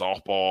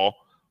 Softball.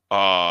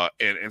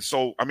 And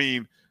so, I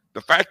mean,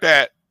 the fact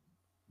that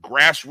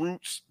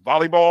grassroots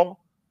volleyball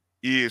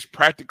is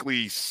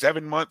practically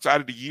 7 months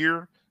out of the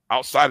year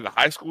outside of the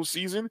high school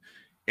season,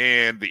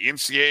 and the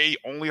NCAA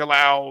only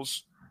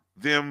allows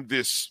them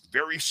this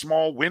very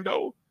small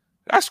window,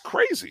 that's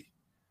crazy.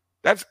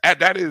 That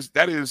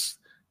is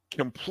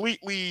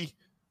completely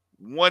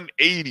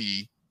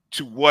 180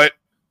 to what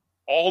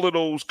all of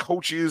those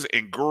coaches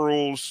and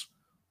girls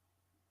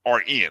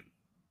are in,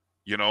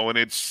 and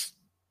it's,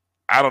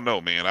 I don't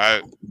know, man.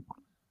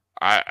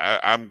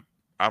 I'd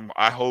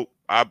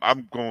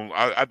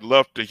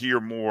love to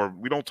hear more.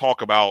 We don't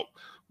talk about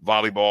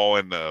volleyball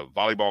and the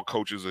volleyball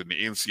coaches and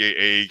the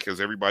NCAA because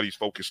everybody's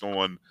focused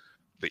on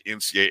the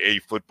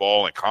NCAA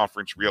football and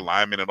conference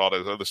realignment and all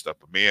that other stuff.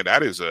 But man,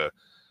 that's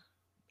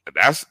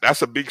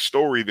a big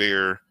story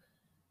there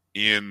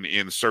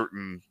in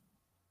certain,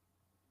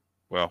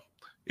 well,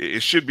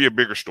 it should be a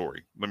bigger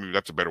story.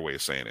 That's a better way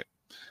of saying it.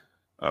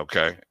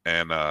 Okay.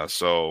 And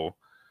so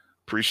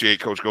appreciate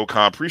Coach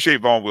Gokhan.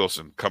 Appreciate Vaughn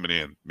Wilson coming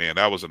in. Man,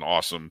 that was an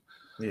awesome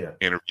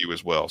interview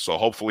as well. So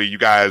hopefully you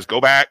guys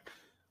go back,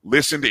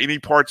 listen to any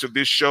parts of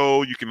this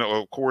show. You can,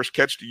 of course,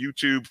 catch the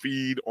YouTube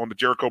feed on the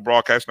Jericho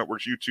Broadcast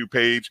Network's YouTube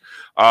page.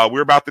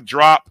 We're about to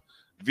drop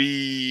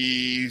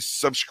the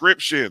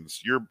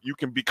subscriptions. You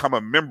can become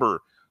a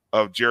member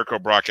of Jericho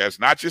Broadcast.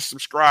 Not just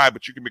subscribe,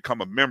 but you can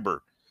become a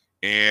member.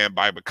 And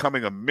by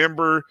becoming a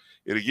member,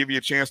 it'll give you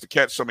a chance to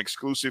catch some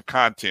exclusive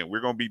content. We're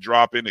going to be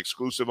dropping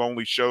exclusive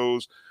only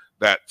shows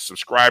that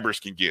subscribers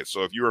can get.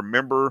 So if you're a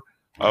member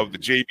of the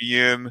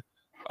JBN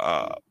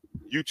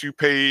YouTube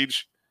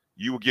page,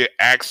 you will get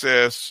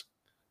access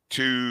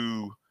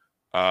to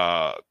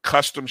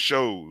custom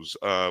shows.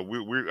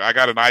 I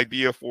got an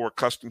idea for a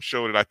custom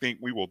show that I think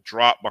we will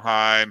drop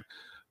behind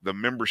the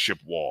membership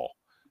wall.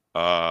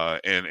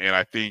 And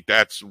I think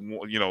that's,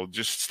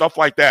 just stuff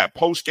like that.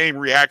 Post-game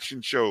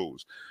reaction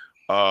shows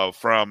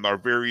from our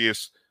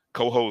various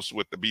co-hosts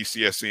with the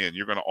BCSN.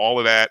 You're going to all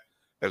of that,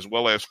 as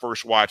well as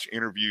first watch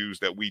interviews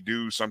that we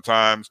do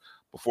sometimes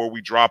before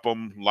we drop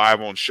them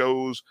live on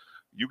shows.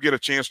 You get a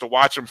chance to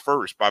watch them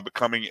first by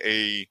becoming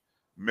a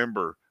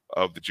member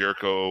of the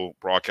Jericho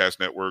Broadcast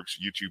Network's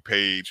YouTube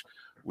page,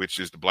 which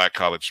is the Black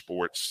College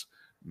Sports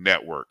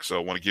Network. So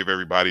I want to give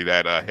everybody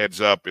that heads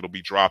up. It'll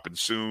be dropping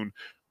soon.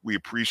 We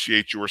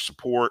appreciate your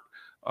support.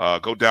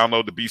 Go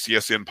download the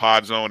BCSN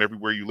Pod Zone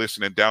everywhere you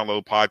listen and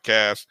download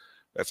podcasts.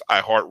 That's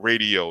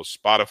iHeartRadio,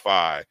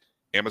 Spotify,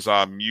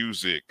 Amazon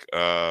Music,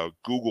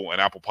 Google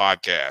and Apple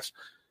Podcasts.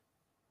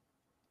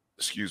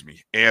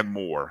 And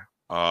more.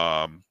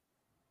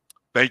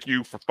 Thank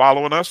you for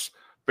following us.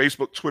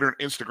 Facebook, Twitter,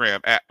 and Instagram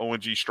at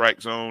ONG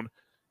StrikeZone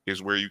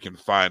is where you can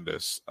find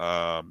us.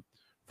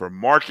 For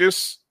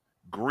Marcus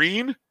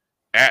Green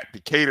at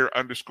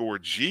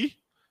Decatur_G.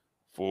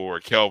 For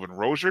Kelvin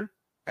Rozier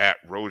at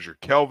Rozier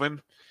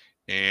Kelvin.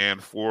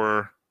 And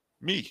for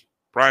me,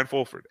 Brian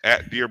Fulford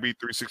at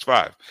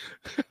DRB365.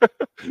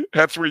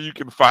 That's where you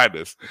can find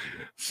us.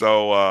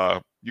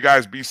 So you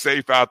guys be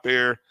safe out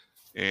there,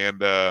 and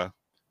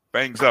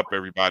bangs up,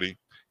 everybody.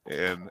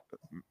 And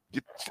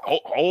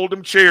hold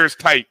them chairs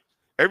tight.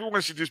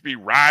 Everyone should just be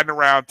riding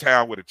around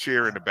town with a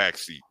chair in the back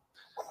seat.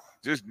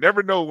 Just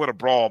never know when a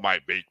brawl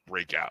might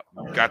break out.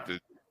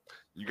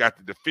 You got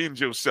to defend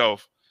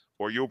yourself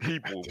or your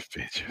people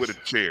with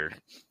a chair.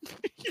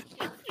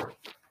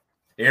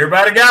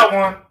 Everybody got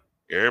one.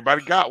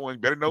 Everybody got one.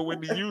 Better know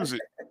when to use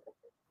it.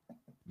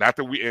 Not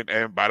that we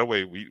and by the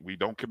way, we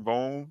don't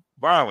condone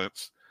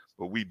violence,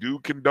 but we do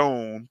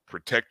condone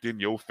protecting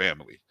your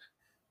family.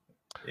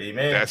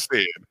 Amen.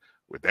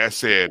 With that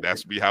said,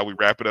 that's be how we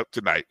wrap it up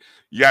tonight.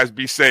 You guys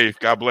be safe.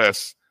 God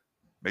bless.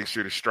 Make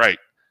sure to strike,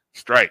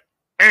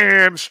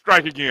 and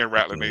strike again,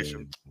 Rattler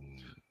Nation.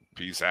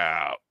 Peace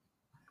out.